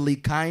brotherly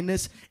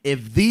kindness,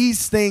 if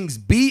these things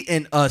be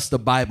in us, the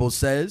Bible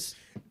says,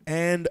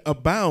 and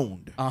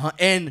abound,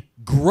 and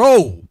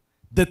grow.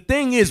 The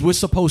thing is, we're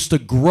supposed to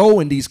grow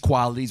in these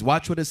qualities.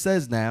 Watch what it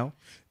says now.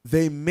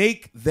 They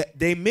make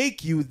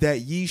you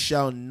that ye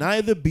shall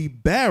neither be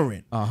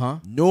barren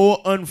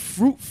nor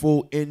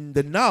unfruitful in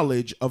the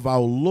knowledge of our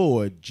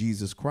Lord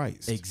Jesus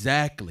Christ.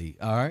 Exactly.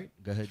 All right.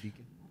 Go ahead,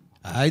 Deacon.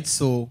 All right,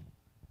 so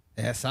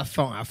yes, I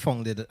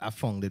found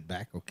it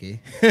back,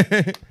 okay.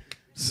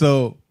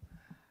 So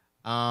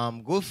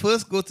go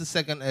to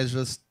 2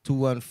 Ezra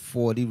 2 and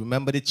 40.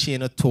 Remember the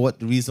chain of thought,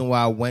 the reason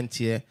why I went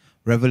here.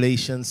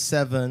 Revelation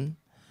 7.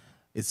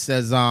 It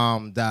says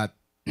that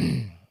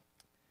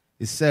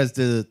it says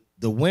the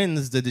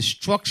winds, the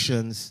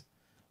destructions,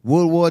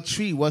 World War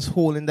III, what's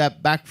holding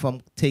that back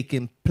from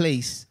taking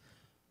place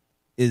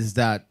is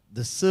that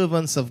the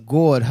servants of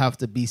God have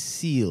to be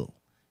sealed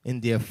in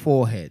their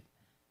forehead.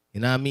 You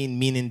know what I mean?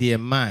 Meaning their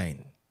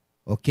mind.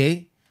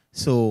 Okay?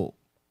 So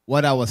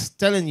what I was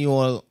telling you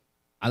all,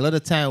 a lot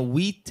of time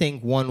we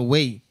think one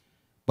way,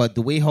 but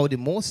the way how the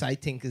Most I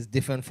think is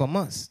different from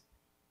us.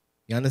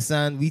 You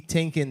understand? We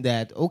thinking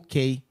that,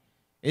 okay,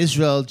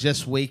 Israel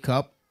just wake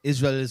up.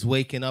 Israel is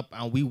waking up,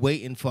 and we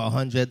waiting for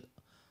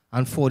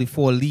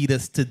 144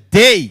 leaders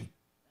today,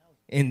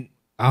 in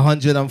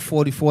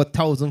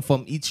 144,000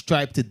 from each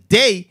tribe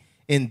today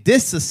in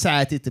this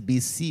society to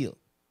be sealed.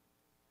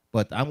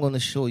 But I'm going to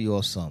show you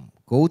all some.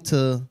 Go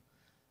to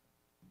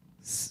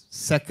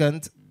 2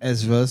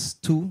 Ezra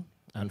 2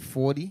 and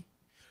 40.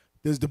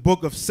 There's the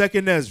book of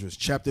 2 Ezra,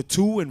 chapter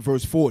 2 and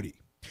verse 40.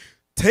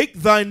 Take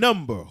thy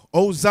number,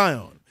 O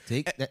Zion.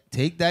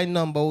 Take thy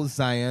number, O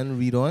Zion.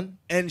 Read on.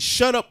 And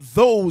shut up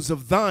those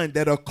of thine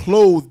that are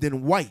clothed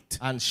in white.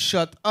 And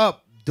shut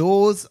up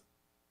those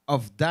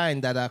of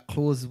thine that are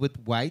clothed with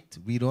white,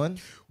 read on,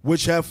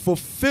 which have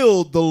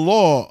fulfilled the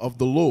law of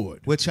the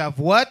Lord. which have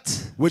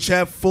what? Which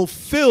have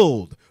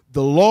fulfilled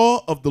the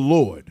law of the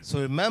Lord.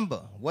 So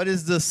remember, what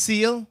is the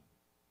seal?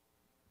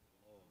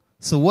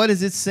 So what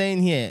is it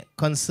saying here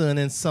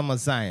concerning Summer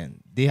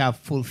Zion? They have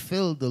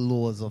fulfilled the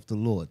laws of the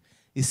Lord.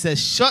 It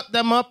says, shut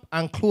them up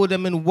and clothe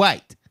them in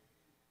white.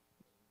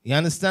 You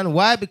understand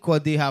why?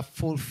 Because they have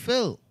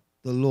fulfilled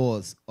the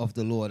laws of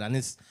the Lord. And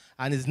it's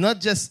not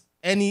just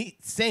any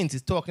saints.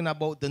 It's talking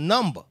about the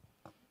number.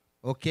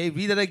 Okay,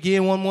 read it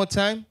again one more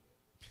time.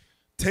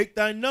 Take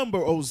thy number,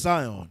 O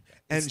Zion.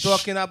 And it's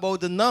talking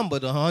about the number,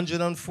 the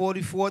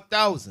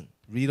 144,000.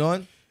 Read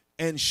on.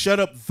 And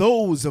shut up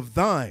those of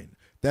thine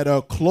that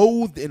are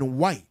clothed in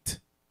white,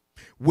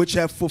 which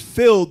have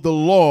fulfilled the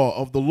law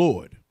of the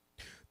Lord.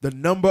 The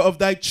number of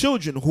thy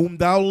children whom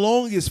thou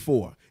longest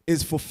for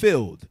is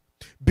fulfilled.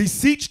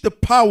 Beseech the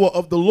power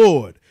of the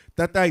Lord,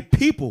 that thy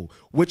people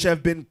which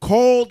have been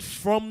called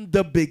from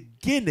the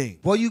beginning.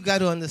 Well, you got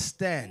to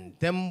understand,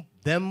 them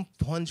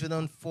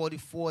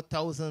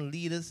 144,000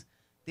 leaders,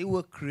 they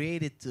were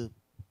created to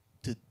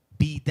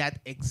be that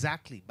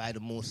exactly by the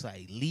Most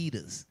High,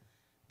 leaders.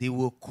 They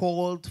were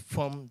called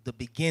from the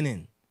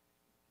beginning.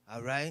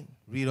 All right,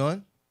 read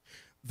on.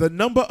 The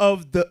number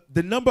of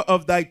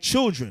thy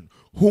children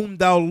whom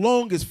thou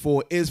longest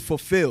for is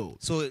fulfilled.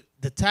 So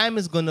the time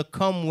is going to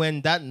come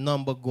when that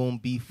number going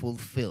to be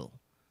fulfilled.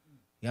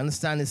 You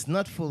understand? It's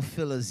not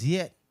fulfilled as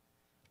yet,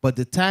 but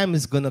the time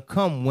is going to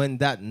come when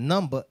that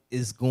number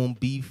is going to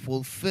be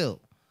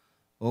fulfilled.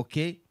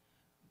 Okay?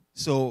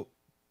 So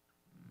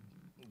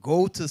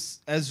go to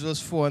Ezra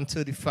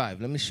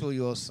 4:35. Let me show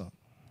you also.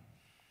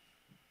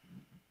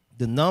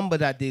 The number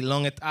that they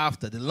longeth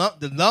after.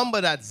 The number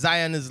that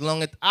Zion is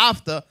longeth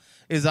after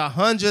is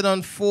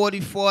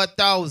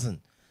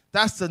 144,000.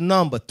 That's the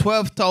number.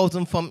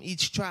 12,000 from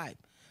each tribe.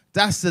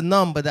 That's the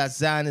number that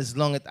Zion is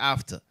longeth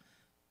after.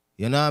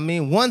 You know what I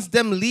mean? Once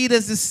them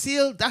leaders is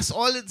sealed, that's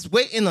all it's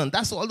waiting on.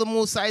 That's all the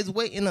Most High is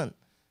waiting on.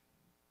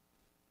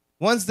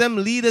 Once them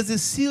leaders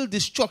is sealed,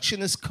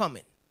 destruction is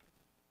coming.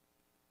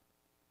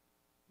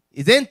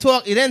 It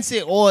didn't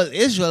say all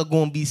Israel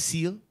gonna be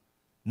sealed.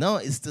 No,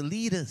 it's the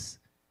leaders.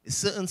 It's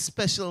certain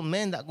special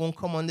men that gonna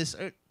come on this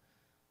earth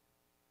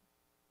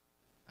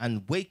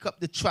and wake up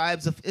the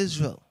tribes of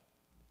Israel.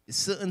 It's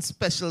certain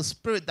special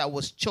spirit that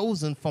was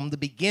chosen from the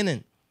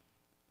beginning.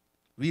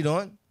 Read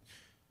on.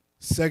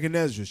 2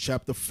 Ezra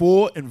chapter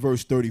 4 and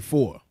verse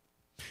 34.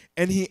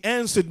 And he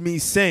answered me,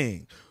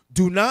 saying,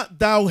 do not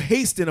thou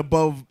hasten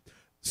above,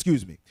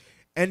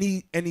 And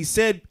he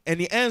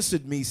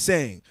answered me,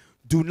 saying,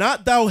 do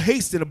not thou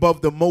hasten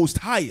above the Most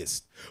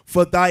Highest,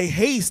 for thy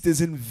haste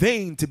is in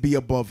vain to be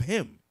above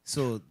him.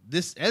 So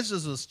this Ezra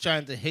was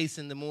trying to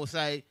hasten the Most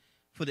High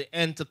for the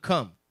end to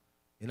come.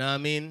 You know what I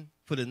mean?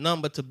 For the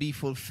number to be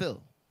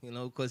fulfilled. You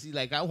know, because he's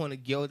like, I want to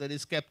get out of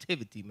this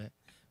captivity, man.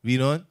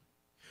 Read on.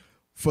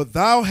 For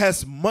thou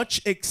hast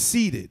much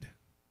exceeded.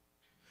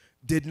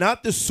 Did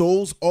not the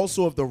souls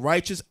also of the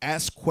righteous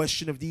ask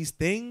question of these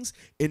things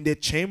in their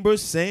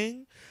chambers,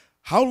 saying,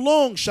 how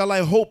long shall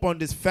I hope on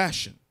this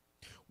fashion?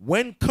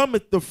 When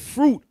cometh the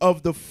fruit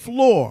of the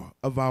floor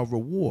of our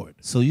reward?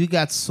 So you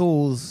got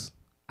souls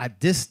at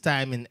this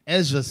time, in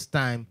Ezra's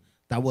time,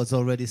 that was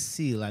already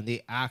sealed, and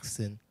they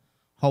asking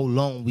how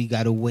long we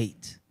got to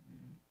wait.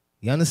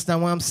 You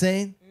understand what I'm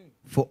saying?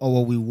 For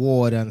our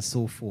reward and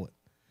so forth.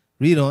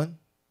 Read on.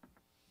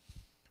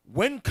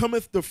 When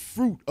cometh the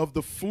fruit of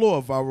the floor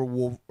of our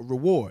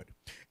reward?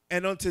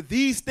 And unto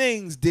these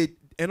things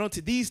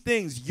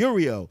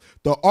Uriel,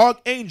 the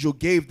archangel,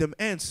 gave them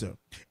answer,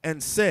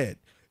 and said,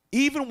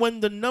 even when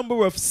the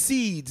number of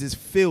seeds is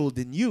filled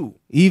in you.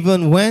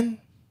 Even when?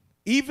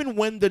 Even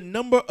when the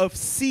number of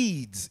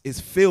seeds is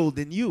filled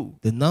in you.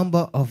 The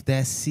number of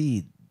that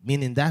seed,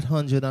 meaning that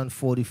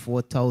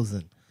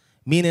 144,000.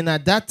 Meaning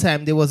at that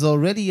time, there was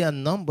already a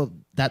number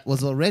that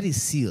was already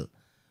sealed.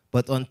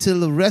 But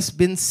until the rest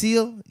been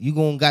sealed, you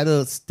gonna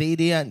gotta stay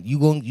there, and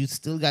you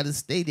still gotta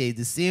stay there.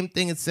 The same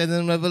thing it said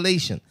in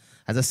Revelation.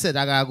 As I said,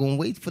 I gotta go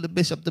wait for the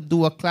bishop to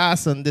do a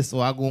class on this,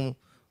 or I gonna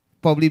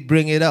probably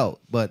bring it out.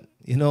 But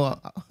you know,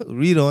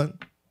 read on.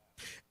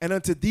 And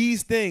unto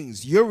these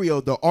things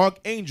Uriel the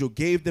archangel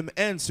gave them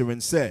answer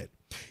and said,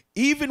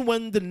 even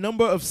when the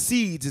number of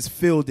seeds is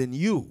filled in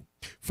you,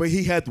 for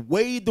he hath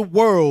weighed the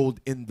world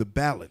in the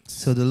balance.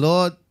 So the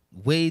Lord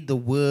weighed the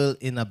world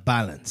in a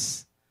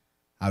balance.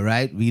 All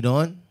right, read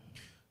on.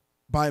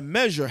 By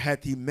measure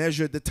hath he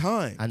measured the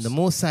times. And the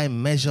Most High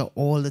measure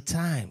all the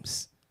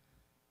times.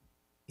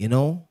 You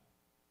know,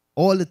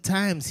 all the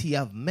times he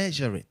have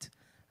measured it.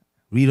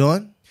 Read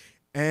on.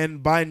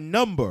 And by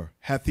number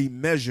hath he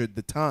measured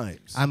the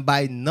times. And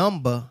by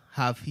number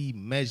have he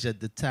measured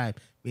the time.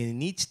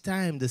 Meaning each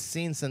time the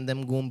saints and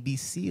them going to be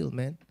sealed,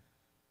 man.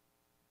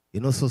 You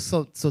know,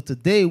 so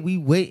today we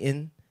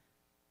waiting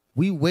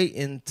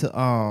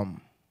to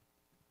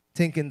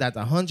thinking that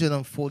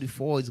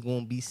 144 is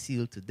going to be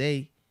sealed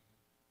today.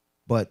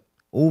 But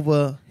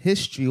over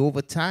history,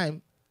 over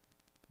time,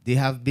 they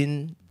have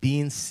been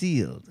being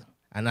sealed.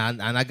 And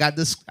I got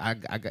this, I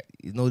got,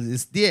 you know,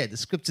 it's there. The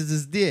scriptures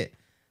is there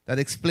that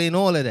explain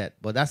all of that.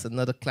 But that's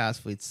another class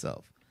for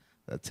itself.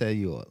 I'll tell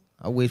you all.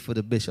 I'll wait for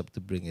the bishop to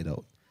bring it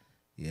out.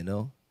 You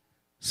know?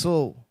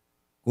 So,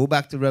 go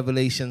back to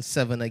Revelation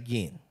 7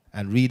 again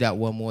and read that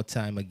one more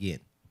time again.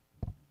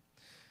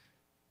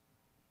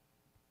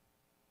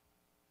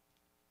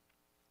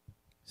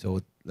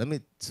 So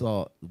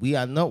we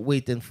are not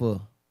waiting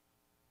for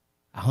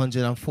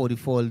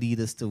 144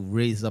 leaders to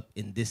raise up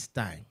in this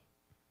time.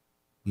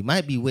 We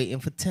might be waiting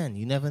for 10.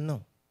 You never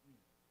know.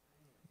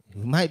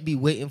 We might be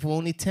waiting for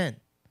only 10.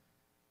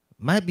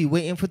 Might be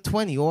waiting for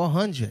 20 or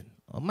 100.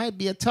 Or might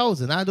be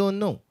 1,000. I don't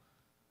know.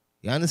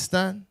 You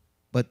understand?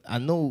 But I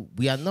know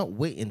we are not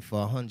waiting for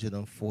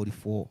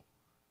 144.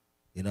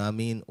 You know what I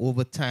mean?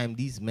 Over time,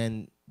 these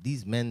men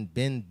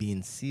been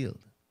being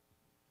sealed.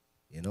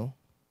 You know?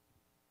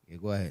 Yeah,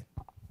 go ahead.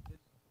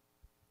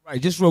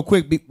 Right, just real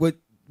quick,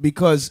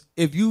 because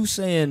if you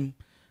saying,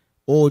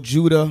 "Oh,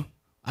 Judah,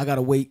 I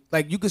gotta wait,"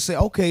 like you could say,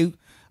 "Okay,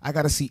 I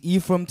gotta see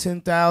Ephraim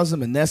 10,000,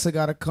 Manasseh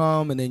gotta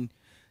come," and then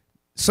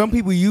some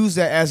people use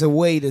that as a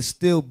way to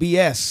still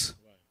BS.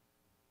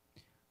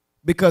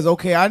 Because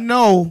okay, I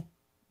know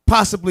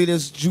possibly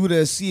this Judah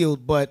is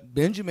sealed, but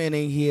Benjamin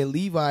ain't here,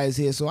 Levi is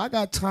here, so I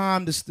got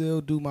time to still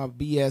do my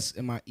BS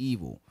and my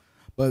evil.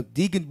 But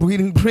Deacon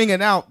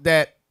bringing out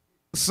that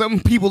some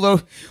people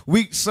are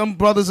weak, some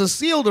brothers are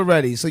sealed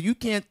already, so you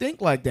can't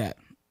think like that.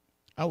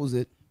 That was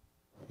it.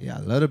 Yeah,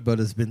 a lot of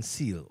brothers been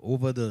sealed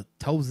over the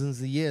thousands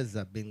of years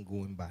that been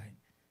going by.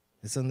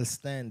 Let's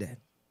understand that.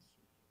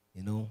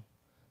 You know?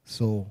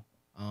 So,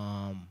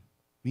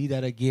 read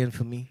that again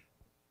for me.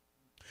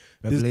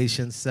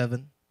 Revelation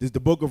 7. This is the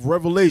book of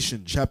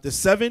Revelation, chapter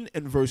 7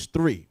 and verse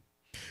 3.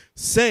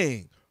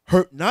 Saying,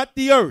 hurt not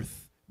the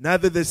earth,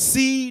 neither the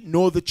sea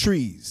nor the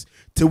trees,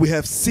 till we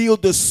have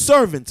sealed the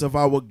servants of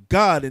our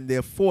God in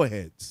their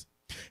foreheads.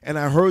 And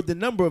I heard the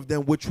number of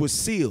them which were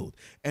sealed,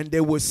 and they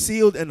were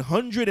sealed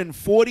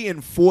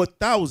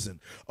 144,000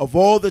 of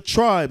all the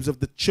tribes of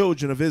the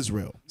children of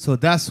Israel. So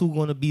that's who's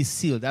going to be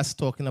sealed. That's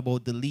talking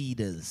about the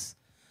leaders.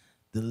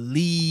 The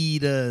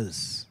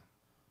leaders,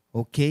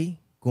 okay,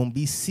 going to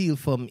be sealed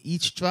from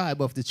each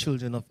tribe of the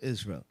children of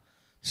Israel.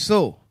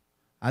 So,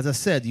 as I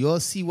said, you all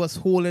see what's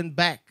holding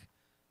back.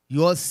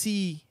 You all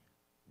see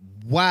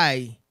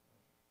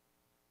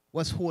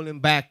what's holding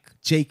back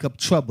Jacob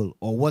trouble,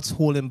 or what's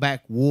holding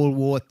back World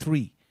War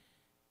III,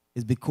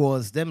 is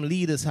because them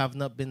leaders have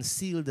not been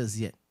sealed as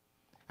yet.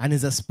 And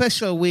it's a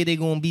special way they're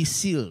going to be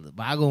sealed.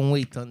 But I'm going to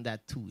wait on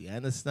that too. You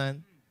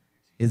understand?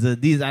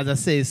 These, as I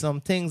say,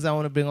 some things I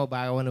want to bring up, but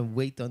I want to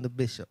wait on the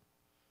bishop.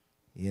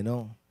 You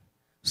know?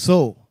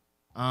 So,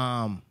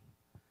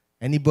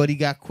 anybody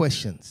got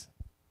questions?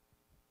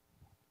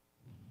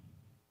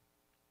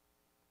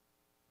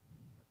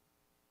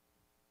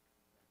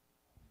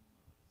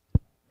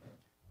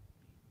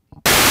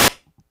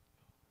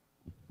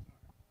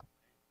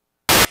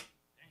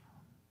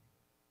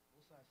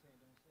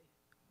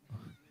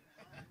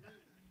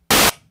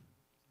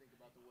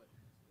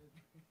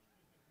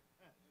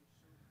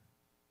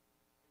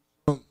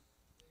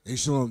 Hey,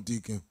 shalom,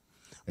 Deacon.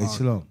 Hey,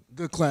 shalom.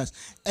 Good class.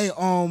 Hey,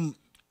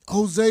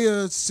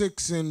 Hosea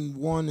 6 and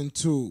 1 and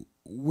 2.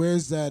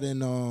 Where's that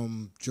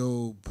in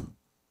Job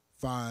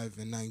 5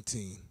 and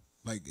 19?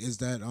 Like, is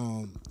that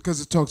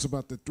because it talks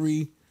about the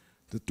three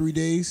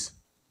days?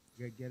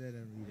 Get it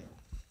and read it.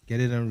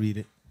 Get it and read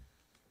it.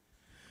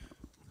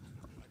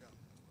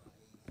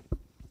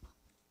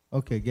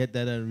 Okay, get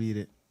that and read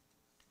it.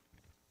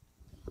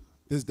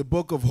 This is the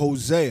book of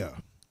Hosea,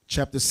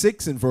 chapter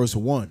 6 and verse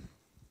 1.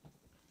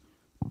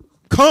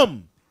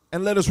 Come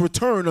and let us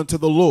return unto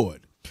the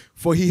Lord,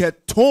 for he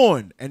had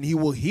torn and he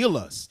will heal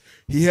us.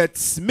 He had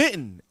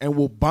smitten and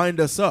will bind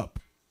us up.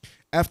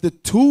 After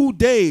 2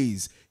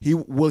 days he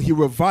will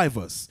revive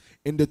us.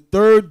 In the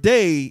third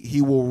day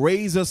he will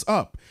raise us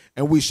up,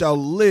 and we shall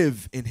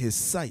live in his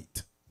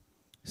sight.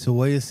 So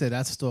what you said,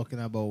 that's talking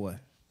about what?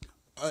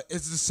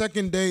 It's the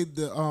second day,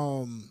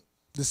 the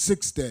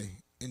sixth day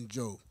in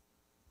Job.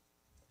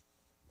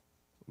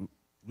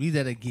 Read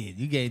that again.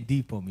 You getting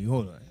deep on me.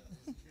 Hold on.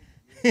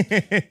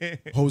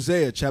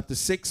 Hosea chapter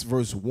 6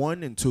 verse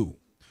 1 and 2.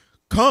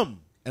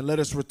 Come and let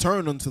us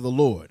return unto the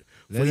Lord.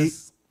 Let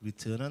us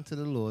return unto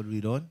the Lord.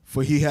 Read on.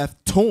 For he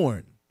hath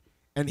torn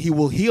and he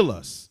will heal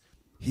us.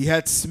 He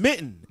hath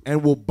smitten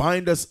and will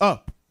bind us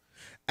up.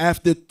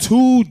 After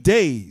 2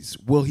 days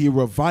will he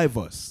revive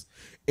us.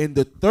 In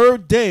the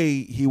third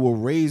day he will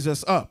raise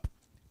us up,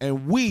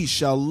 and we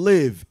shall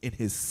live in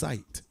his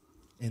sight.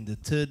 In the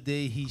third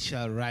day he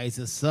shall rise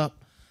us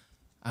up,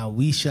 and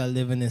we shall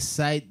live in his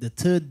sight. The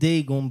third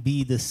day gonna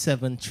be the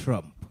seventh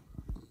trump.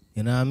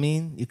 You know what I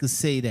mean? You could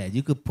say that.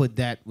 You could put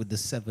that with the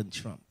seventh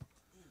trump.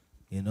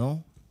 You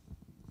know?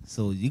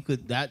 So you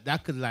could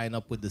that could line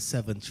up with the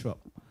seventh trump.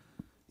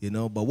 You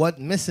know, but what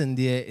missing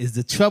there is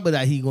the trouble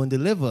that he gonna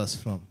deliver us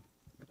from,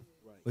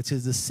 which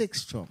is the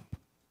sixth trump.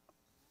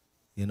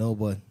 You know,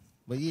 but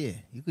yeah,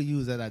 you could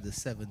use that as the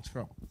seventh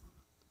trump.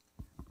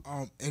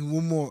 And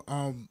one more.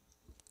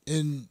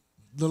 In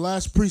the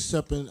last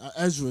precept in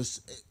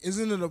Esdras,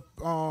 isn't it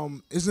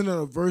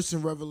a verse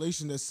in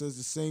Revelation that says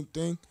the same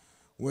thing,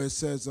 where it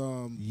says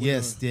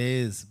yes, there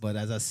is, but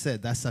as I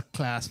said, that's a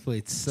class for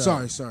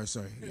itself.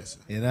 Sorry. Yes, sir.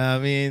 You know what I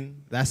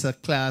mean? That's a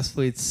class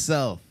for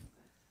itself.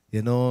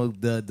 You know,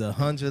 the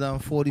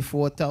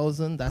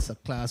 144,000, that's a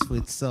class for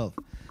itself.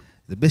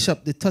 The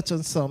bishop did touch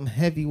on some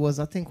heavy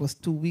I think was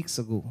 2 weeks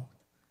ago.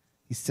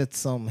 He said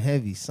some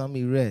heavy, some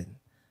he read.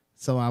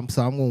 So I'm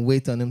going to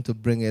wait on him to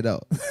bring it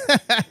out.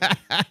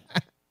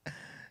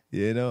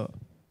 You know?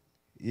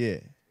 Yeah.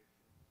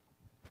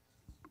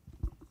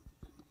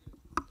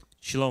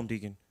 Shalom,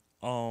 Deacon.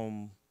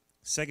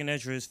 Second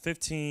Esdras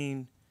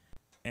 15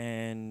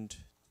 and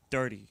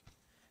 30.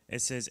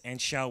 It says, and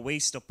shall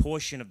waste a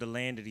portion of the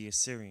land of the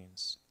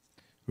Assyrians.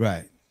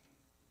 Right.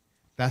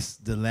 That's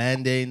the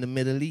land there in the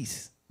Middle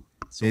East.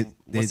 So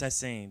what's that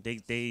saying? They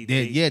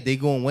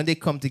going, when they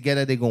come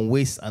together, they're going to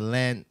waste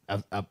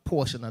a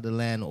portion of the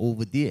land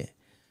over there.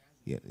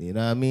 You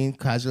know what I mean?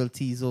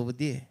 Casualties over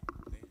there.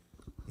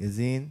 You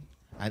see?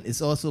 And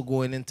it's also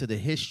going into the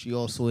history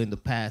also in the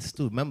past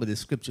too. Remember, the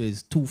scripture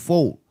is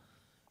twofold.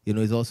 You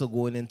know, it's also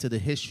going into the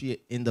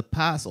history in the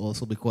past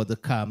also, because the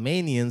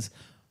Carmanians,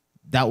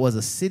 that was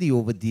a city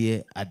over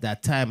there at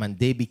that time, and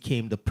they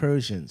became the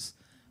Persians.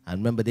 And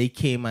remember, they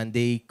came and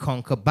they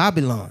conquered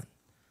Babylon.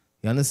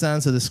 You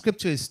understand? So the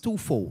scripture is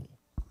twofold.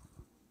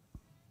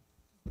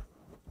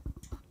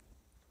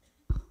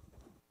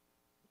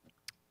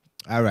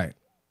 All right.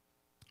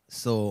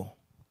 So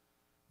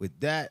with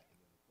that,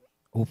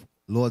 hope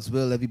Lord's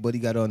will, everybody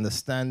got an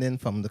understanding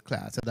from the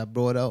class that I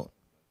brought out.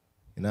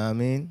 You know what I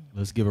mean?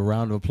 Let's give a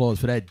round of applause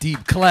for that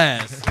deep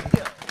class.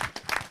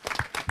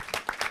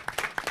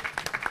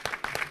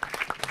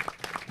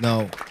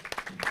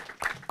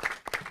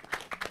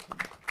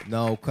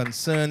 No,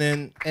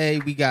 concerning,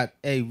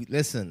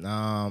 listen,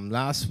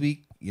 last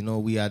week, you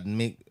know,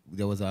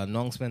 there was an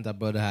announcement that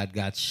brother had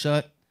got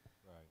shot.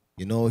 Right.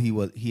 You know,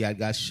 he had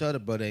got shot, a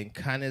brother in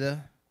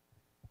Canada.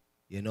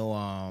 You know,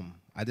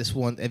 I just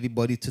want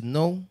everybody to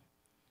know,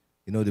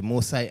 you know, the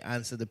Most High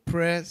answered the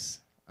prayers,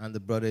 and the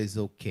brother is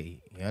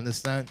okay. You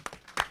understand?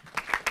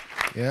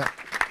 Yeah.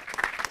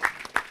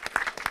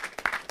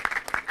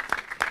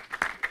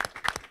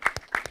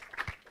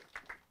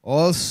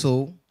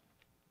 Also,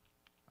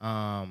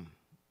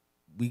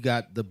 we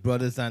got the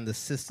brothers and the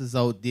sisters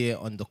out there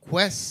on the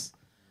quest.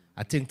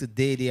 I think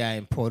today they are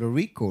in Puerto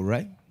Rico,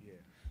 right? Yeah.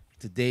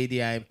 Today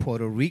they are in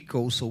Puerto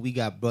Rico, so we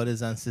got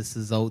brothers and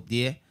sisters out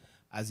there.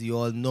 As you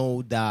all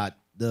know, that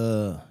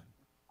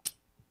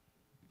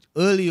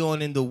early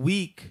on in the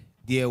week,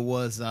 there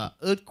was an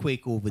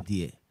earthquake over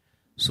there.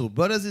 So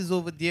brothers is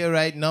over there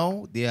right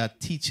now. They are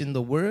teaching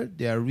the word.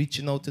 They are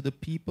reaching out to the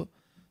people.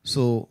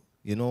 So,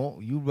 you know,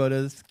 you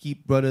brothers,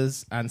 keep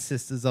brothers and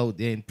sisters out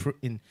there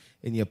in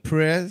your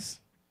prayers,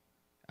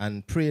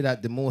 and pray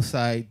that the Most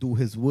High do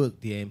his work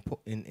there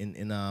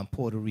in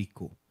Puerto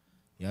Rico.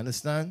 You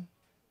understand?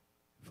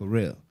 For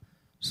real.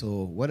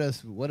 So what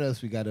else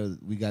we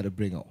gotta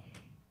bring out?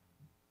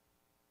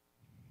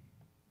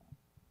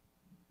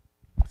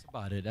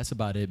 That's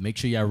about it. Make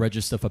sure y'all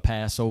register for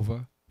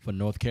Passover for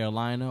North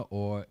Carolina,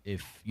 or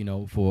if, you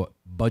know, for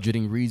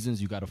budgeting reasons,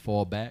 you got to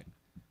fall back.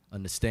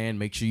 Understand?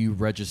 Make sure you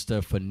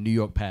register for New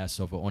York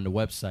Passover on the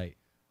website.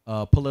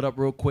 Pull it up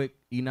real quick,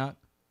 Enoch.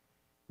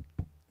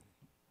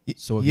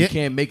 So if you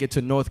can't make it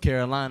to North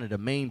Carolina, the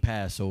main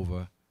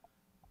Passover,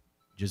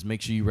 just make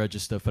sure you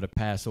register for the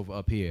Passover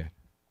up here.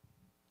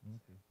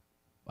 Okay.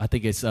 I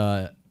think it's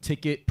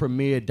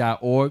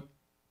ticketpremier.org.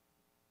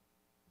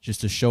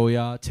 Just to show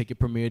y'all,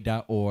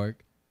 ticketpremier.org.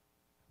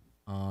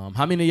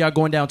 How many of y'all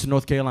going down to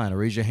North Carolina?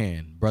 Raise your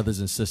hand, brothers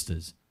and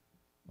sisters.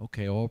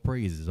 Okay, all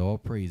praises, all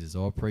praises,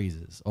 all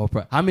praises.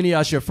 How many of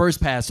y'all's your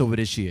first Passover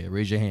this year?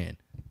 Raise your hand.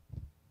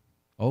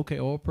 Okay,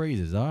 all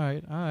praises. All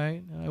right.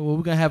 Well,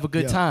 we're going to have a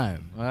good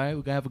time. All right,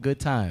 we're going to have a good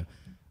time.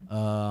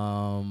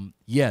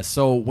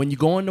 So when you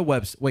go on the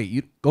website,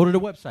 you go to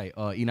the website,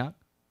 Enoch.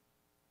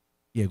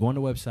 Yeah, go on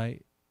the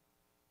website.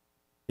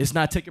 It's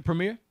not Ticket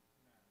Premier?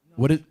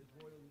 What is?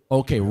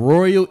 Okay,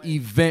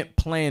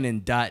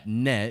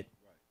 royaleventplanning.net.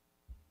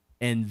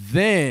 And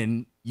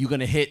then you're going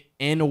to hit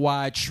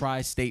NY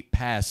Tri-State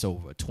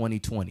Passover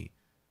 2020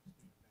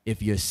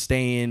 if you're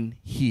staying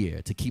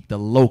here to keep the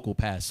local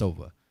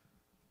Passover.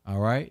 All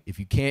right? If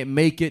you can't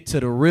make it to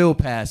the real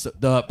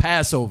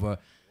Passover,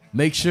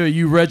 make sure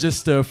you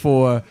register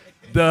for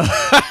the...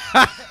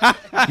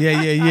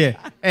 Yeah.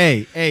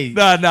 Hey.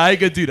 Nah, I ain't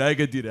gonna do that.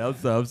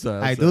 I'm sorry.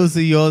 All right, those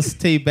of y'all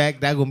stay back.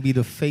 That gonna be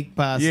the fake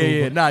Passover.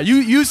 Yeah. Nah,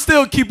 you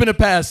still keeping the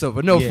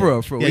Passover. No, for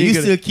real. Yeah, you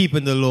still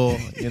keeping the law.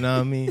 You know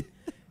what I mean?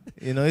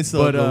 You know, it's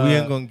all good. We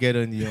ain't gonna get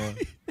on you.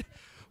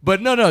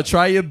 But no,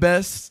 try your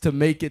best to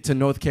make it to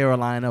North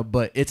Carolina,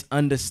 but it's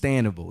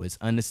understandable.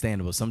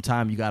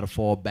 Sometimes you gotta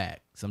fall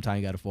back.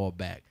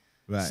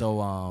 Right.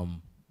 So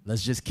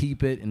let's just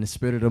keep it in the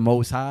spirit of the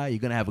Most High. You're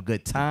gonna have a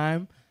good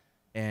time.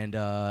 And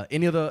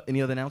any other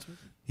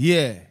announcements?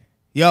 Yeah.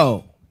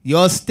 Yo,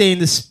 y'all stay in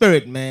the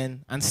spirit,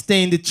 man, and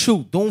stay in the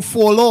truth. Don't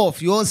fall off.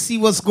 Y'all see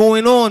what's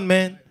going on,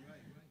 man.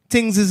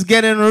 things is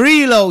getting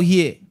real out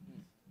here.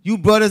 You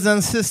brothers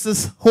and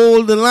sisters,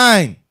 hold the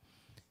line.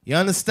 You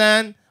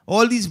understand?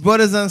 All these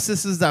brothers and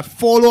sisters that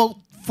fall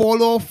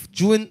off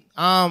during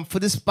for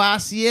this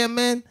past year,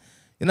 man.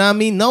 You know what I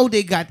mean? Now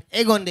they got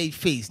egg on their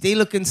face. They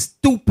looking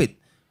stupid.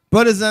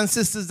 Brothers and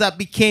sisters that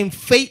became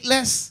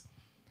faithless.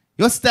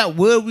 What's that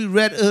word we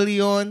read early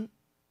on?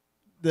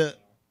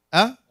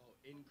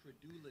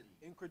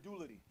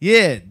 Incredulity.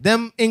 Yeah,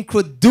 them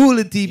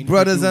incredulity,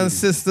 brothers and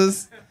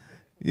sisters.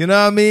 You know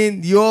what I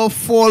mean? You all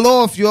fall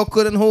off. You all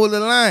couldn't hold the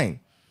line.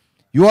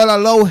 You all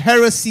allow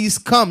heresies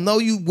come. Now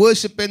you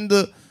worshiping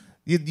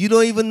you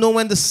don't even know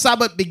when the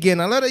Sabbath began.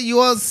 A lot of you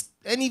all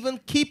ain't even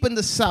keeping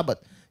the Sabbath.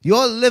 You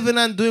all living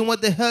and doing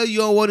what the hell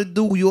you all want to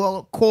do. You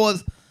all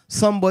cause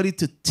somebody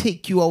to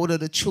take you out of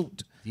the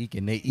truth.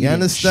 Deacon, they you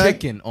understand?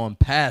 Chicken on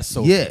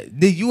Passover. Yeah,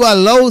 you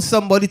allow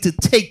somebody to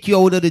take you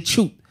out of the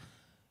truth.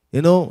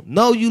 You know,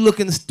 now you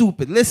looking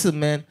stupid. Listen,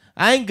 man,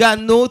 I ain't got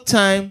no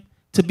time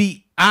to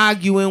be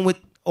arguing with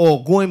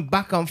or going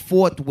back and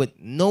forth with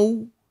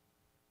no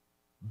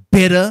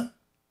bitter,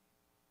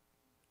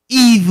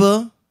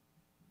 evil,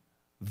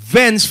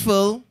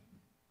 vengeful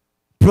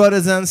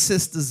brothers and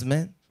sisters,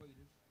 man.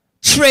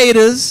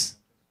 Traitors.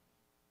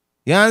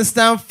 You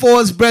understand?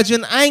 False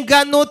brethren. I ain't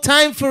got no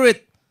time for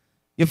it.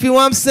 You feel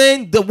what I'm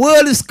saying? The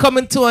world is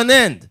coming to an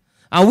end.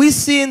 And we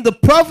seeing the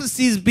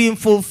prophecies being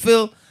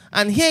fulfilled.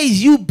 And here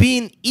is you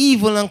being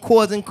evil and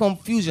causing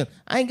confusion.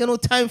 I ain't got no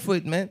time for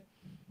it, man.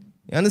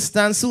 You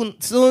understand?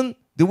 Soon,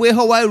 the way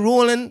how I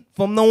rolling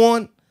from now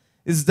on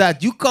is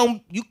that you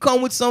come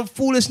with some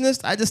foolishness.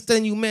 I just tell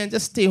you, man,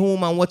 just stay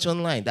home and watch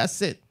online.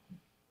 That's it.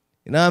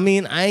 You know what I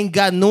mean? I ain't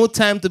got no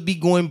time to be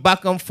going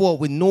back and forth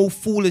with no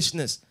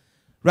foolishness.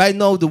 Right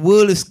now, the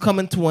world is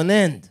coming to an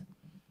end.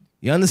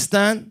 You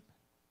understand?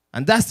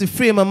 And that's the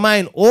frame of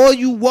mind. All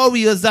you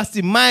warriors, that's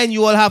the mind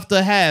you all have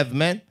to have,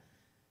 man.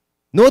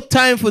 No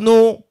time for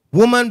no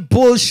woman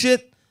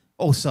bullshit.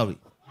 Oh, sorry.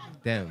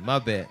 Damn, my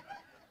bad.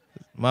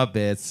 My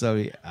bad,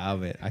 sorry.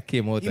 I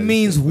came out. It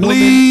means woman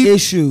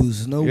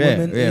issues. No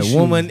woman issues. Yeah,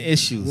 woman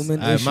issues.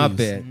 Woman issues. My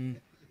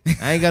bad.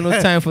 I ain't got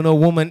no time for no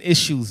woman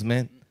issues,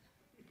 man.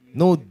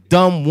 No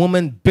dumb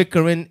woman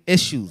bickering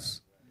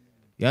issues.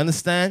 You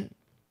understand?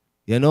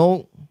 You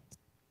know?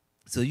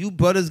 So you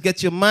brothers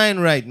get your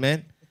mind right,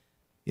 man.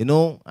 You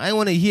know? I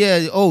want to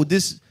hear,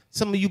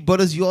 some of you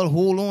brothers, you all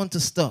hold on to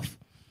stuff.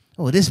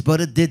 Oh, this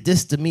brother did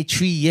this to me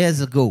 3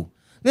 years ago.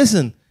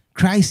 Listen,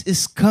 Christ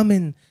is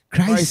coming.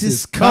 Christ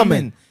is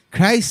coming.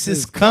 Christ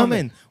is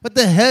coming. What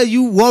the hell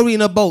you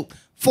worrying about?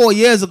 4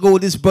 years ago,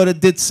 this brother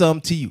did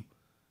something to you.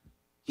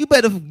 You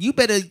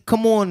better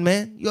come on,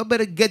 man. You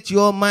better get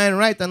your mind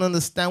right and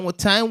understand what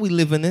time we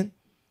living in.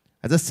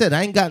 As I said,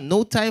 I ain't got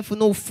no time for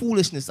no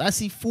foolishness. I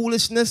see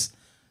foolishness.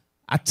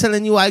 I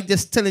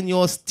just telling you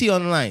all, stay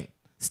online.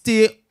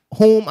 Stay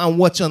home and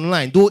watch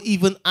online. Don't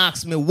even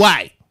ask me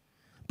why.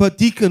 But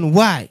Deacon,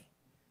 why?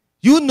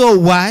 You know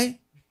why.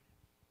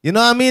 You know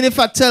what I mean? If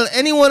I tell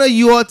any one of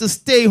you all to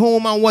stay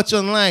home and watch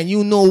online,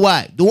 you know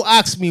why. Don't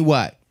ask me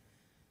why.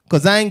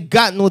 Because I ain't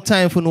got no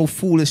time for no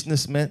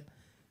foolishness, man.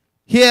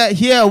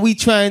 Here we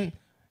trying,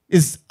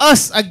 is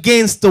us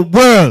against the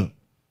world.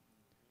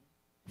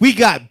 We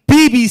got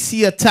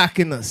BBC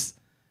attacking us.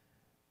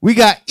 We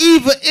got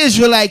evil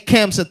Israelite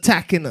camps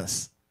attacking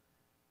us.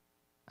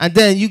 And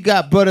then you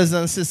got brothers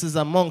and sisters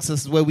amongst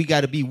us where we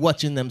got to be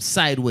watching them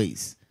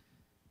sideways.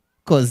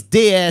 Because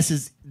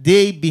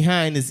they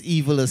behind is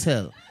evil as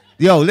hell.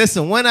 Yo,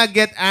 listen, when I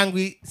get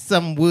angry,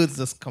 some words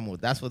just come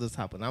out. That's what has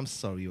happened. I'm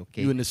sorry,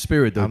 okay? You in the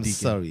spirit, though, I'm Deacon.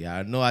 sorry.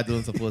 I know I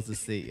don't supposed to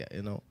say it,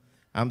 you know.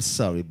 I'm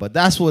sorry. But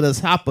that's what has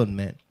happened,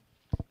 man.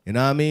 You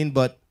know what I mean?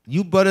 But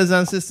you brothers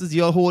and sisters,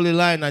 you're holy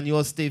line and you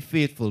all stay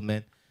faithful,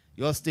 man.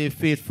 You all stay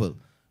faithful.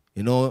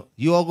 You know,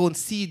 you all going to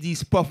see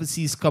these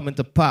prophecies coming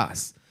to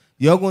pass.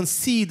 You're going to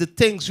see the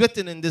things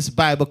written in this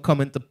Bible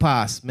coming to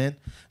pass, man.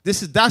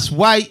 That's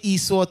why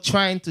Esau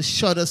trying to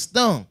shut us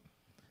down.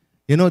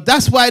 You know,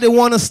 that's why they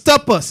want to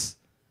stop us.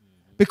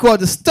 Because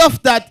the stuff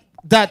that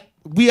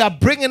we are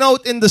bringing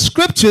out in the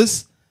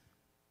scriptures,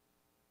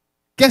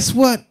 guess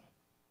what?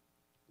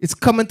 It's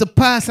coming to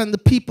pass and the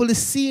people is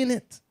seeing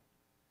it.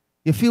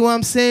 You feel what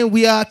I'm saying?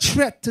 We are a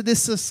threat to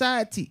this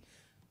society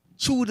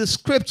through the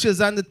scriptures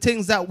and the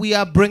things that we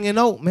are bringing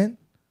out, man.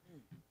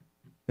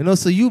 You know,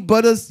 so you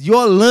brothers, you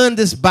all learn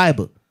this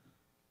Bible.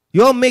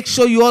 You all make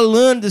sure you all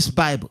learn this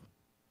Bible.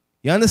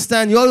 You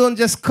understand? You all don't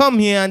just come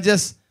here and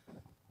just,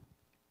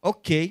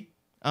 okay,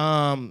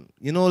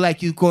 you know,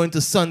 like you going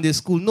to Sunday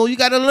school. No, you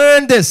got to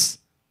learn this.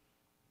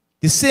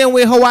 The same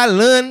way how I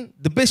learned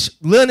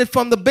it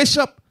from the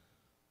bishop.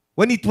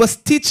 When he was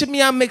teaching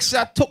me, I make sure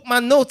I took my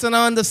notes and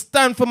I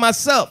understand for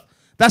myself.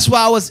 That's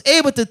why I was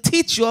able to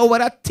teach you all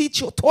what I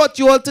taught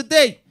you all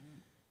today.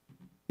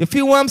 You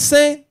feel what I'm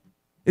saying?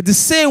 It's the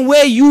same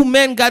way you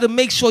men got to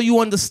make sure you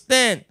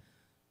understand.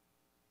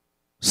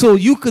 So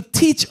you could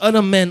teach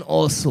other men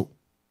also.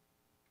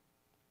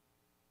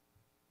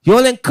 You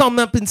all ain't come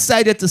up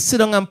inside there to sit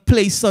down and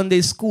play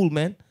Sunday school,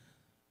 man.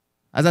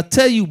 As I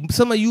tell you,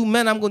 some of you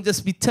men, I'm going to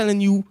just be telling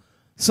you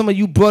Some of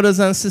you brothers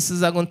and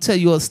sisters are going to tell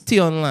you,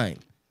 stay online.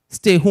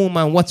 Stay home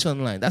and watch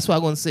online. That's what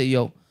I'm going to say,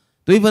 yo.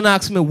 Don't even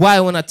ask me why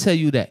when I tell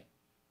you that.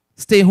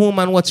 Stay home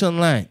and watch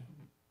online.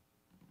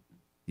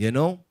 You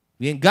know?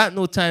 We ain't got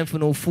no time for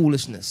no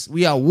foolishness.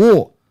 We are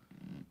war.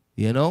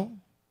 You know?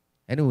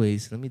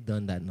 Anyways, let me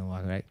done that now,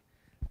 all right?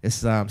 Let's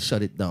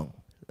shut it down.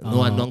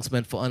 No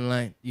announcement for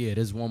online? Yeah,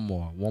 there's one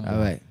more. All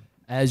right.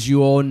 As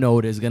you all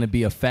know, there's going to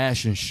be a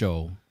fashion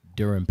show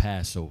during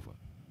Passover.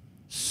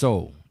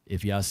 So,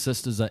 if y'all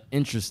sisters are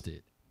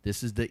interested,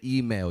 this is the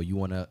email you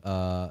want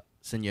to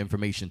send your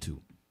information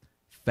to.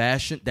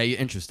 Fashion, that you're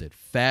interested.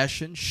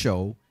 Fashion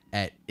show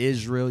at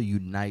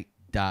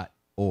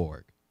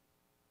israelunite.org.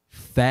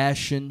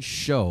 Fashion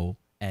show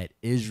at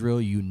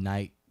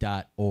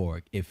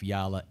israelunite.org if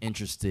y'all are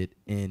interested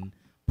in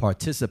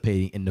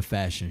participating in the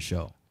fashion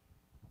show.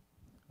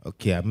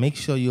 Okay, I make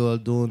sure you all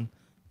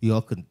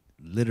can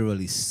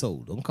literally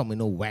sew. Don't come with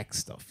no wax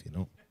stuff, you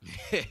know.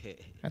 I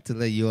have to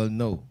let you all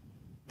know.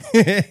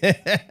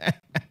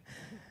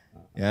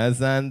 You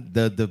understand?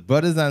 The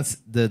brothers and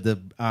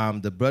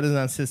the brothers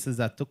and sisters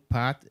that took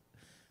part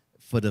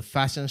for the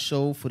fashion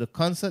show, for the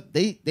concert,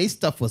 they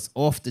stuff was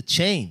off the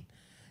chain.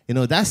 You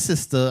know, that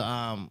sister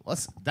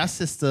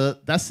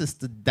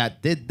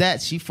that did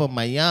that, she from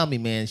Miami,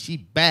 man. She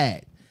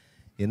bad.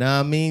 You know what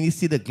I mean? You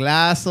see the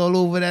glass all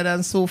over that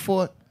and so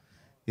forth.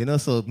 You know,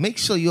 so make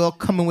sure you're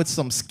coming with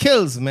some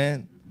skills,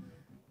 man.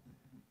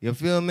 You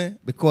feel me?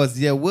 Because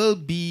there will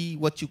be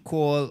what you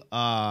call it?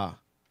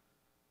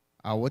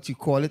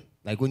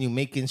 Like when you're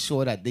making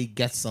sure that they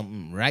get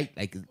something right.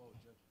 Like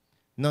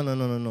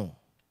no.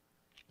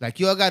 Like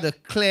you all gotta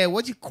clear,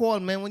 what you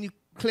call, man, when you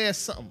clear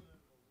something?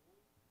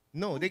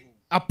 No,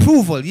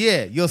 approval,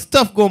 yeah. Your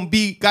stuff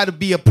gotta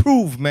be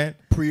approved, man.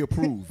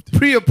 Pre-approved.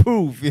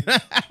 Pre-approved.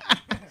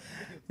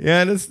 You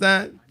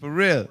understand? For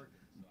real.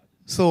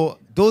 So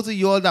those of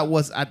y'all that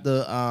was at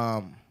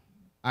the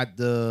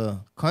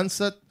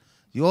concert,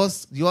 you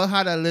all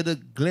had a little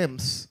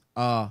glimpse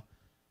of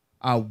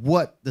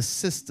what the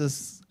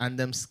sisters and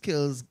them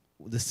skills,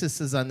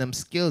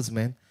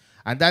 man.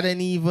 And that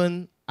ain't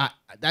even a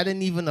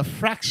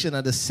fraction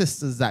of the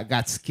sisters that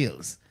got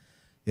skills.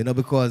 You know,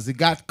 because they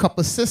got a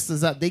couple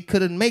sisters that they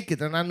couldn't make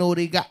it, and I know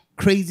they got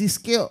crazy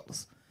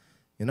skills.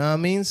 You know what I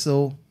mean?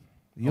 So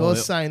you all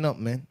sign up,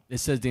 man. It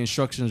says the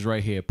instructions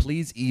right here.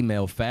 Please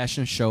email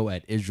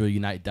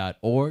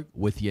fashionshow@israelunite.org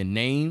with your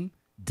name,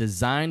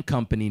 design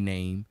company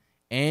name,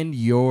 and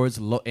your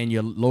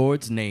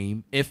Lord's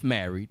name, if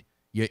married,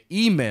 your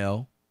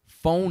email,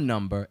 phone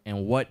number,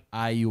 and what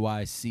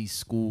IUIC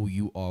school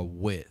you are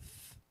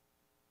with.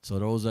 So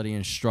those are the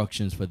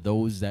instructions for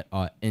those that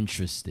are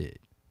interested.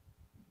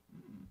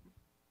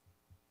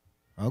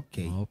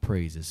 Okay. All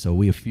praises. So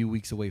we a few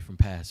weeks away from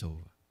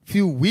Passover.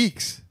 Few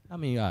weeks? I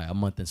mean, all right, a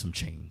month and some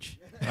change.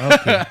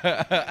 Okay.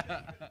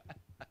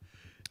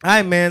 All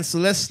right, man. So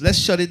let's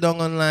shut it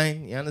down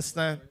online. You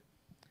understand?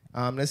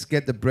 Let's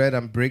get the bread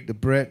and break the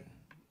bread.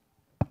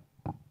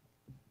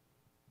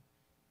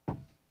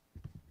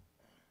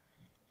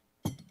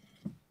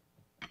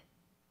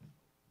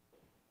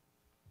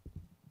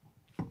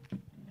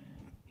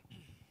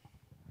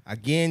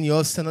 Again, you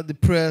all send out the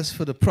prayers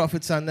for the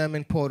prophets and them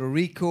in Puerto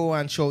Rico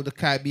and show the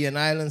Caribbean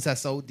islands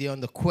that's out there on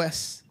the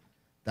quest,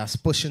 that's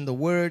pushing the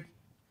word.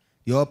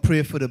 You all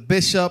pray for the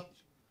bishop,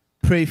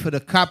 pray for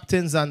the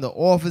captains and the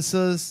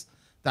officers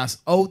that's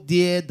out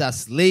there,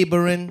 that's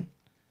laboring.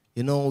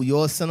 You know, you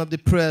all send up the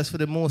prayers for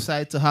the Most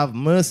High to have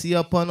mercy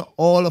upon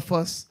all of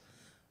us,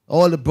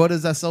 all the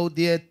brothers that's out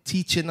there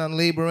teaching and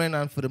laboring,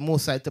 and for the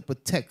Most High to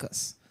protect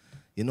us.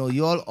 You know,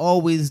 you all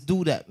always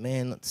do that,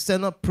 man.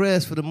 Send up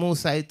prayers for the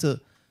Most High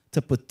to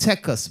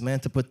protect us,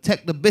 man, to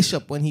protect the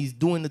bishop when he's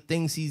doing the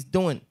things he's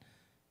doing.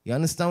 You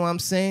understand what I'm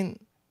saying?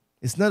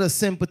 It's not a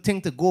simple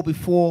thing to go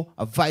before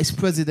a vice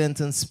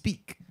president and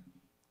speak.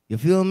 You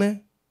feel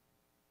me?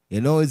 You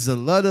know, it's a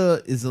lot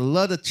of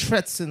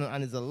threats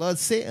and it's a lot of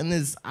Satan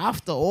is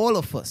after all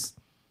of us.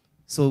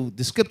 So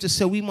the scripture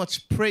said we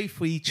must pray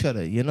for each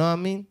other. You know what I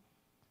mean?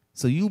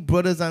 So you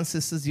brothers and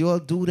sisters, you all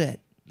do that.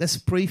 Let's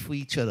pray for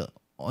each other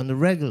on the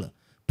regular.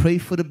 Pray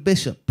for the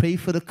bishop. Pray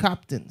for the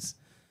captains.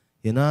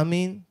 You know what I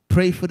mean?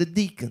 Pray for the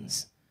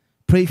deacons.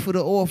 Pray for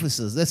the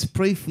officers. Let's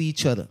pray for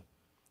each other.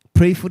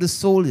 Pray for the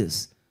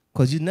soldiers.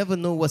 Because you never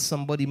know what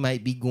somebody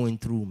might be going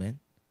through, man.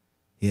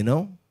 You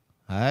know?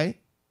 All right?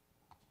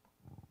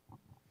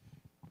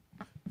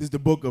 This is the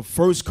book of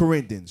 1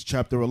 Corinthians,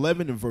 chapter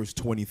 11 and verse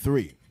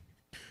 23.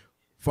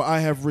 For I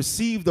have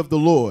received of the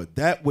Lord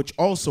that which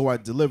also I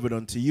delivered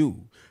unto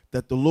you,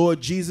 that the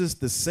Lord Jesus,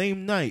 the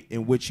same night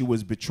in which he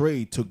was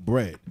betrayed, took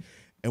bread.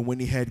 And when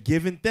he had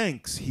given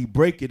thanks, he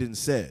brake it and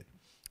said,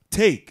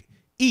 Take,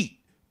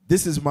 eat,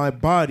 this is my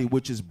body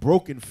which is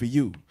broken for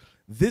you.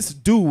 This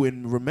do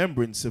in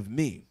remembrance of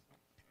me.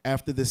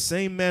 After the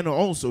same manner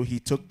also he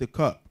took the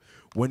cup,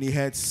 when he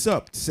had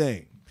supped,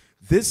 saying,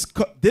 This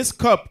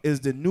cup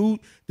is the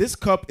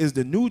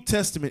New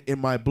Testament in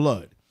my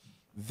blood.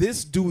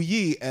 This do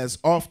ye as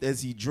oft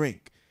as ye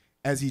drink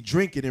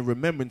it in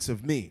remembrance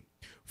of me.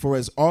 For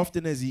as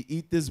often as ye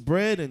eat this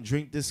bread and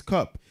drink this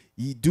cup,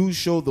 ye do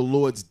show the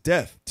Lord's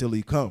death till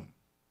he come.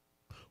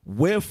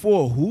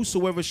 Wherefore,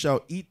 whosoever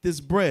shall eat this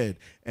bread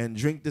and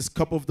drink this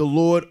cup of the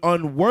Lord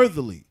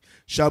unworthily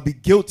shall be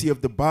guilty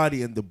of the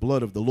body and the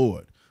blood of the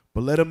Lord.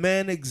 But let a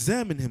man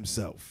examine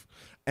himself,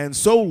 and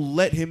so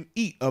let him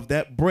eat of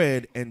that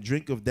bread and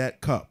drink of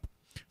that cup.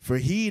 For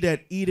he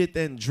that eateth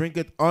and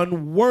drinketh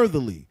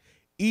unworthily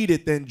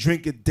eateth and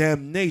drinketh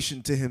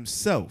damnation to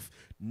himself,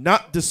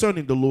 not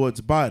discerning the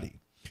Lord's body.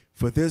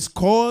 For this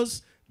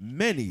cause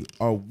many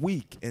are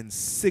weak and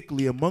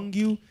sickly among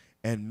you,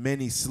 and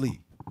many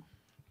sleep.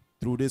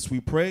 Through this we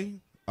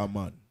pray.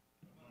 Amen.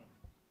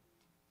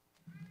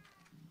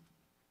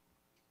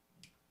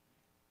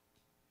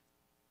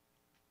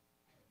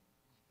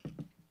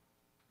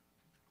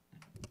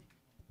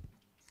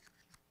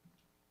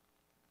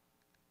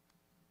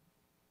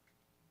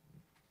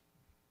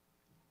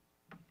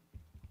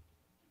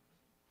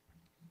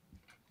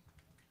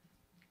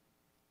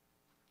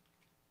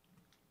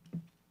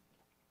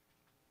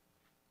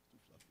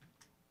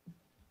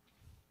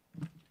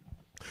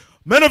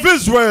 Men of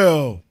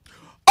Israel,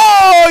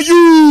 are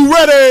you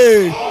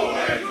ready?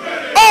 Always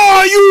ready.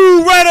 Are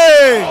you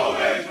ready?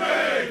 Always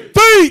ready.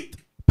 Faith,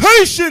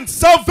 patience,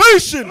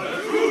 salvation.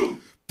 The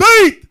truth.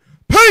 Faith,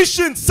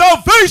 patience,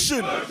 salvation.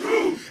 The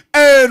truth.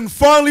 And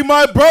finally,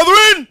 my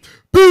brethren,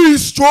 be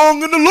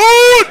strong in the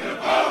Lord.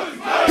 The power is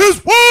might.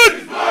 His word,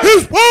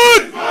 His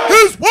word,